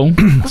it. So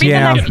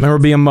there will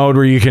be a mode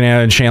where you can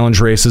add challenge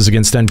races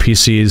against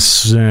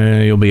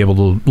NPCs. You'll be able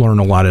to learn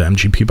a lot of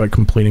MGP by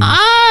completing them.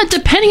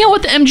 Depending on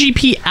what the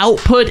MGP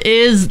output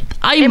is,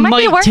 I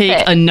might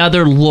take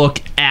another look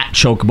at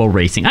Chocobo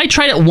Racing. I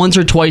tried it once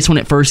or twice when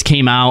it first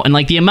came out, and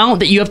like the amount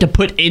that you have to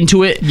put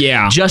into it,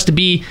 just to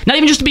be, not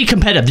even just to be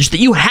competitive, just that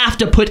you have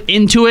to put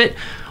into it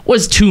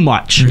was too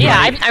much. Yeah,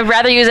 I'd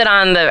rather use it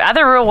on the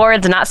other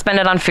rewards and not spend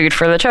it on food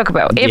for the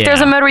Chocobo. If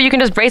there's a mode where you can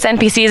just brace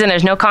NPCs and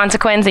there's no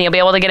consequence and you'll be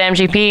able to get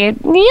MGP,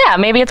 yeah,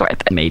 maybe it's worth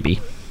it. Maybe.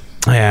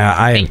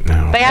 Yeah, They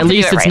have At to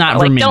least do it it's not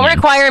like, Verminion. don't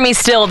require me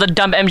still to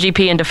dump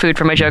MGP into food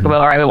for my Chocobo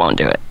or I won't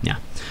do it. Yeah.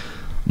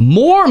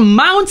 More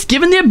mounts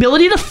given the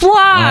ability to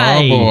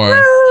fly. Oh boy.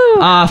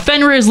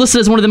 Fenrir is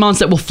listed as one of the mounts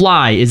that will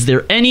fly. Is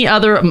there any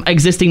other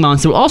existing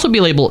mounts that will also be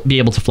able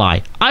to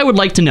fly? I would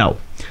like to know.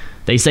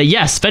 They say,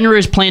 yes, Fenrir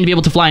is planned to be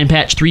able to fly in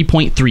patch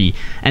 3.3.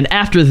 And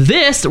after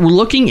this, we're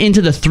looking into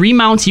the 3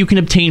 mounts you can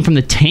obtain from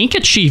the tank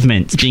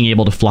achievements being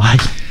able to fly.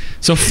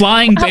 So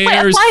flying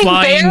bears,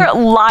 flying bear,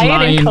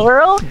 lion, and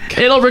coral?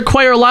 It'll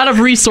require a lot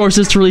of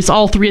resources to release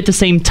all 3 at the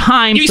same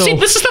time. You see,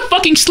 this is the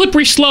fucking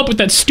slippery slope with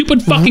that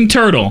stupid fucking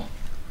turtle.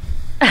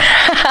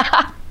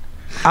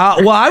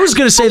 Well, I was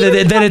going to say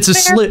that it's a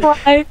slip.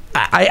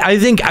 I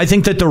think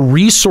that the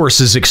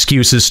resources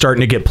excuse is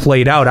starting to get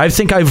played out. I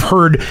think I've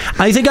heard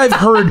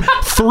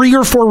 3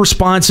 or 4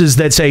 responses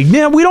that say,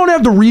 "Yeah, we don't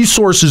have the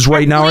resources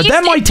right now, or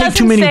that might take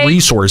too many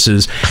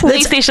resources."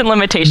 PlayStation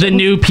limitation. The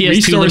new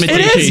PS2 limitation.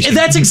 It is.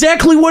 That's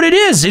exactly what it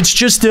is. It's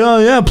just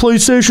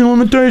PlayStation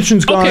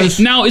limitations, guys.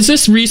 Okay, now is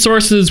this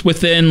resources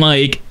within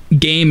like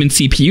game and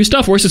CPU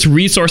stuff, or is this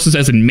resources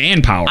as in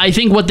manpower? I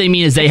think what they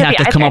mean is they have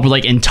to come up with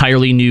like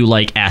entirely new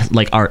like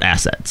art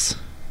assets.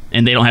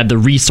 and they don't have the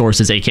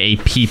resources, aka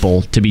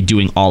people, to be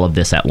doing all of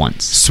this at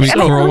once. Sweet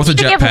squirrel with a We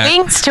give jetpack.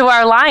 wings to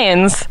our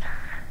lions.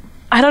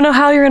 I don't know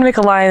how you're going to make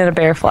a lion and a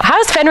bear fly. How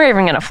is Fenrir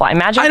even going to fly?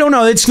 Magic? I don't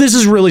know. This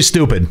is really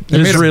stupid.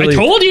 It's really. I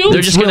told you.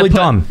 They're just really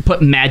going to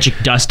put magic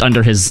dust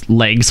under his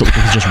legs so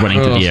he's just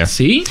running through the air.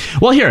 See?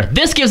 Well, here,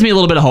 this gives me a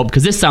little bit of hope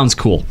because this sounds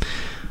cool.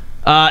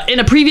 In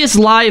a previous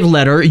live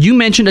letter, you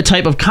mentioned a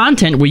type of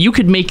content where you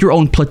could make your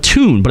own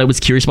platoon, but I was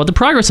curious about the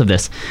progress of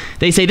this.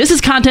 They say this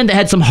is content that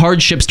had some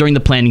hardships during the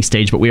planning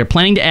stage, but we are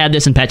planning to add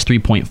this in patch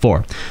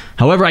 3.4.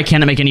 However, I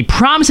cannot make any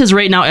promises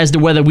right now as to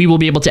whether we will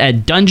be able to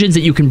add dungeons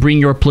that you can bring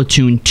your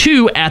platoon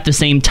to at the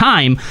same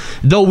time,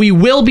 though we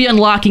will be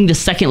unlocking the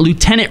second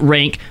lieutenant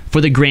rank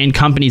for the grand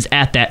companies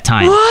at that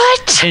time.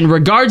 What? In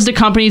regards to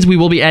companies, we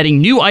will be adding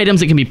new items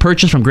that can be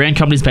purchased from grand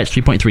companies patch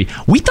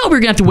 3.3. We thought we were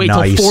going to have to wait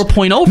till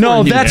 4.0 for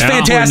No, a new, that's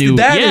fantastic.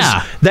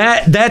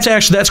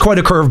 That's quite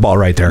a curveball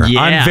right there.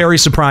 Yeah. I'm very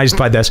surprised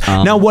by this.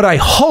 Now, what I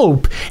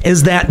hope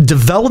is that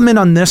development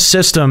on this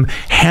system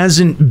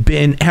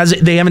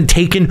they haven't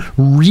taken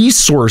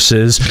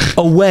resources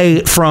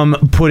away from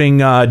putting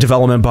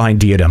development behind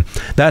Diadem.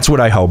 That's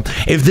what I hope.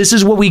 If this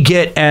is what we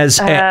get as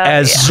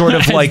sort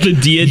of like the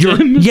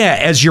Diadem?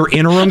 as your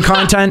interim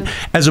content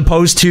as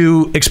opposed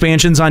to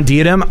expansions on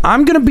Diadem,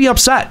 I'm going to be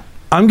upset.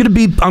 I'm gonna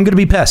be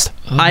pissed.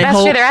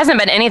 That's true. There hasn't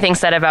been anything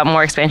said about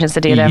more expansions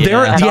to Diadem.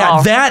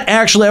 That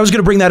actually, I was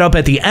gonna bring that up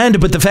at the end,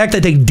 but the fact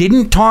that they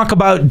didn't talk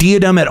about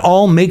Diadem at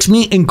all makes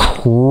me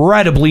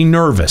incredibly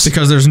nervous.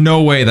 Because there's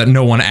no way that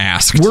no one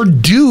asked. We're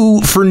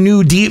due for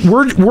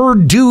we're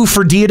due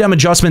for Diadem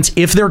adjustments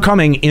if they're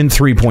coming in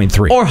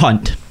 3.3 or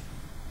Hunt.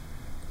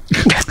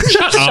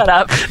 Shut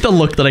up. The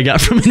look that I got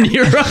from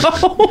Nero.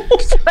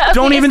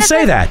 Don't even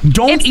say that.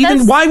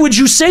 Why would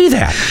you say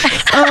that?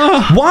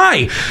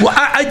 Why?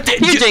 Well,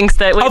 you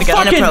jinxed it.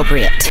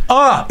 Inappropriate.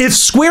 If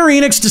Square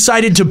Enix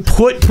decided to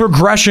put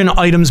progression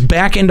items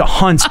back into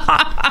Hunts,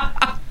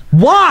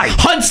 why?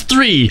 Hunts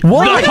 3.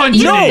 Why? The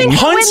Hunting.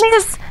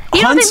 Hunts.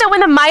 You don't think that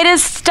when the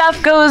Midas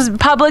stuff goes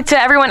public to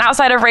everyone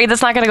outside of Raid,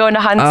 that's not going to go into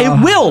Hunts? It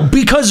will,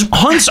 because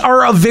Hunts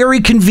are a very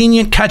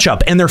convenient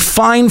catch-up, and they're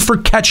fine for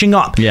catching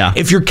up. Yeah.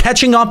 If you're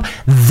catching up,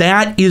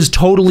 that is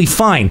totally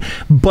fine.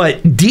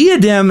 But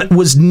Diadem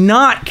was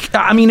not...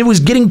 I mean, it was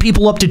getting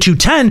people up to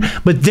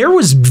 210, but there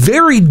was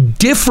very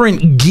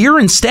different gear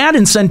and stat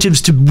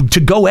incentives to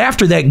go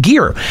after that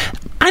gear.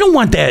 I don't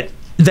want that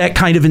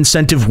kind of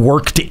incentive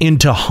worked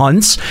into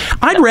Hunts.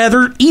 I'd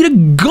rather eat a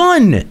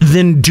gun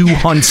than do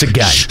Hunts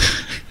again.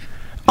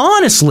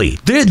 Honestly,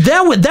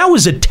 that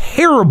was a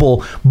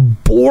terrible,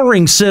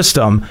 boring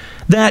system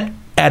that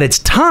at its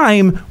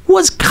time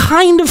was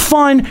kind of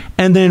fun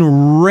and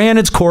then ran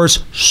its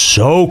course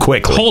so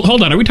quickly.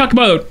 Hold on. Are we talking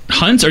about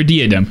Hunts or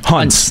Diadem?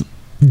 Hunts.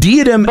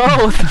 Diadem.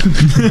 Both.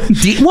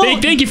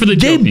 Thank you for the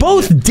joke. They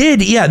both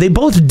did. Yeah, they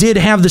both did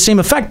have the same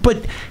effect,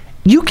 but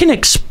you can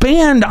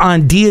expand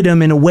on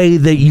Diadem in a way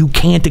that you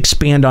can't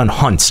expand on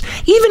Hunts.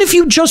 Even if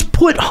you just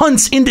put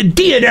Hunts into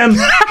Diadem.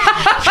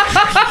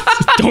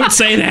 Don't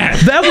say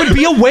that. That would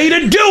be a way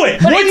to do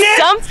it, But wouldn't it's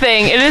it?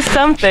 something. It is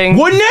something.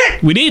 Wouldn't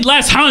it? We need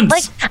less Hunts.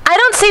 Like, I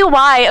don't see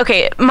why.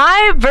 Okay,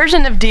 my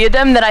version of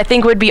Diadem that I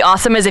think would be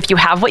awesome is if you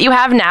have what you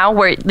have now,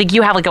 where like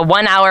you have like a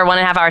 1 hour,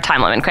 1.5 hour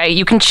time limit. Okay,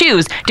 you can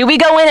choose. Do we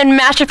go in and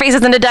mash your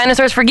faces into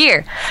dinosaurs for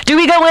gear? Do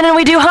we go in and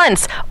we do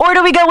hunts, or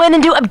do we go in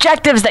and do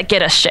objectives that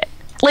get us shit?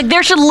 Like,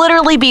 there should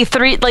literally be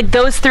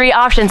those three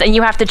options, and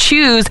you have to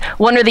choose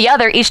one or the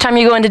other each time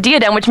you go into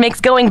Diadem, which makes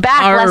going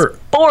back less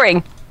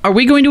boring. Are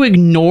we going to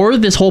ignore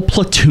this whole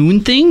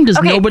platoon thing? Does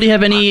nobody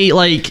have any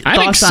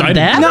thoughts on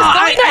that? No,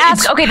 I was going to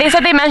ask. Okay, they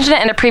said they mentioned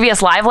it in a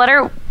previous live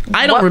letter.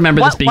 I don't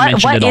remember this being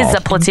mentioned at all. What is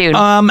a platoon?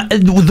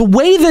 The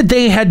way that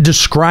they had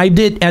described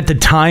it at the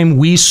time,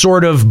 we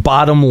sort of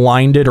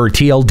bottom-lined it or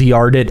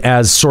TLDR'd it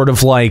as sort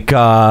of like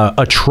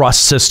a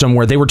trust system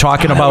where they were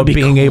talking about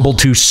being able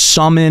to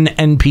summon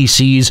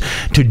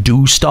NPCs to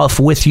do stuff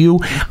with you.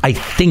 I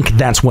think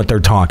that's what they're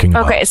talking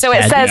about. Okay, so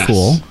it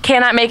says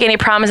cannot make any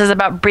promises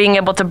about being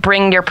able to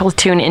bring your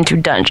platoon into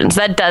dungeons.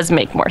 That does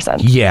make more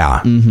sense.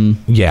 Yeah.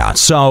 Yeah.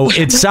 So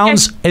it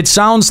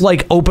sounds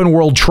like open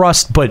world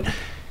trust, but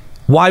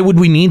why would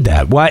we need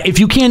that? Why, if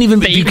you can't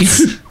even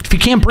if you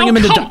can't bring them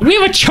into we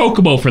have a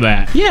chocobo for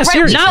that. Yeah,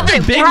 seriously. Not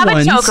the big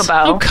ones. A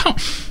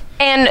chocobo.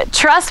 And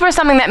trust was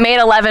something that made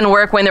 11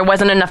 work when there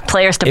wasn't enough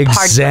players to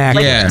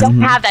exactly. Like, we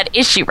don't have that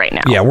issue right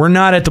now. Yeah, we're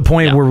not at the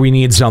point where we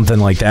need something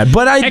like that.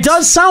 But it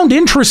does sound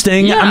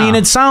interesting. Yeah. I mean,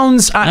 it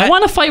sounds... I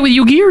want to fight with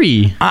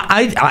Yugiri.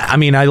 I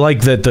mean, I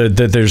like that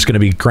there's going to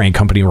be Grand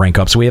Company rank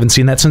ups. We haven't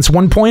seen that since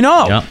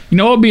 1.0. Yep. You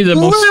know what would be the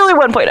most... Literally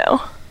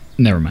 1.0.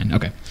 Never mind.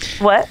 Okay.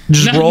 What?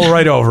 Just roll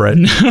right over it.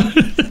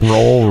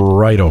 Roll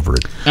right over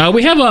it.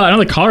 We have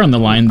another caller on the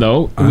line,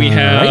 though. We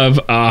have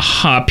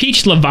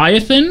Peach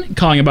Leviathan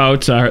calling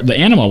about the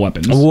animal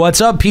weapons.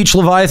 What's up, Peach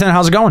Leviathan?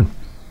 How's it going?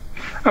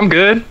 I'm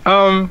good.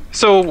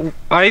 So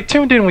I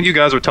tuned in when you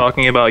guys were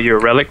talking about your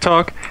relic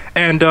talk,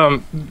 and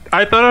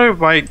I thought I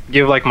might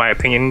give like my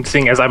opinion,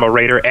 seeing as I'm a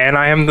raider and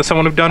I am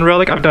someone who've done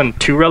relic. I've done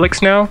 2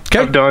 relics now. Okay.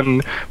 I've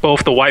done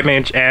both the white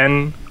mage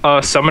and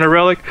summoner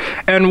relic.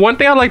 And one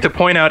thing I'd like to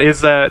point out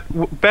is that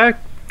back,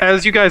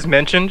 as you guys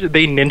mentioned,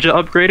 they ninja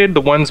upgraded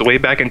the ones way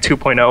back in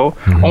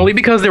 2.0, only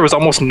because there was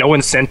almost no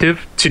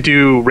incentive to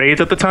do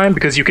raids at the time,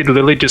 because you could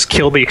literally just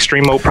kill the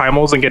Extremo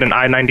Primals and get an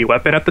I-90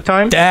 weapon at the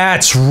time.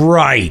 That's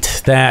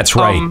right. That's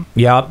right.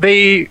 Yep.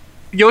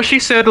 Yoshi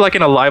said, like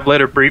in a live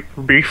letter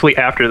briefly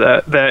after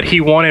that he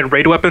wanted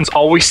raid weapons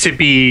always to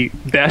be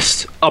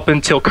best up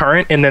until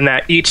current, and then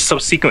that each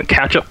subsequent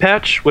catch-up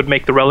patch would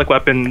make the relic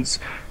weapons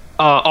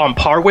on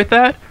par with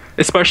that,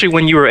 especially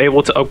when you were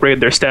able to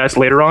upgrade their stats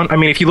later on. I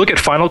mean, if you look at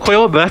Final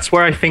Coil, that's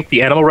where I think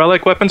the animal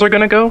relic weapons are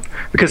going to go.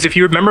 Because if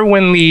you remember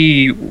when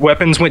the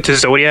weapons went to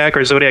Zodiac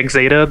or Zodiac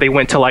Zeta, they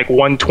went to like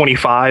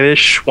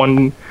 125-ish,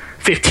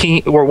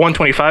 115 or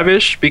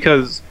 125-ish,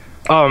 because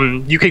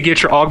you could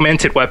get your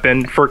augmented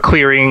weapon for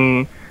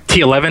clearing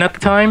T11 at the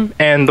time,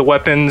 and the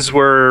weapons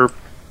were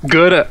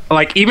good.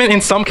 Like, even in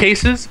some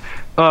cases,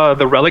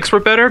 the relics were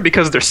better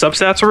because their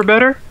substats were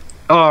better.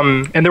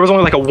 And there was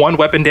only like a 1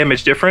 weapon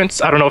damage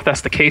difference. I don't know if that's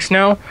the case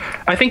now.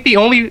 I think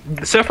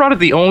Sephiroth is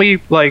the only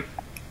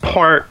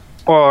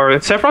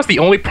Sephiroth's the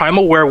only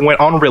primal where when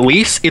on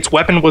release, its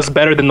weapon was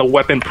better than the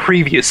weapon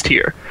previous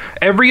tier.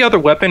 Every other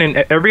weapon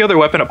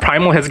a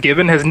primal has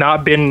given has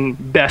not been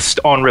best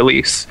on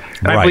release.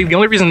 And I believe the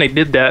only reason they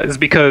did that is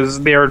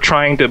because they're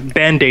trying to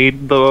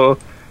band-aid the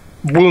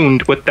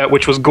wound with that,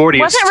 which was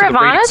Gordius. Wasn't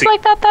Ravana's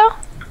like that though?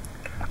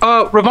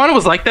 Ravana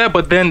was like that,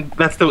 but then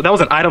that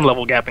was an item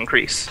level gap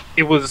increase.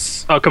 It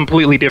was a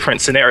completely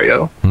different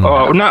scenario.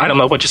 Not item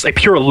level, but just a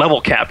pure level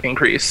cap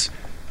increase.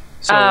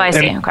 So, I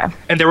see. Okay.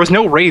 And there was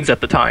no raids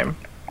at the time.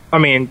 I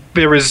mean,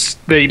 there was...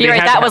 You're right,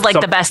 that was like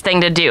the best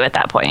thing to do at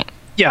that point.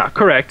 Yeah,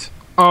 correct.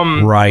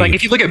 Right. Like,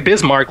 if you look at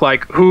Bismarck,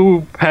 like,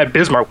 who had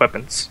Bismarck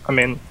weapons? I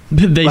mean...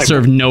 They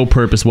serve no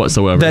purpose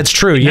whatsoever. That's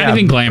true, yeah. Not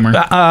even glamour.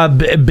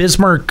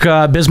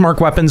 Bismarck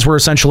weapons were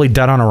essentially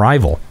dead on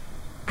arrival.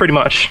 Pretty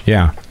much.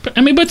 Yeah.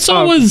 I mean, but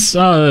so was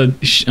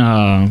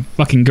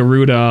fucking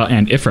Garuda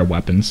and Ifrit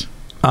weapons.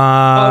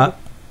 Garuda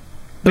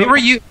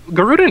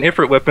and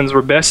Ifrit weapons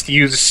were best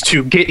used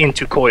to get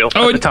into Coil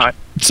at the time.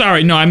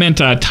 Sorry, no, I meant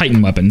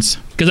Titan weapons.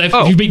 Because if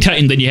you beat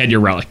Titan, then you had your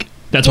relic.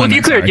 That's what I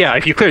meant,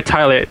 if you cleared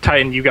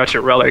Titan, you got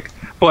your relic.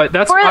 But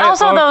that's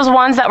also those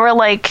ones that were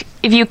like,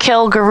 if you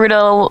kill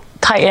Garuda,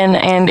 Titan,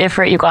 and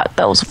Ifrit, you got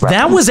those.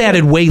 That was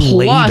added way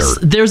later.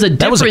 There's a difference.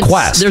 That was a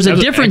quest. There's a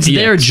difference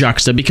there,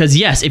 Juxta, because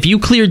yes, if you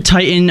cleared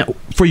Titan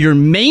for your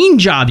main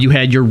job, you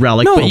had your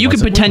relic, but you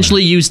could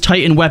potentially use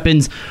Titan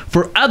weapons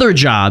for other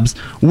jobs,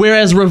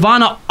 whereas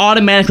Ravana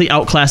automatically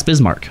outclassed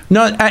Bismarck.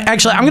 No,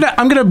 actually,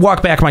 I'm gonna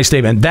walk back my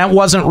statement. That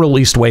wasn't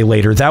released way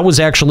later. That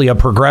was actually a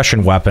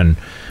progression weapon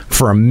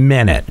for a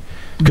minute.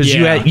 Because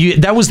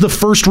that was the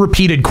first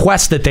repeated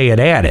quest that they had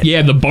added.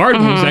 Yeah, the Bard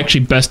was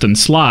actually best in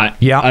slot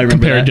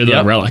compared to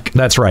the Relic.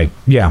 That's right.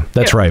 Yeah,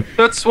 that's right.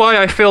 That's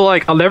why I feel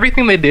like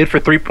everything they did for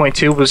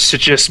 3.2 was to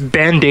just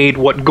band-aid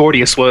what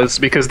Gordius was,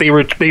 because they've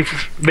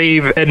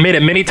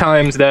admitted many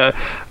times that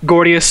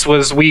Gordius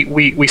was,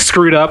 we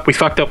screwed up, we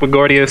fucked up with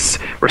Gordius,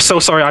 we're so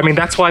sorry. I mean,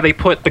 that's why they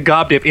put the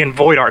Gobdip in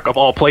Void Ark of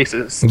all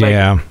places.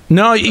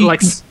 No,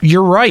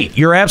 you're right.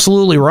 You're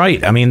absolutely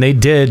right. I mean, they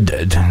did.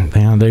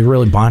 They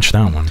really botched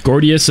that one.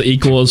 Gordius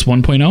equals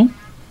 1.0?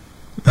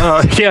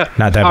 Yeah.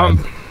 Not that bad.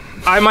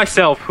 I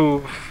myself,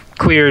 who've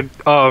cleared,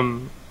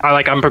 I'm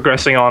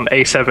progressing on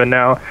A7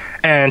 now,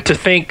 and to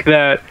think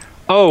that,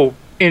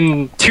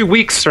 in 2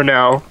 weeks from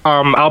now,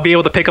 I'll be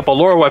able to pick up a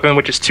lore weapon,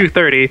 which is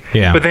 230,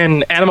 but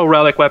then animal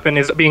relic weapon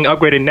is being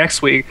upgraded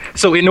next week.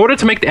 So in order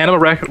to make the animal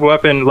relic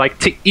weapon,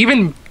 to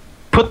even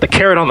put the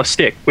carrot on the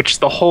stick, which is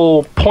the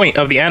whole point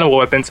of the animal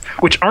weapons,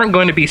 which aren't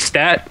going to be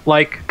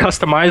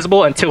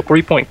customizable until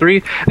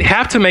 3.3, they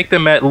have to make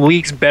them at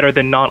least better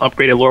than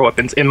non-upgraded lore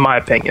weapons, in my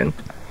opinion.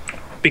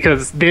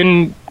 Because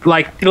then,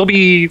 it'll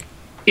be,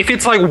 if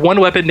it's 1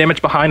 weapon damage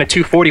behind a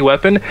 240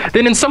 weapon,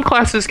 then in some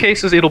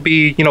cases it'll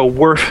be,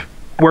 worth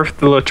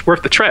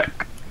the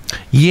trek.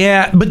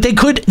 Yeah, but they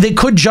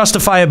could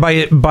justify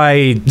it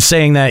by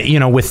saying that,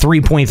 with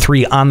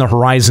 3.3 on the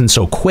horizon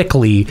so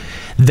quickly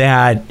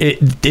that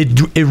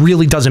it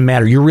really doesn't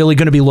matter. You're really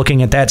going to be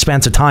looking at that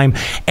span of time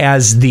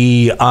as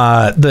the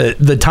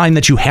time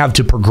that you have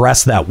to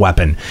progress that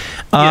weapon,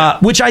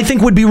 which I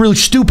think would be really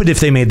stupid if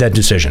they made that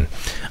decision.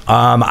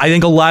 I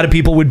think a lot of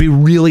people would be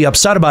really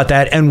upset about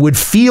that and would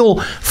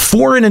feel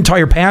for an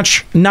entire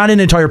patch, not an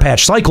entire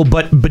patch cycle,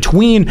 but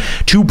between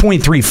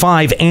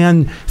 2.35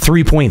 and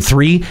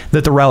 3.3,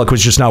 that the relic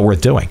was just not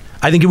worth doing.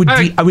 I think it would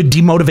I would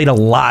demotivate a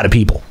lot of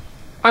people.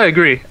 I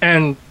agree.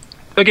 And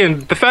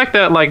again, the fact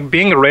that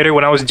being a raider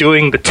when I was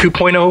doing the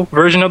 2.0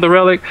 version of the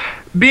relic,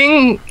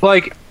 being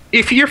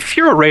if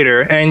you're a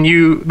raider and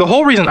the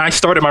whole reason I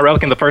started my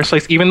relic in the first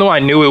place, even though I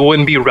knew it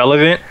wouldn't be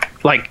relevant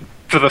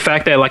for the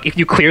fact that like if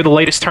you clear the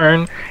latest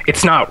turn,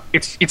 it's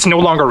no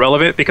longer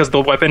relevant because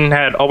the weapon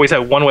always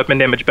had one weapon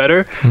damage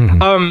better.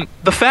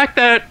 The fact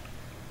that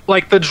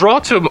like the draw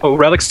to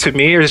relics to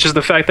me is just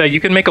the fact that you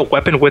can make a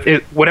weapon with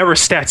it whatever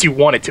stats you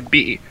want it to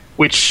be,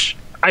 which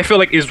I feel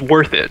like is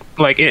worth it,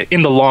 like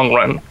in the long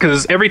run,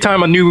 because every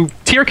time a new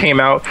tier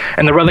came out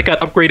and the relic got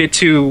upgraded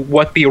to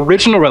what the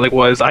original relic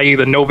was, i.e.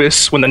 the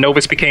Novus, when the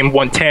Novus became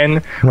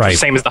 110, right,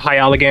 same as the High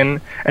Allergan,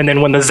 and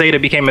then when the Zeta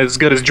became as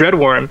good as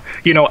Dreadworm,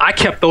 you know, I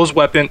kept those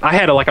weapons. I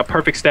had a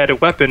perfect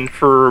static weapon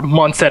for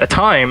months at a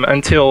time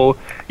until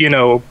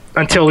you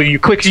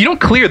click. 'Cause you don't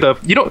clear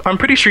I'm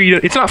pretty sure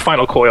it's not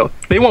Final Coil.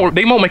 They won't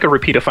make a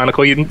repeat of Final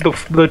Coil.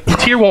 The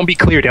tier won't be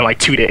cleared in like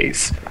 2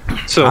 days.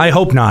 So I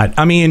hope not.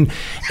 I mean,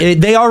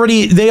 they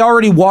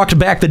already walked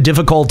back the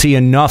difficulty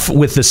enough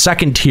with the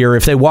second tier.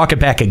 If they walk it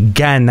back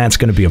again, that's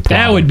going to be a problem.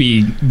 That would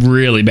be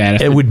really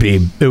bad. It would be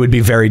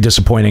very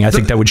disappointing. I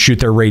think that would shoot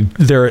their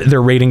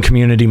rating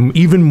community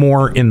even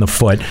more in the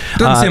foot.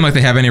 Doesn't seem like they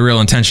have any real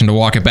intention to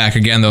walk it back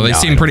again, though. They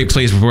seem pretty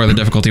pleased with where the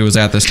difficulty was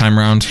at this time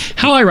around.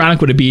 How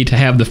ironic would it be to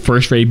have the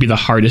first raid be the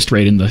hardest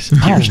raid in the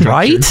tier structure?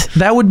 Right?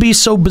 That would be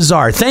so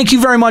bizarre. Thank you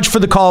very much for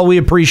the call. We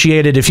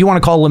appreciate it. If you want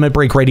to call Limit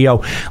Break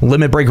Radio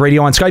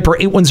on Skype or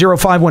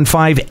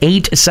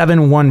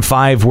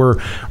 810-515-8715. We're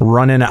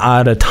running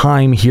out of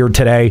time here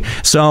today.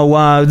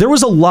 So there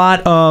was a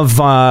lot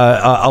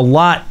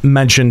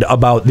mentioned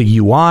about the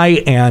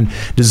UI and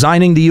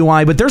designing the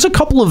UI, but there's a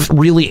couple of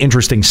really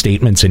interesting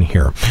statements in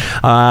here.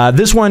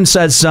 This one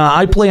says,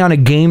 I play on a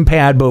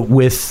gamepad, but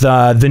with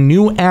the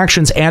new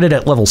actions added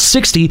at level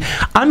 60,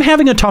 I'm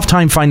having a tough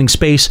time finding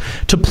space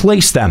to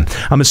place them.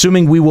 I'm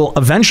assuming we will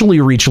eventually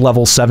reach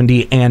level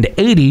 70 and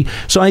 80,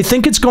 so I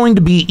think it's going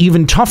to be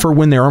even tougher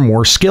when there are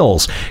more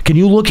skills. Can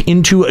you look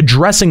into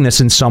addressing this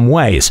in some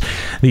ways?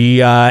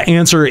 The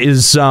answer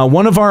is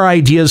one of our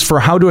ideas for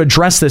how to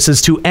address this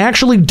is to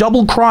actually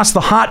double cross the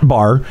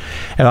hotbar,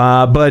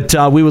 but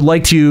we would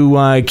like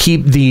to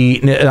keep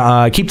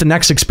the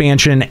next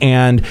expansion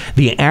and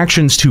the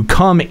actions to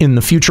come in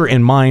the future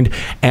in mind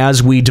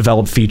as we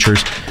develop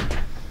features.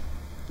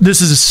 I'm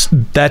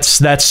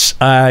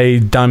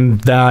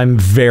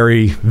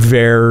very,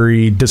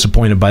 very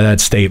disappointed by that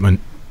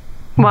statement.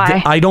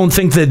 Why? I don't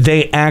think that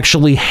they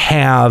actually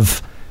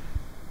have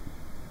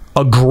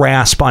a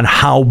grasp on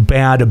how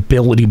bad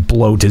ability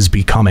bloat is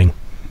becoming.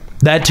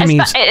 That to me,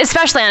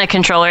 especially on a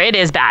controller, it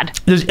is bad.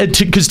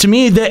 Because to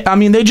me,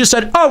 they just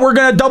said, "Oh, we're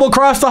gonna double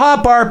cross the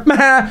hotbar."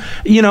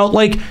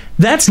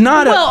 That's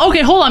not. Well,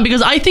 okay, hold on,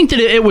 because I think that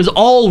it was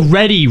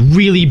already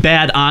really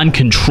bad on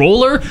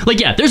controller.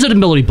 There's an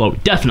ability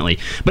bloat, definitely,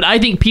 but I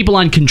think people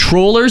on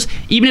controllers,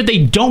 even if they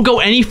don't go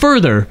any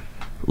further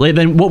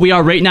than what we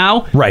are right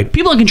now, right?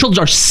 People on controllers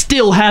are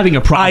still having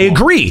a problem. I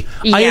agree.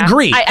 Yeah. I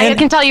agree. I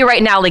can tell you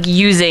right now,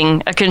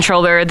 using a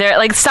controller, there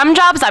some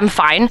jobs I'm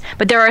fine,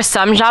 but there are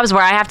some jobs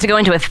where I have to go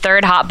into a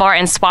third hotbar,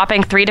 and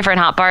swapping 3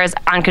 different hotbars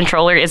on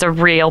controller is a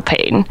real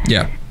pain.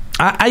 Yeah.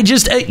 I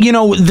just,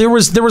 there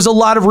was a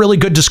lot of really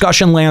good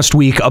discussion last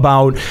week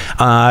about,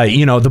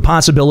 the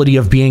possibility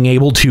of being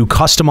able to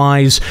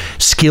customize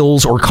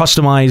skills or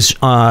customize,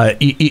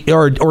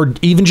 or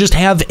even just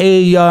have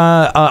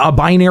a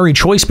binary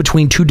choice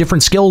between 2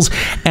 different skills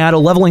at a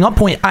leveling up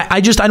point. I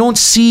don't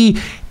see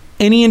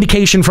any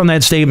indication from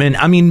that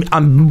statement. I mean,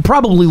 I'm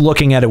probably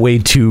looking at it way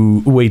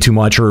too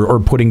much or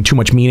putting too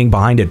much meaning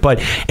behind it,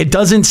 but it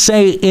doesn't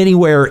say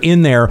anywhere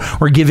in there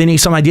or give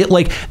some idea.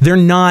 They're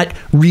not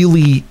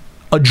really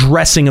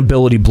addressing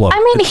ability bloat. I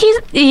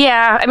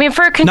mean,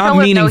 for a controller,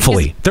 not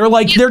meaningfully.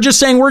 They're just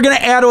saying we're gonna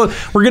add a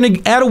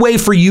way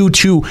for you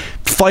to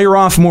fire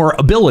off more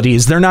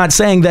abilities. They're not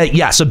saying that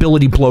yes,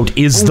 ability bloat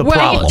is the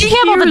problem. Being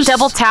able to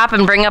double tap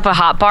and bring up a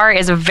hotbar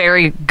is a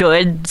very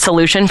good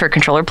solution for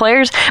controller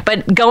players.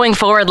 But going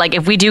forward,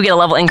 if we do get a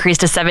level increase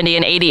to 70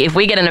 and 80, if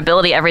we get an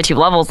ability every 2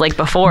 levels like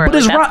before,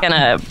 that's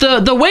gonna.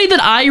 The way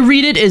that I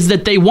read it is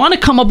that they want to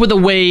come up with a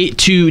way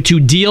to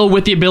deal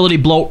with the ability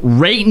bloat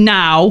right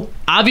now.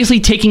 Obviously,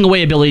 taking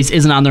away abilities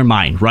isn't on their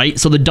mind, right?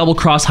 So the double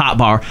cross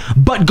hotbar.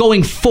 But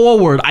going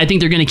forward, I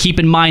think they're going to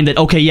keep in mind that,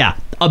 okay, yeah,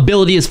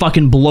 ability is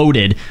fucking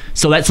bloated.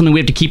 So that's something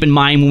we have to keep in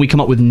mind when we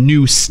come up with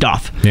new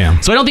stuff. Yeah.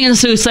 So I don't think it's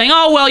necessarily saying,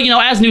 oh, well,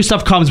 as new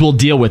stuff comes, we'll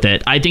deal with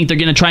it. I think they're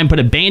going to try and put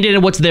a band-aid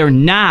on what's there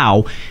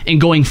now.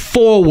 And going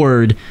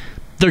forward,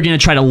 they're going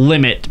to try to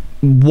limit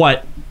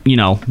what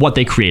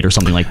they create or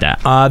something like that.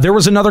 There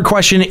was another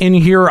question in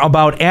here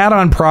about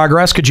add-on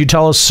progress. Could you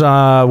tell us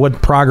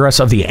what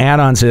progress of the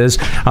add-ons is?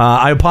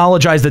 I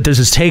apologize that this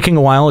is taking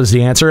a while is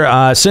the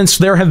answer. Since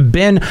there have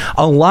been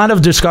a lot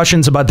of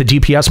discussions about the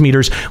DPS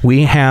meters,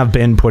 we have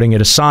been putting it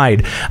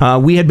aside.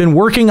 We had been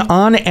working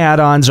on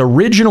add-ons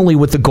originally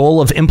with the goal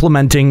of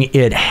implementing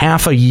it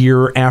half a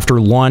year after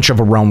launch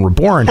of A Realm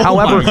Reborn.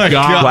 However,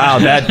 wow,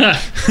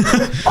 that...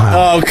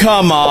 Oh,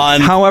 come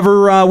on.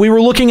 However, we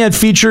were looking at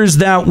features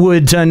that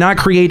would not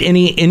create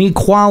any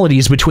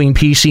inequalities between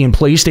PC and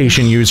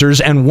PlayStation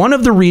users. And one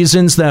of the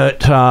reasons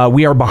that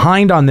we are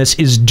behind on this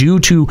is due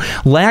to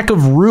lack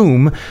of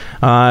room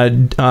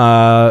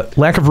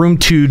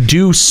to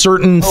do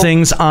certain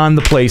things on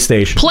the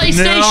PlayStation.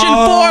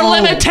 PlayStation 4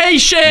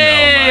 limitations.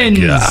 Oh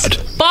my God.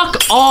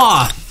 Fuck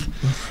off.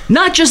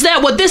 Not just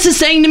that. What this is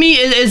saying to me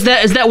is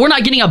that we're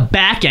not getting a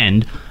back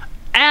end.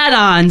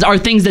 Add-ons are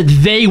things that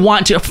they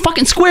want to.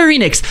 Fucking Square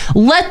Enix,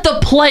 let the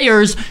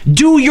players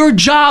do your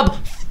job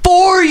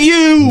for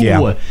you.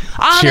 Yeah.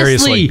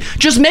 Honestly, Seriously.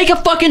 just make a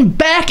fucking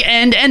back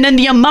end, and then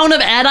the amount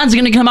of add-ons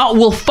going to come out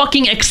will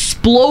fucking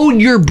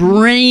explode your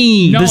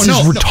brain. This is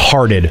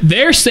retarded.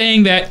 They're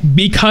saying that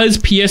because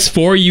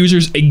PS4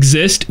 users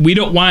exist, we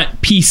don't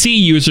want PC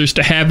users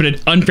to have an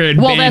unfair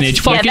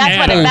advantage. That's what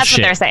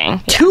they're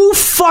saying. Too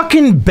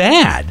fucking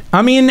bad.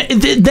 I mean,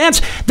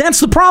 that's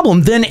the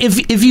problem. Then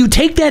if you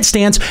take that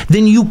stance,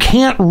 then you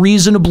can't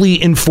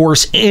reasonably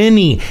enforce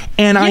any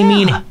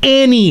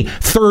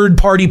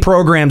third-party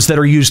programs that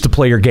are used to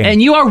play your game.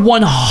 And you are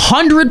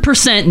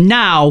 100%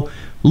 now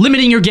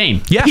limiting your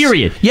game. Yes.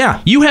 Period.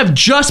 Yeah. You have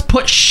just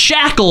put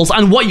shackles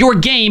on what your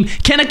game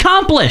can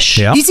accomplish.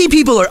 Yeah. PC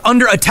people are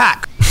under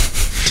attack.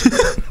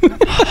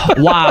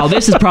 Wow,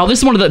 this is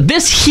one of the.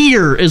 This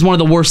here is one of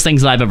the worst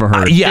things that I've ever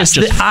heard. Yes,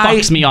 this just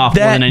fucks me off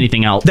more than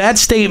anything else. That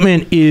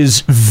statement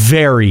is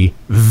very,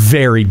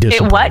 very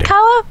disappointing. It what,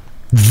 Kala?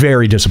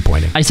 Very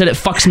disappointing. I said it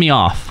fucks me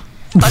off.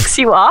 Fucks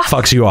you off?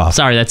 Fucks you off.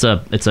 Sorry, it's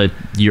a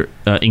your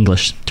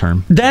English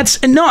term.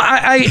 That's no,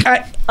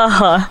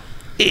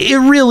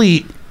 It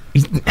really,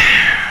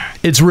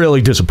 it's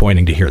really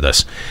disappointing to hear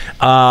this.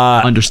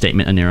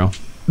 Understatement, Aniro.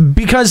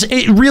 Because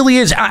it really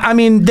is. I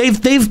mean,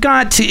 they've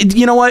got to.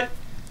 You know what?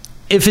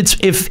 If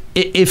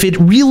it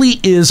really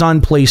is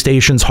on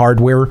PlayStation's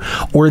hardware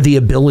or the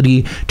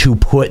ability to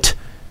put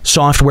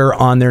software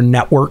on their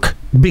network,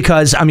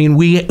 because I mean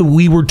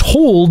we were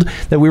told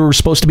that we were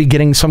supposed to be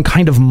getting some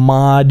kind of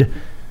mod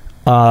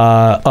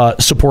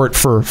support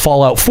for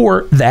Fallout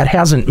 4. That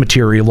hasn't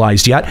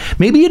materialized yet.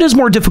 Maybe it is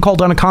more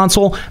difficult on a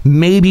console.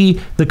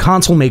 Maybe the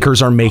console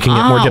makers are making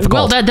it more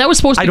difficult. Well, that was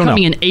supposed to be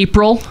coming in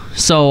April,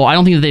 so I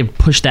don't think that they've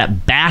pushed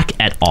that back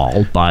at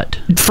all. But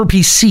for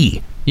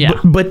PC. Yeah,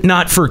 but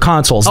not for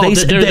consoles.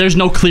 There's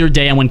no clear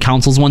day on when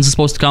consoles one's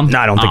supposed to come. No,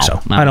 I don't think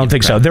so. I don't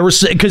think so. There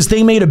was because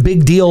they made a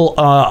big deal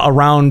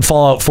around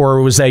Fallout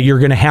 4 was that you're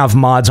going to have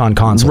mods on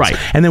consoles, right?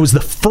 And it was the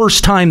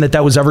first time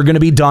that was ever going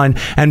to be done,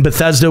 and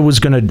Bethesda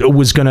was going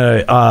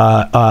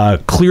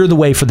to clear the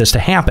way for this to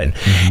happen.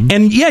 Mm-hmm.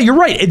 And yeah, you're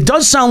right. It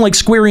does sound like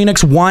Square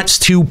Enix wants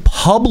to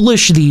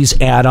publish these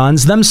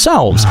add-ons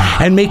themselves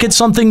and make it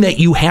something that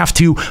you have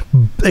to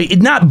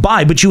not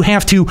buy, but you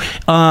have to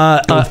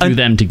go through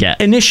them to get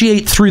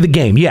initiate through the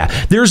game. Yeah,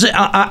 there's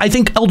I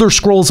think Elder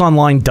Scrolls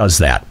Online does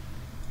that,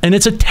 and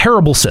it's a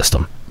terrible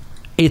system.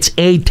 It's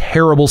a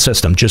terrible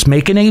system. Just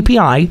make an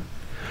API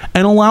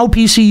and allow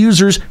PC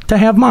users to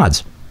have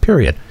mods,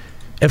 period.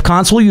 If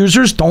console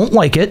users don't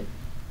like it,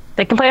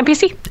 they can play on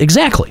PC.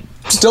 Exactly.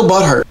 Still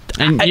butthurt.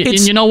 And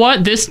you know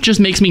what? This just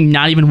makes me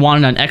not even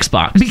want it on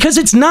Xbox. Because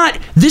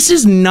this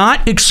is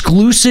not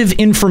exclusive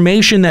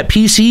information that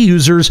PC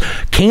users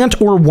can't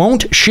or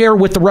won't share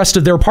with the rest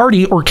of their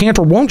party or can't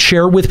or won't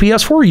share with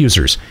PS4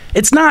 users.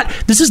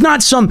 This is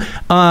not some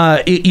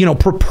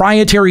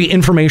proprietary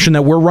information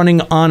that we're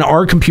running on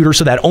our computer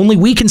so that only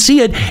we can see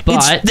it.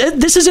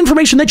 This is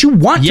information that you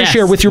want to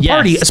share with your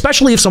party,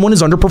 especially if someone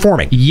is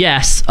underperforming.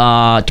 Yes.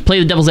 To play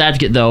the devil's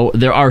advocate, though,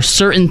 there are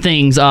certain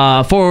things.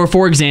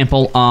 For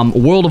example,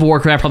 World of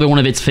Warcraft, probably one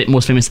of its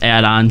most famous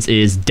add-ons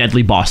is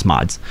Deadly Boss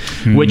Mods,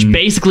 which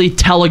basically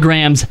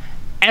telegrams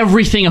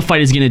everything a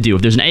fight is going to do.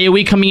 If there's an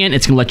AoE coming in,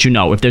 it's going to let you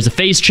know. If there's a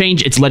phase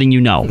change, it's letting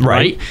you know,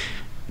 right?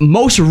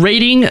 Most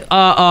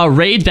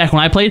raids back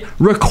when I played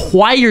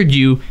required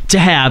you to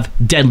have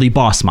Deadly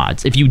Boss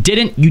Mods. If you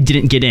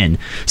didn't get in.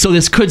 So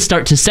this could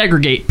start to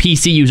segregate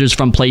PC users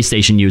from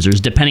PlayStation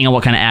users, depending on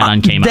what kind of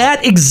add-on came out.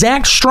 That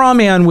exact straw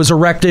man was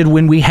erected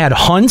when we had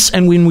hunts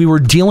and when we were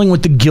dealing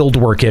with the guild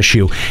work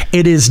issue.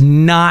 It is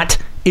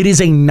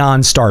a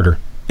non-starter.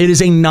 It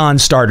is a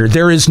non-starter.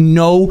 There is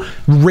no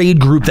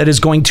raid group that is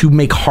going to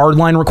make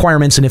hardline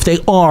requirements, and if they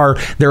are,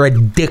 they're a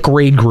dick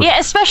raid group. Yeah,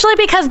 especially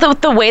because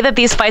the way that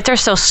these fights are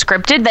so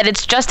scripted that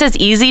it's just as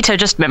easy to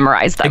just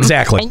memorize them.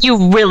 Exactly. And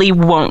you really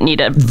won't need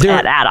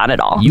that add-on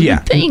at all. You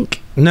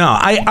think? No,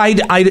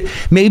 I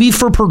maybe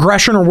for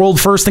progression or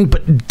world first thing,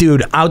 but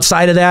dude,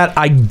 outside of that,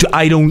 I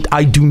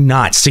do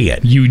not see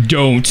it. You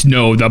don't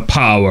know the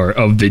power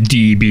of the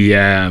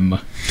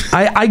DBM.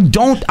 I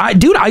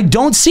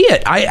don't see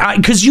it.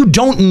 Because you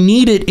don't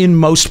need it in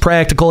most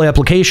practical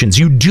applications.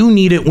 You do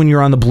need it when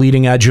you're on the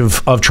bleeding edge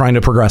of trying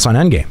to progress on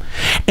endgame.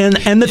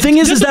 And the thing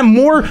is that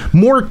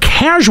more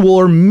casual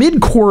or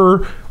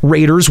mid-core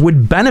raiders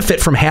would benefit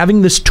from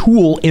having this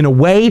tool in a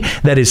way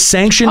that is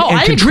sanctioned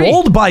and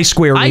controlled by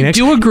Square Enix. I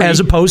do agree. As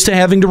opposed to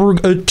having to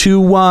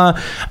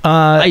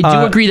I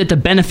do agree that the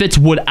benefits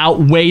would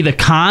outweigh the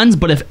cons,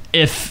 but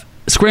if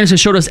Square Enix has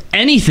showed us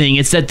anything,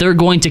 it's that they're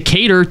going to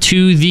cater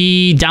to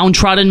the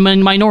downtrodden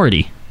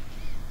minority.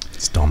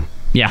 It's dumb.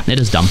 Yeah, it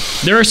is dumb.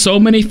 There are so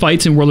many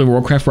fights in World of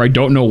Warcraft where I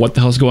don't know what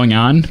the hell's going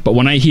on, but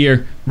when I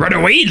hear, run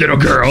away, little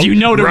girl, you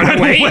know to run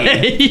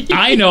away.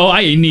 I know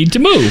I need to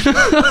move.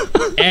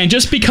 And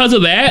just because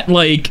of that,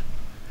 like...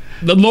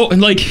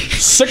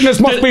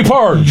 sickness must be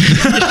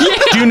purged.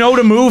 Do you know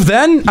to move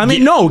then? I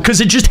mean, no, because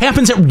it just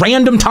happens at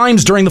random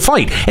times during the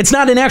fight. It's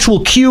not an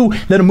actual cue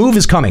that a move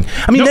is coming.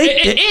 I mean,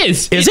 it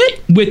is. Is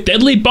it? With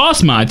deadly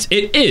boss mods,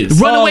 it is.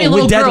 Runaway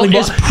little girl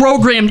is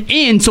programmed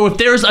in, so if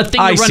there's a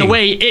thing to run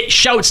away, it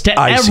shouts to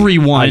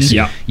everyone.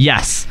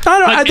 Yes.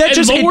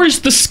 It lowers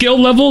the skill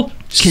level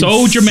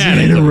so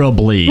dramatically.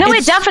 Considerably. No,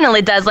 it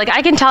definitely does. Like,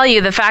 I can tell you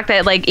the fact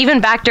that, like,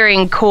 even back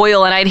during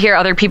Coil, and I'd hear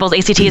other people's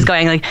ACTs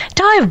going, like,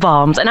 dive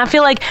bombs. And I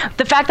feel like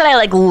the fact that I,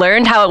 like,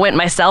 learned how it went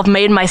myself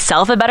made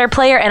myself a better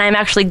player, and I'm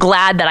actually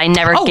glad that I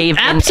never gave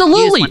in.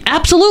 Absolutely,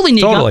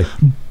 Nika. Totally.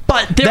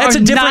 But there are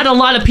not a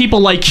lot of people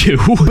like you.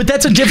 But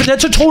that's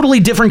a totally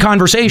different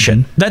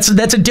conversation. That's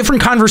a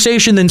different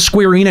conversation than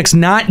Square Enix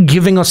not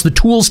giving us the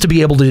tools to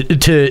be able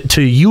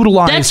to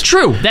utilize. That's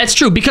true.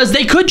 Because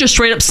they could just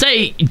straight up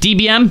say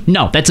DBM.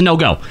 No, that's a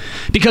no-go.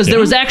 Because there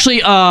was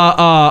actually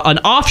an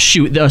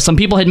offshoot. Some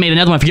people had made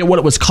another one. I forget what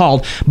it was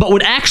called, but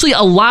would actually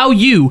allow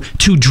you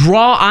to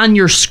draw on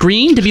your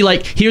screen to be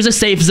like, here's a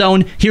safe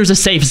zone. Here's a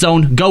safe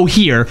zone. Go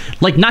here.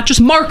 Like not just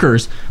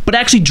markers, but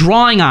actually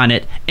drawing on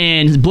it.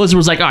 And Blizzard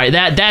was like, all right,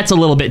 that's a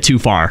little bit too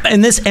far.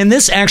 And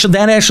this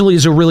actually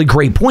is a really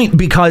great point,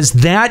 because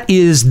that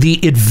is the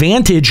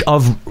advantage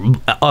of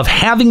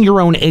having your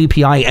own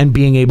API and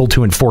being able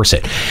to enforce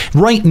it.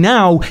 Right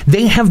now,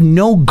 they have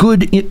no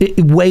good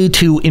way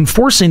to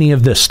enforce any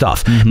of this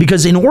stuff,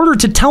 because in order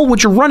to tell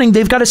what you're running,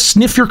 they've got to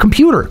sniff your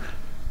computer.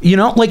 You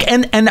know, like,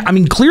 and I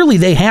mean, clearly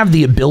they have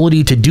the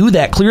ability to do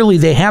that. Clearly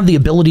they have the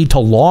ability to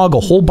log a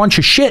whole bunch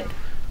of shit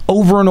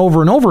over and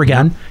over and over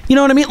again. You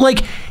know what I mean?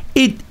 Like,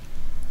 it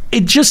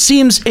just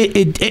seems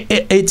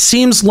it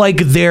seems like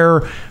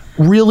they're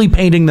really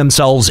painting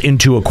themselves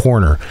into a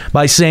corner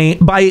by saying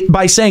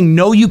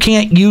no, you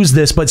can't use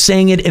this, but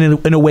saying it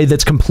in a way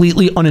that's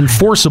completely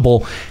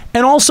unenforceable,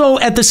 and also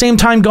at the same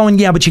time going,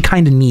 yeah, but you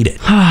kind of need it.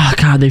 Oh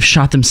God, they've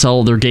shot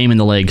their game in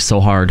the leg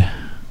so hard.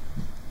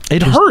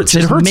 It hurts.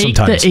 It hurts make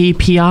sometimes. The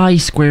API,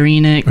 Square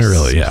Enix.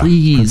 Really, yeah.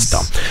 Please.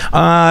 That's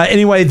dumb.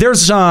 Anyway,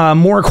 there's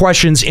more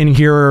questions in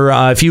here.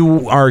 If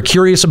you are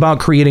curious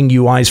about creating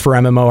UIs for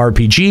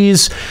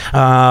MMORPGs,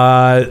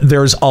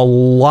 there's a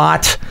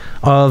lot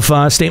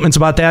of statements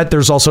about that.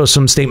 There's also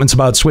some statements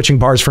about switching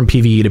bars from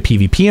PvE to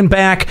PvP and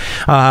back,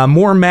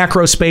 more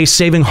macro space,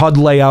 saving HUD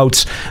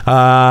layouts,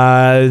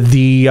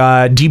 the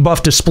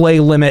debuff display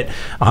limit,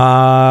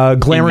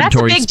 glamour. That's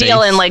a big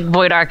deal in like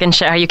Void Ark and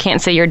shit, how you can't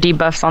see your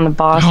debuffs on the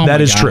boss. That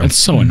is true. It's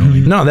so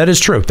annoying. No, that is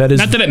true. That is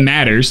not that it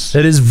matters.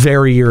 That is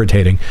very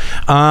irritating.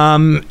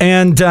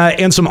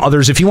 And some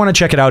others. If you want to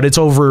check it out, it's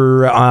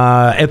over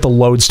at the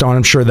Lodestone.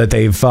 I'm sure that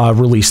they've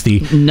released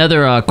the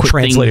another quick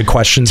translated thing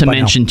questions to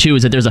mention too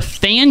is that there's a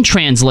fan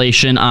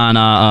translation on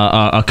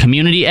a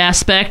community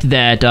aspect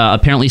that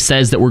apparently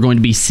says that we're going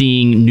to be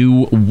seeing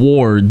new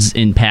wards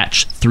in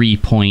patch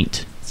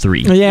 3.3.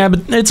 Yeah,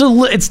 but it's a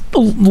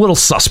little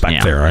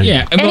suspect there. Right?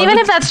 Yeah, and even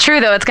if that's true,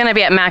 though, it's going to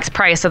be at max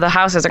price, so the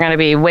houses are going to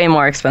be way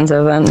more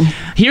expensive. And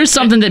here's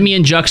something that me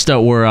and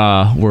Juxta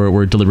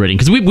were deliberating,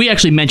 because we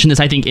actually mentioned this,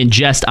 I think, in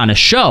jest on a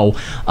show.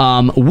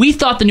 We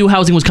thought the new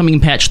housing was coming in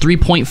patch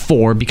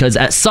 3.4 because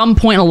at some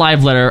point in a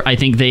live letter, I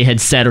think they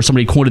had said, or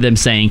somebody quoted them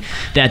saying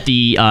that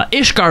the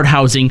Ishgard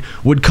housing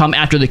would come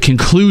after the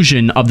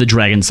conclusion of the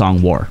Dragon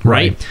Song War.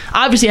 Right?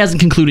 Obviously, it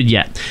hasn't concluded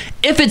yet.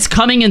 If it's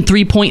coming in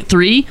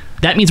 3.3.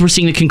 That means we're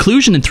seeing the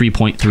conclusion in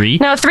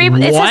 3.3. No, it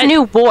says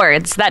new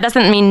wards. That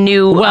doesn't mean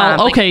new.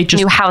 Well, okay,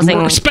 just new housing.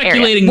 We're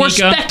speculating. We're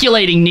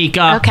speculating,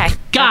 Nika. Okay.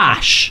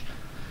 Gosh.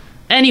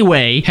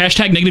 Anyway.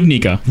 Hashtag negative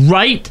Nika.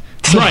 Right.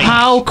 So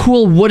how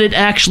cool would it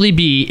actually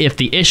be if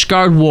the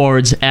Ishgard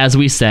wards, as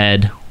we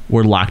said,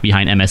 were locked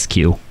behind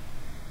MSQ?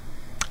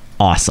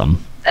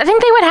 Awesome. I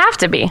think they would have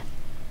to be.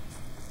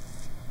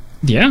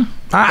 Yeah.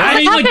 I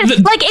mean,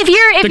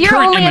 if you're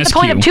only at the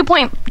point of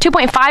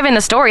 2.5 in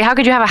the story, how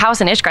could you have a house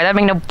in Ishgard? That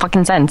would make no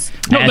fucking sense.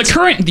 No, the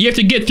current, you have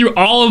to get through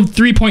all of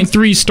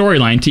 3.3's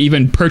storyline to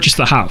even purchase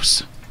the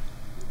house.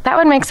 That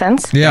would make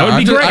sense. Yeah, that would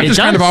be great. I've just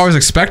kind of always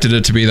expected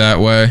it to be that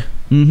way.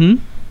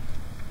 Mm-hmm.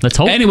 Let's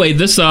hope. Anyway,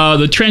 this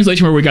the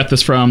translation where we got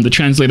this from, the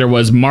translator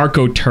was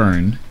Marco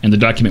Turn, and the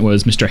document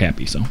was Mr.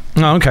 Happy. So.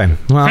 Oh, okay.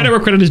 Well, credit where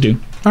credit is due.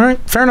 All right,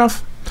 fair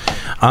enough.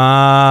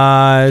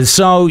 That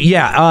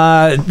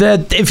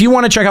if you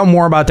want to check out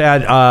more about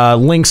that,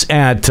 links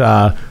at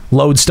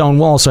Lodestone.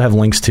 We'll also have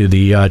links to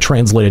the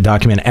translated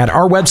document at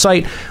our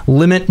website,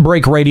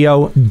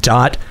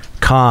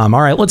 limitbreakradio.com.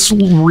 All right, let's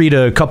read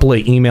a couple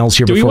of emails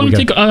here. Do we want to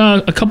take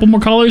a couple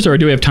more callers, or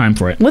do we have time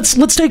for it? Let's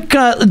take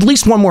at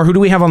least one more. Who do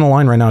we have on the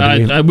line right now?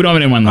 We don't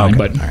have anyone on the line,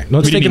 but all right,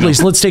 let's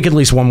take at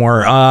least one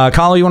more.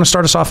 Kyle, you want to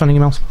start us off on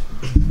emails?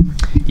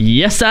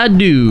 Yes, I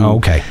do.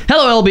 Okay.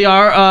 Hello,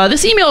 LBR.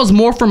 This email is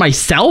more for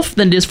myself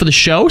than it is for the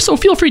show, so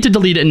feel free to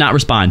delete it and not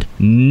respond.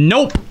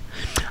 Nope.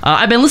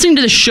 I've been listening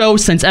to the show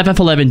since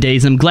FF11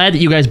 days, and I'm glad that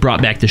you guys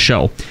brought back the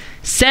show.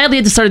 Sadly,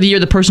 at the start of the year,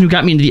 the person who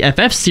got me into the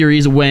FF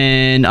series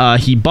when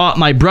he bought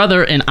my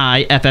brother and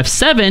I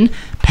FF7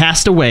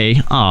 passed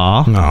away.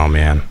 Aw. Oh,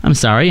 man. I'm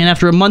sorry. And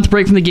after a month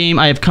break from the game,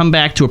 I have come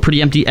back to a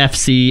pretty empty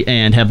FC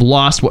and have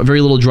lost what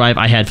very little drive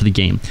I had for the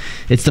game.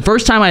 It's the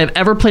first time I have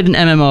ever played an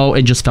MMO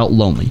and just felt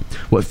lonely.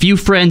 What few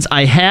friends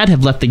I had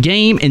have left the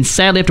game, and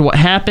sadly, after what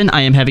happened,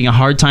 I am having a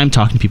hard time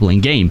talking to people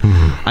in-game.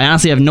 I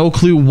honestly have no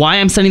clue why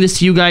I'm sending this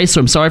to you guys, so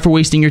I'm sorry for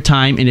wasting your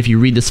time, and if you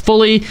read this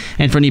fully,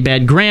 and for any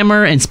bad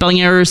grammar and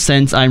spelling errors,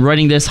 since I'm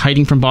writing this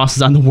hiding from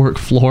bosses on the work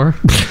floor.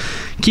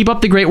 Keep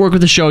up the great work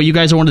with the show. You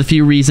guys are one of the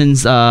few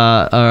reasons,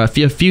 a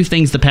few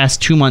things the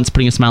past 2 months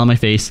putting a smile on my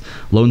face.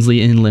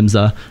 Lonely in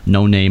Limsa,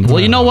 no name. Well,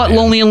 you know what, man.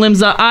 Lonely in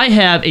Limsa, I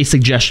have a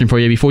suggestion for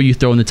you before you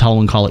throw in the towel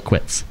and call it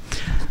quits.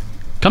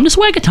 Come to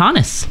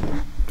SlyakaGreyfox.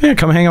 Yeah,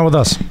 come hang out with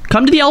us.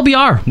 Come to the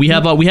LBR. We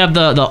have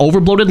the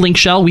overbloated link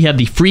shell. We have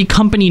the free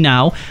company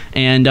now,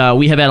 and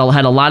we have had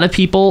a lot of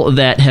people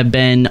that have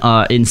been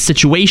in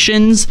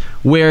situations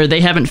where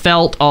they haven't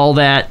felt all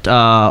that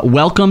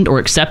welcomed or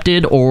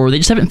accepted, or they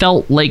just haven't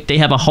felt like they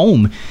have a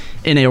home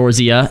in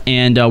Eorzea.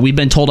 And we've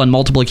been told on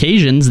multiple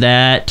occasions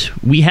that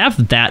we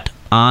have that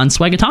on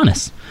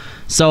SlyakaGreyfox.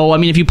 So, I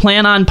mean, if you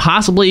plan on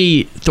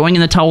possibly throwing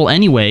in the towel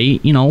anyway,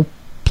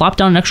 plop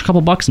down an extra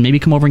couple bucks and maybe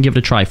come over and give it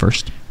a try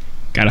first.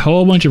 Got a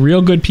whole bunch of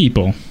real good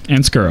people.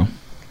 And Skuro.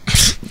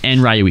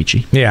 And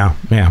Ryuichi. Yeah.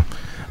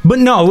 But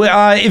no,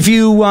 if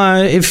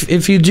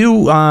you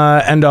do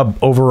end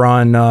up over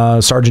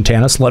on Sergeant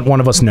Tanis, let one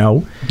of us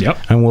know. Yep.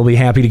 And we'll be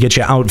happy to get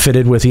you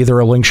outfitted with either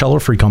a link shell or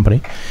free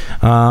company.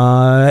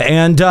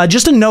 And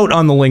just a note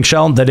on the link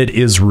shell that it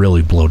is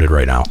really bloated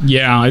right now.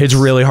 Yeah. It's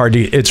really hard to...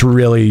 It's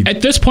really...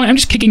 At this point, I'm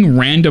just kicking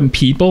random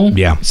people.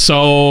 Yeah.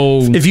 So...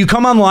 If you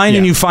come online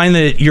and you find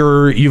that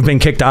you've been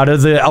kicked out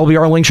of the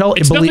LBR link shell...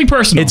 It's nothing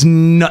personal. It's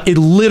not... It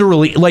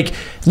literally... Like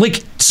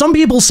some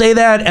people say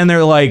that and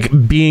they're like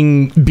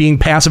being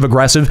passive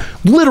aggressive.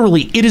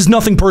 Literally, it is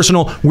nothing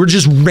personal. We're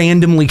just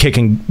randomly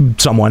kicking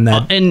someone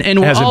that and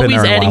we're always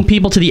adding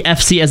people to the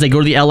FC as they go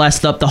to the LS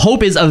stuff. The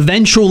hope is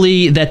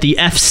eventually that the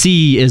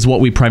FC is what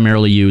we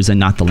primarily use and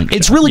not the link.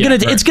 It's really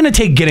it's gonna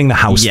take getting the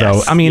house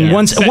though. I mean,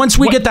 once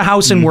we get the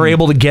house and we're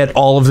able to get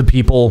all of the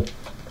people,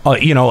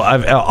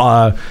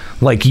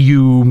 like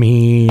you,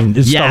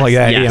 me, stuff like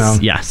that.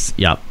 Yes.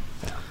 Yep.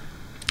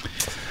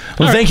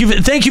 Well,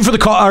 thank you for the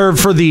call or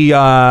for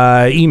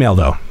the email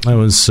though. That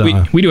was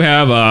we do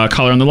have a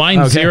caller on the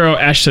line. Zero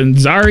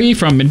Ashtanzari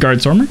from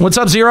Midgard Stormer. What's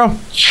up, Zero?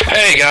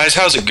 Hey guys,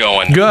 how's it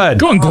going? Good.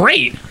 Going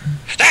great.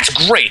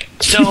 That's great.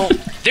 So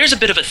there's a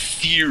bit of a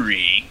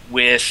theory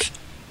with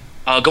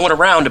going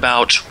around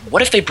about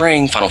what if they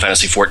bring Final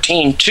Fantasy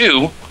XIV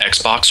to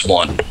Xbox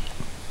One.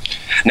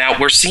 Now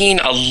we're seeing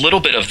a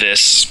little bit of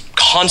this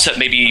concept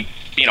maybe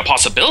being a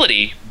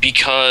possibility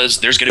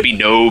because there's going to be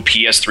no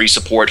PS3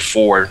 support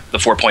for the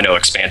 4.0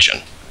 expansion.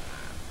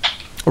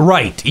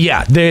 Right.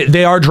 Yeah.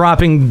 They are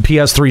dropping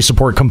PS3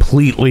 support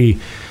completely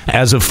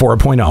as of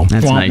 4.0.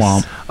 That's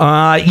nice.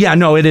 Yeah.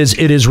 No. It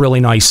is really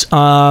nice.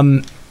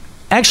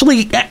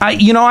 Actually,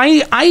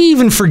 I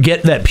even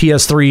forget that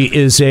PS3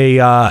 is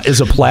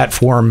a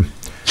platform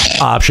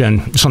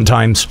option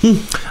sometimes.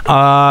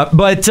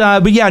 But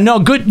yeah, no,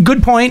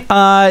 good point.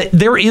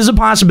 There is a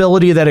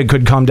possibility that it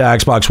could come to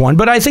Xbox One,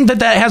 but I think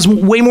that has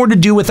way more to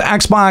do with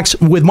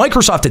with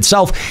Microsoft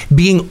itself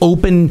being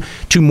open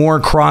to more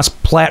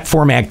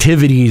cross-platform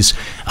activities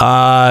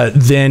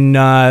than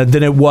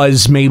it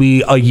was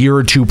maybe a year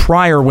or two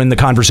prior when the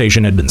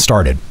conversation had been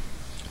started.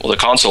 Well, the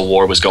console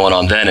war was going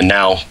on then, and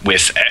now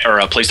with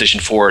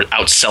PlayStation 4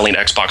 outselling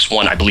Xbox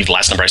One, I believe the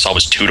last number I saw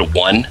was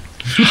 2-1.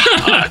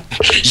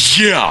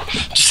 Yeah,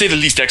 to say the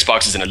least,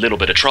 Xbox is in a little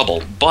bit of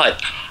trouble.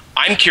 But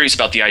I'm curious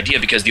about the idea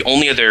because the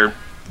only other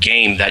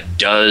game that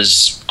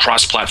does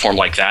cross-platform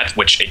like that,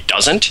 which it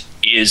doesn't,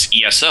 is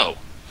ESO.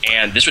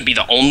 And this would be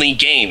the only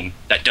game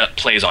that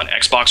plays on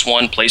Xbox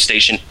One,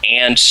 PlayStation,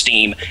 and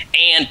Steam,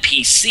 and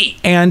PC.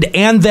 And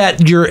that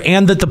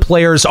the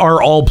players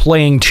are all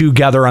playing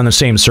together on the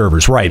same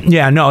servers, right?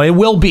 Yeah, no, it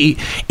will be.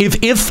 If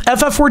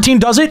FF14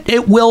 does it,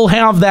 it will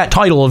have that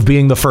title of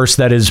being the first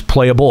that is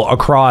playable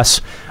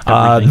across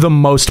the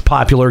most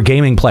popular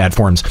gaming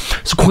platforms.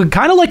 So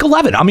kind of like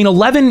 11. I mean,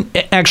 11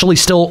 actually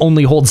still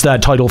only holds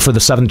that title for the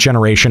 7th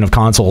generation of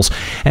consoles,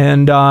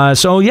 and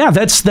so yeah,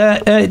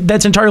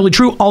 that's entirely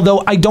true.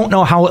 Although I don't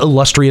know how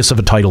illustrious of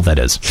a title that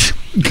is.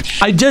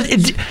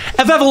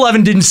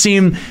 FF11 didn't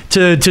seem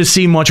to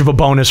see much of a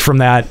bonus from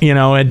that.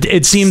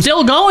 It seems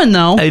still going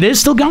though. It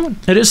is still going.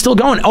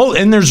 Oh,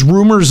 and there's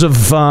rumors of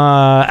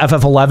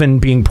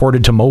FF11 being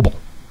ported to mobile.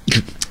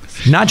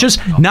 Not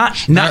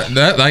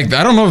that, like,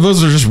 I don't know if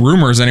those are just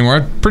rumors anymore.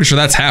 I'm pretty sure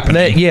that's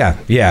happening. Yeah,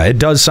 it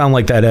does sound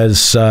like that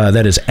is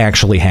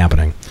actually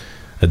happening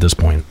at this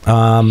point.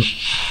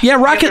 Yeah,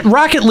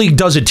 Rocket League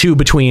does it too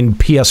between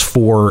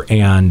PS4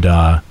 and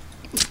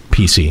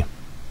PC.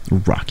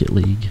 Rocket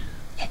League.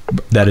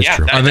 That is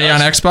true. Are they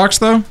on Xbox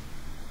though?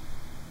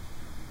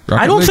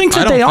 I don't think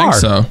that they are.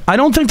 So. I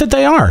don't think that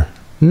they are.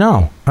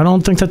 No, I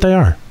don't think that they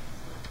are.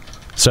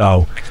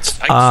 So,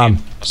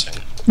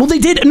 Well, they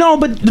did. No,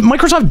 but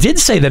Microsoft did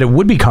say that it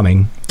would be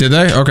coming. Did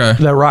they? Okay.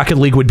 That Rocket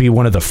League would be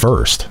one of the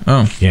first.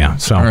 Oh. Yeah.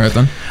 So. All right,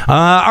 then.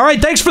 All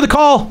right. Thanks for the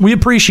call. We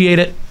appreciate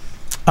it.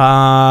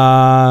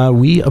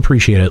 We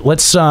appreciate it.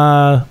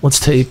 Let's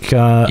take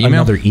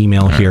another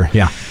email here.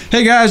 Yeah.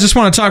 Hey guys, just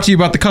want to talk to you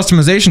about the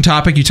customization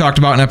topic you talked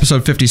about in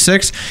episode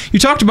 56. You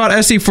talked about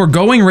SE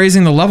foregoing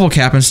raising the level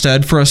cap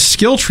instead for a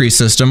skill tree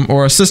system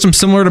or a system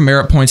similar to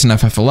merit points in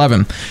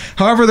FF11.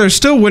 However, there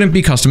still wouldn't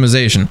be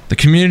customization. The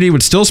community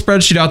would still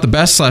spreadsheet out the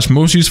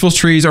best/most useful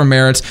trees or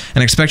merits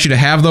and expect you to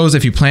have those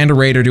if you plan to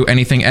raid or do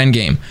anything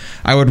endgame.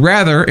 I would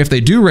rather, if they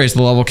do raise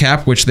the level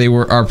cap, which they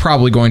are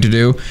probably going to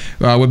do,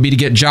 would be to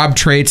get job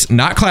traits,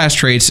 not class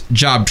traits,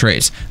 job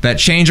traits that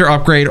change or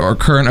upgrade or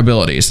current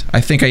abilities.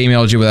 I think I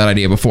emailed you with that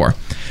idea before.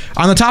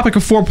 On the topic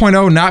of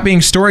 4.0 not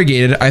being story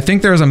gated, I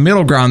think there is a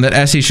middle ground that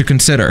SE should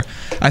consider.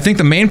 I think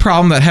the main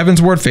problem that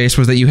Heaven's Ward faced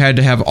was that you had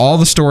to have all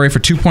the story for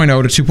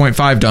 2.0 to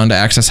 2.5 done to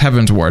access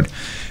Heaven's Ward,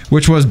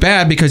 which was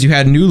bad because you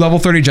had new level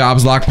 30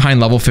 jobs locked behind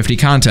level 50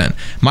 content.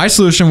 My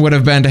solution would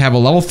have been to have a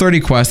level 30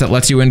 quest that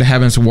lets you into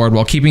Heaven's Ward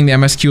while keeping the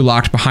MSQ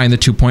locked behind the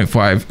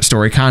 2.5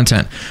 story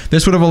content.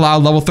 This would have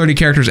allowed level 30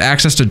 characters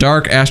access to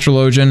Dark,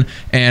 Astrologian,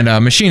 and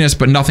Machinist,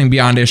 but nothing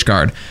beyond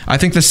Ishgard. I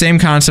think the same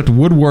concept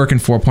would work in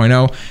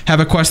 4.0. Have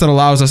a quest that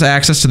allows us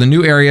access to the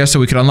new area so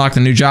we could unlock the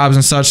new jobs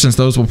and such, since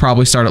those will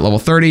probably start at level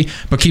 30,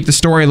 but keep the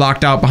story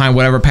locked out behind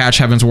whatever patch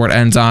Heaven's Ward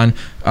ends on,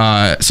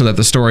 so that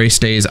the story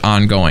stays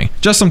ongoing.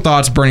 Just some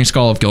thoughts, Burning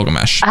Skull of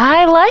Gilgamesh.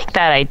 I like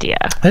that idea.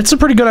 That's a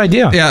pretty good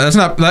idea. Yeah,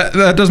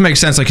 that does make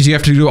sense, like, because you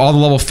have to do all the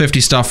level 50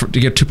 stuff to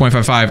get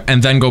 2.55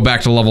 and then go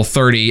back to level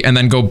 30 and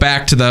then go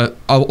back to the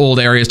old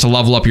areas to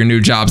level up your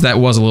new jobs. That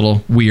was a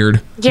little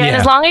weird. Yeah, and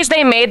as long as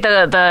they made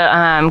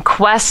the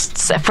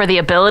quests for the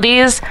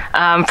abilities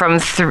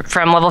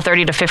from level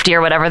 30 to 50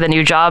 or whatever the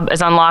new job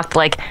is unlocked,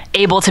 like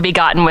able to be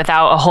gotten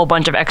without a whole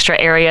bunch of extra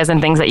areas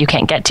and things that you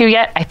can't get to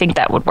yet, I think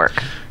that would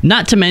work.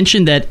 Not to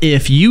mention that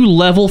if you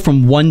level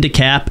from 1 to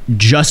cap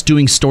just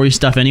doing story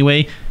stuff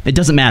anyway, it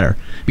doesn't matter.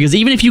 Because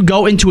even if you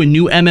go into a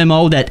new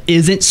MMO that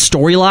isn't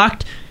story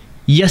locked,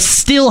 you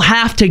still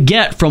have to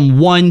get from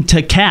 1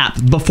 to cap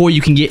before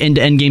you can get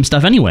into endgame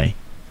stuff anyway.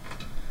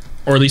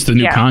 Or at least the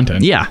new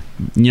content. Yeah.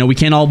 You know, we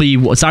can't all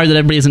be sorry that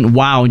everybody isn't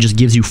WoW and just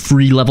gives you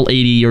free level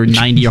 80 or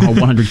 90 or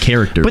 100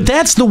 characters. But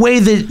that's the way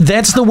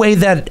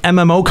that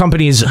MMO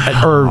companies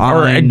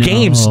or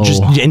games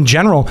just in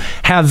general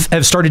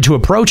have started to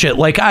approach it.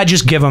 Like, I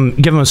just give them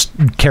a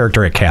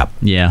character at cap.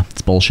 Yeah,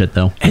 it's bullshit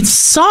though. It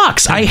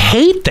sucks. I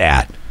hate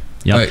that.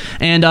 Yep. Right.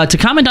 And to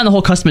comment on the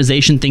whole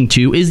customization thing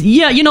too is,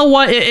 yeah, you know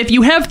what? If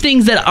you have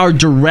things that are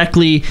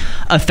directly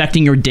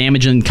affecting your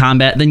damage in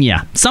combat, then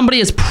yeah, somebody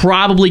is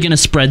probably going to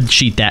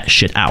spreadsheet that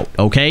shit out,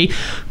 okay?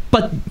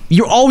 But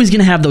you're always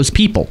going to have those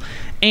people.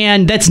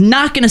 And that's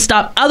not going to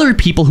stop other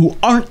people who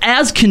aren't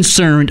as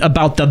concerned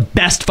about the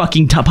best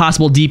fucking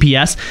possible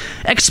DPS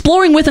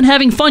exploring with and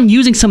having fun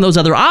using some of those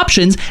other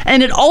options.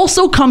 And it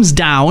also comes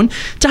down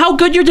to how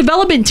good your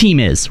development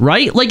team is,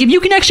 right? Like, if you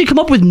can actually come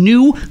up with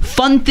new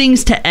fun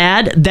things to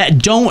add that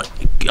don't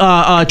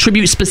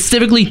attribute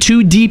specifically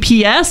to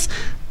DPS,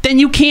 then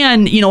you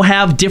can,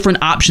 have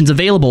different options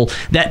available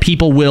that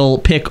people will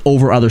pick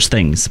over other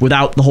things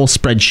without the whole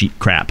spreadsheet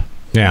crap.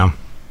 Yeah.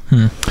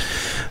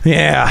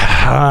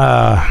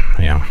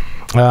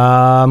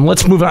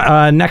 Let's move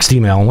on. Next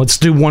email. Let's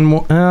do one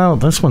more. Oh,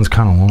 this one's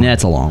kind of long. Yeah,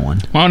 it's a long one.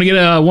 Want to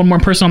get one more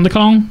person on the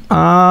call?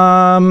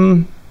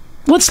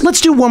 Let's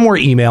do one more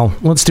email.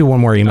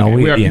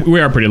 Okay, we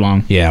are pretty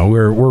long. Yeah,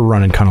 we're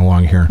running kind of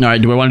long here. All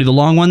right, do we want to do the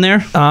long one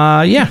there?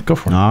 Yeah, go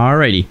for it. All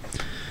righty.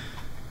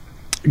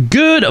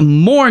 Good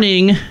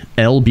morning,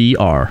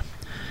 LBR.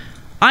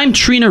 I'm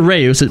Trina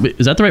Reyes.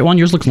 Is that the right one?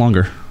 Yours looks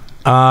longer.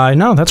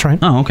 No, that's right.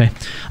 Oh, okay.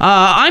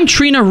 I'm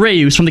Trina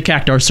Reyes from the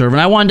Cactar server,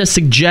 and I wanted to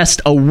suggest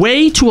a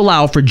way to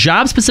allow for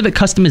job-specific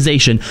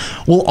customization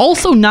while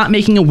also not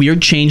making a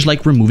weird change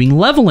like removing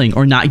leveling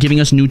or not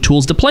giving us new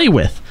tools to play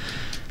with.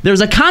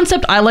 There's a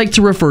concept I like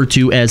to refer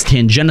to as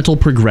tangential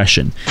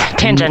progression.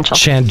 Tangential.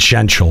 I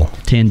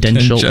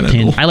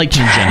like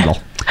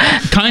tangential.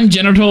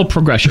 Congenital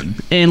progression.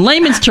 In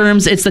layman's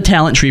terms, it's the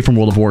talent tree from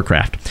World of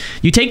Warcraft.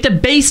 You take the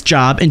base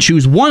job and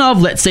choose one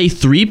of, let's say,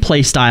 3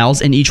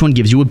 playstyles, and each one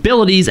gives you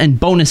abilities and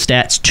bonus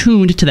stats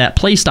tuned to that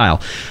playstyle.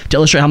 To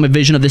illustrate how my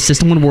vision of this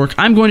system would work,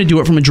 I'm going to do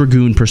it from a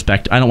Dragoon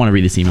perspective. I don't want to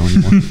read this email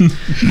anymore.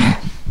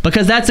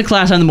 Because that's the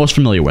class I'm the most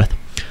familiar with.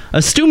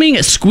 Assuming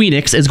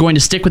Squeenix is going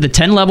to stick with the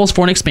 10 levels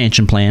for an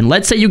expansion plan,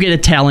 let's say you get a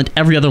talent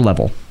every other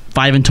level.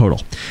 5 in total.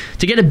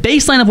 To get a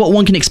baseline of what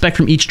one can expect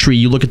from each tree,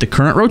 you look at the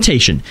current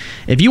rotation.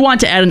 If you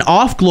want to add an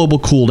off-global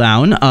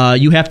cooldown,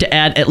 you have to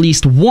add at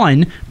least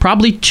 1,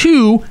 probably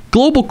 2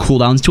 global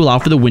cooldowns to allow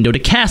for the window to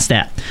cast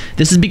that.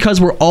 This is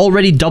because we're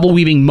already double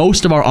weaving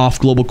most of our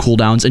off-global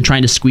cooldowns, and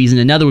trying to squeeze in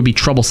another would be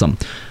troublesome.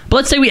 But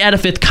let's say we add a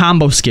 5th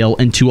combo skill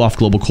and 2 off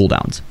global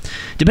cooldowns.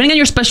 Depending on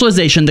your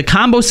specialization, the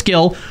combo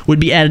skill would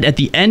be added at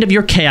the end of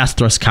your Chaos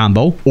Thrust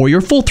combo or your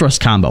Full Thrust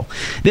combo.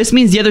 This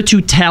means the other 2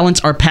 talents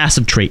are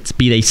passive traits,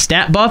 be they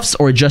stat buffs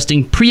or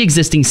adjusting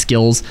pre-existing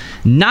skills,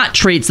 not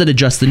traits that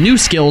adjust the new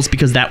skills,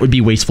 because that would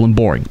be wasteful and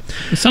boring.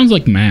 It sounds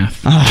like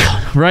math.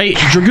 Right?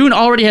 Dragoon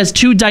already has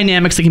 2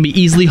 dynamics that can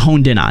be easily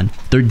honed in on.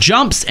 Their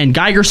jumps and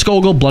Geiger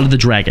Skogel, Blood of the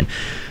Dragon.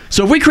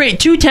 So if we create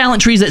 2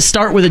 talent trees that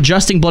start with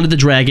adjusting Blood of the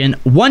Dragon,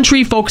 one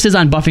tree focuses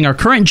on buffing our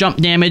current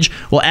jump damage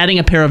while adding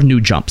a pair of new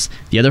jumps.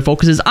 The other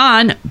focuses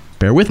on,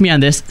 bear with me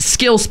on this,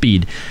 skill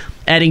speed,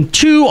 adding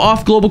 2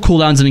 off global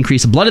cooldowns and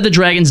increase Blood of the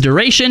Dragon's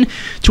duration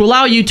to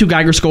allow you to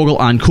Geiger Skogel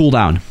on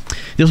cooldown.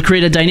 This will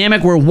create a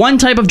dynamic where one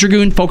type of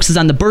Dragoon focuses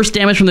on the burst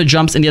damage from the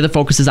jumps and the other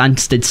focuses on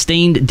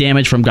sustained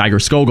damage from Geiger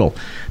Skogel.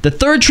 The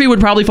third tree would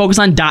probably focus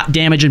on dot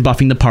damage and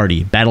buffing the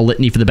party. Battle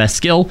Litany for the best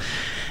skill.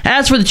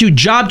 As for the 2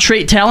 job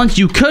trait talents,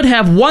 you could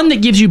have one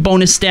that gives you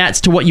bonus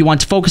stats to what you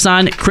want to focus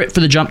on, crit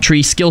for the jump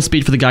tree, skill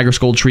speed for the Geiger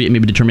Skogel tree, and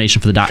maybe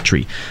determination for the dot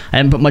tree. I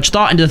haven't put much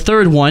thought into the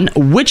third one,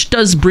 which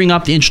does bring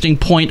up the interesting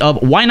point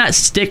of why not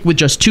stick with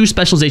just 2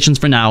 specializations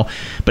for now,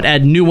 but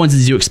add new ones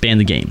as you expand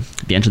the game.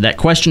 The answer to that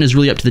question is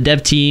really up to the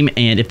dev team,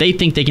 and if they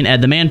think they can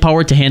add the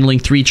manpower to handling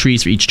 3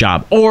 trees for each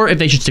job, or if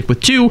they should stick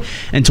with 2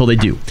 until they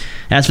do.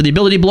 As for the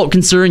ability bloat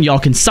concern, y'all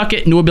can suck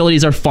it. New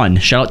abilities are fun.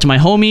 Shout out to my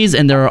homies,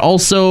 and there are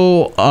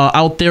also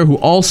out there who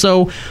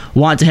also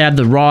want to have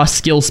the raw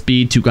skill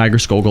speed to Geiger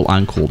Skogel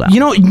on cooldown.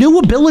 You know, new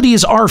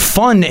abilities are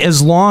fun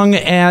as long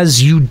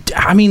as you...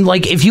 I mean,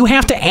 like, if you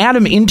have to add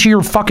them into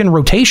your fucking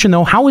rotation,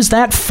 though, how is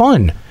that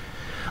fun?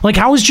 Like,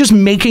 how is just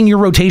making your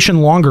rotation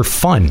longer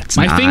fun?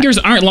 My fingers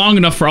aren't long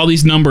enough for all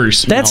these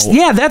numbers. That's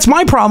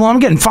my problem.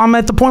 I'm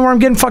at the point where I'm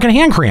getting fucking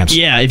hand cramps.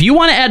 Yeah, if you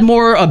want to add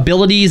more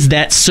abilities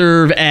that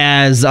serve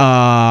as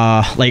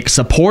like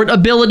support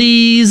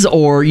abilities,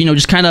 or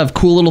just kind of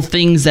cool little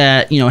things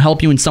that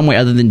help you in some way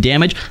other than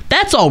damage,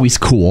 that's always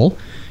cool.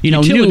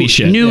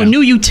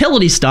 New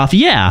utility stuff.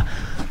 Yeah.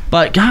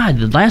 But, God,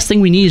 the last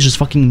thing we need is just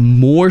fucking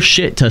more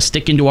shit to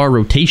stick into our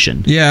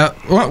rotation. Yeah.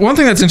 One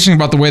thing that's interesting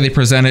about the way they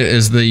present it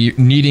is the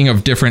needing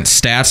of different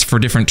stats for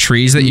different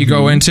trees that you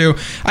go into.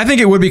 I think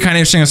it would be kind of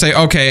interesting to say,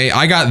 okay,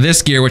 I got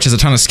this gear, which has a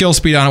ton of skill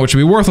speed on it, which would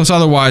be worthless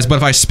otherwise, but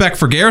if I spec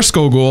for Geiger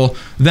Skogel,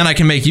 then I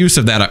can make use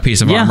of that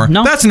piece of armor.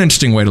 No. That's an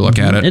interesting way to look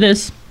at it. It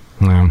is.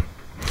 Yeah.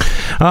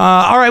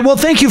 All right. Well,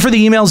 thank you for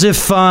the emails.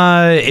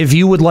 If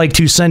you would like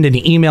to send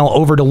an email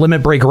over to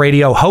Limit Break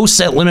Radio,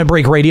 hosts at Limit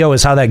Break Radio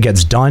is how that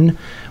gets done.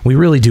 We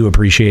really do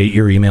appreciate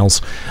your emails.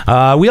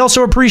 We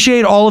also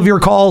appreciate all of your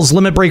calls.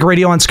 Limit Break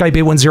Radio on Skype,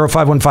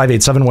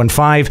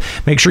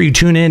 810-515-8715. Make sure you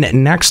tune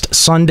in next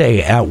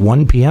Sunday at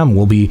 1 p.m.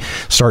 We'll be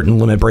starting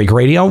Limit Break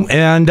Radio.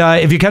 And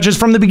if you catch us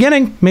from the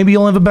beginning, maybe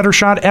you'll have a better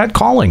shot at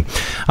calling.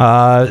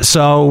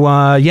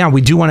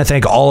 We do want to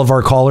thank all of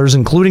our callers,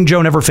 including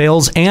Joe Never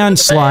Fails and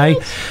Sly.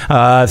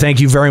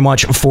 Thank you very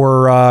much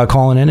for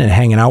calling in and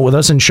hanging out with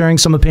us and sharing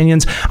some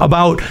opinions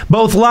about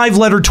both Live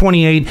Letter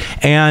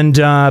 28 and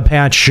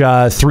patch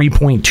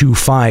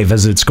 3.25,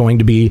 as it's going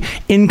to be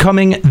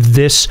incoming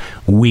this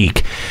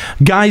week.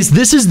 Guys,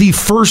 this is the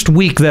first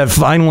week that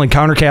Final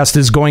Encountercast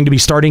is going to be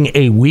starting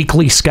a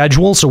weekly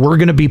schedule, so we're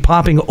going to be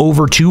popping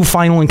over to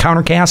Final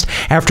Encountercast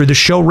after the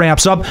show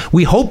wraps up.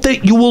 We hope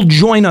that you will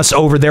join us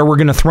over there. We're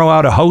going to throw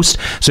out a host,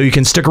 so you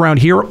can stick around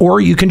here,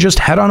 or you can just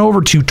head on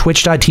over to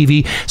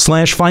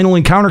twitch.tv/Final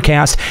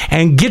Encountercast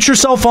and get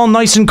yourself all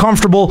nice and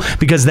comfortable,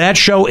 because that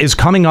show is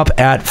coming up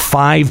at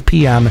 5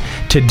 p.m.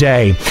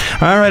 today.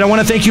 All right, I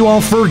want to thank you all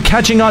for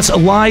catching us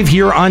live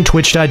here on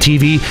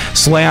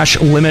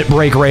twitch.tv/Limit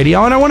Break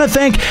Radio. And I want to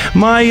thank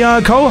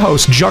my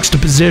co-hosts,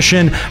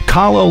 Juxtaposition,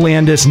 Kalo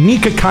Landis,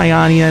 Nika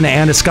Kayanian,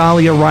 and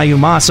Escalia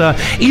Rayumasa.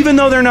 Even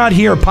though they're not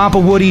here, Papa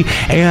Woody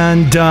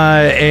and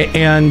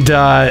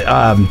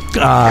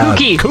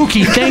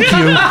Kookie, thank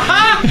you.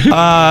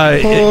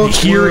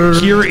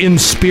 Here in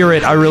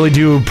spirit, I really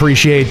do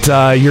appreciate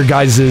your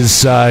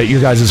guys'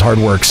 hard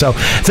work. So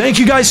thank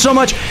you guys so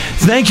much.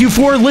 Thank you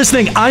for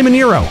listening. I'm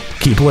Aniro.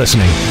 Keep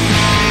listening.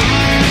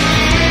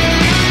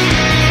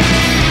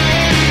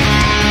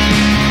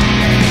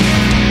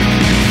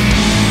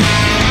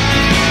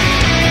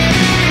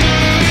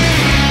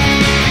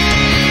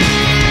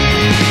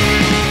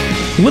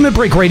 Limit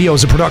Break Radio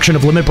is a production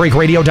of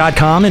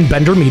LimitBreakRadio.com and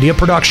Bender Media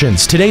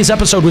Productions. Today's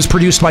episode was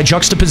produced by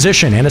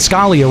Juxtaposition and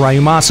Escalia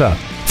Rayumasa.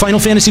 Final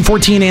Fantasy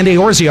XIV and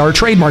Eorzea are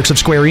trademarks of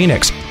Square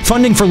Enix.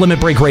 Funding for Limit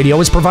Break Radio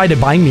is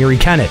provided by Miri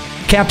Kennett,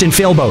 Captain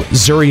Failboat,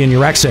 Zurian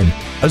Urexin,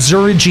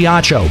 Azura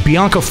Giacho,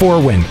 Bianca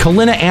Forwin,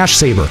 Kalina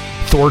Ashsaber,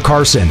 Thor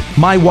Carson,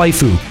 My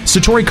Waifu,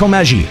 Satori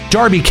Komeji,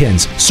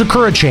 Darbykins,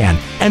 Sakura-chan,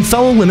 and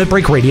fellow Limit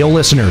Break Radio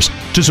listeners.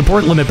 To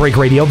support Limit Break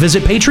Radio,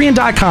 visit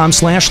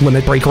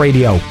patreon.com/Limit Break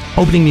Radio.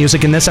 Opening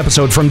music in this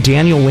episode from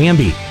Daniel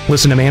Lambie.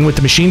 Listen to Man with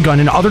the Machine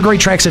Gun and other great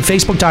tracks at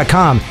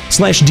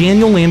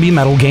facebook.com/Daniel Lambie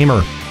Metal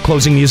Gamer.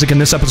 Closing music in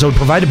this episode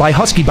provided by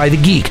Husky by the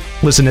Geek.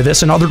 Listen to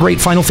this and other great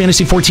Final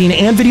Fantasy XIV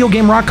and video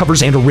game rock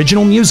covers and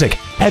original music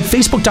at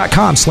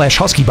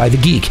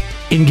facebook.com/huskybythegeek.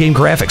 In-game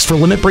graphics for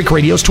Limit Break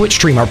Radio's Twitch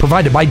stream are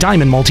provided by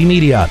Diamond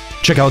Multimedia.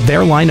 Check out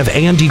their line of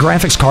AMD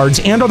graphics cards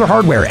and other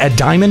hardware at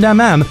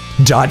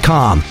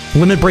diamondmm.com.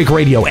 Limit Break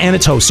Radio and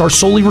its hosts are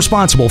solely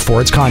responsible for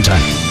its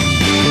content.